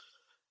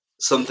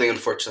something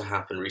unfortunate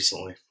happened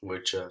recently,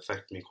 which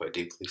affected me quite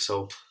deeply.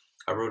 So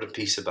I wrote a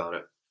piece about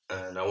it,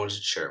 and I wanted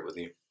to share it with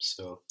you.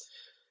 So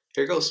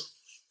here goes.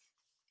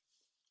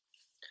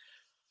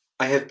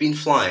 I have been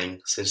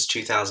flying since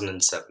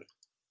 2007,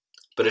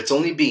 but it's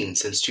only been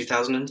since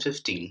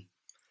 2015,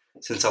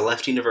 since I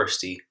left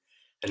university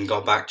and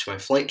got back to my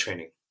flight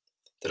training,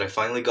 that I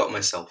finally got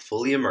myself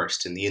fully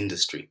immersed in the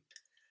industry,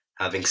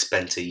 having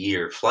spent a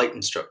year flight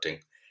instructing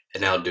and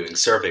now doing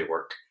survey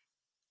work.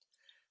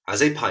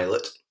 As a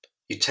pilot,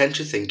 you tend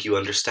to think you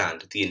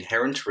understand the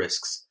inherent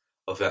risks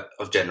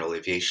of general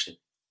aviation.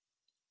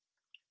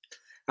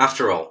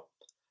 After all,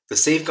 the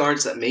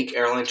safeguards that make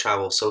airline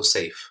travel so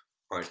safe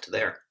aren't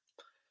there,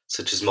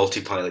 such as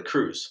multi-pilot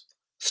crews,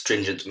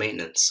 stringent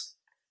maintenance,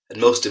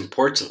 and most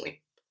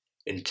importantly,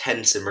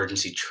 intense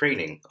emergency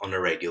training on a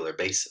regular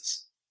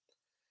basis.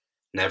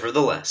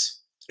 Nevertheless,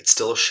 it's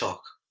still a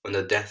shock when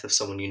the death of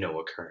someone you know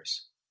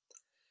occurs.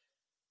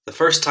 The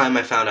first time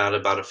I found out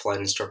about a flight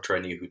instructor I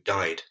knew who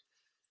died,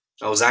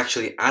 I was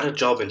actually at a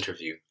job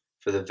interview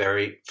for the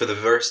very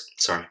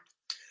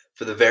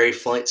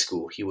flight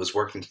school he was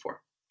working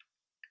for.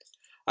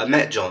 I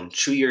met John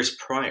 2 years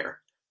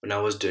prior when I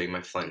was doing my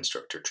flight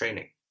instructor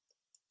training.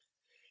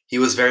 He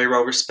was very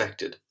well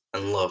respected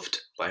and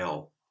loved by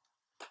all.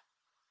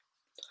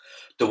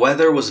 The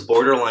weather was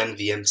borderline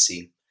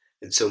VMC,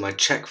 and so my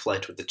check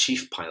flight with the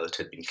chief pilot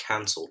had been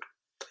cancelled,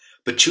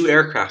 but 2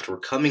 aircraft were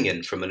coming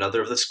in from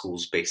another of the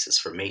school's bases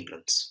for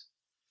maintenance.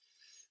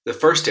 The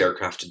first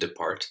aircraft to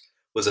depart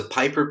was a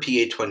Piper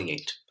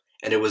PA-28,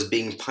 and it was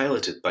being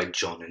piloted by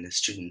John and his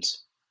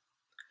students.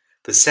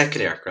 The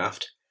second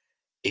aircraft,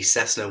 a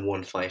Cessna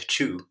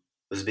 152,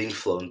 was being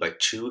flown by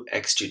 2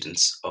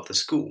 ex-students of the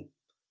school,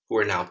 who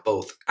are now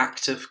both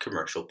active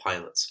commercial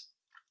pilots.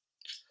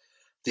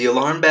 The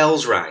alarm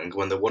bells rang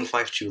when the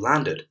 152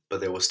 landed, but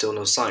there was still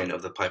no sign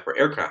of the Piper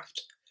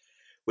aircraft,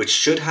 which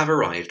should have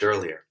arrived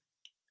earlier.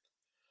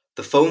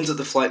 The phones at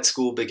the flight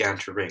school began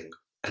to ring,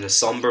 and a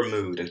somber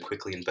mood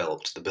quickly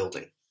enveloped the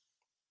building.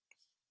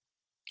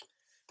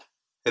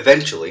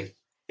 Eventually,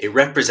 a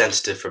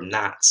representative from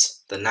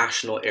NATS, the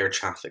National Air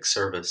Traffic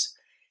Service,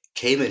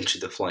 came into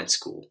the flight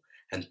school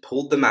and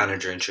pulled the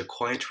manager into a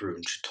quiet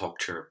room to talk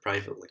to her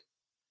privately.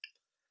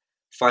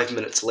 5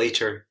 minutes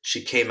later,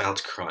 she came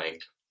out crying.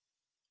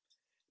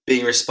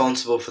 Being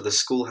responsible for the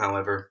school,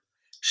 however,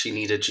 she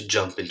needed to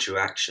jump into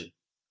action.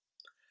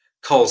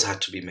 Calls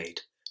had to be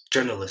made,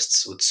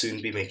 Journalists would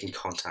soon be making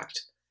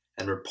contact,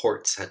 and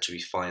reports had to be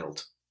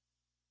filed.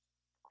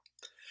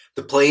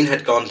 The plane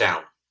had gone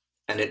down,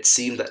 and it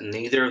seemed that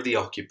neither of the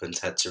occupants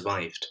had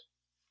survived.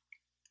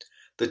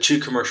 The 2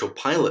 commercial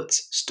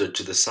pilots stood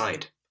to the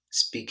side,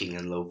 speaking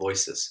in low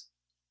voices.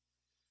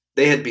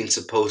 They had been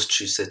supposed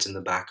to sit in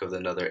the back of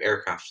another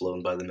aircraft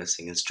flown by the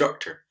missing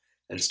instructor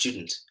and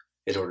student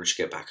in order to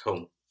get back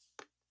home.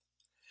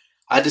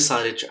 I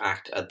decided to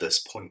act at this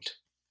point.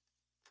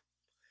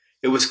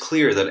 It was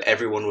clear that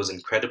everyone was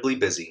incredibly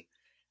busy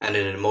and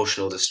in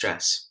emotional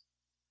distress,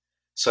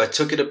 so I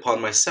took it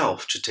upon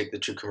myself to take the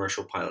 2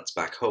 commercial pilots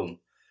back home,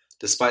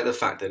 despite the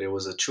fact that it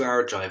was a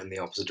 2-hour drive in the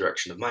opposite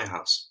direction of my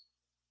house.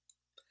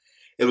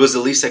 It was the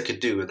least I could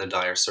do in the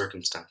dire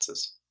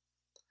circumstances.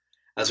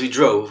 As we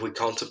drove, we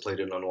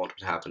contemplated on what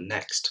would happen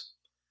next.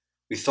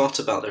 We thought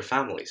about their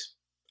families.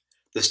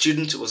 The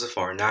student was a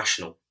foreign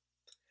national.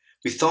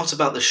 We thought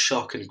about the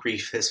shock and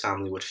grief his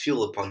family would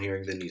feel upon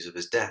hearing the news of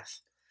his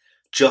death,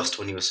 just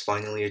when he was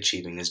finally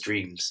achieving his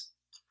dreams.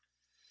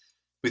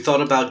 We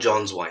thought about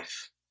John's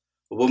wife,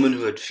 a woman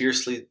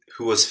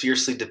who was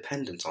fiercely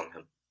dependent on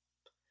him.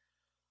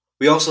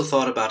 We also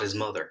thought about his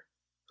mother,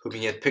 whom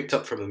he had picked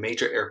up from a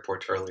major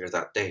airport earlier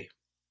that day.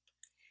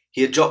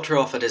 He had dropped her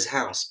off at his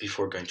house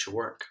before going to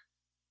work.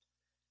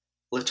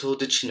 Little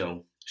did she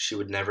know she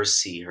would never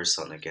see her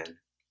son again.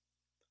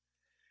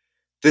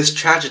 This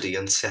tragedy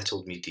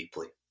unsettled me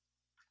deeply.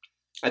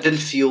 I didn't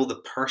feel the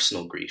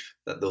personal grief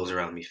that those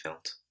around me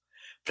felt,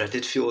 but I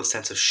did feel a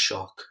sense of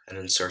shock and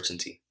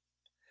uncertainty.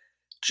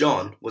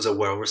 John was a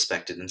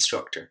well-respected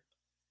instructor,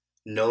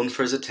 known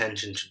for his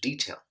attention to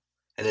detail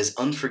and his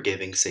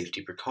unforgiving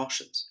safety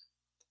precautions.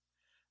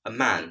 A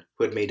man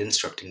who had made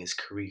instructing his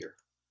career.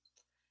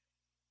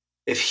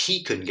 If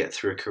he couldn't get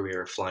through a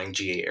career of flying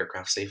GA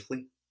aircraft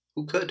safely,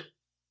 who could?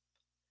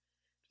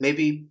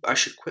 Maybe I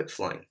should quit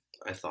flying,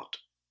 I thought.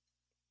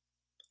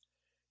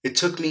 It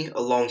took me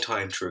a long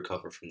time to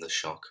recover from this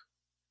shock.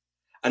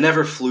 I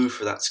never flew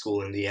for that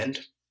school in the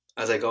end,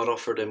 as I got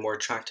offered a more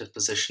attractive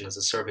position as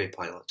a survey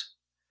pilot.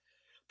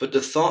 But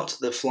the thought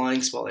that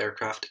flying small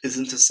aircraft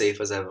isn't as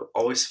safe as I've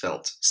always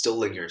felt still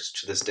lingers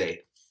to this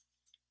day.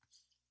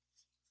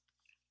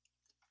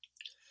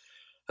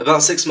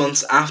 About 6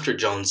 months after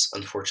John's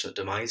unfortunate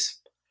demise,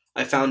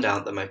 I found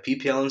out that my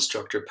PPL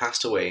instructor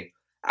passed away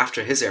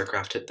after his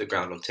aircraft hit the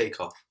ground on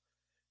takeoff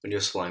when he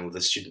was flying with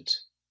a student.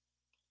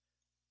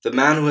 The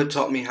man who had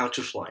taught me how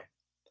to fly,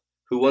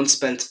 who once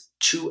spent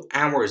 2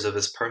 hours of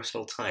his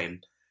personal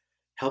time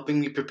helping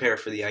me prepare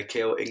for the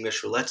ICAO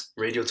English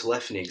radio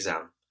telephony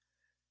exam,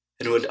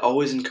 and who had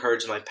always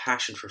encouraged my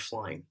passion for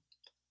flying,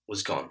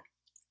 was gone.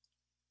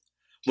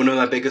 One of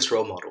my biggest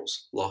role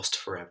models, lost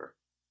forever.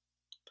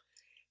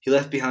 He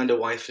left behind a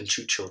wife and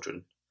 2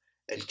 children,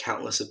 and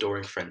countless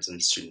adoring friends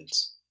and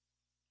students.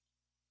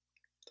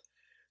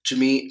 To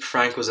me,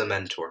 Frank was a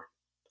mentor.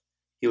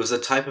 He was the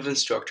type of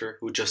instructor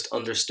who just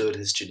understood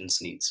his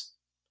students' needs.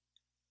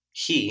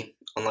 He,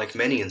 unlike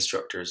many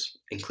instructors,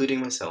 including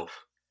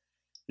myself,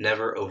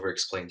 never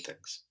over-explained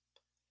things.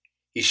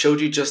 He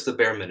showed you just the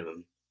bare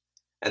minimum,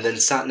 and then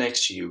sat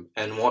next to you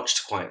and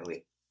watched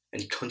quietly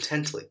and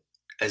contently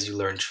as you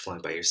learned to fly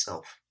by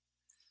yourself.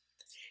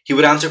 He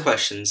would answer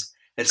questions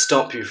and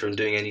stop you from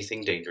doing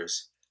anything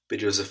dangerous, but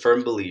he was a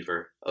firm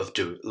believer of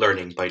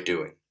learning by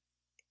doing.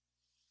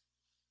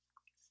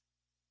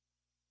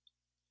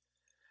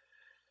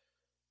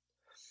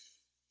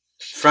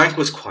 Frank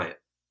was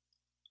quiet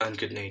and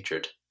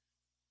good-natured.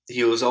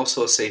 He was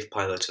also a safe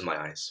pilot in my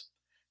eyes,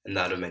 and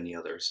that of many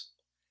others.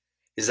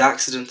 His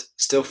accident,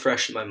 still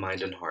fresh in my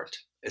mind and heart,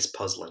 is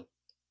puzzling,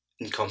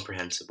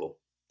 incomprehensible.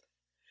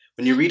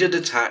 When you read a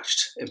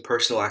detached,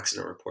 impersonal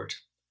accident report,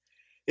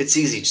 it's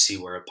easy to see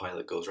where a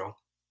pilot goes wrong.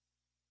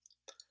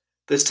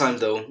 This time,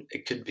 though,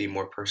 it could be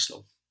more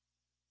personal.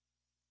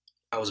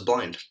 I was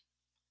blind.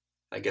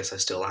 I guess I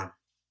still am.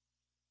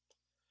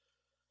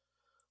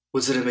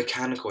 Was it a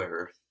mechanical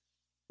error?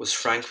 Was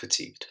Frank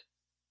fatigued?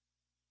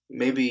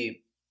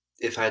 Maybe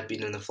if I had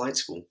been in the flight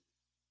school.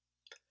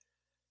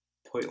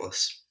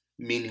 Pointless,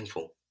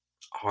 meaningful,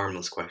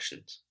 harmless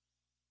questions.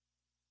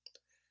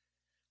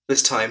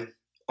 This time,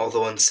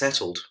 although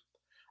unsettled,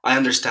 I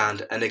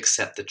understand and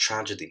accept the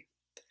tragedy,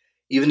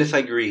 even if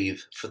I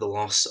grieve for the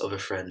loss of a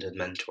friend and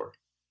mentor.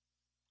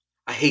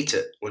 I hate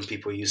it when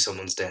people use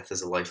someone's death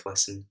as a life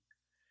lesson.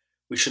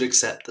 We should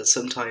accept that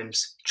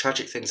sometimes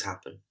tragic things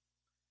happen,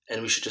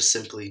 and we should just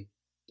simply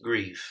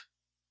grieve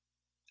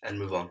and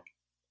move on.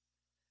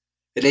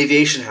 In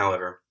aviation,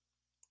 however,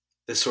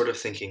 this sort of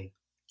thinking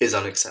is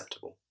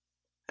unacceptable,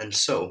 and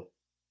so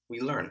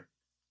we learn.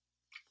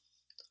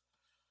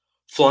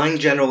 Flying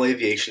general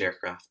aviation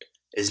aircraft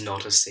is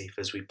not as safe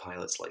as we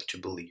pilots like to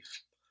believe,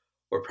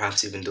 or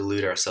perhaps even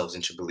delude ourselves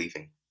into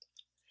believing.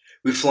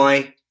 We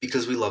fly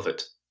because we love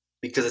it,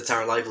 because it's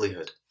our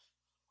livelihood,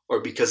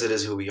 or because it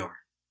is who we are.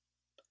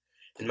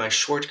 In my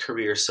short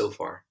career so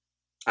far,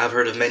 I have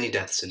heard of many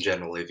deaths in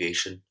general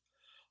aviation,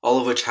 all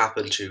of which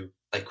happen to,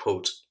 I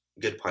quote,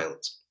 good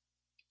pilots.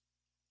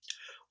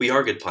 We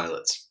are good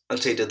pilots.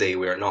 Until today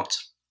we are not.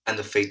 and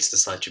the fates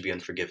decide to be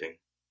unforgiving.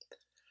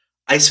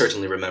 I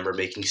certainly remember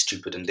making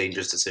stupid and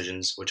dangerous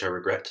decisions which I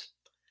regret,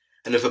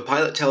 and if a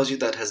pilot tells you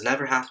that has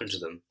never happened to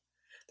them,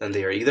 then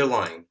they are either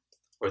lying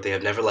or they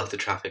have never left the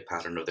traffic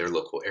pattern of their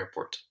local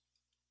airport.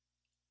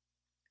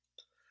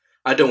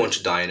 I don't want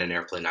to die in an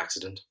airplane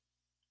accident.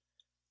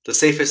 The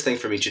safest thing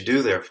for me to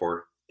do,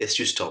 therefore, is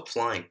to stop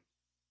flying.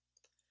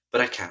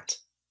 But I can't,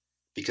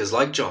 because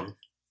like John,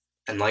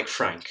 and like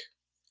Frank,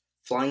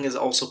 flying is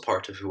also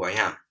part of who I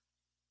am.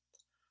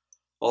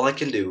 All I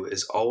can do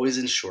is always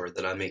ensure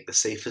that I make the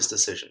safest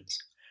decisions,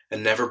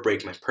 and never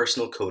break my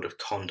personal code of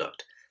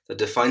conduct that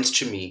defines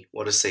to me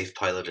what a safe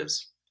pilot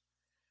is.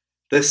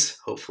 This,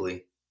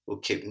 hopefully, will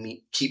keep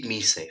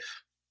me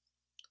safe.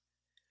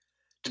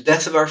 The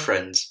death of our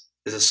friends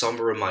is a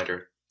somber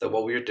reminder that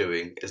what we are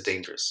doing is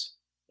dangerous.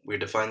 We are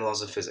defying the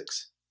laws of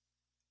physics,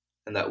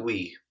 and that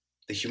we,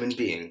 the human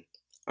being,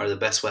 are the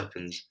best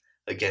weapons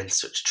against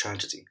such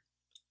tragedy.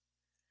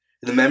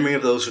 In the memory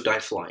of those who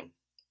died flying,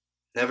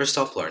 never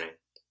stop learning,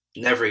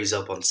 never ease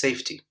up on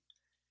safety,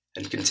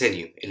 and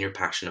continue in your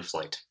passion of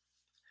flight.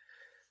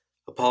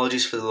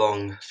 Apologies for the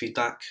long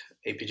feedback,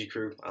 APG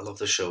crew. I love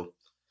the show.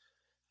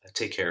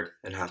 Take care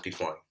and happy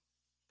flying.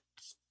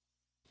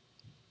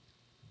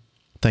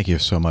 Thank you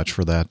so much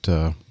for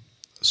that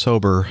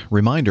sober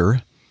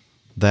reminder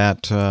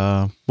that,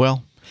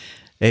 well,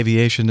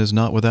 aviation is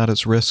not without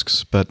its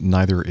risks, but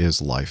neither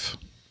is life.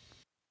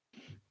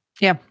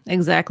 Yeah,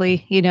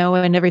 exactly.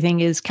 And everything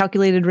is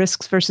calculated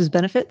risks versus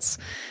benefits.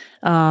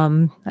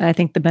 I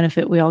think the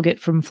benefit we all get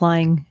from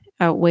flying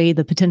outweigh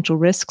the potential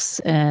risks.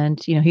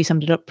 And, he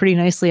summed it up pretty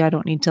nicely. I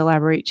don't need to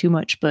elaborate too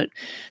much, but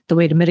the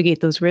way to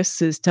mitigate those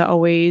risks is to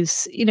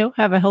always,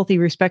 have a healthy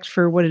respect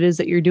for what it is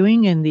that you're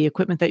doing and the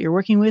equipment that you're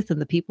working with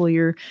and the people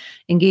you're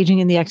engaging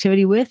in the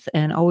activity with,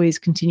 and always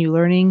continue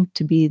learning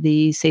to be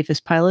the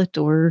safest pilot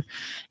or,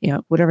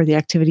 whatever the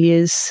activity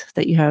is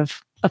that you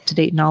have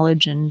up-to-date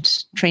knowledge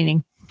and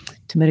training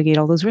to mitigate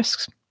all those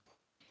risks.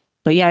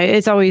 But yeah,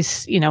 it's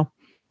always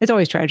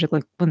tragic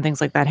like when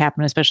things like that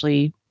happen,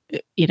 especially,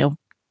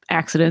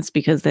 accidents,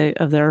 because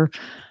of their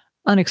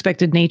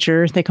unexpected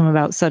nature. They come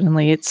about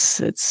suddenly.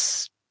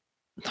 It's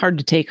hard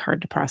to take,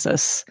 hard to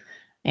process,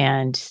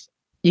 and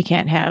you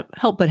can't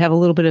help but have a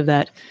little bit of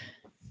that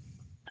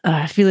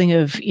feeling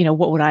of,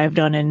 what would I have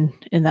done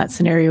in that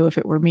scenario if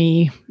it were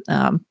me?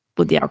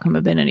 Would the outcome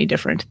have been any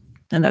different?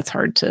 And that's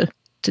hard to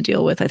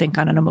deal with, I think,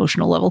 on an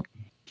emotional level.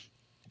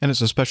 And it's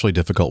especially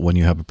difficult when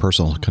you have a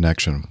personal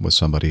connection with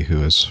somebody who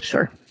has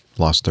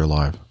lost their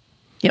life.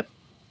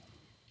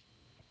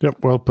 Yep,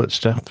 well put,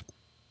 Steph.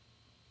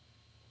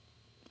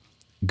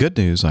 Good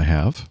news I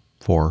have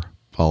for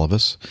all of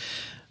us.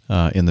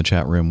 In the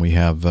chat room, we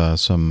have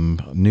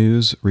some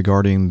news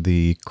regarding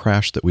the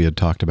crash that we had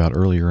talked about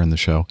earlier in the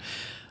show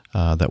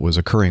that was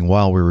occurring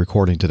while we were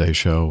recording today's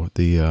show,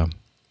 the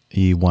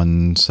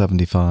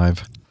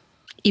E175.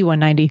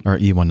 E190. Or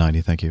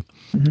E190, thank you.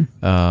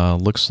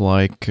 Mm-hmm. Looks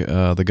like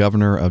the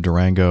governor of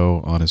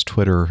Durango on his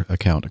Twitter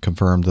account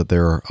confirmed that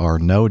there are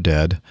no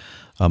dead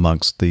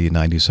amongst the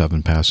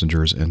 97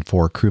 passengers and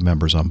 4 crew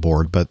members on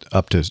board, but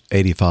up to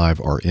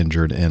 85 are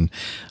injured. And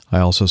I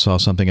also saw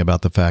something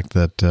about the fact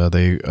that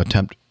they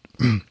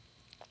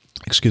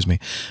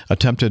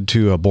attempted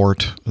to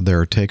abort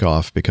their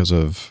takeoff because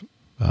of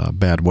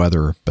bad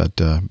weather, but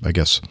I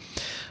guess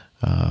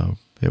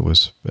it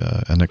was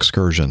an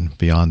excursion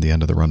beyond the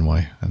end of the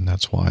runway, and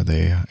that's why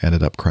they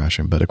ended up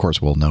crashing. But of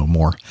course, we'll know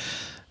more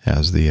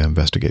as the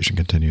investigation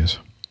continues.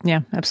 Yeah,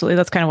 absolutely.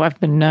 That's kind of what I've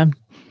been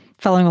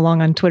following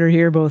along on Twitter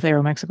here, both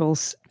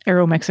Aeromexico's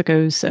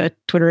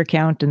Twitter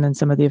account and then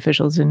some of the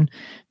officials in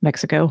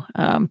Mexico.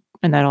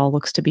 And that all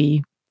looks to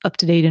be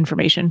up-to-date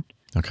information.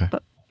 Okay.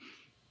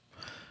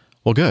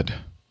 Well, good.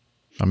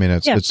 I mean,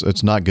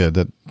 it's not good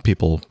that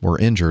people were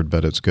injured,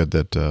 but it's good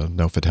that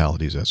no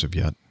fatalities as of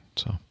yet.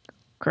 So.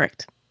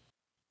 Correct.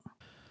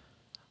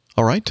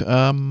 All right.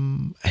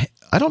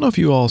 I don't know if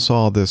you all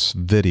saw this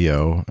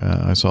video.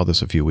 I saw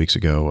this a few weeks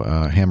ago.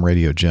 Ham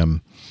Radio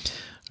Jim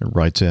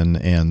writes in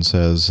and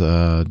says,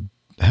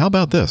 how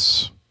about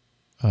this?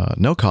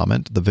 No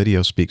comment. The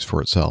video speaks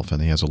for itself.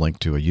 And he has a link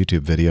to a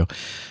YouTube video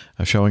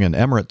showing an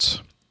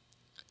Emirates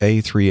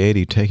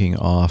A380 taking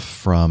off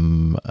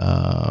from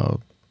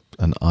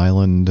an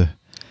island.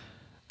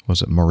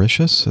 Was it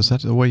Mauritius? Is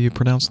that the way you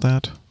pronounce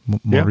that?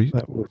 Yeah,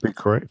 that would be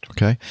correct.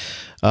 Okay.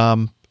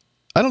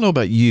 I don't know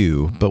about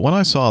you, but when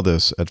I saw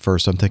this at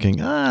first, I'm thinking,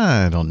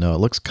 I don't know. It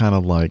looks kind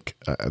of like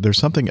there's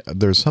something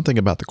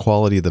about the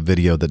quality of the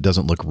video that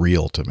doesn't look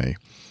real to me.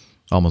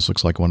 Almost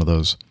looks like one of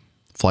those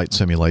flight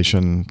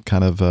simulation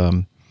kind of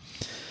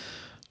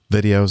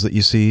videos that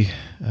you see.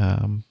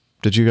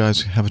 Did you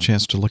guys have a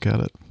chance to look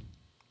at it?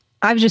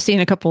 I've just seen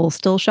a couple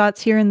still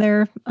shots here and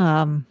there,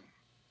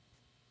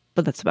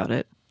 but that's about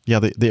it. Yeah,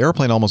 the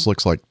airplane almost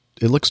looks like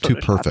it looks too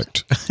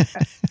perfect.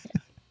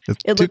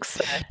 It looks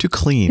too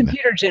clean.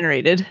 Computer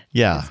generated.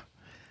 Yeah.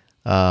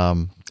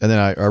 And then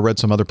I read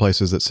some other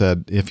places that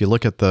said if you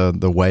look at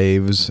the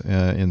waves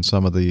in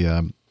some of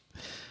the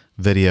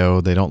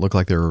video, they don't look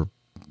like they're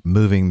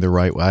moving the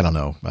right way. I don't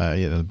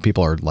know.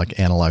 People are like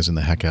analyzing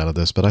the heck out of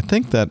this, but I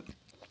think that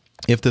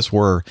if this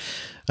were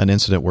an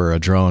incident where a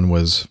drone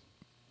was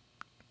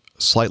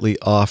slightly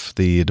off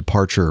the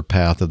departure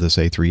path of this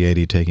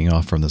A380 taking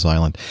off from this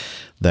island,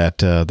 that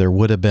there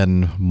would have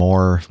been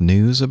more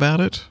news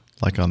about it,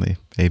 like on the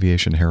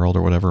Aviation Herald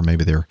or whatever.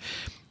 Maybe there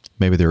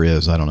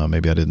is. I don't know.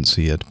 Maybe I didn't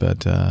see it,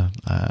 but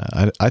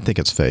I think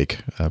it's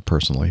fake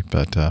personally.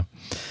 But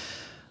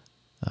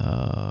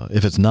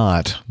if it's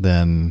not,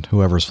 then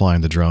whoever's flying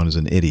the drone is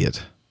an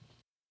idiot.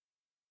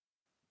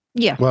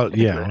 Yeah. Well,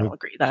 yeah, I'll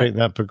agree with that. take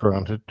that for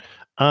granted.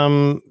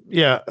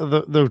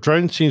 The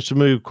drone seems to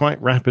move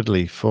quite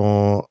rapidly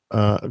for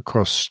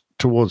across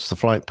towards the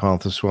flight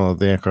path as well of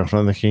the aircraft.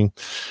 I'm thinking,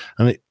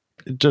 and it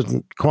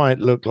doesn't quite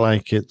look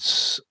like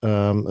it's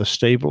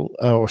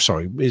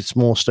it's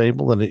more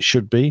stable than it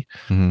should be.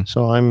 Mm-hmm.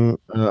 So I'm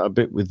a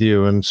bit with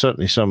you, and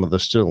certainly some of the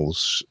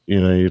stills.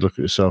 You look at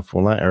yourself.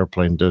 Well, that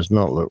airplane does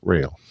not look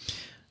real.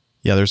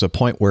 Yeah, there's a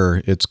point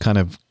where it's kind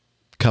of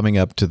coming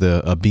up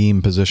to a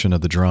beam position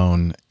of the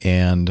drone,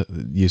 and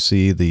you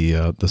see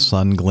the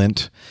sun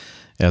glint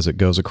as it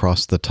goes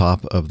across the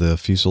top of the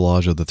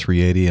fuselage of the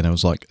 380, and it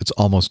was like, it's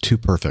almost too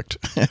perfect.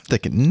 I'm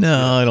thinking,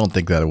 no, I don't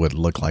think that it would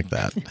look like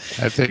that.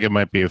 I think it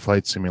might be a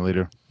flight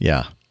simulator.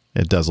 Yeah,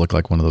 it does look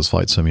like one of those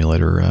flight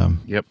simulator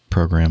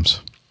programs.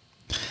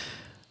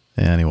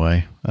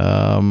 Anyway,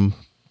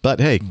 but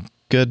hey,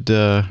 good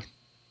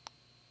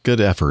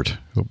effort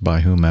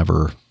by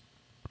whomever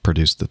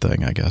produced the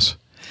thing, I guess.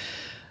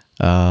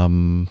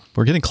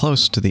 We're getting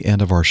close to the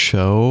end of our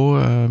show.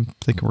 I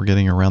think we're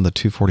getting around the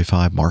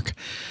 2:45 mark.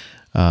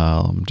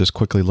 Just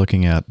quickly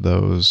looking at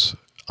those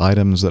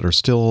items that are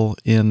still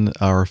in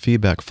our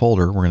feedback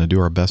folder. We're going to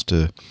do our best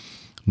to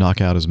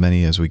knock out as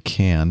many as we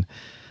can.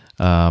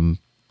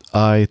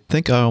 I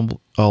think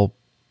I'll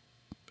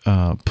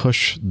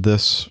push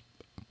this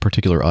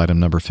particular item,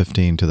 number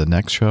 15, to the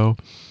next show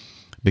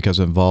because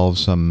it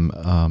involves some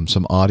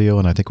audio,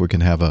 and I think we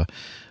can have a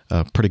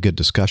pretty good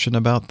discussion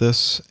about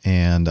this,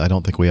 and I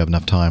don't think we have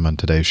enough time on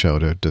today's show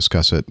to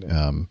discuss it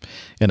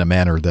in a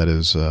manner that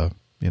is, the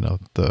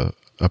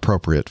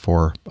appropriate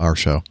for our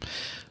show.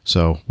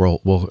 So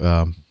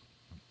we'll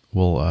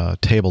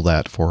table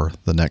that for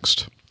the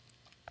next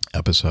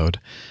episode.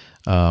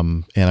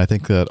 And I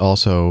think that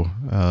also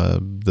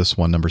this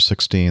one, number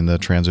 16, the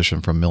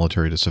transition from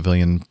military to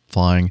civilian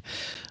flying,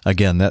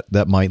 again,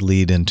 that might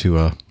lead into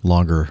a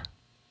longer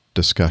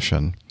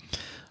discussion.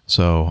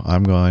 So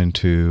I'm going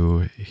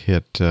to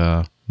hit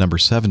number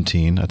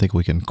 17. I think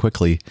we can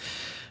quickly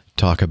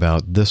talk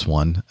about this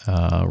one.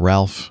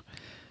 Ralph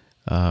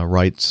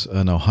writes,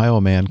 an Ohio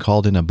man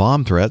called in a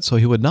bomb threat so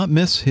he would not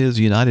miss his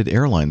United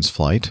Airlines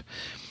flight.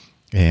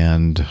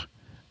 And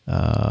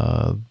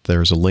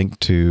there's a link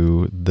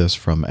to this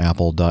from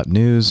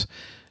apple.news.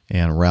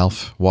 And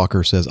Ralph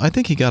Walker says, I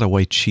think he got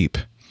away cheap.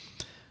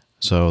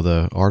 So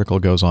the article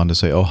goes on to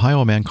say,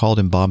 Ohio man called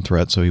in bomb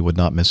threat so he would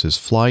not miss his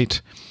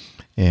flight.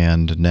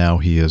 And now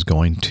he is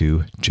going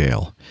to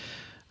jail,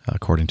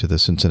 according to the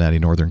Cincinnati,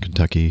 Northern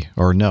Kentucky.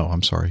 Or no,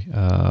 I'm sorry.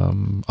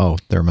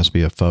 There must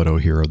be a photo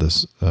here of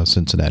this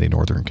Cincinnati,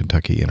 Northern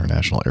Kentucky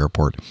International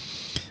Airport.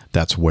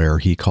 That's where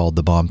he called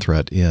the bomb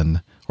threat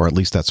in, or at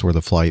least that's where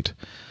the flight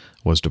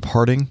was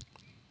departing.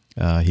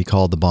 He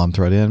called the bomb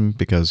threat in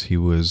because he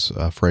was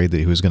afraid that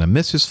he was going to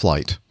miss his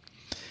flight.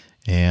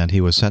 And he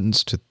was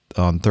sentenced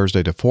on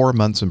Thursday to 4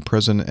 months in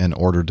prison and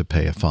ordered to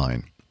pay a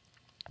fine.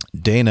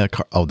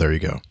 There you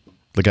go.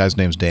 The guy's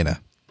name's Dana.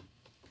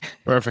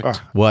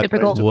 Perfect.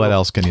 What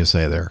else can you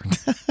say there?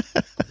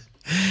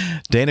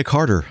 Dana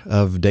Carter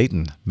of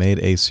Dayton made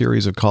a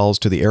series of calls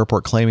to the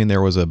airport claiming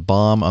there was a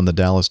bomb on the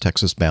Dallas,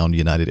 Texas-bound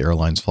United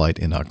Airlines flight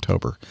in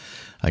October,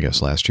 I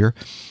guess last year.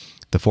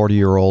 The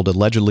 40-year-old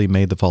allegedly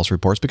made the false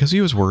reports because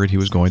he was worried he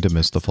was going to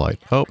miss the flight.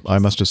 Oh, I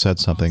must have said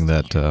something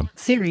that...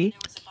 Siri.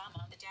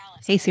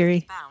 Hey,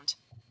 Siri.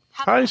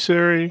 Hi,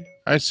 Siri.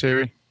 Hi,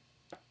 Siri.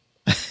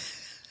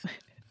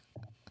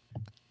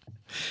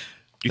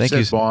 You Thank said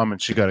you. bomb,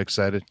 and she got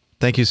excited.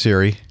 Thank you,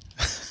 Siri.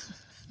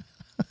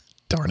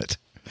 Darn it.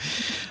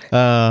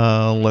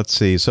 Let's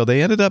see. So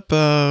they ended up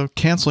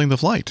canceling the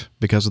flight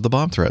because of the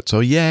bomb threat.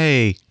 So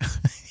yay.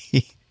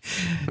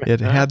 It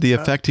had the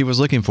effect he was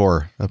looking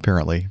for,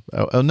 apparently.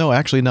 Oh, no,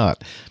 actually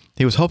not.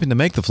 He was hoping to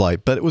make the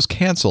flight, but it was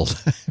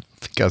canceled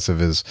because of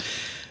his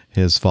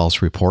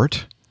false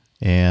report.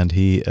 And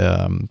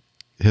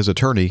his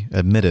attorney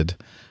admitted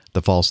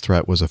the false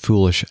threat was a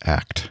foolish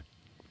act.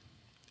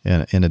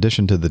 And in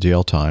addition to the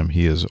jail time,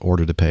 he is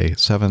ordered to pay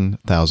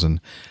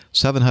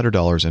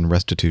 $7,700 in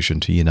restitution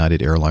to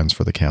United Airlines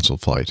for the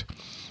canceled flight.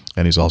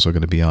 And he's also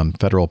going to be on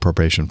federal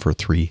probation for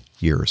 3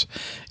 years.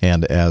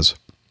 And as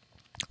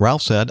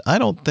Ralph said, I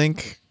don't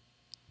think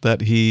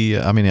that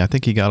I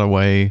think he got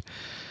away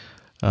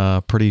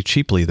pretty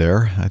cheaply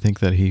there. I think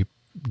that he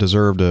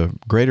deserved a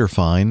greater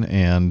fine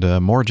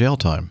and more jail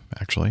time,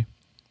 actually.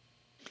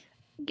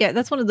 Yeah,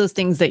 that's one of those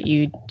things that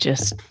you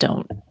just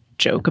don't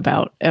joke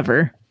about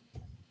ever.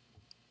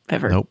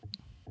 Nope.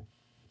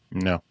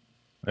 No.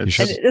 And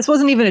this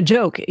wasn't even a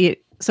joke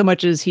so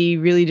much as he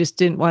really just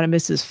didn't want to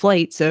miss his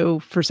flight. So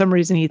for some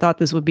reason, he thought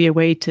this would be a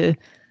way to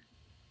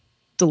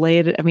delay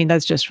it. I mean,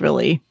 that's just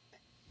really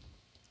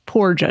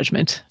poor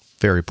judgment.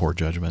 Very poor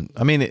judgment.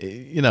 I mean,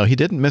 he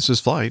didn't miss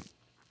his flight.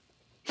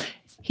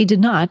 He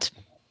did not.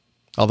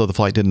 Although the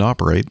flight didn't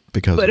operate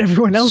because... But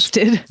everyone else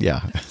did.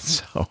 Yeah.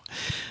 So,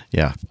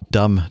 yeah.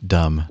 Dumb.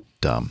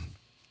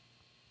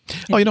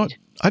 Oh, you know what?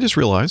 I just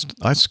realized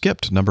I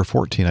skipped number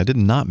 14. I did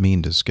not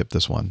mean to skip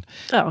this one.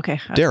 Oh,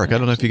 okay. Derek, I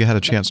don't know if you had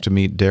a chance to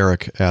meet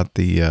Derek at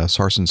the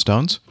Sarson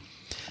Stones.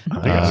 I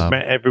think I've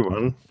met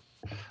everyone.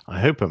 I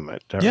hope I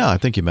met Derek. Yeah, I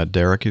think you met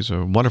Derek. He's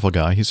a wonderful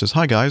guy. He says,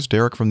 "Hi, guys.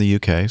 Derek from the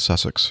UK,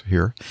 Sussex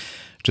here.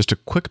 Just a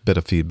quick bit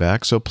of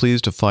feedback. So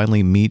pleased to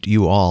finally meet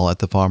you all at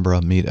the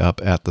Farnborough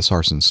meetup at the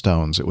Sarson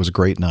Stones. It was a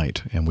great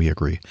night, and we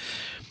agree.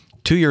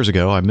 2 years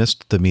ago, I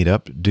missed the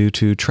meetup due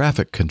to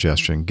traffic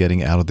congestion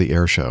getting out of the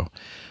air show.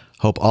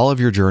 Hope all of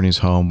your journeys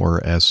home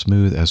were as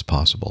smooth as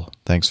possible.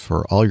 Thanks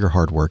for all your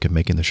hard work in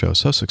making the show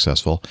so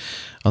successful,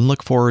 and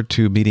look forward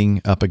to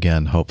meeting up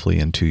again, hopefully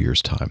in 2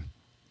 years' time.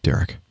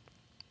 Derek."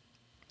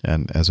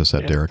 And as I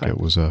said, Derek, thanks.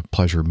 It was a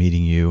pleasure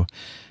meeting you,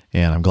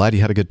 and I'm glad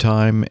you had a good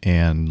time,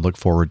 and look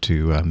forward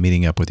to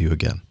meeting up with you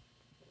again.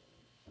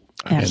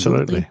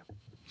 Absolutely.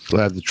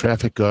 Glad the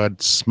traffic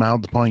god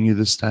smiled upon you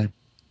this time.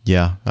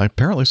 Yeah,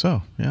 apparently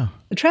so. Yeah.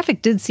 The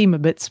traffic did seem a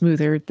bit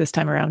smoother this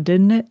time around,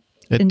 didn't it?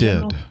 It did.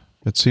 General?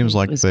 It seems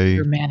like they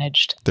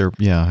managed.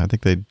 I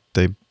think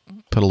they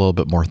put a little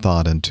bit more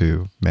thought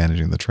into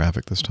managing the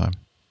traffic this time.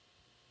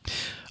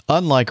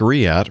 Unlike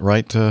Riyadh,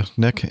 right,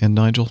 Nick and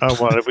Nigel? Oh,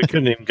 well, we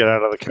couldn't even get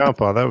out of the car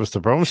park. That was the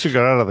problem. Once we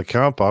got out of the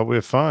car park, we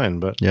were fine.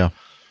 But yeah,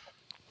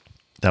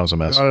 that was a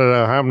mess. I don't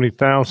know how many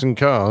thousand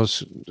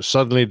cars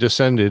suddenly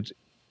descended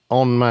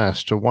en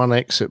masse to one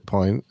exit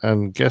point,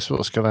 and guess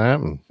what's going to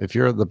happen? If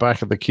you're at the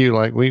back of the queue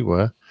like we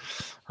were,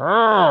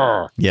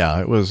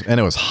 yeah, it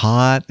was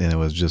hot, and it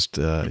was just,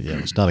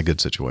 it was not a good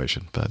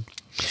situation. But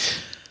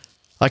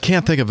I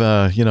can't think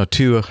of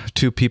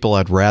two people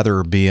I'd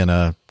rather be in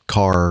a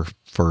car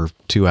for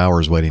 2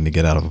 hours waiting to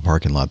get out of a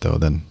parking lot, though,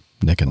 than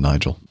Nick and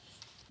Nigel.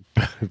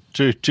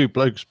 two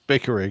blokes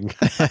bickering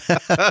for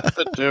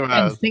 2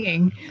 hours. And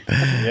singing.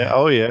 Yeah.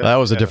 Oh, yeah. That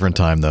was a different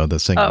time, though. The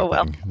singing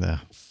thing. Yeah.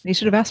 You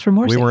should have asked for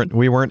more.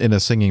 We weren't in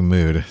a singing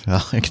mood.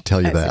 I can tell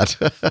you that.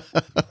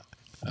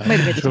 Might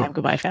have made the time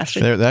go by faster.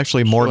 There's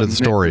actually more to the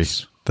story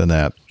than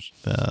that.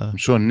 I'm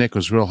sure Nick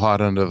was real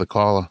hot under the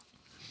collar.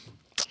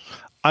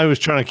 I was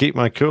trying to keep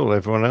my cool.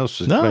 Everyone else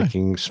was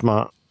making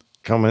smart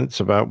comments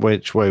about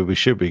which way we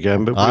should be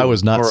going, but I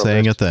was not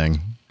saying a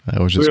thing.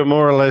 We were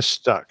more or less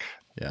stuck.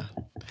 Yeah.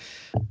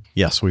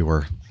 Yes, we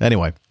were.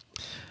 Anyway.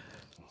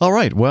 All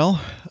right.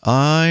 Well,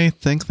 I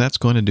think that's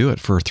going to do it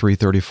for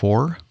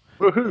 334.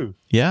 Woohoo!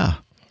 Yeah.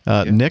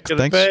 Nick,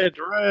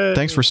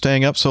 thanks for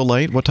staying up so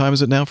late. What time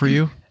is it now for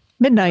you?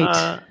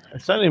 Midnight.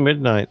 It's only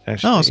midnight,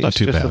 actually. Oh, it's not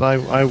too bad. That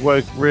I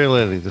woke real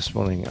early this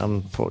morning,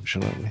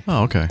 unfortunately.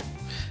 Oh, okay.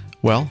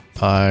 Well,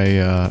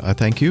 I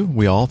thank you.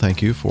 We all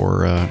thank you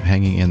for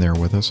hanging in there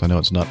with us. I know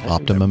it's not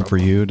optimum for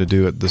you to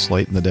do it this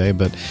late in the day,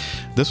 but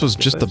this was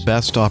just the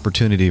best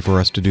opportunity for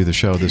us to do the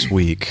show this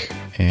week,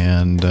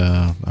 and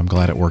I'm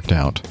glad it worked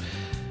out.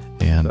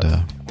 And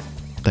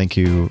thank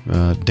you,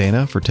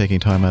 Dana, for taking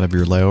time out of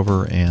your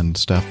layover, and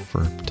Steph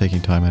for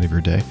taking time out of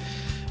your day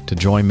to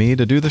join me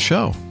to do the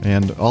show.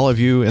 And all of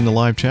you in the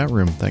live chat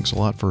room, thanks a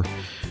lot for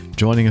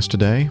joining us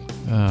today.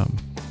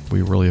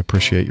 We really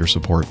appreciate your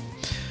support.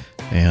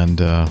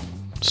 And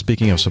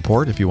speaking of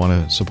support, if you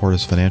want to support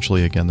us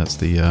financially, again, that's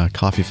the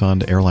coffee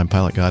fund,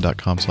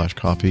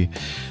 airlinepilotguy.com/coffee.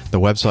 The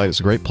website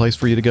is a great place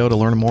for you to go to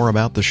learn more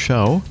about the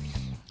show.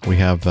 We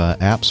have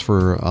apps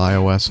for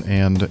iOS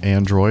and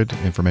Android,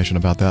 information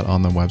about that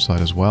on the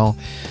website as well.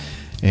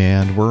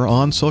 And we're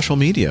on social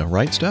media,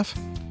 right, Steph?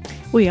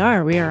 We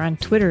are. We are on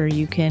Twitter.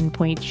 You can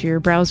point your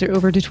browser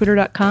over to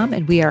twitter.com,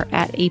 and we are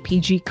at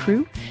APG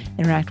Crew.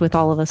 Interact with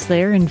all of us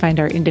there and find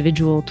our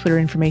individual Twitter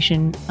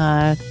information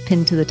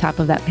pinned to the top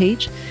of that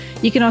page.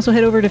 You can also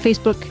head over to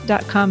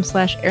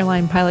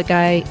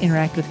facebook.com/airlinepilotguy,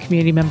 interact with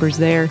community members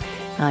there.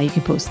 You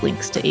can post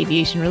links to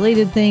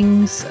aviation-related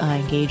things,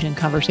 engage in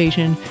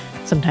conversation,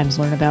 sometimes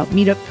learn about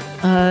meetup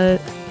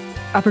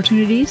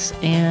opportunities,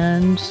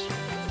 and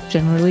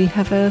generally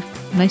have a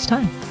nice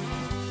time.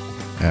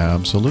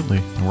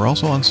 Absolutely. And we're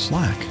also on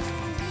Slack.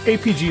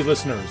 APG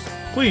listeners,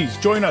 please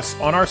join us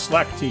on our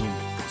Slack team.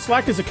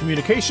 Slack is a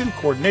communication,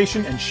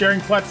 coordination, and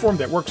sharing platform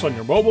that works on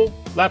your mobile,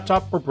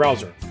 laptop, or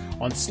browser.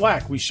 On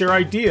Slack, we share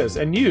ideas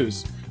and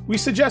news. We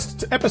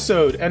suggest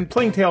episode and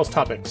Plain Tales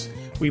topics.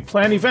 We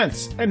plan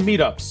events and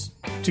meetups.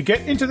 To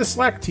get into the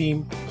Slack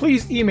team,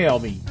 please email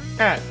me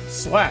at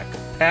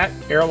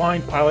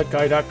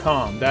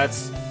slack@airlinepilotguy.com.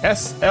 That's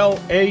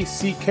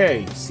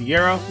SLACK,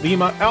 Sierra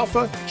Lima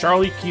Alpha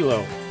Charlie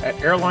Kilo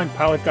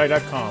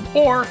 @airlinepilotguy.com,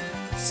 or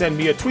send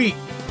me a tweet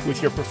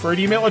with your preferred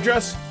email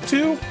address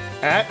to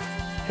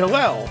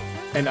 @Hillel,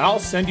 and I'll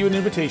send you an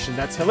invitation.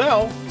 That's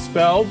Hillel,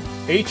 spelled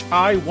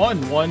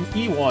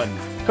HI11E1,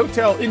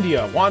 Hotel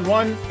India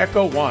 11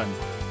 Echo 1,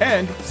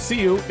 and see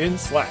you in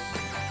Slack.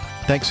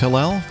 Thanks,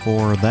 Hillel,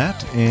 for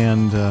that.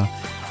 And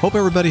hope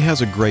everybody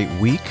has a great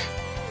week.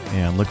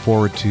 And look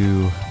forward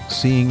to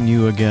seeing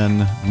you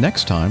again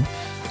next time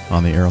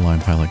on the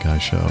Airline Pilot Guy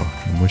Show.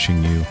 I'm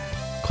wishing you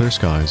clear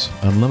skies,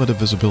 unlimited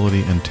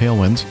visibility, and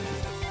tailwinds.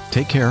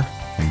 Take care,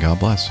 and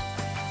God bless.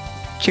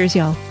 Cheers,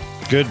 y'all.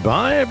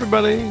 Goodbye,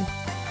 everybody.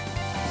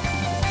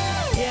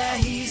 Yeah,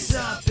 he's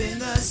up in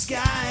the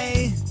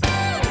sky.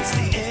 It's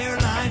the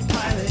Airline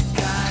Pilot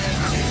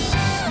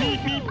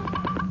Guy.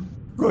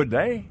 Good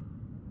day.